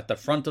 at the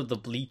front of the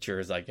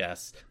bleachers, I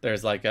guess,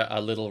 there's like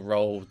a little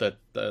row that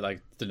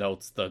like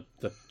denotes the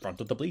front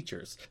of the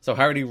bleachers. So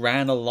Hardy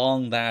ran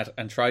along that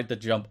and tried to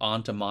jump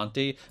onto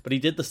Monty, but he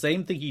did the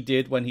same thing he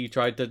did when he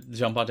tried to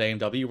jump onto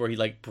AMW, where he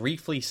like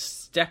briefly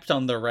stepped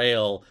on the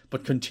rail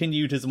but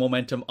continued his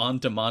momentum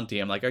onto Monty.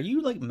 I'm like, are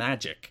you like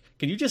magic?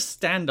 Can you just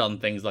stand on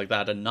things like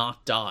that and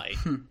not die?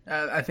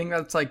 I think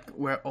that's like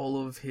where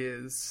all of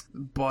his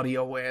body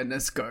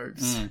awareness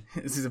goes.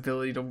 Is his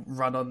ability to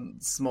run on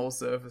small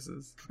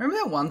surfaces.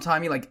 Remember that one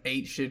time he like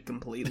ate shit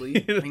completely? I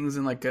think it was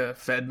in like a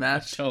Fed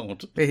match.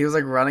 Don't. Yeah, he was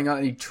like running on it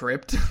and he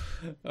tripped.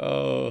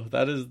 Oh,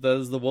 that is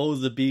the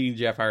woes of being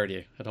Jeff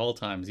Hardy at all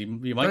times.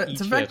 You might eat shit.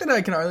 The fact that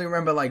I can only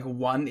remember like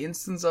one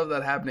instance of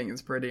that happening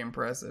is pretty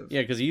impressive.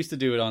 Yeah, because he used to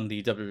do it on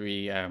the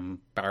WWE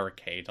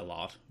barricade a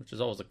lot, which is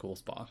always a cool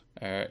spot.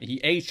 He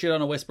ate shit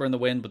on a Whisper in the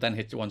Wind, but then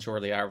hit one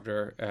shortly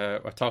after.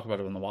 I talk about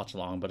it in the watch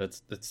along, but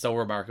it's so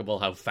remarkable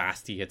how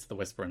fast he hits the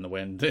Whisper in the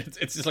Wind.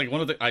 It's just like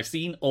I've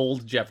seen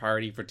old Jeff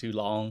Hardy for too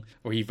long,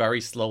 where he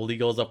very slowly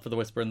goes up for the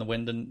Whisper in the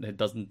Wind, and it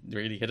doesn't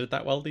really hit it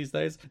that well these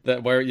days.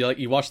 That where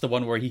you watch the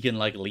one where he can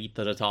like leap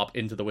to the top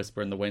into the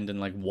Whisper in the Wind in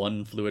like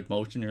one fluid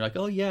motion. You're like,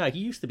 oh yeah,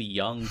 he used to be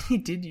young. He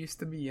did used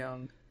to be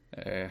young.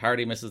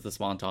 Hardy misses the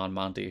Swanton.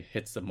 Monty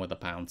hits him with a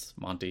pounce.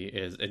 Monty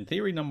is, in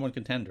theory, number one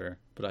contender,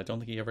 but I don't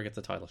think he ever gets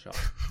a title shot.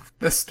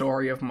 The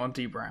story of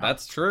Monty Brown.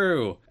 That's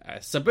true.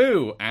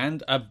 Sabu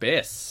and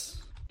Abyss.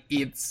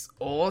 It's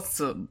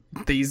awesome.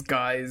 These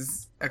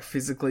guys are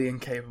physically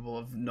incapable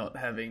of not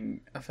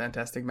having a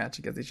fantastic match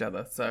against each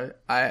other. So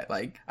I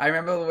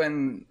remember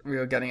when we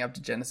were getting up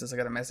to Genesis, I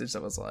got a message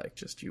that was like,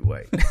 just you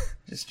wait.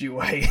 Just you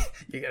wait.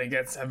 You're going to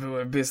get Sabu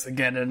and Abyss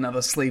again at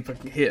another sleeper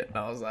hit. And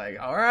I was like,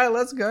 all right,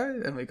 let's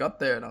go. And we got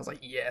there and I was like,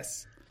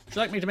 yes. Would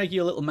you like me to make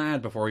you a little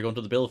mad before we go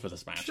into the bill for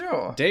this match?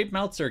 Sure. Dave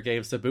Meltzer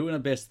gave Sabu and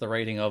Abyss the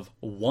rating of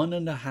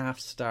 1.5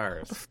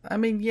 stars. I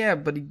mean, yeah,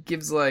 but he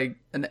gives like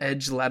an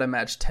Edge ladder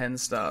match 10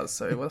 stars,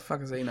 so what the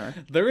fuck does he know?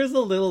 There is a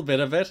little bit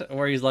of it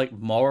where he's like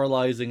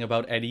moralizing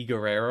about Eddie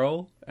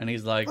Guerrero, and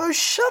he's like, oh,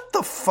 shut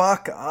the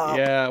fuck up.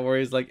 Yeah, where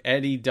he's like,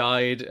 Eddie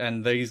died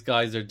and these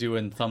guys are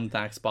doing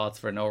thumbtack spots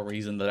for no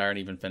reason that aren't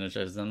even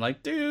finishes. And I'm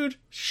like, dude,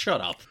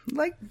 shut up.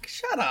 Like,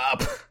 shut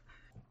up.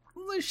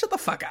 Shut the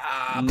fuck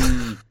up.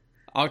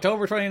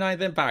 October 29th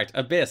Impact,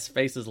 Abyss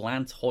faces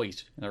Lance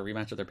Hoyt in a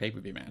rematch of their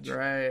pay-per-view match.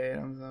 Right,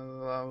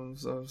 I'm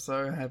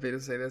so happy to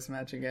see this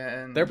match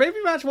again. Their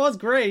pay-per-view match was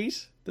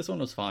great. This one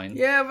was fine.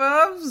 Yeah, but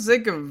I'm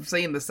sick of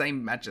seeing the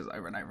same matches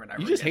over and over and over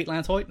You just hate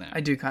Lance Hoyt now.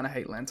 I do kind of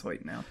hate Lance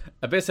Hoyt now.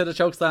 Abyss hit a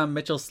chokeslam,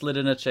 Mitchell slid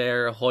in a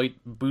chair, Hoyt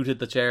booted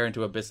the chair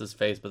into Abyss's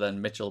face, but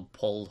then Mitchell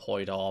pulled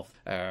Hoyt off.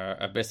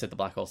 Abyss hit the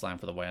Black Hole Slam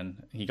for the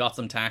win. He got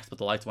some tax, but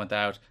the lights went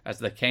out. As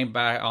they came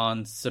back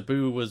on,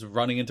 Sabu was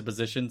running into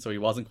position, so he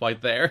wasn't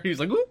quite there. He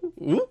was like, ooh,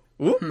 ooh,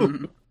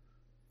 ooh.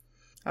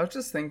 I was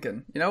just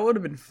thinking, you know, it would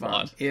have been fun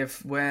What?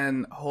 if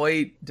when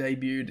Hoyt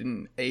debuted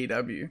in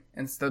AEW,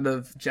 instead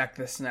of Jack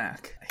the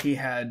Snack, he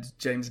had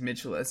James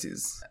Mitchell as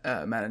his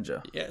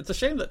manager. Yeah, it's a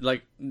shame that,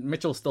 like,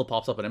 Mitchell still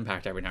pops up at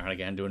Impact every now and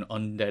again doing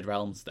Undead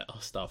Realm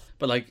stuff.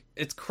 But, like,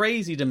 it's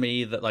crazy to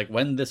me that, like,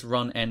 when this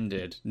run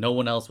ended, no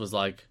one else was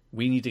like,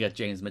 we need to get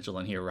James Mitchell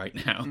in here right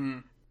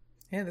now.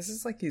 Yeah, this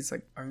is like his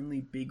like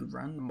only big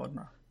run in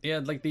modern. Yeah,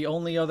 like, the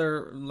only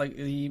other, like,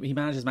 he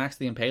manages Max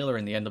the Impaler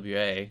in the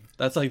NWA.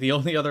 That's, like, the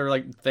only other,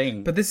 like,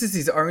 thing. But this is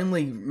his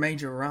only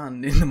major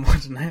run in the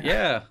modern era.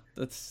 Yeah,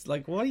 that's,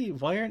 like, why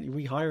aren't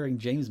we hiring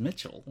James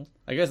Mitchell?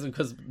 I guess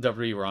because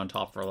WWE were on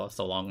top for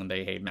so long and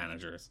they hate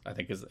managers, I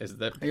think is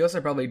that. He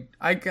also probably,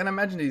 I can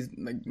imagine he's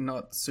like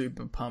not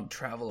super pumped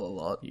travel a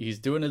lot He's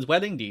doing his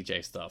wedding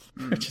DJ stuff,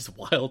 which is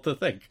wild to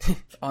think.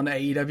 on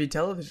AEW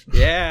television.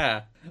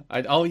 Yeah.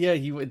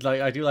 He would like.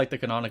 I do like the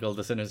canonical.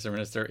 The Sinister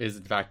Minister is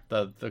in fact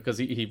because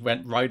he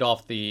went right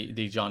off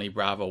the Johnny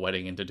Bravo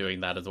wedding into doing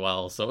that as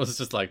well. So it's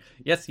just like,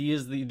 yes, he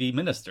is the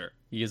minister.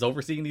 He is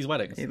overseeing these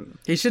weddings.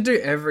 He should do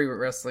every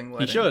wrestling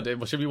wedding. He should.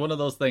 It should be one of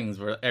those things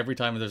where every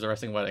time there's a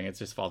wrestling wedding, it's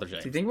just Father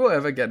James. Do you think we'll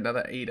ever get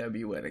another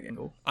AEW wedding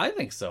angle? I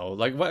think so.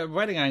 Like,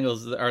 wedding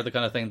angles are the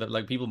kind of thing that,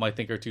 like, people might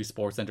think are too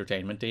sports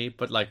entertainment-y,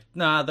 but, like,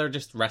 nah, they're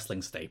just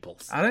wrestling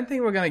staples. I don't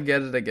think we're going to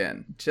get it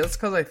again. Just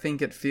because I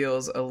think it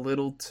feels a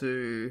little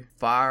too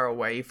far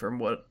away from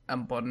what a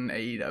modern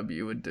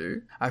AEW would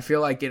do. I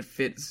feel like it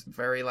fits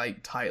very,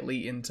 like,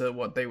 tightly into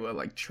what they were,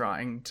 like,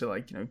 trying to,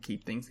 like, you know,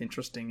 keep things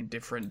interesting and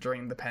different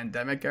during the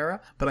pandemic era.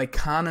 But I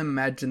can't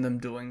imagine them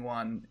doing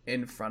one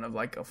in front of,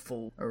 like, a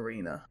full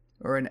arena.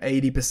 Or an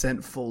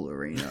 80% full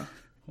arena.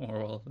 Or,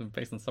 well,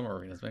 based on some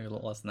arenas, maybe a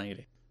little less than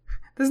 80.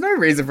 There's no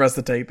reason for us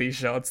to take these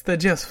shots. They're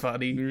just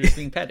funny. You're just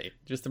being petty,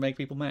 just to make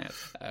people mad.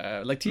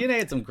 Like, TNA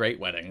had some great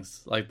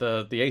weddings. Like,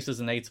 the Aces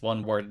and Eights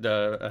one where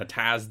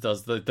Taz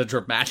does the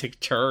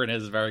dramatic turn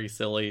is very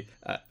silly.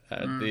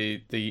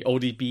 The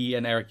ODB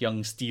and Eric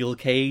Young steel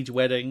cage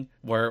wedding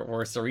where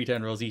Sarita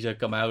and Rosita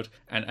come out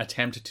and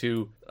attempt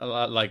to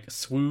like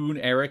swoon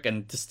Eric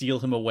and to steal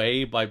him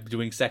away by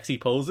doing sexy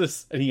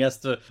poses, and he has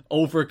to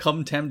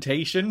overcome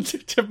temptation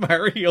to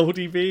marry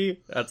ODB.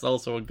 That's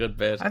also a good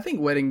bit. I think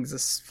weddings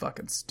are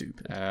fucking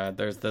stupid.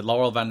 There's the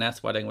Laurel Van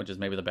Ness wedding, which is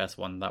maybe the best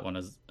one. That one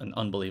is an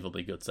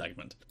unbelievably good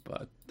segment,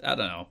 but I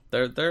don't know.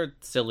 They're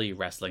silly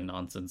wrestling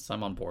nonsense.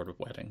 I'm on board with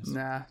weddings.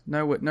 Nah,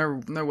 no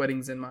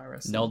weddings in my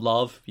wrestling. No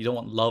love. You don't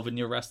want love in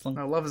your wrestling.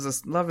 No, love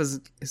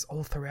is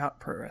all throughout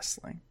pro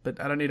wrestling,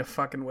 but I don't need a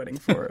fucking wedding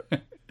for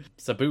it.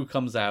 Sabu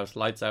comes out,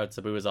 lights out,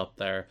 Sabu is up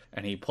there,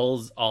 and he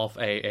pulls off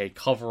a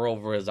cover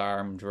over his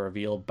arm to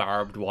reveal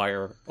barbed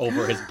wire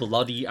over his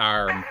bloody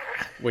arm,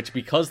 which,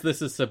 because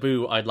this is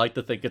Sabu, I'd like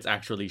to think it's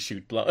actually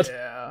shoot blood.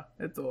 Yeah,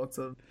 it's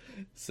awesome.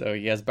 So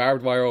he has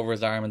barbed wire over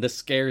his arm, and this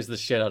scares the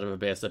shit out of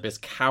Abyss. Abyss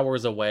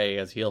cowers away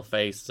as he'll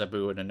face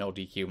Sabu in a no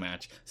DQ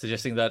match,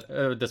 suggesting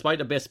that despite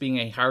Abyss being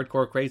a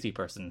hardcore crazy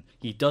person,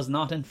 he does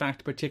not in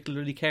fact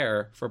particularly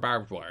care for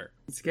barbed wire.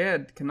 He's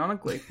scared,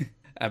 canonically.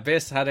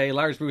 Abyss had a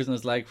large bruise on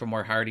his leg from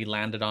where Hardy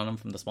landed on him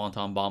from the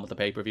Swanton Bomb at the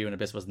pay-per-view, and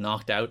Abyss was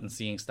knocked out and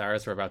seeing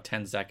stars for about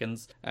 10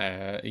 seconds,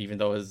 even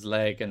though his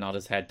leg and not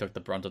his head took the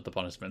brunt of the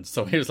punishment.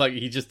 So he was like,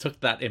 he just took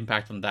that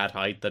impact from that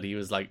height that he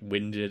was like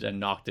winded and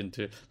knocked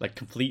into like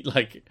complete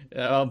like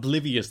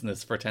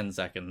obliviousness for 10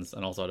 seconds,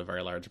 and also had a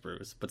very large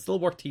bruise, but still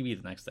worked TV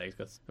the next day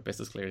because Abyss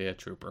is clearly a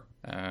trooper.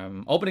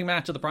 Opening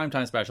match of the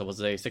Primetime Special was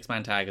a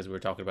 6-man tag, as we were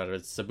talking about it.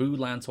 It's Sabu,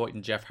 Lance Hoyt,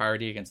 and Jeff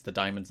Hardy against the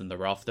Diamonds in the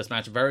Rough. This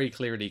match very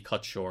clearly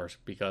cut short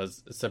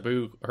because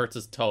Sabu hurts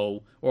his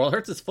toe, or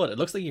hurts his foot. It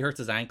looks like he hurts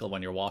his ankle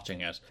when you're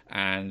watching it,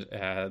 and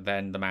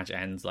then the match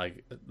ends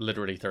like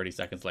literally 30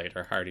 seconds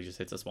later. Hardy just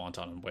hits a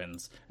swanton and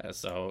wins.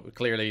 So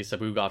clearly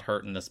Sabu got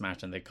hurt in this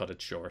match and they cut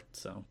it short.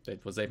 So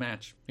it was a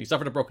match. He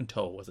suffered a broken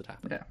toe as it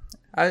happened.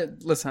 Yeah.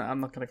 Listen, I'm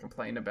not going to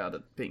complain about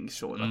it being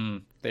shorter.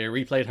 They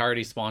replayed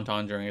Hardy's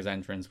swanton during his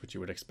entrance, which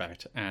you would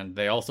expect. And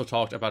they also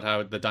talked about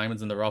how the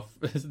Diamonds in the Rough,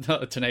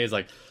 Tenay is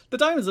like, the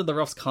Diamonds in the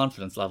Rough's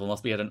confidence level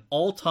must be at an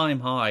all-time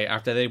high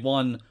after they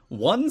won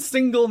one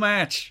single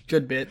match.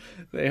 Good bit.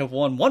 They have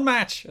won one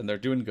match, and they're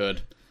doing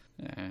good.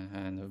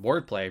 And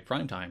wordplay,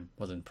 Primetime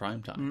was in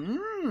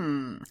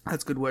Primetime.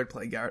 That's good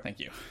wordplay, Garrett.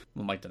 Thank you.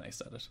 Well, Mike Denay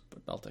said it,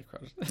 but I'll take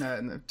credit.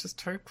 No, just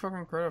take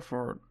fucking credit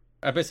for it.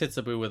 Abyss hit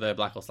Sabu with a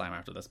Black Hole Slam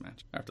after this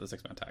match, after the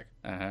 6-man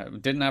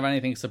tag. Didn't have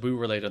anything Sabu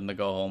related in the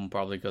go home,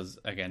 probably because,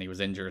 again, he was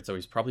injured, so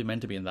he's probably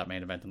meant to be in that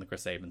main event in the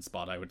Chris Sabin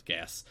spot, I would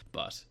guess.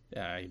 But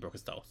he broke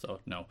his toe,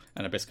 so no.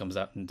 And Abyss comes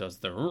out and does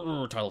the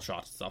title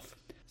shot stuff.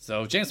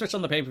 So James Mitchell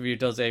on the pay-per-view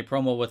does a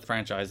promo with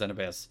Franchise and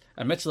Abyss.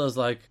 And Mitchell is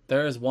like,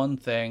 there's one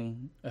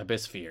thing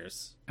Abyss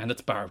fears, and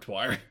it's barbed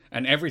wire.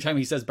 And every time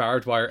he says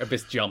barbed wire,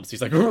 Abyss jumps.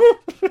 He's like,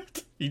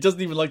 he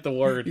doesn't even like the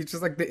word. He's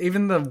just like,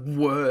 even the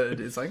word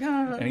is like,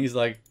 ah. And he's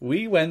like,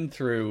 we went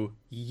through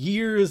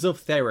years of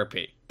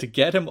therapy to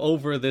get him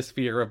over this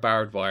fear of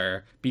barbed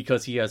wire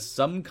because he has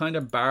some kind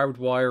of barbed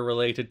wire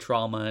related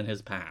trauma in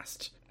his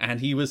past.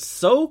 And he was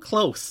so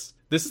close.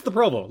 This is the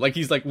promo. Like,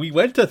 he's like, we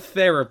went to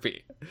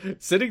therapy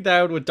Sitting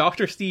down with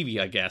Dr. Stevie,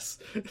 I guess,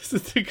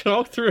 to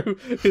go through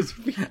his...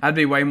 I'd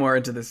be way more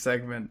into this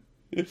segment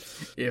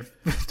if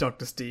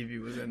Dr. Stevie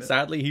was in it.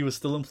 Sadly, he was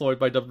still employed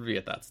by WWE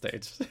at that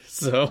stage.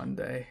 So One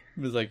day.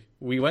 it was like,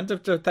 we went to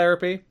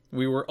therapy,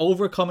 we were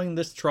overcoming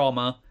this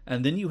trauma,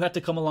 and then you had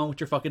to come along with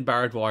your fucking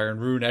barbed wire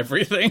and ruin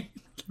everything.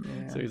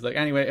 Yeah. So he's like,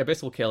 anyway,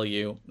 Abyss will kill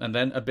you. And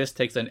then Abyss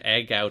takes an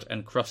egg out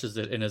and crushes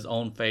it in his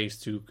own face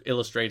to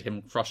illustrate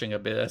him crushing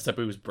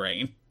Sabu's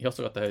brain. He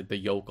also got the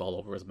yolk all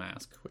over his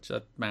mask, which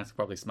that mask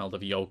probably smelled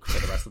of yolk for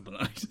the rest of the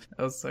night.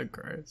 That was so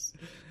gross.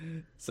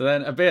 So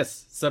then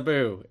Abyss,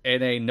 Sabu,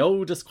 in a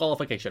no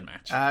disqualification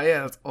match.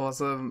 Yeah, that's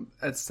awesome.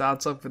 It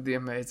starts off with the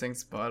amazing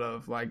spot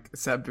of like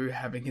Sabu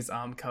having his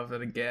arm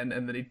covered again,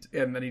 and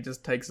then he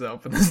just takes it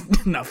off and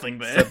there's nothing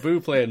there. Sabu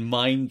playing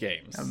mind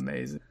games.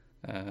 Amazing.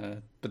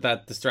 But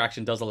that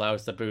distraction does allow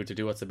Sabu to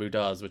do what Sabu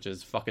does, which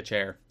is fuck a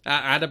chair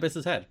at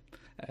Abyss's head.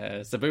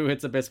 Sabu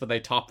hits Abyss with a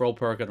top rope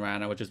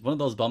Hurricanrana, which is one of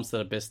those bumps that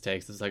Abyss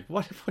takes. It's like,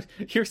 what?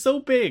 You're so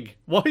big.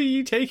 Why are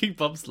you taking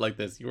bumps like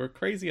this? You are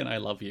crazy and I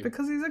love you.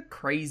 Because he's a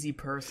crazy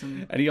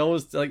person. And he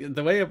always, like,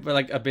 the way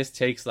like Abyss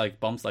takes like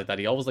bumps like that,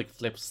 he always like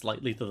flips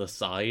slightly to the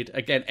side.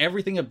 Again,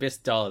 everything Abyss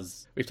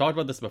does, we've talked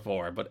about this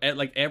before, but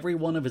like every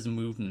one of his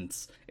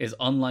movements is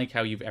unlike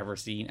how you've ever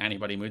seen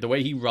anybody move. The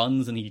way he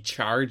runs and he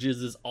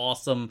charges is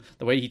awesome.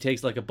 The way he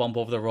takes like a bump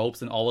over the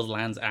ropes and always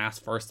lands ass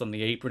first on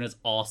the apron is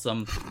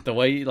awesome. The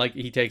way like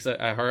he takes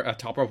a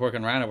top rope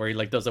Hurricanrana where he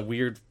like does a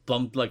weird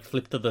bump like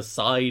flip to the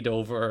side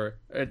over.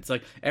 It's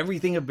like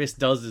everything Abyss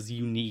does is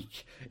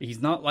unique.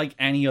 He's not like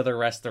any other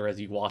wrestler as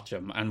you watch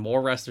him, and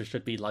more wrestlers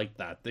should be like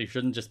that. They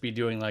shouldn't just be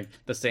doing like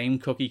the same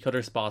cookie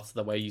cutter spots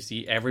the way you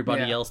see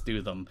everybody else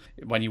do them.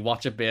 When you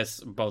watch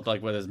Abyss, both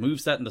like with his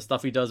moveset and the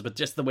stuff he does, but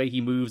just the way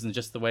he moves and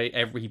just the way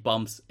he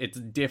bumps, it's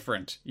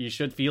different. You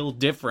should feel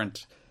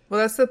different. Well,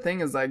 that's the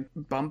thing, is like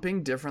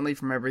bumping differently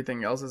from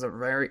everything else is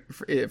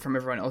from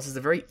everyone else is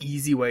a very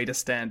easy way to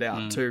stand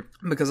out too,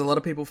 because a lot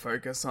of people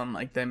focus on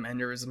like their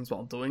mannerisms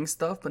while doing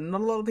stuff, but not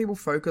a lot of people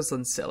focus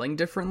on selling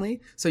differently.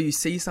 So you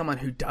see someone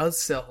who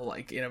does sell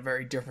like in a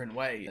very different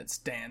way, it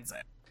stands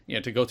out. Yeah,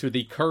 to go to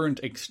the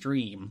current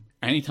extreme,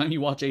 anytime you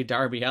watch a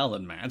Darby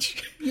Allin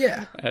match,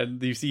 yeah,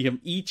 and you see him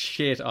eat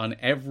shit on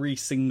every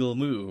single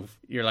move,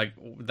 you're like,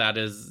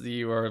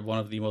 you are one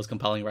of the most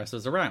compelling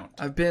wrestlers around.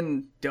 I've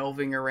been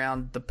delving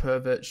around the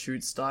pervert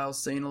shoot style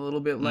scene a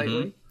little bit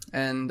lately.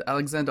 And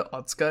Alexander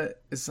Otska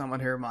is someone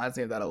who reminds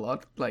me of that a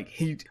lot. Like,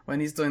 when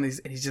he's doing these,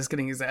 and he's just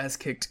getting his ass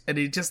kicked, and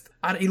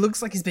he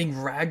looks like he's being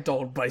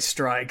ragdolled by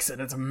strikes,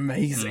 and it's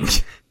amazing.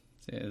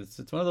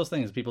 It's one of those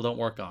things people don't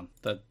work on,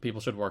 that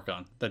people should work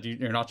on. That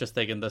you're not just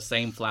taking the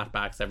same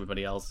flatbacks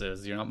everybody else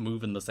is. You're not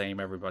moving the same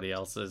everybody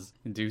else is.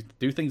 Do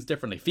things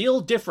differently.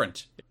 Feel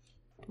different.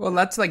 Well,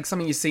 that's like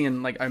something you see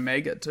in like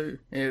Omega too,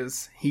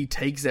 is he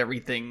takes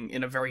everything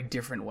in a very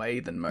different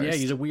way than most. Yeah,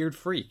 he's a weird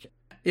freak.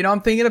 You know,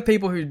 I'm thinking of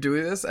people who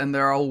do this, and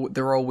they're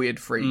all weird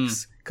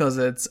freaks. Because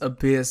it's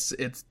Abyss,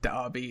 it's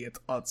Darby, it's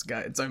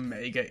Otska, it's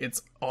Omega,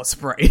 it's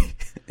Osprey.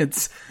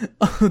 It's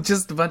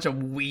just a bunch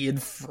of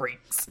weird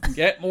freaks.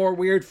 Get more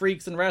weird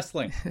freaks in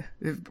wrestling.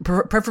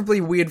 Preferably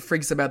weird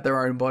freaks about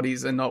their own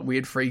bodies and not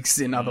weird freaks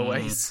in other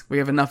ways. We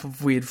have enough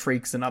of weird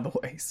freaks in other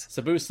ways.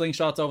 Sabu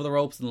slingshots over the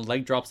ropes and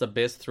leg drops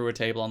Abyss through a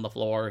table on the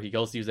floor. He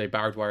goes to use a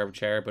barbed wire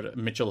chair, but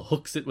Mitchell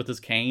hooks it with his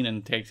cane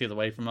and takes it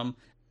away from him.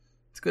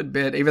 It's a good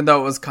bit, even though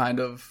it was kind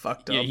of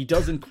fucked up. Yeah, he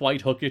doesn't quite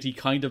hook it. He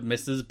kind of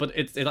misses, but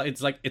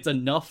it's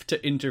enough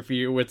to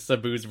interfere with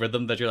Sabu's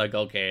rhythm that you're like,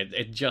 okay,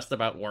 it just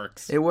about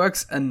works. It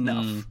works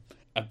enough.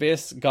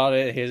 Abyss got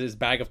his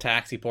bag of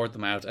tacks, he poured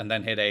them out, and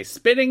then hit a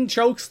spinning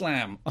choke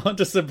slam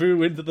onto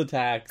Sabu into the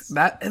tacks.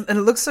 And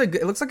it looks so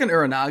good. It looks like an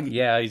Uranagi.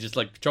 Yeah, he just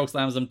like choke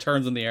slams him,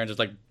 turns in the air, and just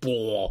like,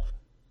 boah.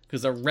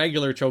 Because a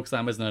regular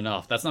chokeslam isn't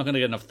enough. That's not going to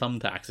get enough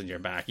thumbtacks in your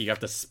back. You have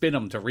to spin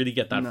them to really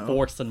get that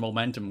force and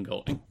momentum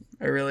going.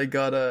 I really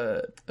got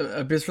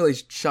Abyss really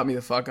shut me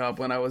the fuck up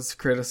when I was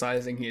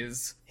criticizing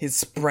his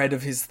spread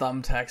of his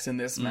thumbtacks in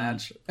this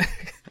match.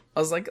 I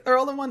was like, they're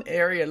all in one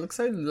area. It looks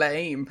so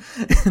lame.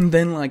 And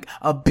then, like,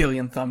 a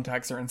billion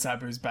thumbtacks are in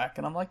Sabu's back.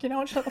 And I'm like, you know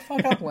what? Shut the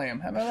fuck up,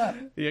 Liam. How about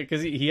that? Yeah,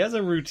 because he has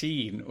a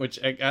routine, which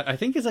I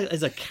think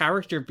is a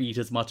character beat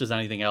as much as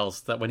anything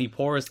else. That when he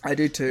pours... I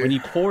do too. When he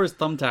pours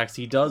thumbtacks,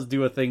 he does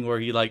do a thing where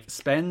he, like,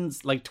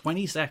 spends, like,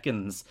 20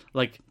 seconds,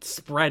 like,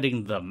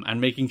 spreading them and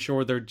making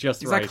sure they're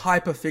just right. He's, like,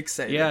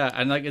 hyper-fixated. Yeah,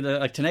 and, like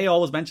Tenay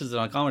always mentions it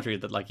on commentary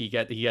that, like, he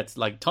gets,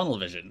 like, tunnel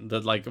vision.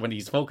 That, like, when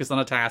he's focused on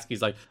a task,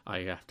 he's like,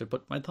 I have to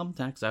put my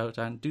thumbtacks out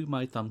and do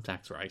my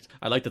thumbtacks right.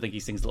 I like to think he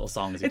sings little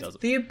songs as he does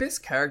it. The Abyss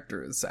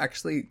character is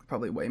actually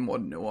probably way more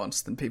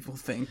nuanced than people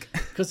think.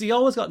 Because he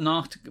always got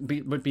knocked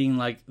with being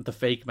like the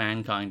fake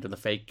Mankind or the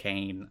fake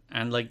Kane,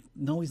 and like,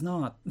 no, he's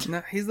not.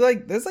 No, he's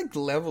like, there's like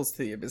levels to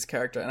the Abyss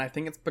character, and I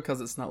think it's because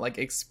it's not like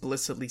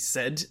explicitly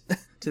said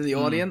to the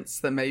audience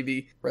that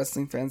maybe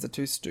wrestling fans are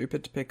too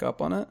stupid to pick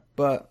up on it.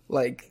 But,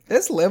 like,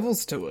 there's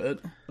levels to it.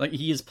 Like,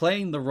 he is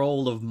playing the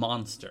role of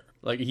monster.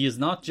 Like, he is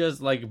not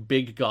just, like,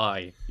 big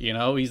guy, you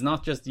know? He's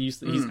not just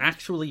he's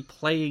actually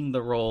playing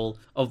the role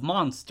of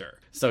monster.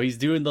 So he's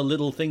doing the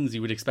little things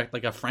you would expect,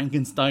 like, a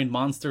Frankenstein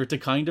monster to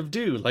kind of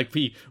do. Like,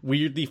 be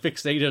weirdly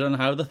fixated on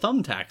how the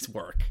thumbtacks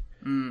work.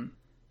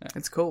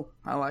 It's cool.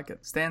 I like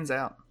it. Stands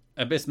out.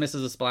 Abyss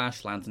misses a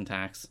splash, lands in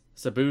tacks.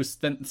 Sabu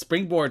then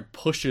springboard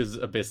pushes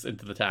Abyss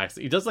into the tacks.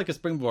 He does like a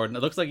springboard, and it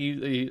looks like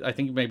he I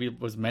think maybe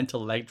it was meant to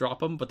leg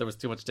drop him, but there was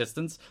too much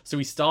distance. So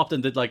he stopped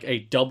and did like a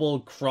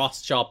double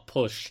cross chop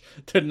push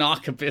to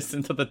knock Abyss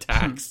into the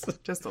tacks.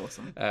 Just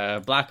awesome.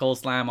 Black hole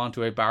slam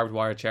onto a barbed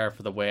wire chair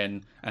for the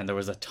win, and there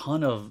was a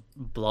ton of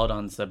blood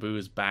on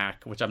Sabu's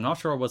back, which I'm not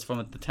sure was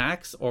from the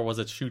tacks or was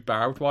it shoot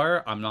barbed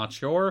wire. I'm not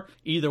sure.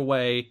 Either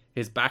way,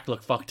 his back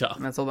looked fucked up.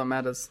 And that's all that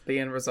matters. The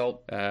end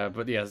result.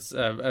 But yes,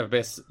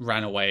 Abyss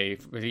ran away,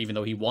 even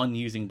though he won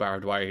using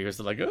barbed wire. He was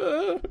like,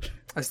 ugh.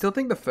 I still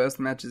think the first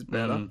match is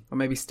better, or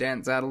maybe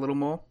stands out a little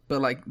more. But,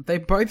 like, they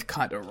both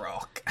kind of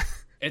rock.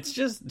 It's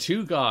just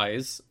two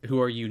guys who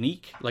are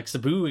unique. Like,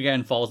 Sabu,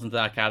 again, falls into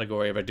that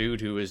category of a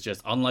dude who is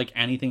just unlike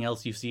anything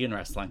else you see in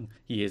wrestling.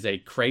 He is a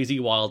crazy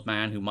wild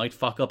man who might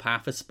fuck up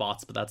half his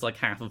spots, but that's like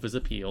half of his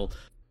appeal.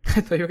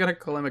 I thought you were going to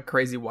call him a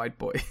crazy white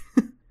boy.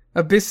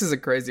 Abyss is a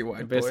crazy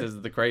white boy. Abyss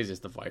is the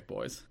craziest of white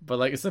boys. But,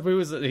 like, Sabu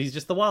he's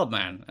just the wild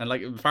man. And,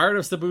 like, part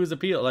of Sabu's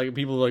appeal, like,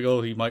 people are like,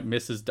 oh, he might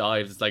miss his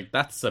dives. It's like,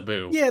 that's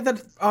Sabu. Yeah,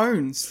 that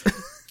owns.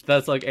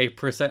 That's, like,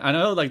 8%. I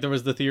know, like, there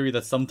was the theory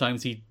that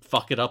sometimes he'd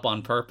fuck it up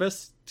on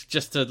purpose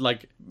just to,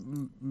 like,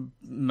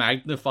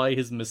 magnify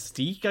his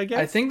mystique, I guess.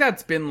 I think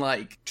that's been,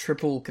 like,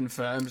 triple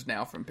confirmed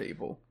now from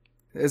people.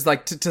 It's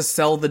like to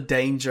sell the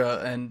danger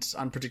and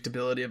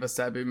unpredictability of a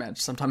Sabu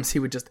match. Sometimes he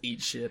would just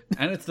eat shit.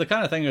 And it's the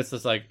kind of thing that's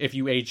just like, if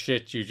you ate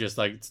shit, you just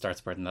like start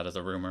spreading that as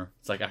a rumor.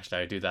 It's like, actually,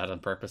 I do that on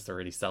purpose to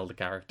really sell the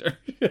character.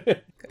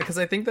 Because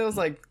I think there was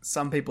like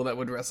some people that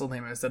would wrestle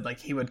him and said like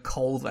he would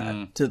call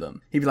that to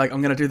them. He'd be like,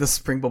 I'm going to do the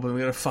springboard, but I'm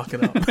going to fuck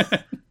it up.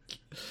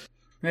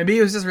 Maybe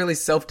he was just really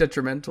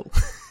self-detrimental.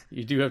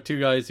 You do have two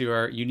guys who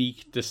are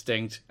unique,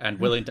 distinct, and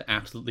willing to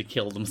absolutely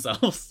kill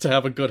themselves to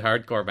have a good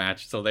hardcore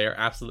match. So they are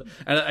absolutely...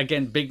 And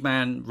again, big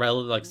man,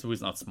 like, so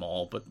he's not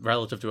small, but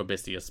relative to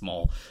Abyss, he is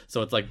small.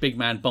 So it's like big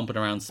man bumping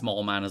around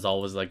small man is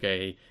always like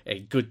a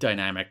good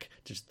dynamic.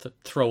 Just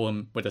throw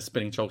him with a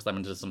spinning chokeslam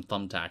into some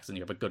thumbtacks and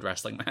you have a good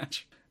wrestling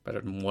match. Better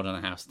than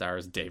 1.5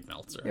 stars, Dave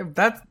Meltzer. Yeah,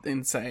 that's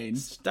insane. 1.5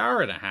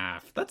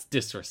 stars? That's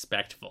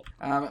disrespectful.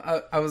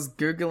 I was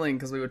Googling,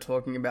 because we were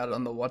talking about it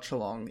on the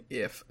watch-along,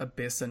 if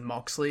Abyss and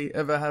Moxley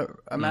ever had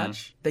a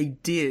match. They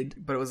did,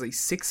 but it was a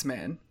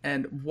 6-man.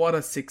 And what a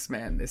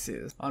 6-man this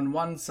is. On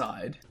one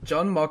side,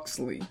 Jon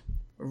Moxley,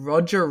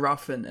 Roger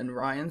Ruffin, and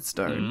Ryan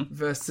Stone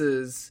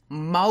versus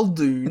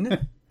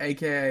Muldoon...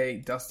 aka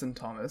Dustin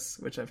Thomas,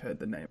 which I've heard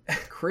the name.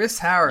 Chris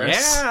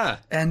Harris. Yeah!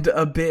 And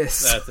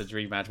Abyss. That's a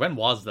dream match. When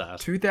was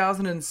that?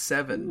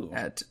 2007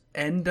 at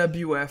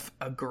NWF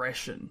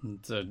Aggression.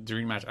 It's a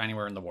dream match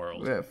anywhere in the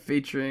world. Yeah,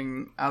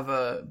 featuring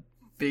other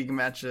big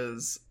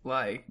matches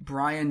like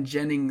Brian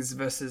Jennings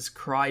versus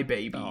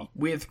Crybaby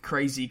with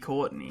Crazy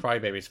Courtney.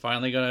 Crybaby's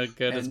finally gonna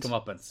get his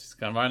comeuppance. He's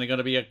finally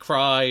gonna be a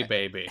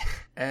crybaby.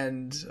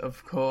 And,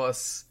 of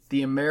course,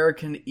 the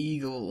American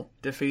Eagle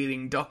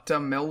defeating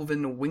Dr.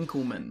 Melvin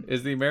Winkleman.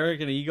 Is the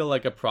American Eagle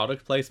like a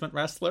product placement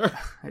wrestler?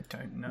 I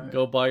don't know.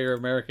 Go buy your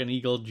American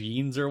Eagle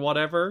jeans or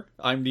whatever.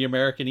 I'm the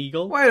American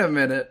Eagle. Wait a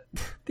minute.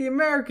 The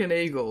American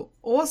Eagle,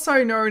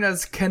 also known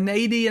as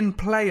Canadian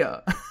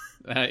Player.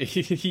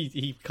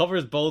 He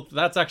covers both.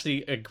 That's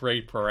actually a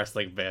great pro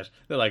wrestling bit.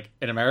 They're like,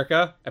 in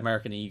America,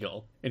 American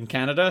Eagle. In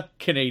Canada,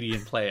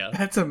 Canadian Player.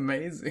 That's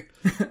amazing.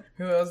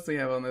 Who else do we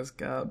have on this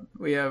card?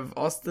 We have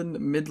Austin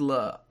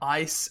Midler,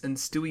 Ice, and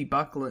Stewie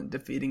Buckland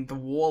defeating the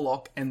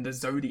Warlock and the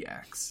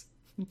Zodiacs.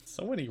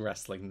 So many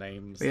wrestling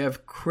names. We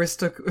have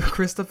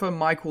Christopher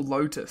Michael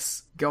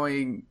Lotus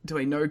going to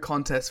a no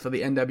contest for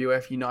the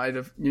NWF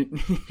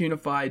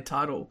Unified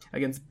title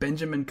against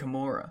Benjamin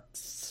Kimura.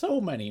 So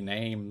many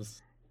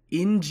names.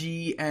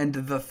 Ingy and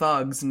the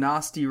Thugs,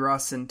 Nasty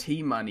Russ and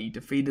T-Money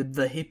defeated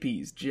the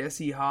Hippies,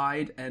 Jesse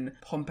Hyde and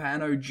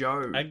Pompano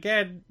Joe.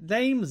 Again,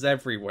 names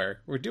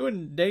everywhere. We're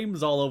doing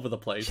names all over the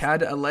place.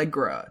 Chad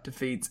Allegra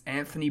defeats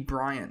Anthony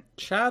Bryant.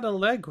 Chad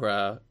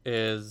Allegra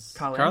is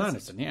Carl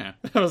Anderson, yeah.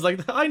 I was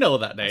like, I know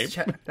that name.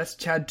 That's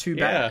Chad Too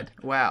Bad.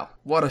 Wow,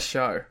 what a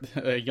show.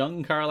 A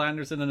young Carl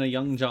Anderson and a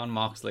young Jon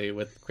Moxley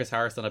with Chris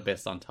Harris and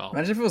Abyss on top.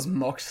 Imagine if it was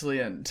Moxley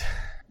and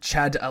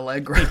Chad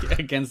Allegra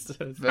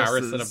against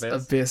Harris and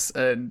Abyss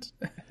and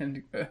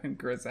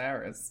Chris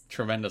Harris.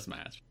 Tremendous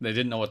match. They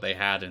didn't know what they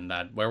had in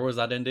that. Where was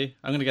that indie?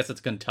 I'm gonna guess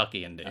it's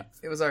Kentucky indie.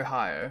 It was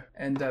Ohio.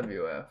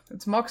 NWF.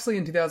 It's Moxley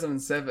in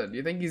 2007. Do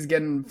you think he's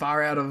getting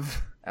far out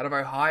of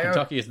Ohio?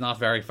 Kentucky is not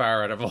very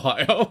far out of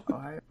Ohio.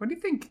 What do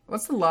you think?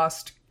 What's the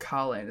last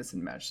Carl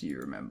Anderson match you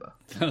remember?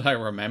 That I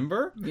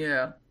remember?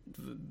 Yeah.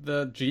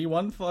 The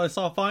G1 I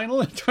saw final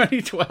in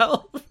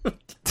 2012.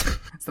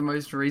 It's the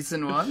most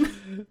recent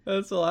one.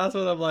 That's the last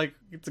one. I'm like,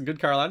 it's a good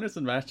Carl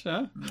Anderson match,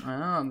 huh?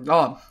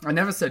 Oh, I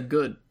never said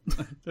good.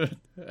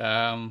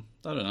 I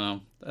don't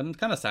know. I'm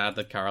kind of sad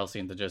that Carl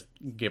seemed to just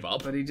give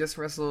up. But he just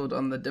wrestled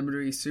on the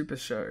WWE Super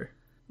Show.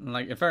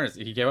 Like, in fairness,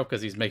 he gave up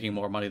because he's making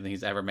more money than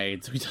he's ever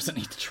made, so he doesn't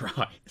need to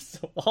try.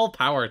 So all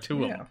power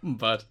to him,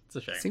 but it's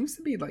a shame. Seems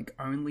to be like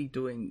only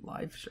doing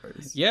live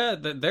shows. Yeah,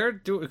 they're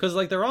doing, because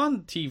like they're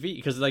on TV,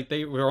 because like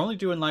they were only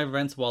doing live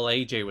events while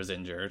AJ was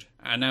injured,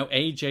 and now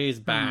AJ is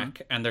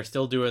back, and they're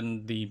still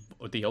doing the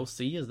OC.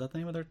 Is that the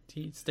name of their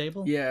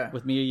stable? Yeah,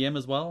 with Mia Yim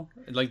as well.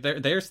 Like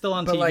they're still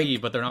on TV,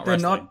 but they're not. They're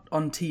wrestling. not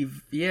on TV.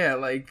 Yeah,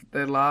 like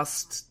their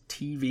last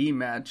TV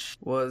match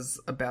was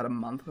about a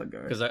month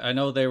ago. Because I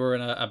know they were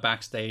in a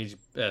backstage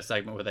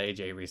segment with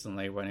AJ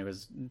recently when he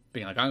was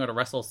being like, I'm going to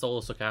wrestle Solo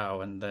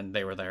Sikoa, and then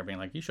they were there being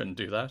like, you shouldn't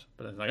do that.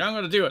 But it's like, I'm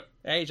going to do it.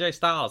 AJ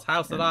Styles,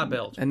 house that I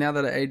built. And now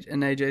that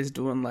AJ's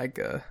doing like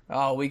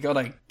we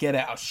gotta get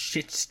our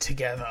shit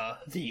together,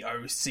 the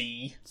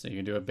OC. So you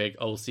can do a big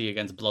OC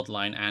against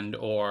Bloodline and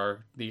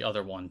or the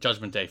other one,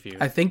 Judgment Day feud.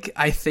 I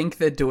think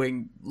they're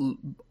doing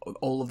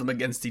all of them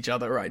against each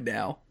other right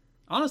now.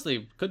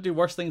 Honestly, could do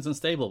worse things than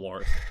Stable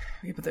Wars.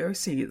 Yeah, but the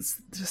OC is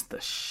just the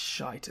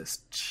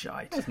shitest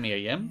shite. That's Mia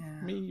Yim.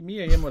 Yeah.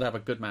 Mia Yim would have a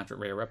good match with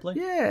Rhea Ripley.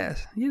 Yeah,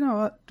 you know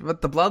what?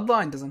 But the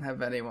Bloodline doesn't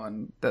have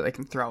anyone that they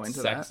can throw into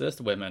sexist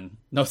women.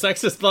 No,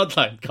 sexist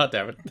Bloodline. God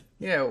damn it.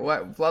 Yeah,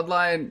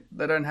 Bloodline,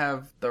 they don't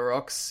have The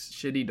Rock's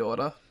shitty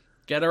daughter.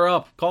 Get her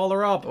up. Call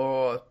her up.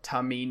 Or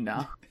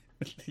Tamina.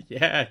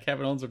 Yeah,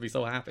 Kevin Owens would be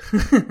so happy.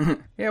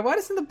 Yeah, why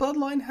doesn't the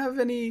Bloodline have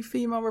any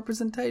female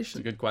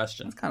representation? It's a good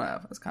question.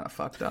 That's kind of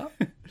fucked up.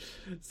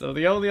 So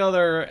the only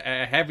other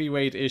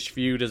heavyweight-ish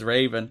feud is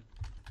Raven.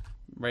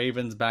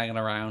 Raven's banging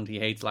around. He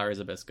hates Larry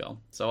Zbyszko.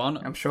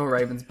 I'm sure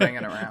Raven's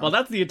banging around. Well,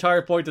 that's the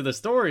entire point of the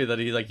story, that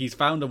he's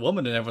found a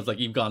woman and everyone's like,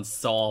 you've gone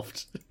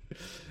soft.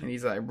 And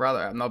he's like,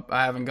 brother,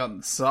 I haven't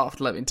gotten soft,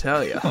 let me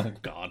tell you. Oh,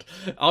 God.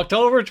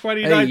 October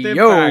 29th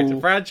Impact. The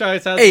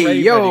franchise has Raven.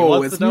 He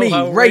wants to know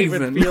how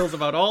Raven feels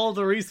about all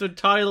the recent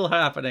title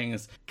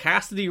happenings.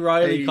 Cassidy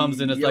Riley comes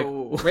in and is like,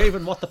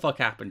 Raven, what the fuck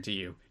happened to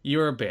you?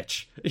 You're a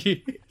bitch.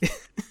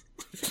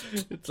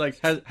 It's like,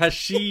 has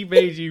she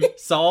made you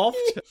soft?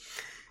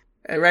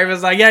 And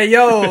Raven's like, yeah,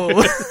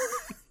 yo.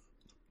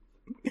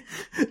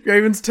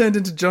 Raven's turned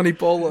into Johnny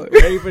Polo.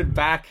 Raven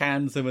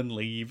backhands him and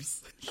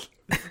leaves.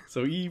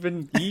 So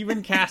even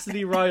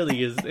Cassidy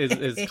Riley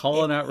is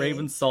calling out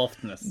Raven's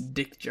softness.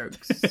 Dick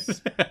jokes.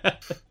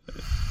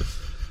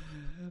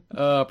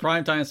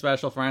 Primetime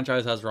special.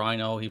 Franchise has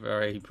Rhino. He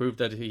proved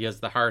that he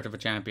has the heart of a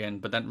champion.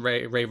 But then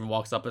Raven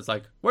walks up and is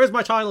like, where's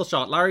my title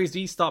shot? Larry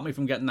Z stopped me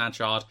from getting that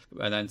shot.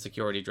 And then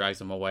security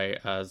drags him away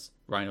as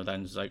Rhino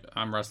then is like,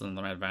 I'm wrestling in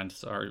the main event.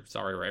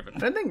 Sorry, Raven. I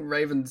don't think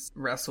Raven's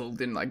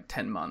wrestled in like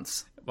 10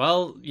 months.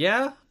 Well,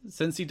 yeah.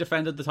 Since he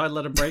defended the title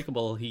at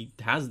Unbreakable, he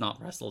has not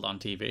wrestled on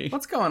TV.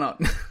 What's going on?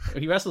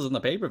 He wrestles in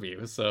the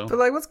pay-per-view, so... But,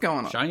 like, what's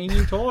going on? Shiny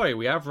new toy.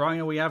 We have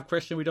Rhino, we have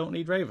Christian, we don't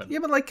need Raven. Yeah,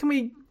 but, like, can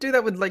we do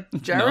that with, like,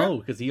 Jarrett? No,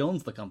 because he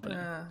owns the company.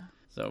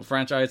 So,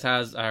 franchise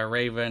has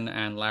Raven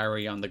and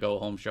Larry on the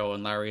go-home show,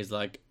 and Larry's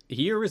like,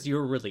 here is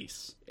your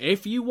release.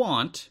 If you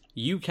want,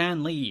 you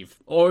can leave.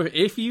 Or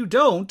if you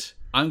don't,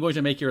 I'm going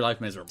to make your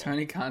life miserable.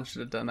 Tony Khan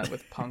should have done that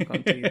with Punk on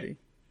TV.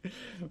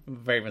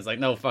 Raven's like,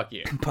 no, fuck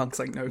you. Punk's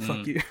like, no,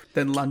 fuck you.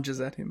 Then lunges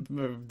at him.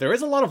 There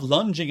is a lot of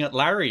lunging at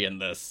Larry in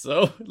this.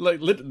 So, like,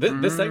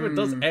 this segment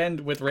does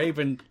end with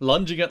Raven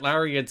lunging at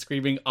Larry and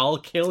screaming, I'll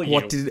kill you.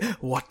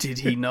 What did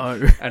he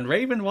know? And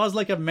Raven was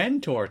like a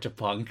mentor to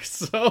Punk,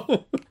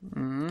 so...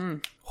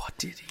 What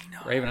did he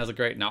know? Raven has a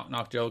great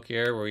knock-knock joke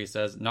here where he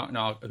says, knock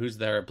knock, who's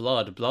there?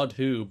 Blood. Blood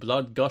who?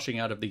 Blood gushing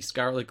out of the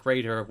scarlet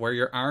crater where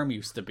your arm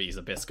used to be,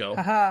 Zbyszko.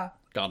 Haha.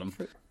 Got him.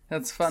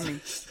 That's funny.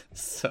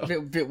 So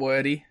bit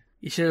wordy.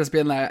 You should have just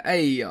been like,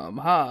 hey, I'm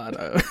hard.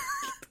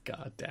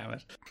 God damn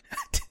it.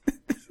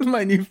 This is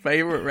my new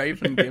favourite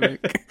Raven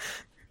gimmick.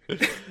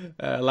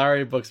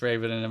 Larry books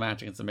Raven in a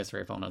match against a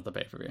mystery opponent at the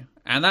pay-per-view.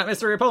 And that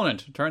mystery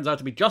opponent turns out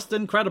to be just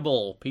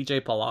incredible,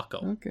 PJ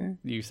Polacco. Okay.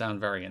 You sound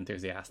very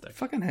enthusiastic.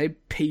 Fucking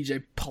hate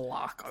PJ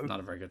Polacco. It's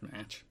not a very good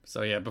match.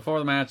 So yeah, before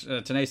the match,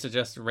 Tenay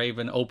suggests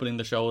Raven opening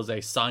the show as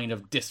a sign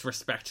of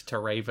disrespect to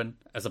Raven,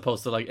 as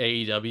opposed to like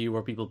AEW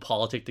where people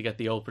politic to get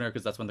the opener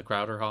because that's when the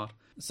crowd are hot.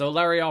 So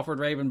Larry offered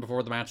Raven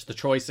before the match the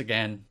choice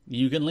again.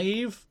 You can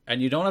leave,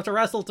 and you don't have to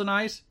wrestle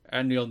tonight,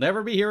 and you'll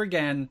never be here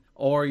again,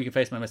 or you can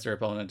face my mystery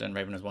opponent. And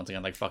Raven is once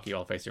again like, fuck you,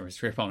 I'll face your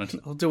mystery opponent.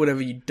 I'll do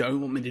whatever you don't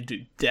want me to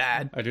do,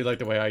 Dad. I do like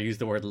the way I use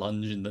the word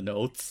lunge in the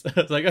notes.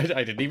 It's like,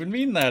 I didn't even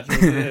mean that.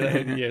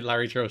 Yeah,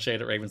 Larry throws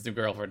shade at Raven's new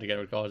girlfriend to get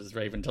what causes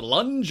Raven to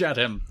lunge at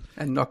him.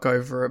 And knock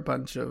over a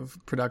bunch of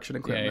production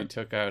equipment. Yeah, he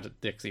took out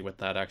Dixie with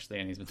that, actually,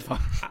 and he's been fine.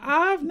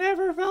 I've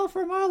never felt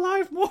for my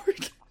life more.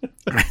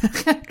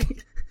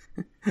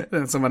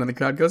 Then someone in the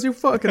crowd goes, you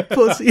fucking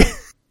pussy.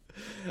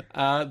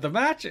 The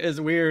match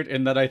is weird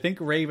in that I think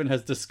Raven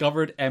has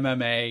discovered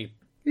MMA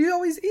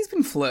He's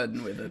been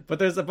flirting with it. But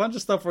there's a bunch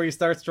of stuff where he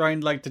starts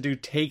trying like to do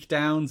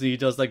takedowns, and he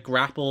does like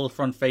grapple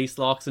front face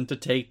locks into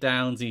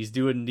takedowns, and he's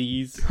doing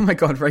knees. Oh my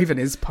god, Raven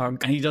is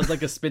punk. And he does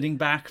like a spinning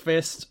back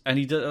fist, and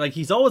he does like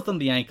he's always done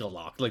the ankle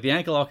lock. Like the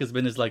ankle lock has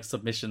been his like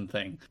submission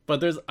thing.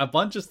 But there's a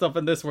bunch of stuff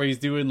in this where he's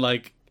doing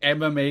like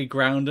MMA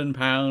ground and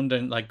pound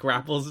and like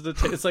grapples.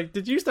 It's like,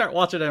 did you start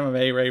watching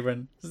MMA,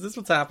 Raven? Is this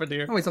what's happened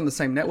here? Oh, he's on the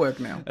same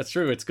network now. That's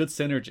true. It's good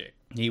synergy.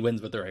 He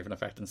wins with the Raven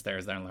effect and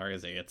stares down Larry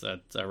Z. It's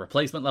a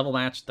replacement level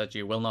match that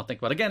you will not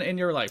think about again in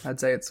your life. I'd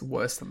say it's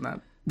worse than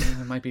that.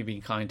 It might be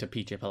being kind to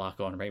PJ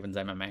Polaco and Raven's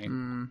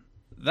MMA.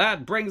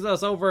 That brings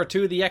us over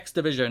to the X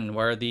Division,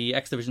 where the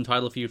X Division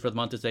title feud for the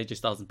month is AJ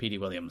Styles and Petey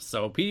Williams.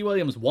 So Petey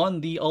Williams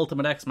won the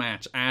Ultimate X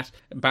match at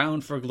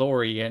Bound for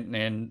Glory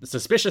in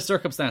suspicious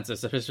circumstances,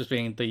 suspicious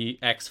being the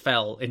X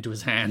fell into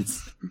his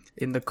hands.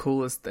 In the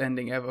coolest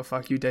ending ever.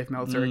 Fuck you, Dave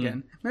Meltzer,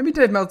 again. Maybe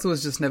Dave Meltzer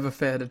was just never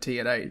fair to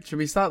TNA. Should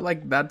we start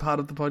like that part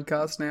of the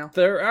podcast now?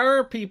 There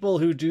are people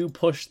who do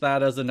push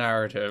that as a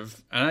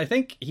narrative, and I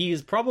think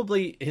he's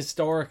probably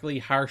historically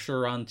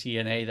harsher on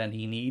TNA than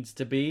he needs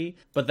to be,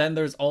 but then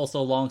there's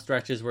also long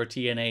stretches where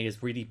TNA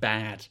is really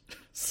bad.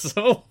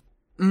 So...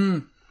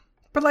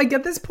 But like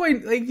at this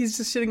point, like he's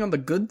just shitting on the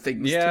good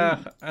things too.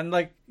 And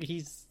like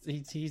he's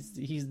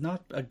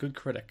not a good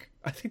critic.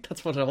 I think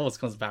that's what it always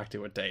comes back to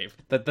with Dave.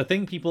 That the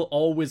thing people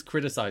always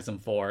criticize him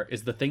for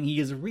is the thing he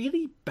is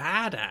really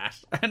bad at.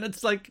 And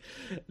it's like,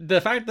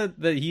 the fact that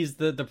he's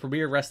the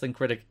premier wrestling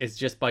critic is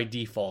just by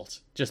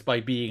default, just by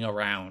being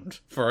around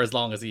for as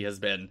long as he has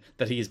been,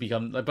 that he has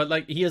become, but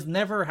like, he has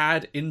never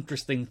had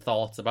interesting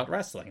thoughts about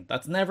wrestling.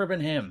 That's never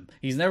been him.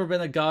 He's never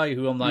been a guy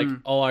who I'm like,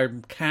 oh, I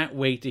can't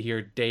wait to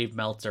hear Dave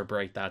Meltzer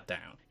break that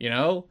down. You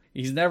know?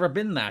 He's never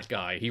been that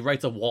guy. He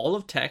writes a wall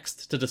of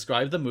text to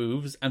describe the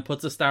moves and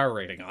puts a star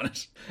rating on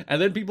it.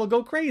 And then people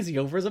go crazy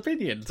over his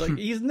opinions. Like,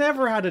 he's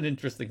never had an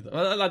interesting...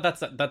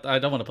 That I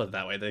don't want to put it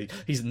that way.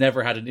 He's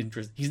never had an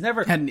interest... He's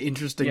never... Had an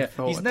interesting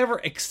thought. He's never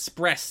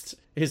expressed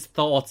his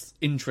thoughts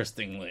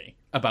interestingly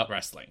about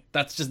wrestling.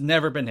 That's just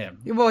never been him.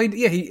 Well,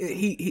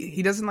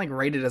 he doesn't like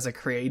rate it as a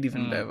creative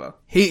endeavor.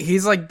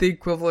 He's like the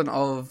equivalent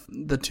of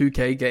the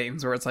 2K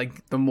games where it's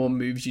like the more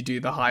moves you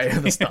do, the higher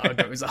the star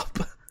goes up.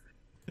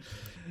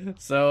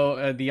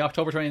 So, the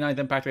October 29th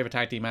Impact, we have a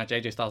tag team match.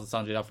 AJ Styles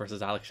and Sanjay Dutt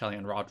versus Alex Shelley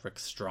and Roderick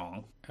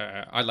Strong.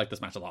 I like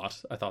this match a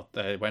lot. I thought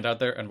they went out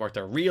there and worked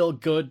a real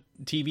good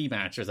TV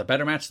match. There's a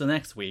better match the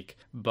next week,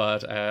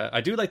 but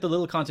I do like the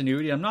little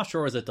continuity. I'm not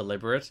sure is it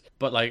deliberate,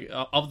 but like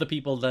of the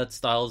people that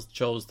Styles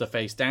chose to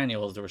face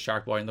Daniels, there was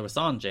Shark Boy and there was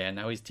Sanjay, and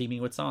now he's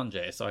teaming with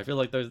Sanjay. So I feel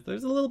like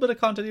there's a little bit of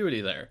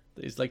continuity there.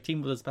 He's like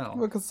teamed with his pal.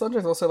 Well, because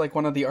Sanjay's also like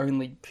one of the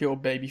only pure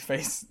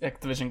babyface X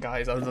Division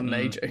guys other than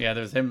AJ. Yeah,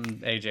 there's him,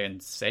 AJ,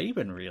 and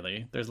Sabin.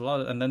 Really, there's a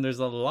lot, and then there's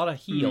a lot of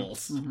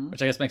heels,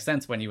 which I guess makes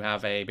sense when you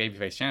have a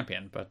babyface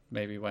champion, but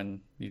maybe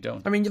when you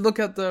don't. I mean, you look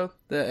at the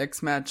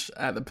X match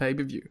at the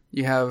pay-per-view.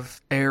 You have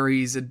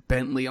Aries and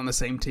Bentley on the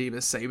same team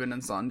as Sabin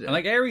and Sanjay. And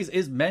like Aries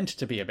is meant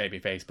to be a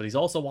babyface, but he's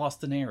also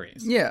Austin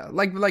Aries. Yeah,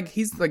 like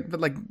he's like, but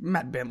like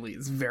Matt Bentley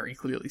is very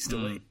clearly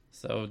still a.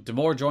 So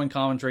D'Amore joined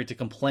commentary to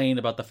complain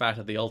about the fact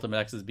that the Ultimate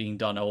X is being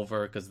done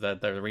over because the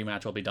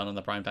rematch will be done on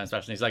the primetime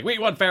special. And he's like, we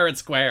want fair and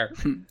square.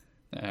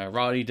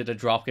 Roddy did a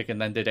dropkick and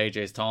then did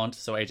AJ's taunt,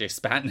 so AJ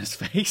spat in his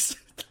face.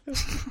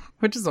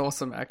 Which is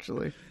awesome,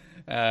 actually.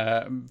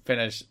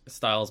 Finish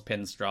Styles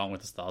pin Strong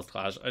with the Styles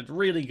Clash. A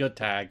really good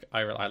tag.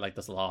 I like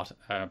this a lot.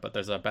 But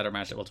there's a better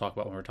match that we'll talk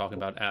about when we're talking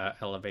about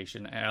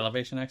Elimination X.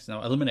 Elevation X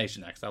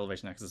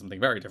is something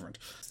very different.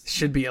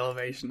 Should be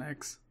Elevation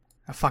X.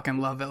 I fucking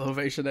love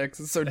Elevation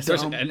X. It's so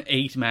Especially dumb. An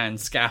 8-man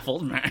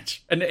scaffold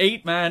match. An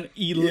 8-man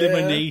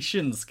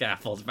elimination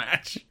scaffold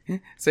match.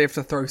 So you have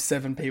to throw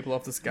 7 people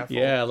off the scaffold.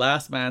 Yeah,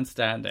 last man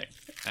standing.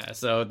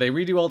 So they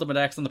redo Ultimate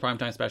X on the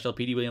primetime special.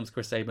 Petey Williams,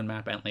 Chris Sabin,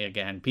 Matt Bentley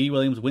again. Petey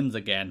Williams wins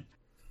again.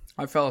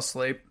 I fell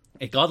asleep.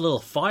 It got a little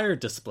fire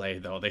display,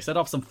 though. They set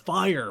off some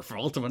fire for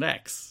Ultimate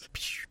X.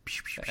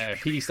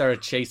 Petey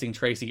started chasing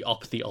Tracy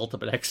up the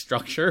Ultimate X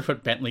structure,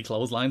 but Bentley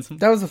clotheslines him.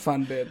 That was a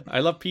fun bit. I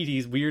love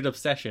Petey's weird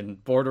obsession,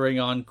 bordering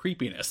on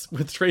creepiness,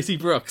 with Tracy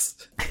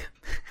Brooks.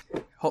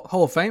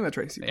 Hall of Famer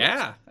Tracy Brooks.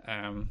 Yeah.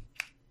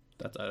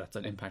 That's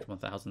an Impact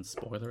 1000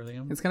 spoiler,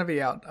 Liam. It's going to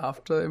be out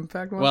after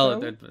Impact 1000?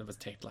 Well, it was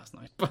taped last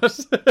night,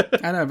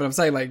 but... I know, but I'm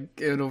saying, like,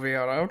 it'll be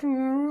out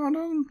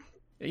after...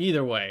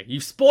 Either way, you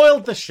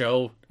spoiled the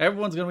show.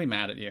 Everyone's going to be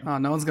mad at you. Oh,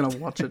 no one's going to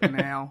watch it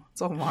now.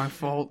 It's all my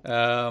fault.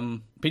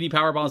 Petey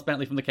powerbombs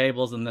Bentley from the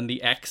cables, and then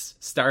the X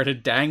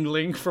started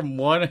dangling from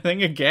one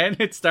thing again.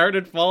 It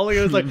started falling.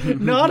 It was like,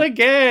 not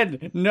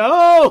again!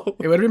 No!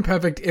 It would have been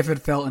perfect if it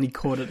fell and he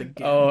caught it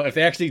again. Oh, if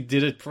they actually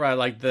did it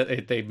like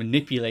they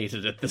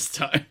manipulated it this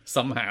time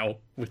somehow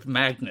with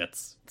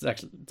magnets.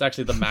 It's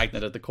actually the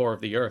magnet at the core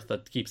of the Earth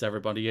that keeps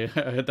everybody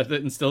that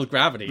instills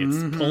gravity.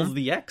 It pulls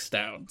the X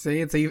down.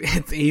 See, it's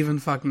even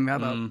fucking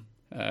that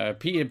up.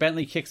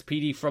 Bentley kicks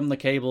Petey from the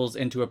cables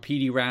into a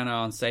Petey Rana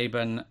on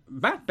Sabin.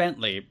 Matt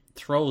Bentley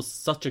throws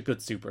such a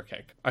good super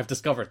kick. I've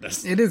discovered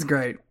this. It is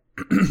great.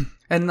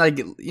 And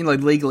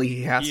legally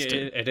he has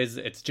to.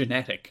 It's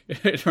genetic.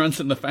 It runs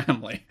in the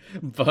family.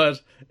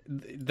 But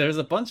there's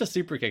a bunch of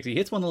super kicks. He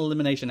hits one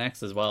Elimination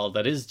X as well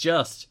that is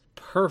just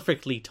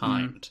perfectly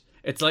timed.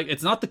 It's like,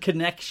 it's not the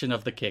connection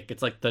of the kick,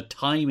 it's like the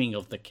timing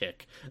of the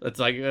kick. It's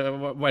like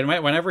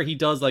whenever he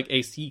does like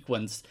a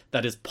sequence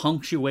that is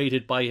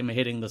punctuated by him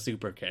hitting the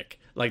super kick,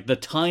 like the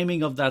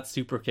timing of that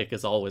super kick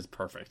is always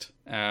perfect.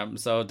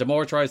 So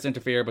D'Amore tries to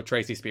interfere, but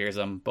Tracy spears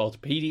him.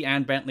 Both Petey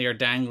and Bentley are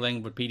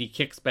dangling, but Petey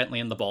kicks Bentley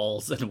in the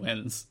balls and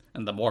wins.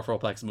 And the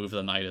Morphoplex move of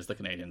the night is the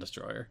Canadian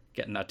Destroyer,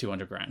 getting that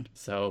 $200,000.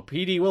 So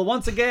Petey will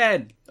once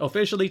again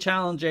officially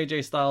challenge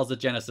AJ Styles at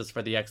Genesis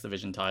for the X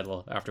Division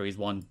title after he's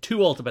won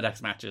 2 Ultimate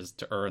X matches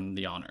to earn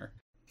the honor.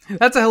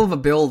 That's a hell of a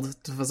build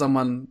for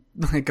someone,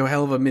 like a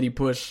hell of a mini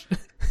push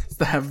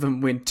to have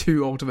them win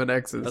 2 Ultimate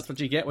X's. That's what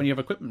you get when you have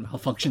equipment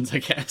malfunctions, I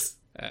guess.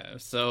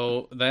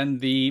 So then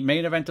the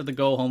main event of the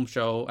Go Home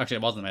show, actually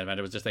it wasn't the main event,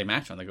 it was just a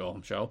match on the Go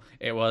Home show.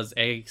 It was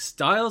a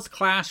Styles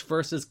Clash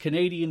versus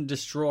Canadian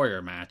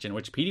Destroyer match in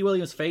which Petey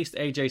Williams faced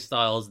AJ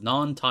Styles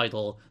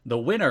non-title. The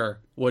winner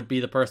would be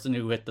the person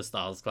who hit the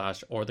Styles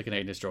Clash or the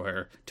Canadian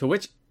Destroyer. To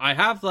which I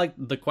have like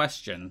the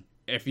question,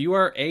 if you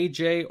are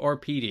AJ or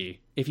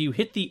Petey, if you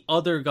hit the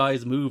other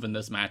guy's move in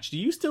this match, do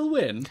you still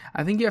win?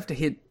 I think you have to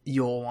hit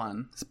your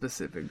one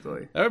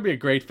specifically. That would be a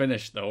great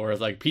finish, though, where it's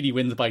like Petey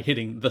wins by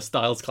hitting the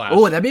Styles Clash.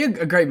 Oh, that'd be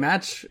a great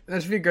match.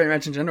 That should be a great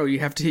match in general. You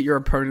have to hit your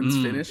opponent's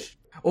finish.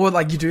 Or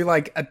like you do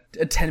like a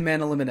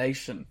 10-man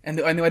elimination, and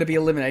the only way to be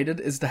eliminated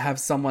is to have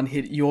someone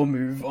hit your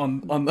move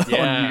on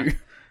you.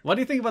 What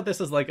do you think about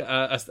this as like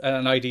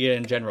an idea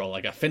in general,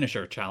 like a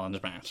finisher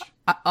challenge match?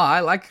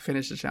 I like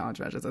finisher challenge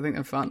matches. I think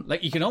they're fun.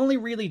 Like, you can only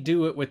really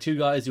do it with 2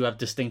 guys who have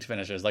distinct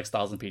finishers, like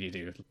Styles and Petey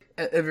do.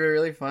 It'd be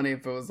really funny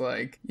if it was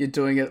like, you're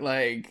doing it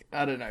like,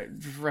 I don't know,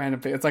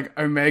 random thing. It's like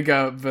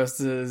Omega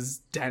versus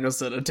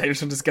Danielson, and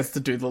Danielson just gets to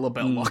do the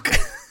label lock.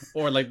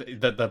 Or like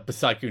the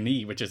Psycho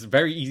knee, which is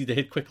very easy to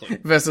hit quickly.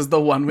 Versus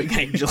the One Wing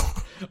Angel.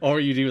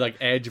 Or you do like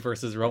Edge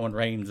versus Roman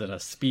Reigns in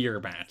a spear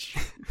match.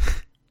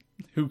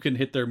 Who can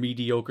hit their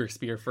mediocre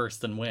spear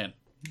first and win?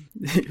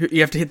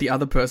 You have to hit the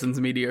other person's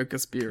mediocre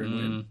spear and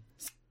win.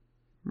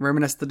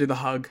 Roman has to do the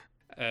hug.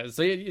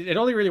 So it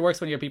only really works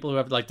when you have people who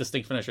have like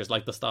distinct finishers,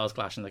 like the Styles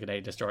Clash and the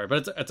Canadian Destroyer.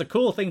 But it's a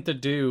cool thing to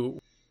do.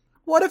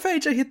 What if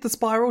AJ hit the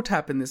spiral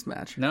tap in this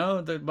match?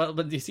 No,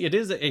 but you see, it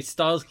is a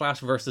Styles Clash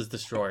versus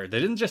Destroyer.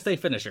 They didn't just say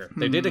finisher.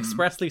 They did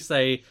expressly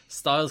say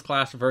Styles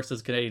Clash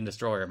versus Canadian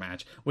Destroyer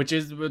match, which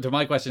is, to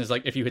my question, is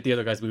like, if you hit the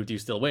other guy's move, do you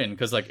still win?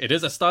 Because like, it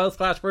is a Styles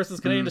Clash versus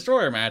Canadian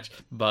Destroyer match,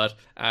 but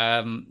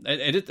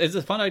it's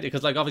a fun idea,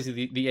 because like,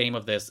 obviously the aim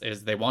of this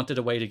is they wanted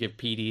a way to give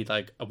Petey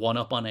like a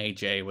one-up on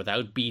AJ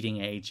without beating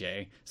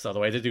AJ. So the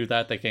way to do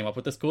that, they came up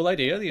with this cool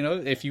idea, you know,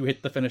 if you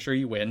hit the finisher,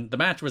 you win. The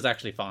match was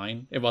actually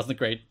fine. It wasn't a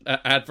great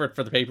advert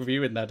for the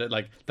pay-per-view in that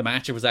the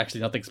match was actually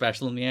nothing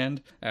special in the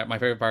end. My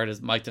favorite part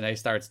is Mike Tenay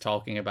starts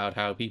talking about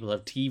how people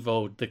have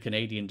TiVo'd the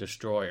Canadian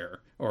Destroyer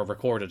or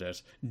recorded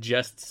it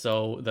just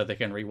so that they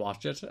can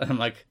rewatch it, and I'm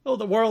like, oh,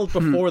 the world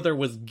before there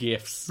was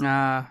GIFs.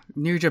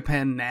 New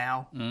Japan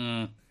now.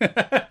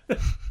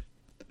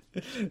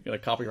 Gonna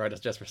copyright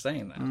us just for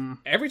saying that.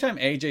 Every time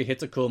AJ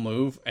hits a cool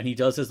move and he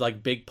does his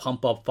like big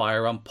pump up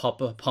firearm,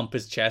 pump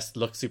his chest,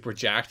 look super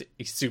jacked,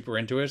 he's super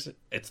into it.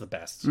 It's the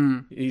best.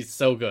 He's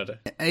so good.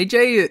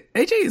 AJ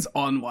is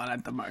on one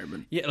at the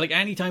moment. Yeah, like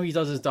anytime he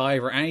does his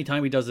dive or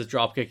anytime he does his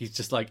drop kick, he's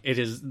just like, it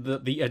is the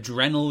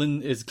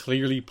adrenaline is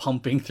clearly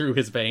pumping through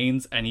his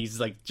veins, and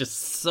he's like just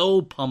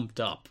so pumped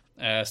up.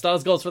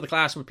 Styles goes for the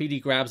clash, but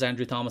Petey grabs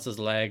Andrew Thomas's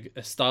leg.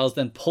 Styles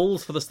then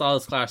pulls for the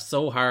Styles clash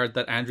so hard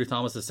that Andrew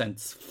Thomas is sent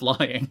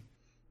flying.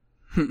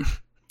 Because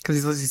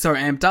he's so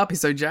amped up,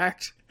 he's so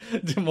jacked.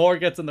 D'Amore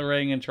gets in the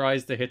ring and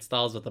tries to hit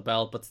Styles with the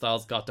belt, but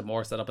Styles got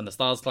D'Amore set up in the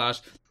Styles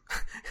clash.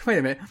 Wait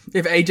a minute.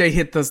 If AJ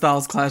hit the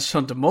Styles Clash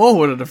on D'Amore,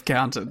 would it have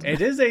counted? It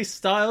is a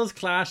Styles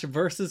Clash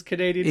versus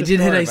Canadian Destroyer. It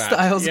did hit a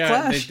Styles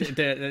Clash.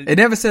 It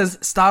never says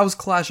Styles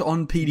Clash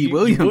on Petey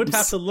Williams. You would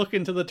have to look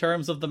into the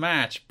terms of the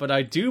match, but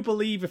I do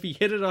believe if he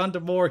hit it on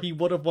D'Amore, he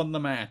would have won the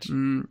match.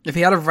 If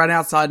he had have run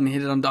outside and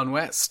hit it on Don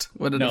West,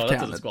 would it have counted? No,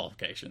 that's a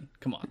disqualification.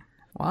 Come on.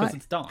 Why? Because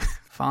it's Don.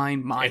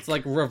 Fine, Mike. It's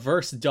like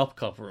reverse Dup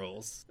Cup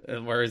rules.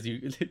 Whereas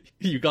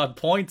you got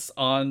points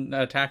on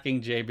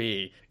attacking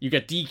JB, you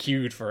get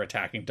DQ'd for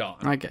attacking Don.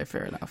 Okay,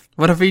 fair enough.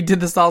 What if he did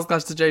the Styles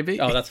Clash to JB?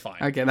 Oh, that's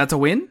fine. Okay, that's a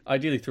win?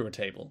 Ideally through a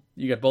table.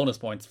 You get bonus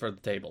points for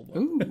the table.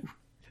 Ooh.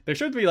 There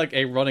should be like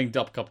a running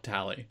Dup Cup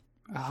tally.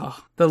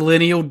 Oh, the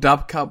lineal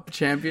Dup Cup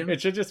champion.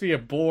 It should just be a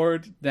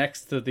board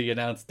next to the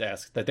announce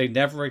desk that they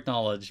never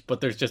acknowledge,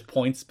 but there's just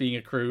points being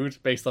accrued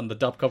based on the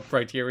Dup Cup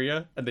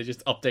criteria, and they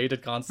just update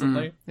it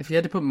constantly. If you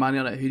had to put money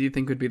on it, who do you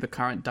think would be the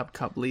current Dup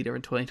Cup leader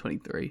in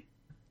 2023?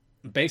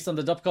 Based on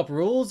the Dup Cup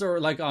rules, or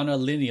like on a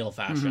lineal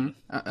fashion?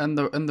 And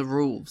the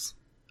rules.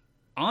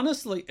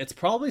 Honestly, it's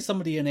probably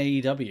somebody in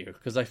AEW,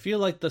 because I feel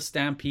like the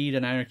Stampede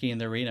and Anarchy in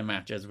the Arena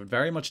matches would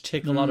very much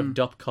tick a lot of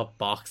Dup Cup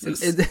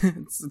boxes.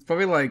 It's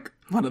probably like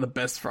one of the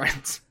best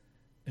friends.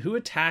 Who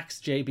attacks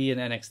JB in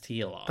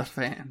NXT a lot? The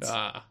fans.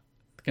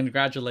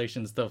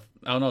 congratulations to...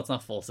 Oh, no, it's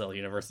not Full Sail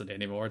University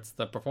anymore. It's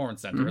the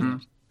Performance Center, isn't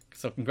it?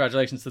 So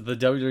congratulations to the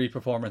WWE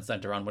Performance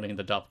Center on winning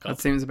the Dub Cup.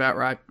 That seems about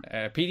right.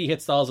 PD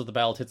hits Styles with the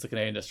belt, hits the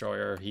Canadian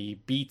Destroyer. He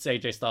beats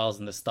AJ Styles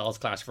in the Styles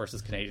Clash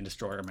versus Canadian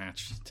Destroyer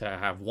match to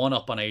have one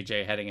up on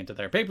AJ heading into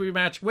their pay-per-view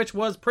match, which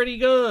was pretty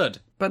good.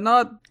 But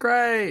not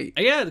great.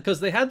 Yeah, because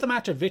they had the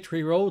match at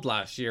Victory Road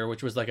last year,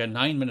 which was like a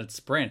 9-minute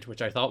sprint,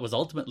 which I thought was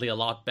ultimately a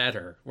lot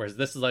better. Whereas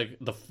this is like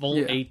the full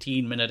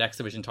 18-minute X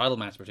Division title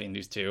match between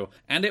these two.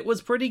 And it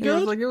was pretty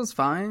good. It was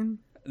fine.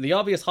 The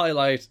obvious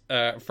highlight,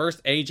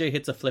 first AJ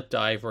hits a flip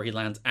dive where he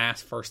lands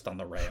ass first on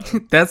the rail.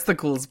 That's the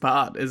coolest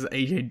part, is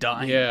AJ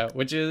dying. Yeah,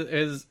 which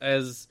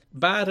is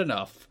bad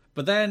enough.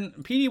 But then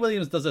Petey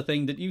Williams does a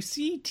thing that you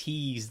see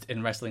teased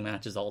in wrestling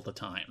matches all the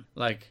time.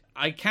 Like,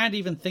 I can't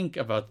even think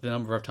about the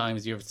number of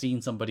times you've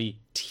seen somebody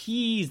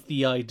tease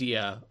the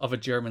idea of a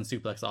German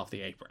suplex off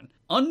the apron.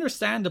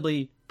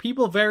 Understandably,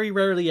 people very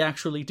rarely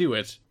actually do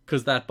it,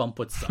 because that bump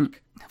would suck.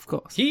 Of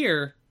course.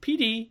 Here,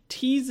 PD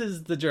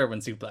teases the German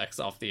suplex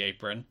off the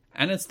apron,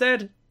 and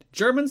instead,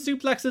 German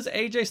suplexes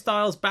AJ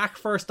Styles back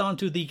first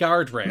onto the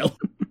guardrail.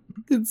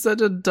 It's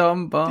such a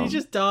dumb bump. He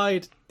just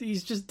died.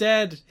 He's just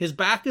dead. His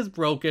back is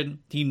broken.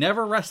 He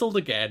never wrestled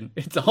again.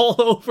 It's all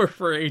over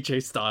for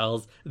AJ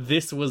Styles.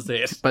 This was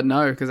it. But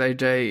no, because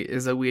AJ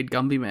is a weird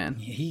Gumby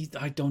man.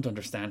 I don't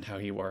understand how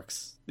he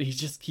works. He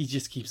just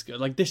keeps going.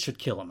 Like, this should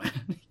kill him,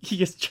 man.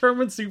 He is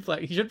German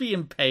suplex. He should be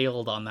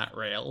impaled on that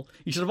rail.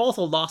 He should have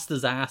also lost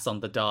his ass on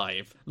the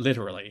dive,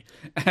 literally,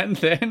 and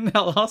then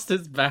lost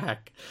his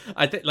back.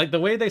 I think, like, the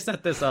way they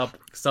set this up.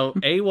 So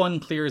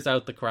A1 clears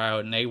out the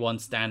crowd, and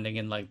A1's standing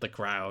in like the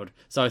crowd.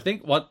 So I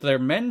think what they're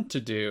meant to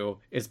do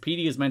is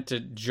PD is meant to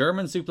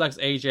German suplex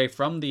AJ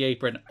from the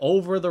apron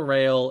over the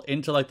rail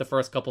into like the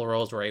first couple of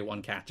rows where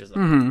A1 catches him.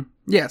 Mm-hmm.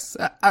 Yes,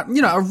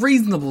 a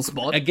reasonable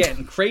spot.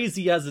 Again,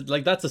 crazy as it,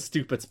 like, that's a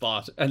stupid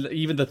spot. And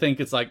even to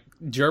think it's like,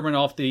 German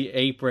off the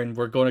apron,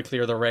 we're going to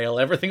clear the rail,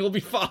 everything will be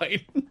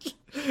fine.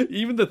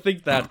 Even to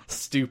think that,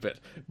 stupid.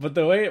 But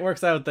the way it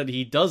works out that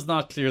he does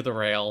not clear the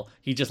rail,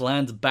 he just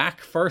lands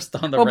back first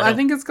on the rail. I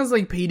think it's because,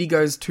 like, PD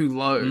goes too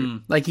low.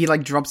 Like, he,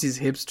 like, drops his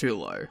hips too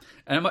low.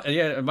 And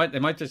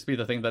it might just be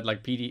the thing that,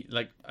 like, PD,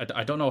 like,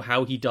 I don't know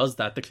how he does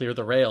that to clear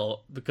the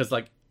rail, because,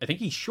 like, I think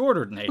he's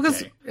shorter than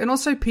AJ. And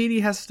also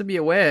PD has to be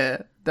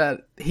aware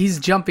that he's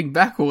jumping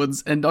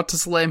backwards and not to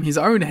slam his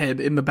own head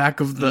in the back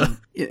of the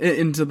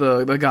into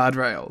the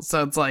guardrail.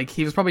 So it's like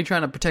he was probably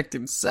trying to protect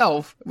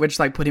himself, which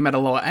like put him at a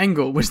lower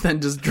angle, which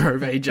then just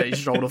drove AJ's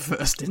shoulder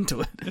first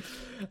into it.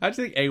 I just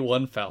think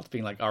A1 felt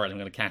being like, all right, I'm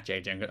going to catch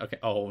AJ. Okay,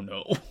 oh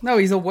no. No,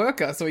 he's a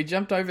worker, so he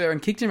jumped over there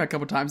and kicked him a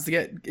couple times to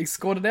get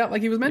escorted out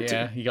like he was meant to.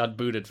 Yeah, he got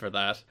booted for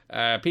that.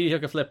 PD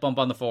took a flip bump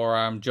on the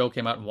forearm. Joe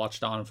came out and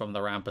watched on from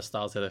the ramp as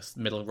Styles hit a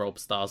middle rope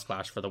Styles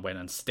Clash for the win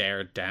and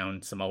stared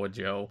down Samoa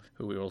Joe,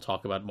 who we will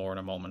talk about more in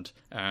a moment.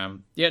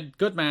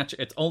 Good match.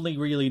 It's only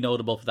really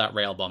notable for that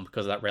rail bump,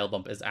 because that rail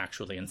bump is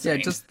actually insane.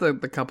 Yeah, just the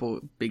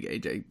couple big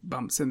AJ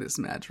bumps in this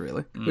match,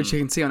 really, which you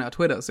can see on our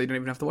Twitter, so you don't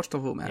even have to watch the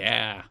full match.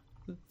 Yeah.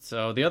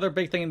 So the other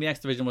big thing in the X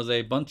Division was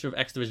a bunch of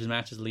X Division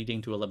matches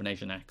leading to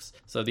Elimination X.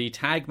 So the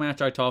tag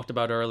match I talked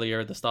about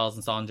earlier, the Styles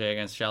and Sanjay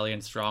against Shelley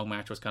and Strong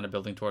match, was kind of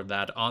building toward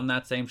that. On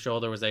that same show,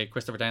 there was a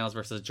Christopher Daniels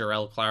versus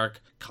Jarrell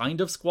Clark kind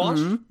of squash.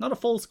 Not a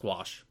full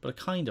squash, but a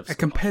kind of squash. A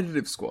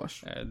competitive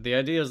squash. The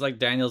idea is like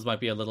Daniels might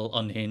be a little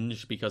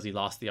unhinged because he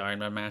lost the Iron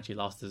Man match, he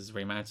lost his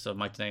rematch, so it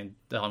might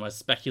almost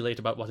speculate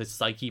about what his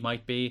psyche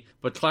might be.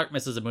 But Clark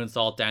misses a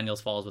moonsault,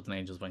 Daniels falls with an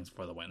Angel's Wings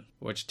for the win.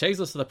 Which takes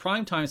us to the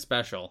primetime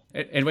special,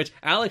 in which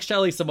Alex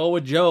Shelley,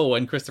 Samoa Joe,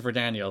 and Christopher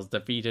Daniels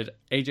defeated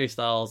AJ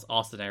Styles,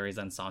 Austin Aries,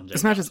 and Sanjay.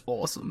 This match is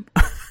awesome.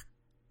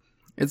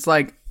 It's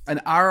like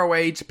an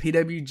ROH,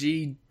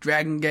 PWG,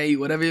 Dragon Gate,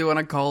 whatever you want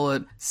to call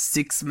it,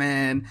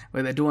 6-man,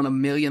 where they're doing a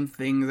million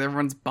things,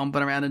 everyone's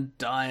bumping around and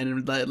dying,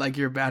 and like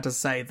you're about to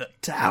say, the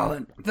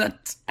talent, and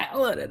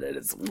it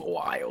is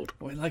wild.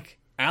 Boy, like,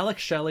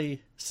 Alex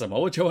Shelley,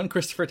 Samoa Joe, and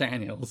Christopher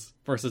Daniels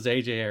versus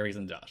AJ Aries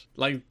and Dot.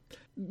 Like,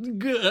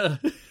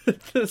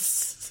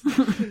 this...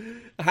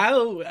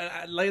 How,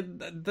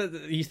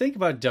 you think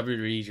about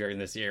WWE during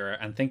this era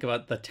and think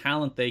about the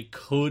talent they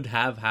could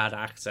have had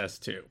access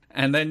to.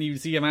 And then you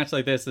see a match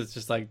like this, it's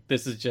just like,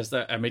 this is just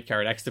a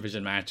mid-card X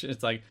Division match.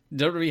 It's like,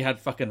 WWE had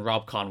fucking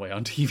Rob Conway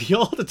on TV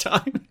all the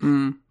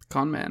time.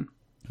 Con man.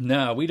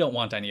 No, we don't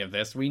want any of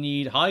this. We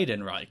need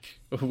Heidenreich.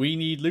 We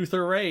need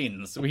Luther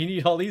Reigns. We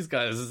need all these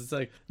guys. It's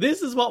like,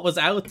 this is what was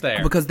out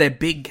there. Because they're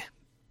big.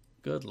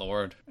 Good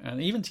lord. And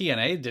even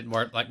TNA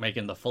weren't like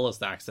making the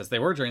fullest access. They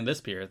were during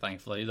this period,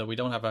 thankfully, though we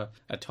don't have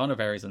a ton of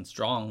Aries and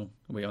Strong.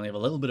 We only have a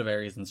little bit of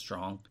Aries and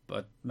Strong.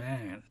 But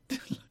man,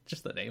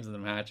 just the names of the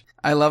match.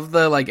 I love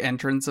the like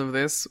entrance of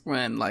this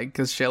when like,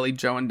 because Shelley,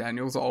 Joe, and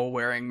Daniels are all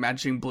wearing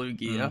matching blue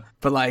gear.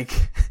 But like,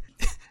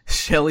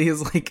 Shelley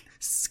is like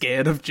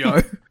scared of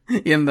Joe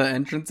in the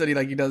entrance, and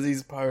he does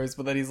his pose,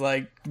 but then he's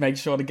like, make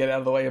sure to get out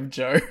of the way of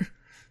Joe.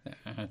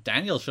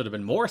 Daniel should have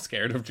been more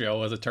scared of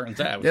Joe, as it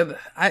turns out.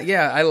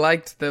 I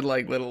liked the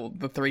like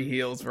the three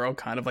heels were all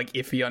kind of like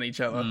iffy on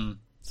each other.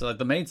 So like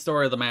the main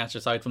story of the match,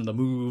 aside from the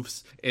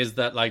moves, is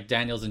that like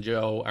Daniels and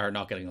Joe are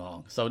not getting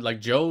along. So like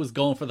Joe's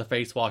going for the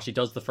face wash. He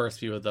does the first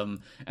few of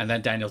them, and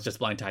then Daniels just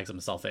blind tags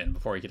himself in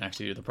before he can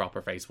actually do the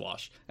proper face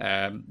wash.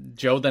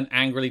 Joe then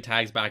angrily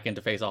tags back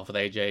into face off with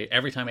AJ.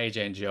 Every time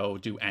AJ and Joe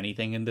do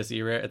anything in this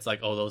era, it's like,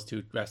 oh, those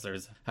two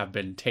wrestlers have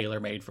been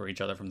tailor-made for each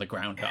other from the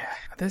ground up.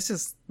 This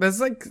is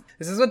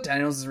what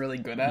Daniels is really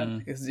good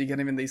at, is you get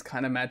him in these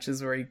kind of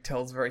matches where he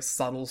tells very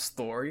subtle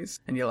stories,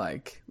 and you're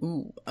like,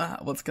 ooh,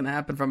 what's gonna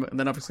happen from it? And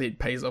then obviously it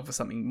pays off for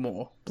something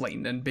more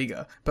blatant and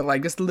bigger. But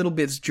like just little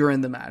bits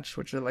during the match,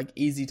 which are like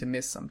easy to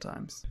miss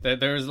sometimes.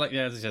 There's like,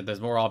 yeah, as I said, there's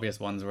more obvious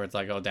ones where it's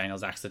like, oh,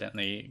 Daniels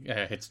accidentally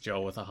hits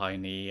Joe with a high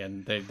knee,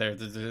 and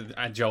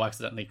Joe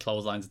accidentally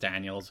clotheslines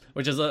Daniels,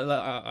 which is a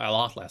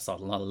lot less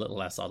subtle, not a little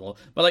less subtle.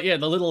 But like, yeah,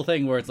 the little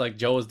thing where it's like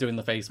Joe is doing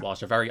the face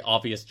wash, a very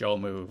obvious Joe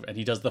move, and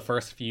he does the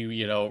first few,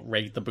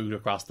 rake the boot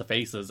across the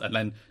faces, and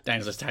then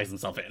Daniels just tags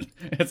himself in.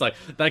 It's like,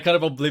 that kind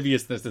of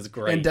obliviousness is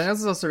great. And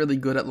Daniels is also really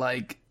good at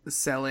like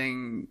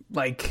selling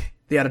like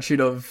the attitude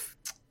of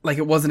like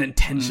it wasn't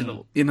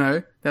intentional,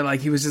 that like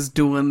he was just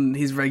doing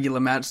his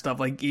regular match stuff.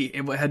 Like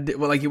it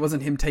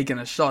wasn't him taking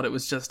a shot, it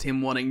was just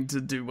him wanting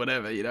to do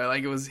whatever,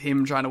 like it was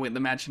him trying to win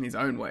the match in his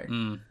own way.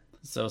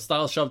 So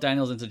Styles shoved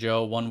Daniels into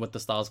Joe, won with the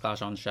Styles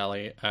Clash on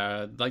Shelley.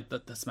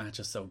 This match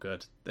is so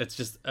good. It's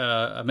just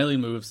a million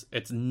moves.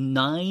 It's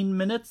 9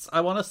 minutes, I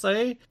want to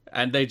say,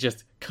 and they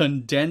just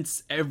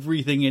condense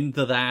everything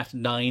into that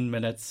 9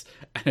 minutes,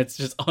 and it's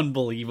just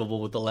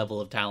unbelievable with the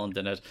level of talent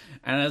in it.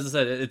 And as I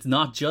said, it's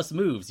not just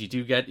moves. You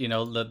do get,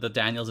 the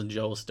Daniels and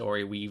Joe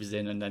story weaves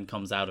in and then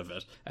comes out of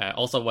it.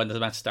 Also, when the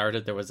match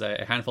started, there was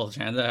a handful of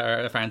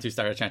fans who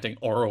started chanting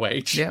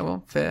ROH. Yeah,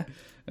 well, fair.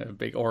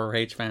 Big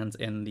ROH fans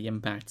in the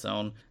Impact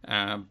Zone.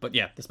 But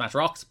yeah, this match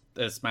rocks.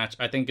 This match,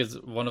 I think,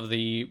 is one of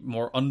the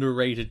more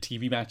underrated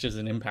TV matches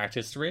in Impact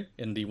history,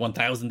 in the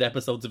 1,000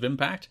 episodes of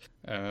Impact.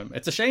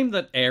 It's a shame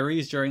that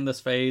Aries, during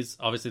this phase,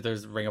 obviously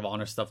there's Ring of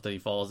Honor stuff that he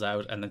falls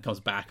out and then comes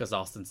back as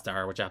Austin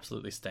Starr, which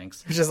absolutely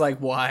stinks. It's just like,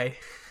 why?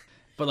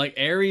 But like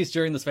Aries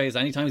during this phase,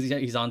 anytime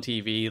he's on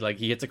TV, like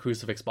he hits a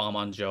crucifix bomb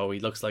on Joe, he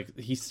looks like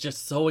he's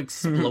just so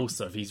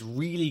explosive. He's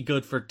really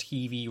good for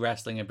TV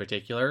wrestling in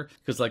particular,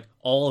 because like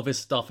all of his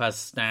stuff has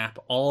snap,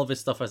 all of his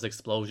stuff has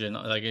explosion.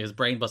 Like his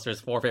brainbuster is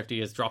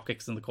 450, his drop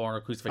kicks in the corner,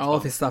 crucifix all bomb.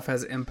 Of his stuff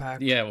has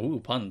impact. Yeah,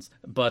 puns.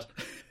 But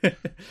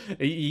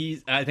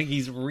I think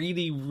he's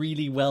really,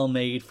 really well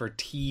made for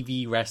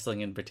TV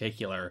wrestling in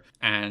particular.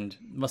 And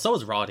so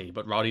is Roddy,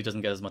 but Roddy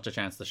doesn't get as much a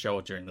chance to show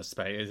it during this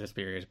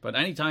period. But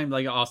anytime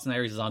like Austin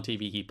Aries is on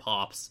TV, he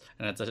pops,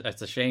 and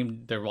it's a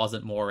shame there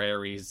wasn't more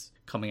Aries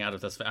coming out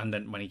of this. And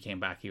then when he came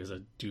back, he was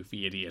a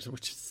doofy idiot,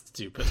 which is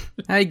stupid.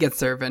 He gets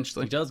there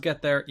eventually. He does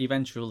get there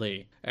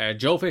eventually.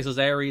 Joe faces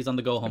Aries on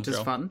the go home show. Which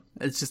is fun.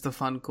 It's just a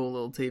fun, cool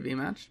little TV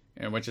match.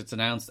 In which it's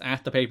announced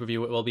at the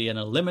pay-per-view it will be an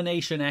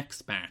Elimination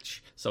X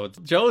match. So it's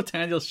Joe,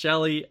 Daniels,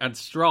 Shelley, and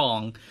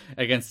Strong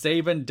against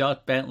Sabin,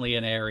 Dutt, Bentley,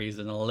 and Aries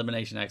in an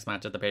Elimination X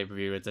match at the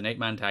pay-per-view. It's an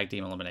 8-man tag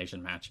team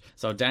elimination match.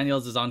 So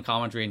Daniels is on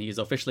commentary, and he's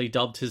officially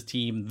dubbed his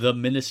team The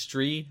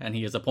Ministry, and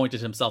he has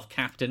appointed himself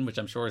captain, which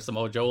I'm sure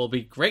Samoa Joe will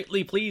be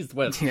greatly pleased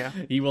with. Yeah.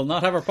 He will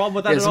not have a problem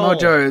with that at Samoa all.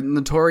 Joe,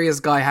 notorious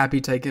guy,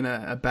 happy taking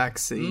a back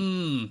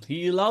seat.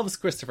 He loves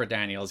Christopher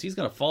Daniels. He's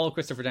going to follow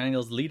Christopher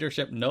Daniels'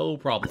 leadership, no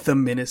problem. The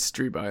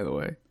Ministry, by the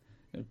way.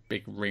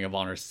 Big Ring of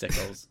Honor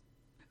sickos.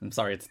 I'm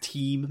sorry, it's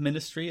Team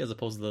Ministry as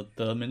opposed to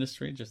the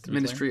Ministry. Just to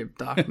Ministry of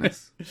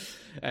Darkness.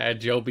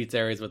 Joe beats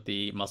Aries with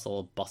the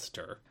Muscle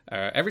Buster.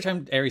 Every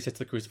time Aries hits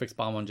the crucifix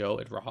bomb on Joe,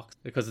 it rocks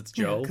because it's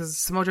Joe. Because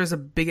Samoa Joe's a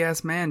big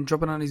ass man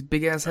dropping on his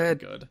big ass head.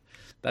 Good.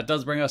 That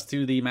does bring us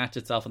to the match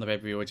itself on the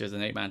pay-per-view, which is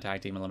an 8-man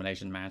tag team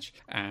elimination match.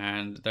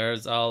 And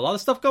there's a lot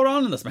of stuff going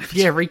on in this match.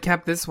 Yeah,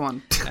 recap this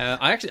one.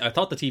 I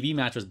thought the TV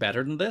match was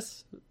better than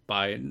this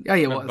by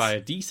a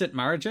decent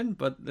margin,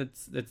 but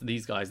it's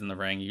these guys in the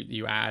ring.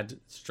 You add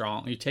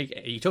Strong. You took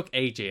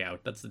AJ out.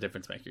 That's the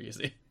difference maker, you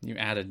see. You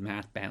added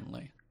Matt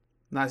Bentley.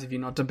 Nice of you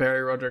not to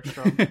bury Roderick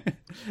Strong.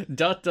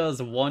 Dutt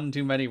does one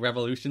too many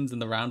revolutions in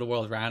the Round the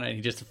World Rana, and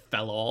he just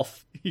fell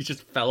off. He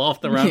just fell off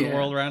the Round the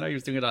World Rana. He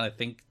was doing it on, I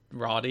think,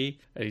 Roddy,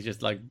 and he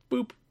just like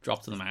boop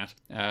dropped to the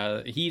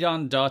mat. Heat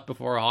on Dutt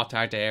before a hot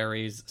tag to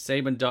Aries.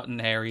 Sabin, Dutt, and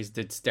Aries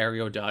did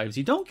stereo dives.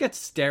 You don't get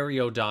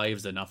stereo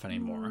dives enough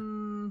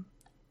anymore.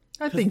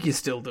 I think you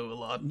still do a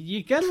lot.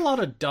 You get a lot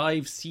of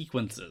dive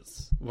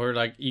sequences where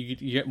like you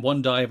get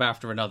one dive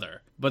after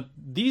another, but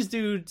these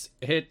dudes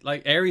hit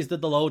like Aries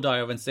did the low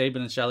dive and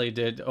Sabin and Shelley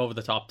did over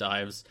the top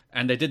dives,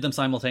 and they did them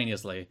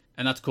simultaneously,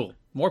 and that's cool.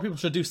 More people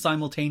should do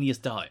simultaneous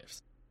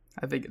dives.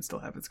 I think it still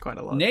happens quite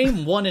a lot.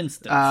 Name one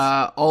instance.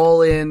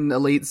 All in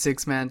Elite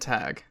 6-man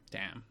tag.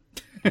 Damn.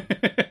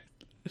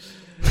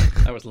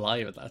 I was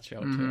live at that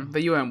show too.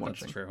 But you weren't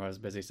watching. That's true. I was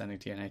busy sending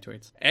TNA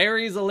tweets.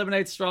 Aries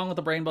eliminates Strong with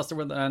a brainbuster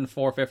and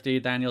 450.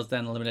 Daniels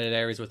then eliminated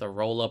Aries with a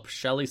roll-up.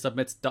 Shelley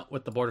submits Dutt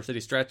with the Border City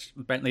stretch.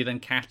 Bentley then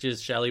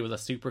catches Shelley with a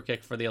super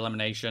kick for the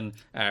elimination.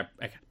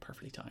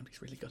 Perfectly timed.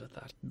 He's really good at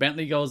that.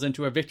 Bentley goes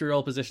into a victory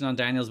roll position on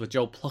Daniels, but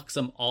Joe plucks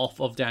him off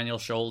of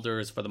Daniels'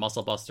 shoulders for the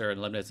muscle buster and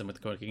eliminates him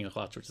with the King of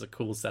Clutch, which is a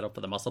cool setup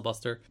for the muscle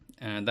buster.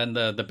 And then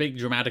the big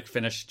dramatic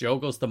finish, Joe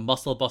goes to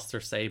muscle buster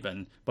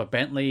Sabin, but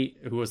Bentley,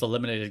 who was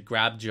eliminated,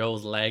 grabbed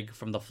Joe's leg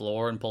from the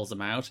floor and pulls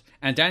him out.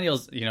 And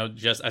Daniels,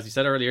 just as you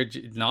said earlier,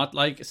 not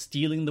like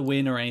stealing the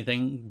win or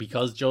anything.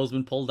 Because Joe's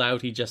been pulled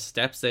out, he just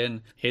steps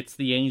in, hits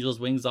the Angel's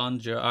wings on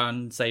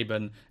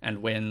Sabin,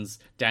 and wins.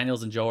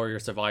 Daniels and Joe are your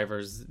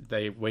survivors.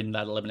 They win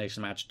that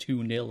elimination match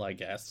 2-0, I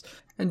guess.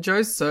 And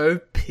Joe's so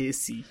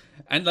pissy.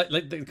 And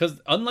because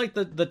unlike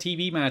the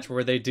TV match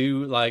where they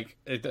do like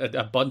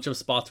a bunch of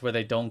spots where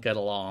they don't get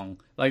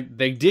along, like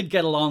they did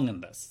get along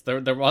in this.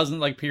 There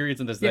wasn't like periods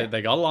in this. Yeah.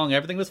 They got along.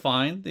 Everything was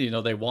fine.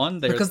 They won.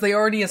 Because they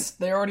already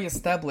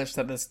established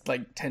that there's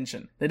like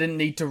tension. They didn't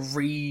need to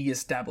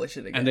re-establish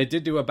it again. And they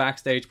did do a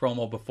backstage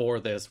promo before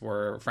this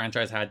where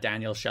Franchise had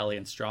Daniel, Shelley,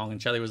 and Strong,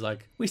 and Shelley was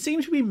like, "We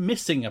seem to be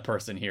missing a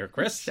person here,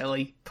 Chris."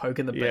 Shelley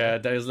poking the bear. Yeah,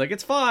 Daniel's like,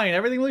 "It's fine.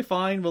 Everything will be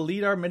fine. We'll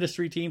lead our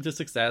ministry team to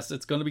success.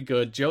 It's going to be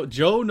good.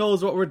 Joe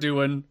knows what we're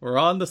doing. We're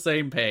on the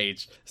same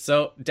page."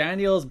 So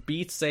Daniels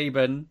beats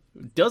Sabin,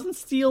 doesn't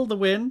steal the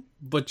win,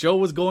 but Joe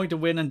was going to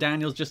win, and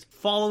Daniels just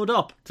followed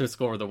up to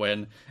score the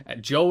win.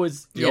 Joe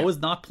is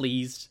not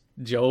pleased.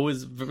 Joe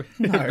is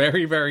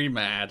very, very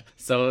mad.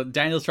 So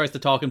Daniels tries to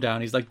talk him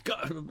down. He's like,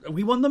 "God,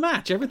 we won the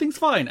match. Everything's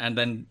fine." And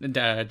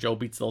then Joe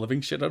beats the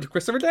living shit out of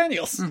Christopher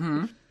Daniels.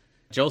 Mm-hmm.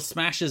 Joe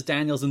smashes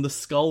Daniels in the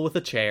skull with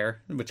a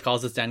chair, which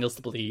causes Daniels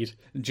to bleed.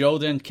 Joe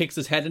then kicks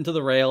his head into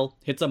the rail,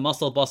 hits a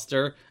muscle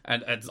buster,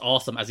 and it's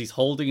awesome. As he's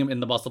holding him in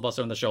the muscle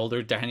buster on the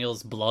shoulder,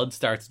 Daniels' blood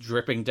starts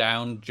dripping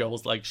down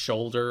Joe's like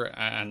shoulder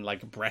and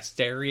like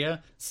breast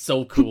area.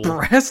 So cool.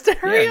 Breast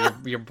area? Yeah,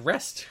 your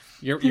breast.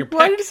 Your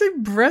Why did you say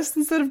breast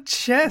instead of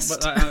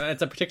chest? But,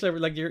 it's a particular,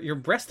 like your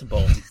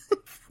breastbone.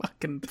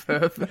 Fucking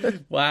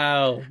perfect.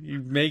 Wow,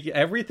 you make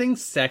everything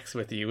sex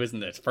with you,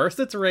 isn't it? First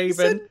it's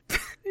Raven.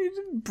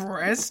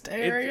 Breast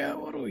area?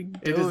 What are we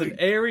doing? It is an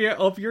area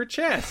of your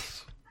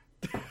chest.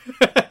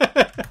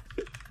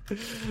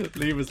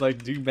 Lee was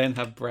like, "Do men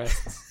have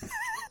breasts?"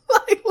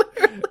 Like,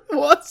 literally,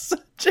 what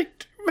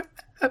subject do men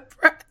have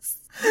breasts?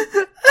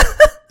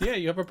 Yeah,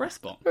 you have a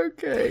breastbone.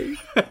 Okay.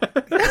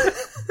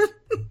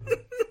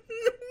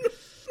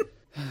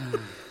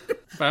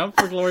 Bound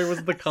for Glory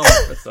was the cum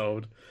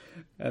episode,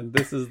 and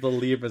this is the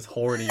Liam is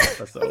horny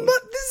episode.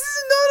 But this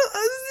is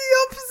the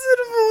opposite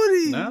of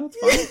horny. No, it's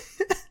fine.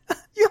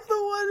 You're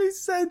the one who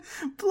said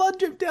blood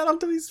dripped down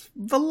onto his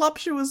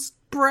voluptuous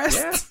breast.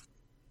 Yeah.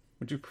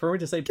 Would you prefer me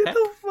to say Get pep?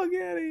 the fuck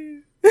out of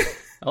here.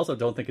 I also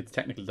don't think it's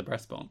technically the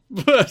breastbone,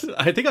 but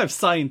I think I'm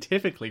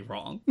scientifically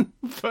wrong,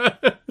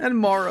 and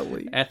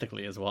morally,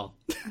 ethically as well.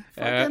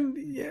 Fucking,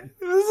 yeah,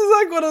 this is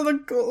like one of the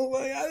cool.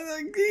 Like,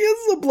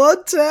 here's the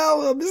blood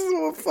towel. This is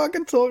what we're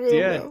fucking talking about.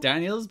 Yeah,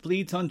 Daniels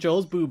bleeds on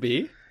Joe's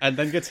boobie and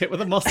then gets hit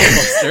with a muscle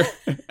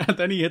buster, and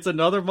then he hits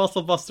another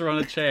muscle buster on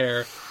a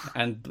chair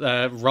and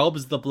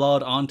rubs the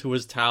blood onto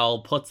his towel,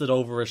 puts it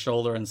over his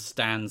shoulder, and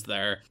stands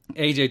there.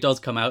 AJ does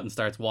come out and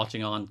starts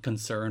watching on,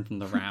 concerned from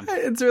the ramp.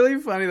 It's really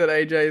funny that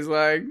AJ is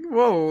like,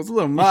 "Whoa, it's a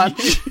little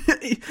much,"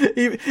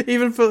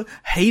 even for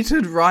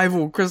hated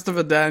rival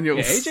Christopher Daniels.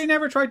 Yeah, AJ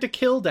never tried to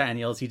kill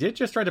Daniels. He did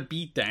just try to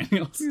beat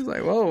Daniels. He's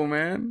like, "Whoa,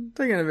 man,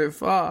 taking it a bit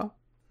far."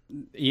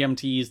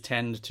 EMTs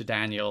tend to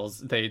Daniels.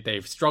 They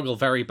struggle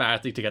very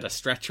badly to get a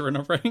stretcher in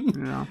a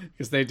ring. Yeah.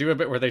 Because they do a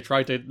bit where they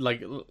try to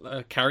like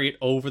carry it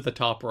over the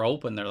top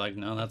rope, and they're like,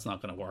 "No, that's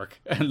not going to work."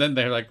 And then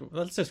they're like,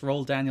 "Let's just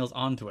roll Daniels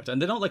onto it,"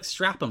 and they don't like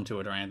strap him to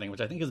it or anything,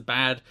 which I think is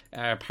bad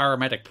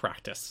paramedic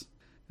practice.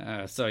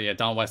 So yeah,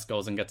 Don West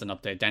goes and gets an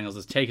update. Daniels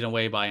is taken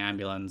away by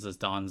ambulance as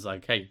Don's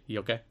like, "Hey, you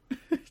okay?"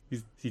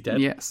 Is he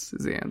dead? Yes,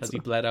 is the answer. Has he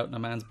bled out in a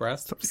man's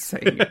breast? Stop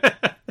saying it.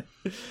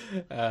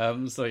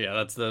 So yeah,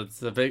 that's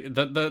the big.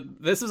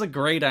 This is a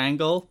great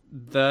angle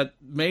that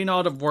may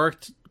not have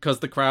worked because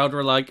the crowd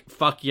were like,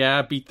 "Fuck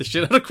yeah, beat the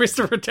shit out of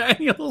Christopher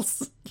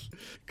Daniels."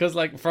 Because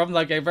like from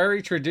like a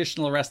very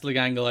traditional wrestling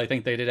angle, I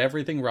think they did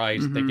everything right.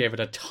 Mm-hmm. They gave it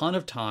a ton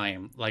of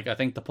time. Like I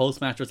think the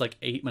post match was like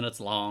 8 minutes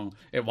long.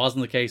 It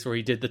wasn't the case where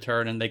he did the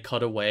turn and they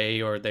cut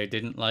away, or they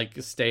didn't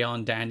like stay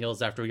on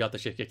Daniels after he got the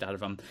shit kicked out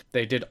of him.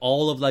 They did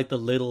all of like the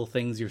little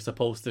things you're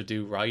supposed to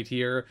do right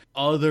here,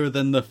 other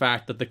than the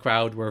fact that the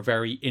crowd were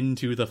very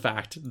into the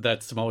fact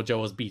that Samoa Joe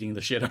was beating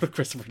the shit out of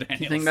Christopher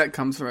Daniels. I think that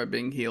comes from it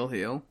being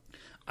heel.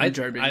 I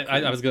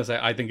was going to say,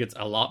 I think it's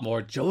a lot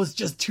more, Joe is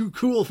just too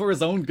cool for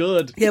his own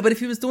good. Yeah, but if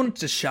he was doing it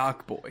to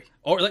Shark Boy.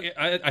 Or, like,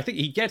 I think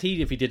he'd get heat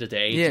if he did it to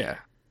AJ. Yeah.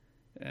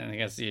 And I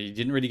guess you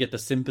didn't really get the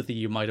sympathy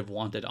you might have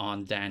wanted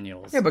on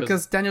Daniels. Yeah,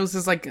 because Daniels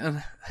is like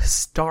a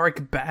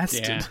historic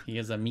bastard. Yeah, he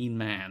is a mean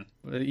man.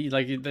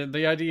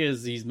 The idea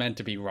is he's meant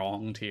to be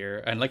wronged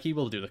here, and like he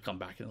will do the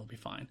comeback and it'll be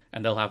fine.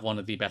 And they'll have one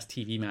of the best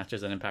TV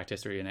matches in Impact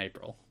history in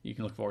April. You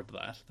can look forward to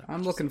that.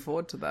 I'm looking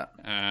forward to that.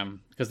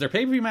 Because their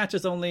pay-per-view match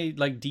is only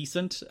like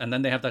decent, and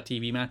then they have that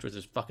TV match which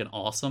is fucking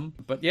awesome.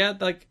 But yeah,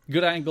 like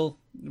good angle,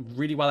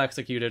 really well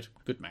executed,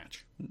 good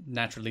match.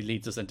 Naturally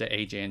leads us into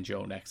AJ and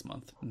Joe next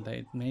month.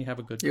 They may have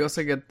a good. You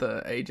also get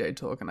the AJ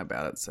talking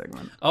about it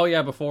segment. Oh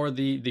yeah, before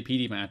the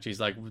PD match, he's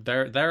like,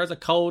 there's a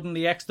code in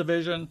the X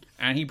division,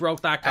 and he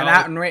broke that code.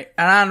 An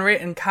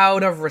unwritten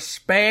code of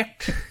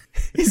respect.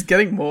 He's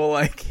getting more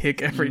like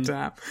Hick every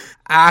time.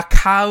 A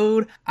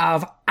code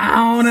of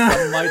honor.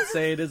 Some might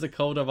say it is a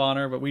code of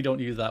honor, but we don't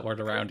use that word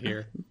around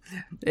here.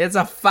 It's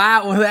a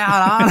fight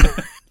without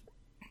honor.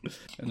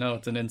 No,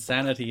 it's an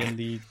insanity in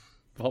the.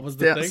 What was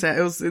the thing?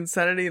 It was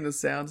insanity in the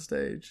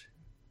soundstage.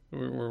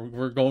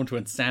 We're going to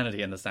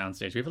insanity in the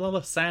soundstage. We have a lot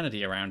of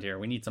sanity around here.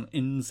 We need some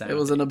insanity. It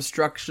was an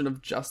obstruction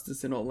of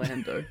justice in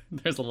Orlando.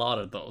 There's a lot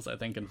of those, I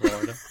think, in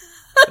Florida.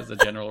 As a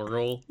general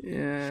rule.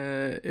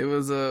 Yeah, it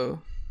was a...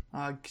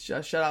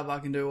 shut up, I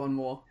can do one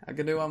more.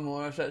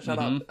 Shut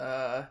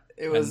up.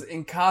 It was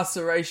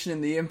incarceration in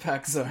the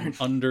Impact Zone.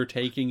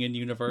 Undertaking in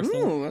Universal.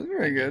 Ooh, that's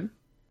very good.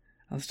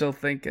 I'm still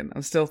thinking.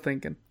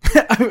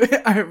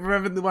 I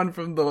remember the one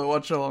from the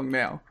watch along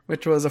now,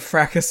 which was a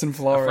fracas in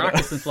Florida. A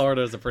fracas in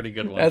Florida is a pretty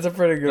good one. That's a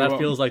pretty good one. That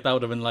feels like that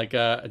would have been like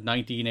a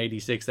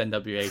 1986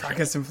 NWA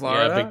fracas in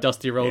Florida. Yeah, big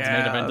Dusty Rhodes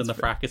main event in the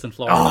fracas in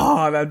Florida.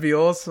 Oh, that'd be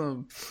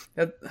awesome.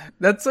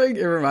 That's like,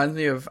 it reminds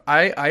me of,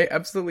 I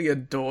absolutely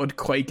adored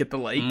Quake at the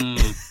Lake.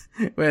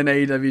 When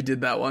AEW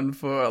did that one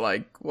for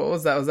like, what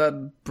was that? Was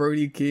that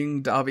Brody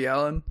King, Darby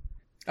Allin?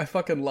 I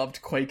fucking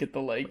loved Quake at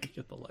the Lake. Quake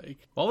at the Lake.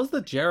 What was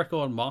the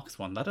Jericho and Mox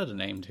one? That had a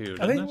name too,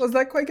 didn't I think, was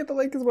that Quake at the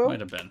Lake as well?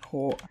 Might have been.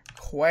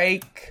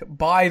 Quake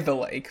by the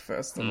Lake,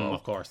 first of all.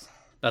 Of course.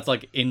 That's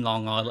like in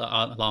Long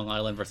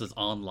Island versus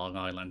on Long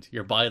Island.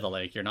 You're by the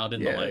lake, you're not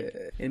in the lake.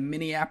 In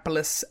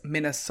Minneapolis,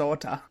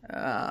 Minnesota.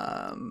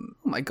 Oh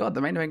my god,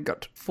 the main event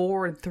got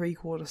 4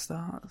 3/4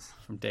 stars.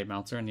 From Dave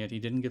Meltzer, and yet he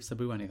didn't give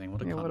Sabu anything.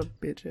 What a cunt. What a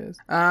bitch is.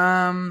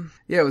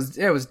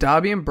 It was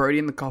Darby and Brody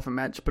in the coffin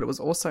match, but it was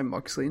also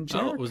Moxley and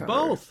Jericho. Oh, it was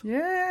both.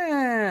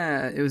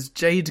 Yeah. It was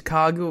Jade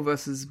Cargill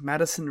versus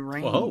Madison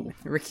Rayne. Whoa.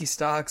 Ricky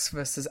Starks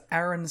versus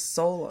Aaron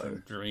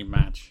Solo. Dream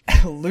match.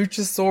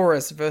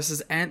 Luchasaurus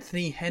versus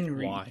Anthony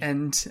Henry. Why?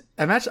 And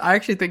a match I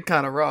actually think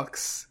kind of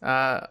rocks.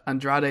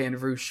 Andrade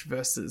and Rush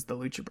versus the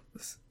Lucha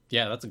Brothers.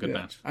 Yeah, that's a good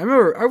match. I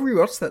remember I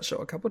rewatched that show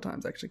a couple of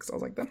times actually because I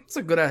was like, that's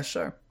a good ass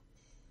show.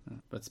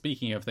 But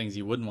speaking of things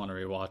you wouldn't want to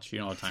rewatch, you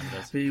know what time it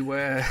is.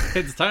 Beware.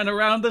 It's time to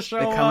round the show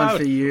They're coming out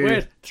for you.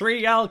 with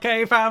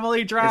 3LK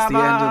Family Drama. It's the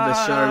end of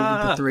the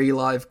show with the 3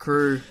 live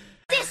crew.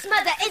 This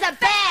mother is a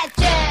bad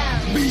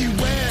girl.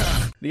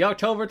 Beware. The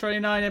October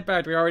 29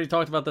 Impact, we already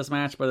talked about this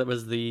match, but it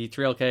was the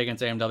 3LK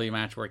against AMW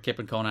match where Kip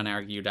and Conan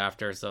argued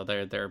after, so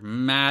they're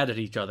mad at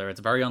each other. It's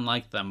very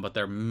unlike them, but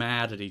they're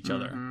mad at each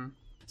other.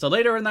 So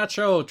later in that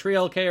show,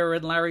 3LK are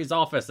in Larry's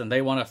office and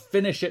they want to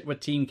finish it with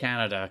Team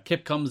Canada.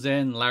 Kip comes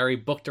in, Larry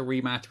booked a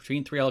rematch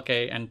between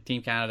 3LK and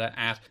Team Canada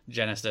at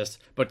Genesis,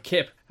 but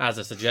Kip has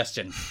a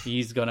suggestion.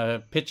 He's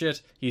gonna pitch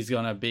it, he's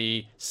gonna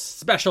be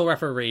special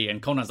referee,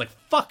 and Conan's like,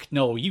 fuck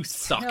no, you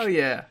suck. Hell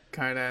yeah,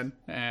 Conan.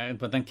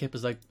 But then Kip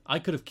is like, I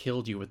could have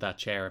killed you with that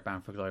chair at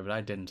Bound for Glory, but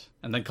I didn't.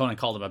 And then Conan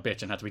called him a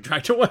bitch and had to be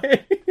dragged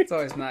away. It's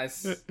always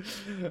nice.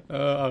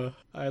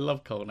 I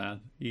love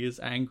Conan. He is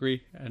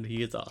angry and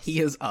he is us. He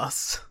is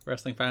us.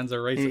 Wrestling fans are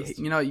racist.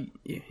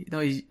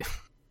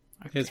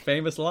 His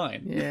famous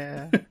line.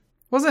 Yeah.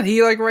 Wasn't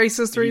he like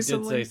racist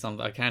recently? He did say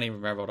something. I can't even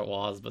remember what it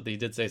was, but he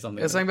did say something.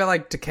 It was something about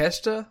like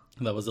Takeshita?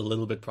 That was a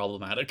little bit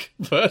problematic,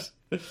 but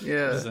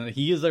yeah, listen,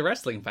 he is a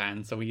wrestling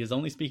fan, so he is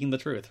only speaking the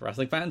truth.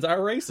 Wrestling fans are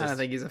racist. I don't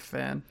think he's a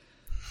fan.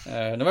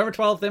 November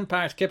 12th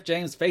Impact, Kip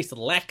James faced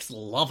Lex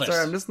Lovett.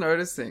 Sorry, I'm just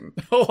noticing.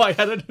 Oh, I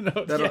hadn't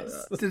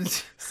noticed.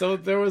 Yes. So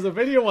there was a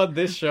video on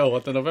this show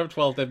at the November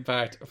 12th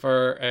Impact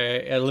for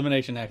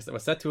Elimination X that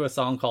was set to a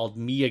song called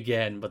Me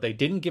Again, but they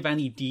didn't give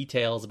any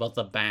details about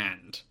the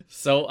band.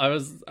 So I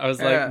was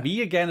like,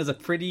 Me Again is a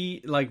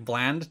pretty like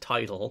bland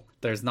title.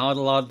 There's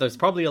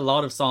probably a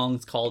lot of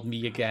songs called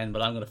Me Again,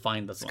 but I'm going to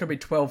find this one. It could be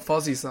 12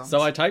 Fuzzy songs.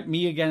 So I typed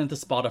Me Again into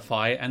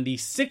Spotify, and the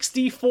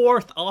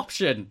 64th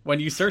option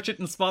when you search it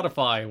in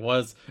Spotify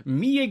was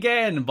Me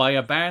Again by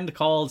a band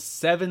called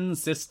Seven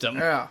System.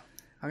 Yeah.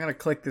 I'm going to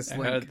click this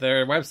link.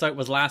 Their website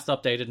was last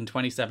updated in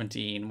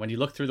 2017. When you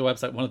look through the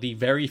website, one of the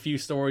very few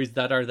stories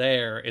that are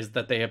there is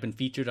that they have been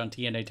featured on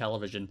TNA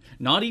television.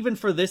 Not even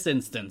for this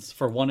instance,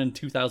 for one in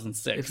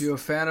 2006. If you're a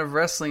fan of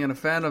wrestling and a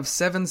fan of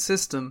Seven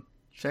System,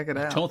 check it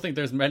out. I don't think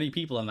there's many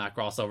people in that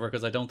crossover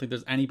because I don't think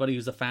there's anybody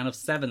who's a fan of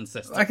Seven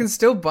System. I can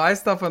still buy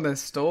stuff on their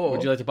store.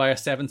 Would you like to buy a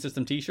Seven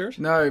System t-shirt?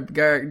 No,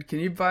 Garrett, can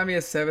you buy me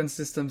a Seven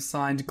System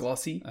signed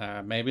glossy?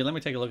 Maybe. Let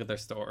me take a look at their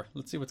store.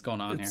 Let's see what's going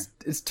on here.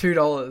 It's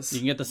 $2. You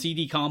can get the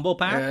CD combo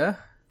pack. Yeah.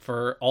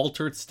 For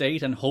Altered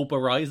State and Hope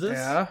Arises.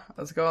 Yeah,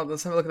 let's have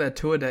a look at their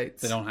tour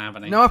dates. They don't have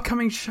any. No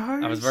upcoming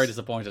shows. I was very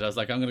disappointed. I was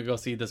like, I'm going to go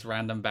see this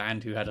random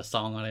band who had a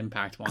song on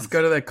Impact once. Let's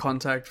go to their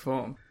contact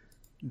form.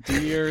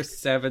 Dear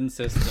Seven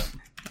System,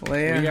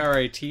 we are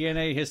a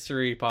TNA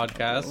history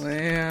podcast.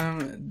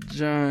 Liam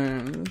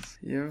Jones,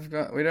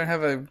 we don't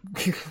have a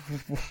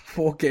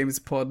War Games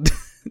Pod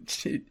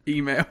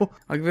email.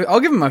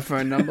 I'll give him my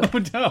phone number.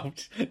 No,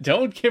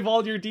 don't give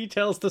all your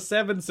details to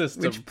Seven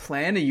System. Which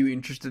plan are you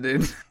interested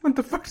in? What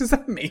the fuck does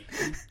that mean?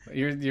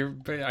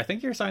 I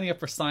think you're signing up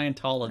for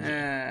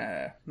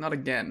Scientology. Not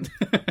again.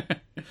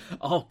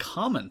 Oh,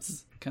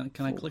 comments. Can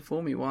I click?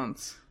 Fool me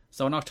once.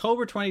 So in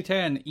October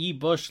 2010, E.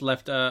 Bush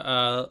left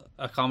a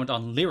comment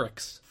on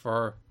lyrics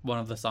for one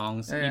of the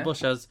songs. E. Bush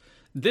says,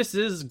 "This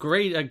is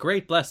a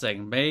great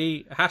blessing.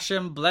 May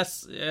Hashem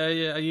bless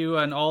you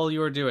and all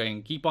you are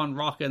doing. Keep on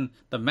rocking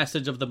the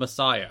message of the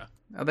Messiah."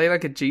 Are they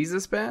like a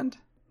Jesus band?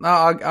 No,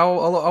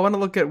 I want to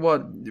look at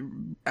what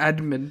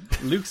admin.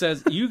 Luke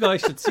says, "You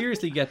guys should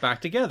seriously get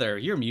back together.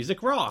 Your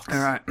music rocks."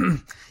 All right.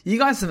 You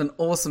guys have an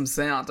awesome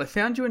sound. I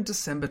found you in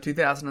December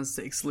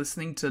 2006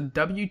 listening to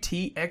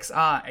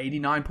WTXR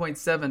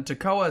 89.7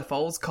 Toccoa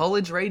Falls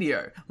College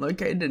Radio,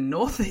 located in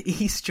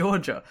northeast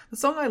Georgia. The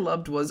song I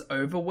loved was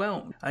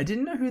Overwhelmed. I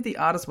didn't know who the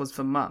artist was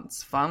for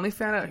months. Finally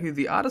found out who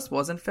the artist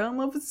was and fell in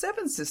love with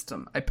Seven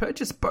System. I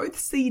purchased both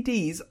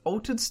CDs,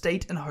 Altered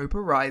State and Hope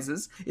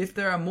Arises. If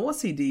there are more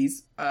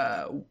CDs,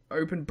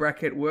 open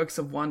bracket, Works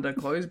of Wonder,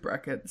 close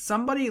bracket,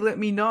 somebody let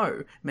me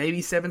know.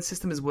 Maybe Seven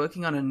System is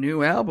working on a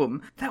new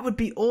album. That would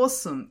be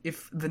awesome.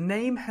 If the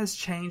name has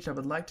changed, I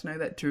would like to know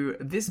that too.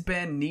 This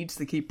band needs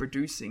to keep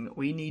producing.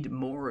 We need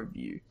more of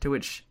you. To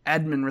which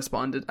admin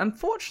responded,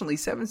 unfortunately,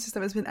 Seven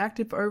System has been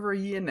active for over a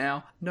year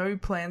now. No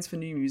plans for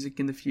new music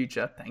in the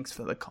future. Thanks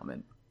for the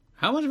comment.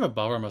 How much of a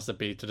bummer must it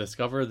be to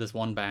discover this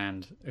one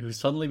band who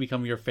suddenly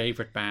become your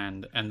favorite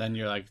band, and then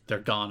you're like, they're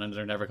gone and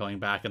they're never coming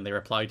back, and they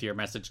reply to your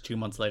message 2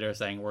 months later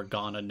saying, we're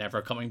gone and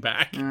never coming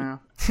back?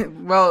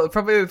 Well,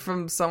 probably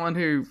from someone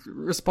who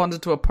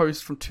responded to a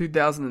post from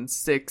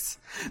 2006.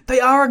 They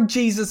are a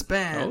Jesus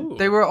band. Oh.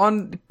 They were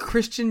on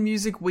Christian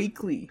Music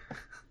Weekly.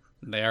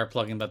 They are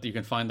plugging that you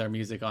can find their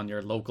music on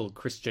your local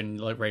Christian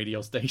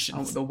radio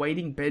stations. Oh, the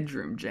Waiting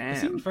Bedroom Jam.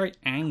 They seem very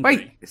angry.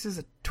 Wait, this is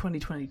a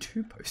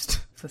 2022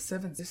 post for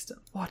Seven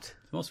System. What?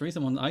 The most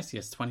recent one I see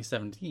is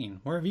 2017.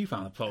 Where have you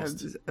found the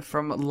post?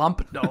 From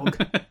Lump Dog.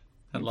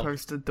 He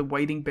posted the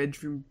Waiting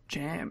Bedroom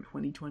Jam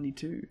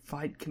 2022.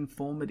 Fight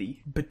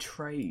Conformity.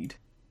 Betrayed.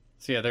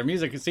 So yeah, their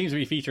music seems to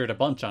be featured a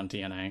bunch on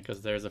TNA,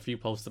 because there's a few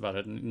posts about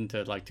it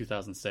into like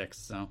 2006.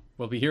 So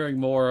we'll be hearing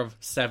more of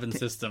Seven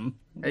System.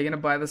 Are you going to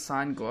buy the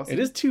signed glossy? It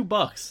is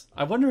 $2.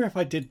 I wonder if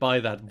I did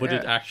buy that, would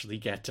it actually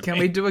get to me? Can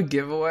we do a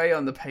giveaway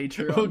on the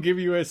Patreon? We'll give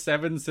you a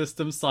Seven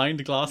System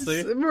signed glossy.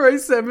 A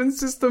Seven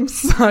System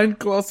signed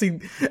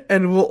glossy,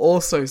 and we'll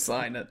also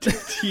sign it.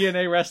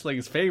 TNA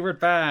Wrestling's favorite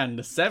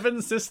band,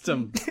 Seven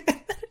System.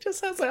 It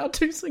just has our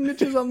 2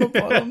 signatures on the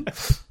bottom.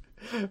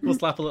 We'll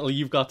slap a little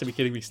 "You've Got to Be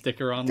Kidding Me"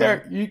 sticker on there.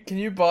 Can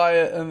you buy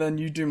it and then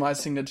you do my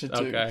signature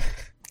too? Okay.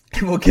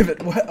 And we'll give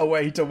it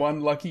away to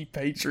one lucky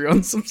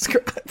Patreon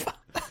subscriber.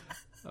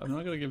 I'm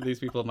not going to give these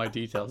people my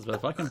details, but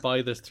if I can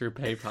buy this through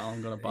PayPal,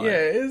 I'm going to buy it.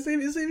 Yeah, it's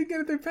even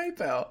get it through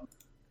PayPal.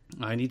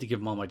 I need to give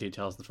them all my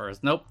details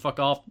first. Nope, fuck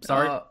off.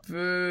 Sorry.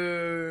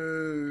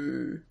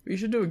 Boo. We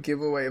should do a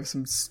giveaway of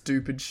some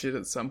stupid shit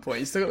at some point.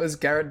 You still got those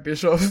Garrett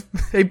Bischoff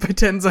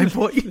 8x10s I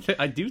bought you?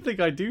 I do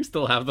think I do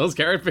still have those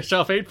Garrett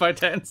Bischoff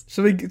 8x10s.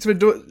 Should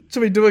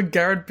we do a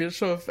Garrett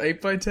Bischoff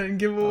 8x10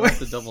 giveaway? I'll have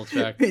to double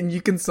check. And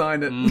you can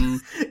sign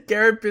it.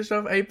 Garrett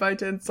Bischoff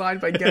 8x10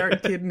 signed by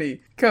Garrett Kidney.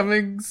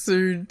 Coming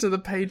soon to the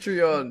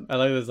Patreon. I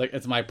like this. Like,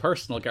 it's my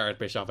personal Garrett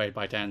Bischoff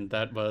 8x10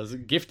 that was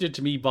gifted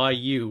to me by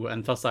you,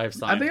 and thus I've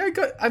signed.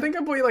 I think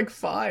I bought you like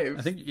 5.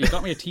 I think you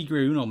got me a Tigre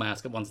Uno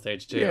mask at one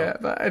stage too. Yeah,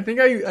 but I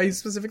think I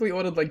specifically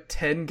ordered like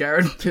 10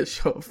 Garrett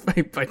Bischoff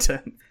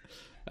 8x10.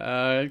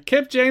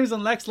 Kip James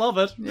and Lex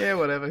Lovett. Yeah,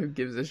 whatever. Who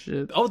gives a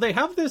shit? Oh, they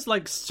have this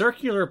like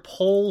circular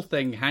pole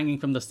thing hanging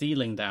from the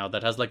ceiling now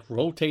that has like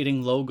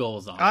rotating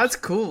logos on it. Oh, that's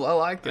cool. I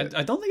like it.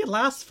 I don't think it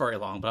lasts very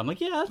long, but I'm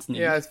like, yeah, that's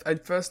neat. Yeah, I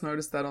first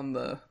noticed that on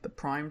the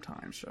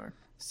Primetime show.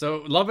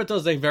 So Lovett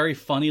does a very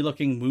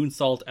funny-looking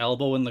moonsault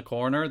elbow in the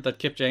corner that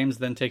Kip James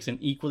then takes an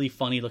equally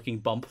funny-looking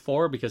bump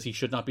for, because he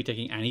should not be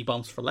taking any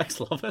bumps for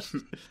Lex Lovett.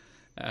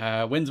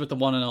 Wins with the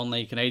one and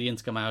only.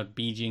 Canadians come out.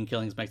 BG and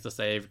Killings makes the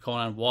save.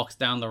 Conan walks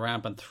down the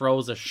ramp and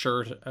throws a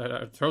shoe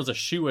at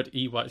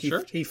What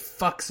shirt? He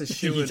fucks a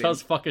shoe. He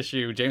does fuck a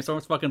shoe. James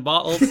Storm's fucking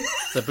bottles.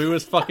 Sabu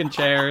is fucking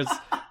chairs.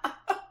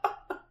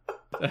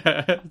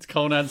 It's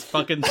Conan's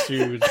fucking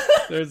shoes.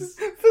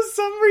 For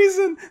some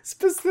reason,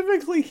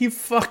 specifically, he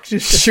fucked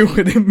his shoe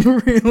at him.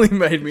 Really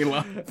made me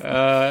laugh.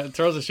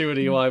 Throws a shoe at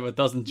EY, but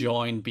doesn't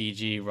join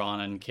BG, Ron,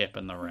 and Kip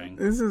in the ring.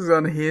 This is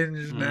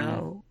unhinged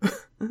now.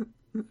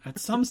 At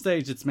some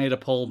stage, it's made a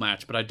pole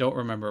match, but I don't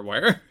remember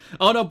where.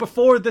 Oh no,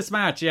 before this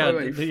match,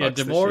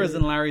 D'Amore is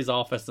in Larry's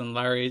office, and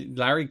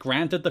Larry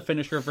granted the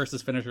finisher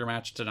versus finisher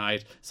match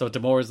tonight. So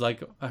D'Amore is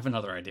like, I have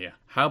another idea.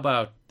 How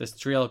about this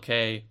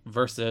 3LK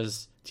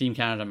versus Team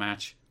Canada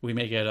match? We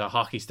make it a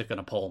hockey stick and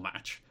a pole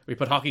match. We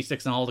put hockey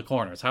sticks in all the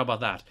corners. How about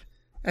that?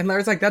 And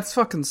Larry's like, that's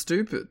fucking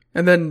stupid.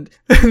 And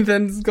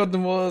then Scott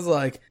D'Amore's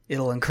like,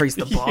 it'll increase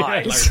the buys. Yeah,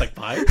 Larry's like,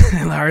 buys?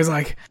 And Larry's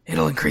like,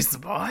 it'll increase the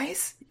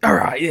buys?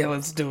 Alright, yeah,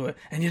 let's do it.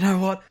 And you know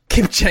what?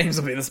 Kip James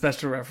will be the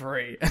special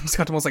referee. And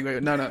Scott D'Amore's like,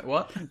 wait, no,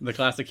 what? The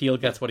classic heel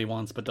gets what he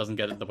wants, but doesn't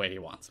get it the way he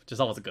wants, which is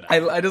always a good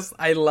idea.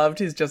 I loved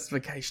his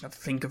justification of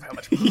think of how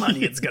much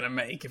money it's gonna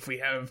make if we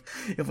have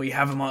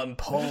him on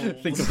polls.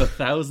 Think of the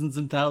thousands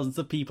and thousands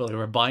of people who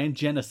are buying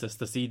Genesis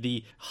to see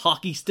the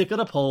hockey stick on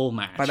a pole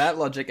match. By that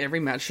logic,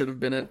 every match should have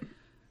been it.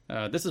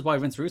 This is why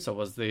Vince Russo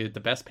was the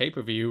best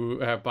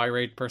pay-per-view buy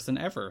rate person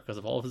ever, because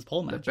of all of his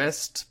pole matches. The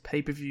best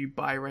pay-per-view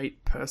buy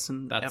rate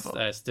person That's ever.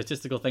 a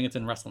statistical thing. It's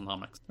in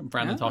WrestleNomics.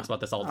 Brandon talks about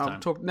this all the time.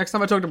 Next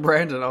time I talk to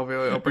Brandon, I'll bring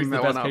that one up. He's the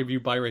best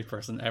pay-per-view buy rate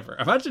person ever.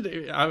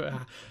 Imagine,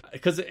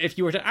 because if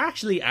you were to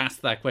actually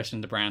ask that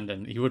question to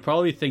Brandon, he would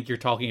probably think you're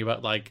talking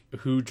about like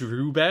who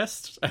drew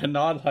best and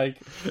not like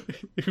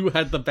who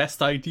had the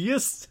best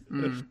ideas.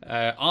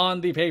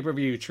 On the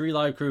pay-per-view, Tree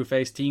Live Crew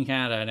faced Team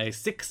Canada in a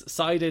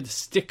 6-sided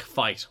stick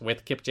fight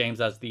with Kip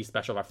James as the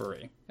special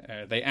referee.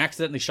 They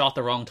accidentally shot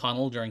the wrong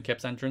tunnel during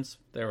Kip's entrance.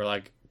 They were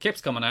like, Kip's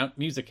coming out,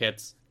 music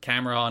hits,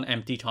 camera on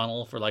empty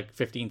tunnel for like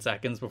 15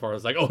 seconds before it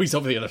was like, oh, he's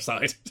over the other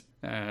side.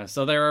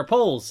 So there are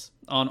poles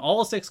on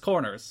all 6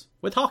 corners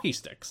with hockey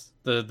sticks.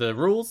 The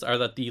rules are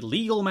that the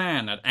legal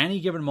man at any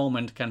given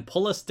moment can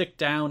pull a stick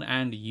down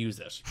and use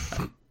it.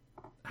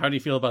 How do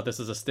you feel about this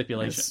as a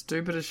stipulation? It's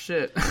stupid as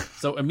shit.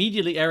 So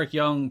immediately Eric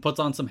Young puts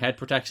on some head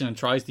protection and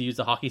tries to use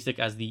the hockey stick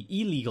as the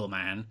illegal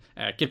man.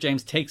 Kip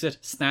James takes it,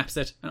 snaps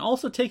it, and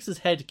also takes his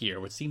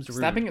headgear, which seems rude.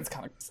 Stabbing? It's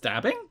kind of...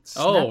 Stabbing?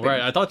 Snapping. Oh,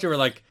 right. I thought you were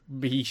like,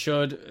 he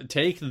should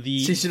take the...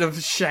 She should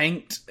have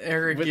shanked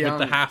Eric Young.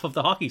 With the half of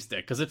the hockey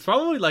stick, because it's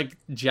probably like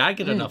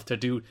jagged enough to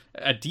do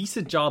a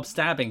decent job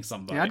stabbing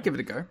somebody. Yeah, I'd give it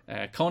a go.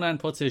 Conan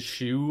puts his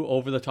shoe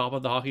over the top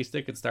of the hockey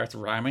stick and starts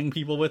ramming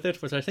people with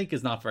it, which I think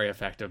is not very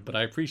effective, but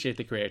I appreciate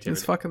the creativity.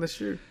 He's fucking the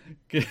shoe.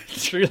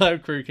 Tree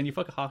Live Crew, can you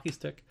fuck a hockey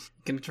stick?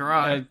 Can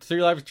try.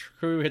 Tree Live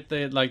Crew hit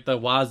the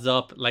waz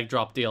up leg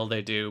drop deal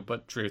they do,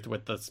 but truth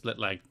with the split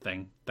leg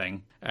thing.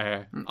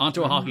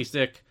 Onto a hockey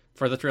stick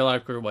for the Tree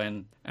Live Crew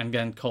win, and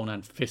then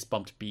Conan fist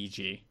bumped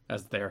BG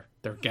as they're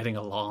getting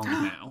along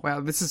now.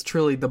 Wow, this is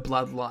truly the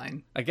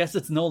bloodline. I guess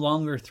it's no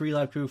longer 3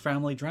 Live Crew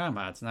family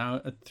drama. It's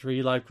now a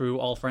 3 Live Crew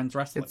all friends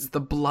wrestling. It's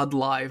the Blood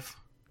Live.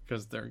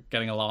 Because they're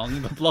getting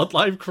along. The Blood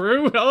Live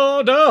Crew?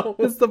 Oh no!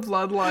 It's the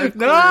Blood Live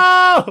Crew.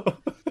 No!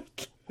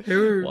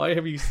 Who? Why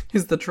have you...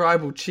 He's the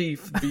tribal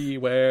chief.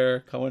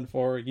 Beware, coming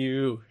for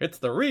you. It's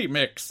the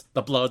remix.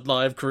 The Blood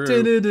Live Crew.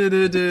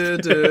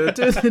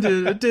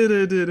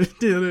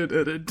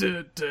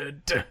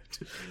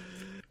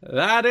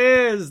 That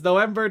is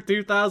November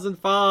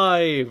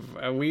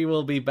 2005. We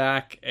will be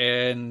back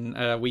in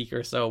a week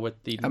or so with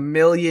the... A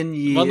million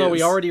years. Well, no,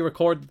 we already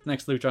recorded the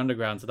next Lucha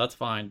Underground, so that's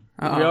fine.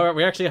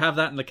 We actually have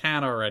that in the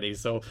can already,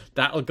 so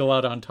that'll go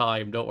out on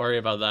time. Don't worry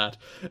about that.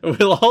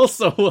 We'll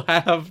also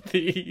have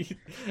the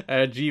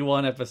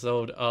G1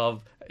 episode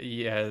of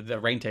the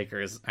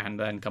Raintakers, and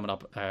then coming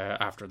up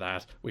after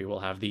that, we will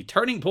have the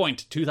Turning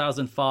Point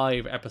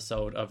 2005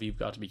 episode of You've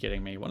Got to Be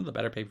Kidding Me. One of the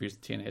better pay-per-views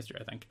in TNA history,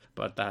 I think.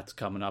 But that's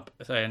coming up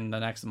in the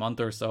next month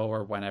or so,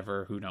 or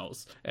whenever, who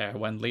knows.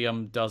 When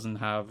Liam doesn't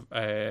have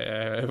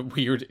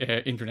weird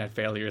internet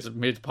failures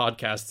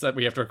mid-podcasts that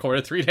we have to record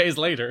it 3 days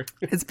later.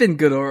 It's been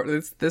good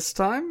this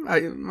time. I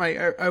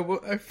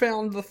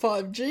found the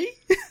 5G.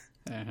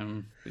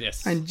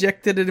 Yes. I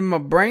injected it in my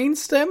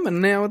brainstem,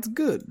 and now it's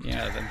good.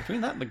 Yeah, then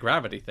between that and the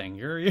gravity thing,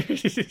 you're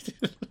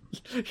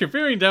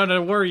veering down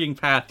a worrying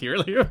path here,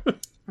 Leo.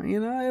 I'm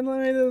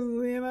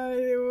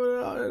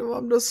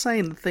just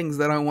saying the things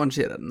that I want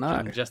you to know.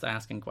 I'm just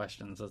asking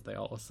questions, as they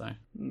always say.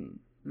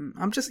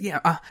 I'm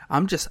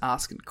just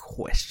asking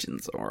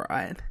questions,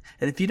 alright?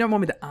 And if you don't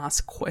want me to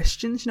ask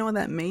questions, you know what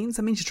that means?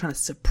 That means you're trying to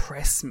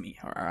suppress me,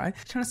 alright?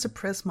 You're trying to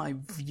suppress my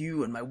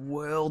view and my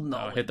world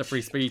knowledge. Oh, hit the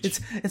free speech.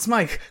 It's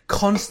my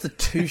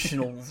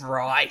constitutional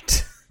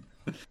right.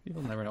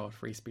 People never know what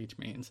free speech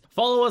means.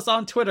 Follow us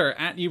on Twitter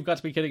at You've Got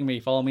to Be Kidding Me.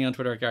 Follow me on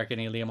Twitter at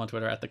Garkini, Liam on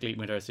Twitter at The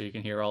Gleetmeter, so you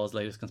can hear all his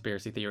latest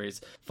conspiracy theories.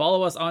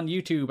 Follow us on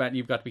YouTube at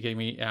You've Got to Be Kidding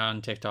Me,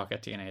 on TikTok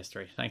at TNA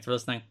History. Thanks for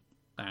listening,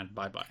 and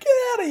bye-bye. Get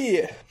out of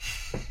here!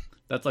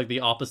 That's like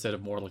the opposite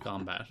of Mortal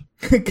Kombat.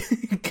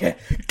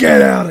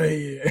 Get out of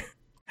here!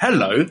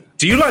 Hello,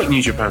 do you like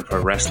New Japan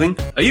Pro Wrestling?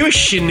 Are you a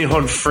Shin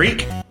Nihon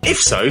freak? If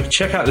so,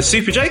 check out the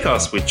Super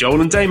J-Cast with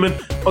Joel and Damon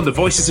on the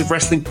Voices of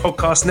Wrestling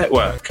Podcast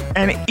Network.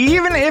 And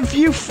even if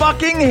you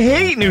fucking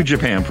hate New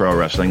Japan Pro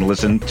Wrestling,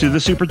 listen to the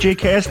Super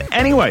J-Cast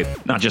anyway.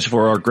 Not just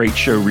for our great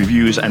show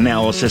reviews,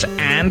 analysis,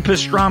 and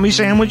pastrami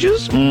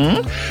sandwiches,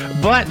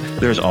 but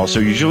there's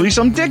also usually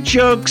some dick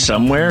jokes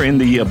somewhere in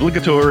the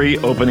obligatory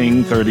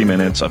opening 30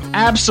 minutes of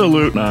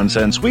absolute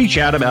nonsense we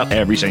chat about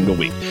every single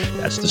week.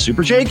 That's the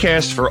Super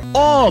J-Cast for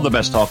all the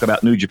best talk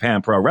about New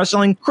Japan Pro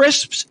Wrestling,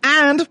 crisps,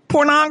 and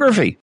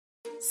pornography.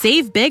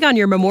 Save big on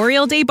your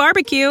Memorial Day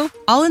barbecue,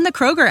 all in the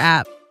Kroger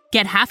app.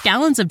 Get half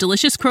gallons of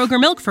delicious Kroger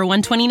milk for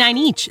 $1.29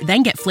 each.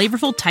 Then get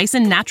flavorful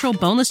Tyson natural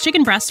boneless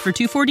chicken breasts for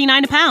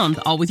 $2.49 a pound,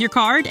 all with your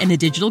card and a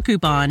digital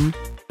coupon.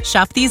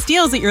 Shop these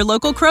deals at your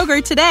local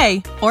Kroger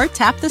today, or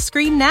tap the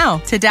screen now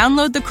to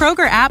download the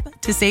Kroger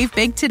app to save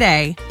big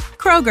today.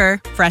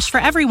 Kroger, fresh for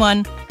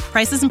everyone.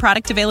 Prices and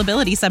product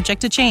availability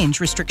subject to change.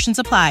 Restrictions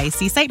apply.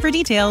 See site for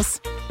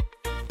details.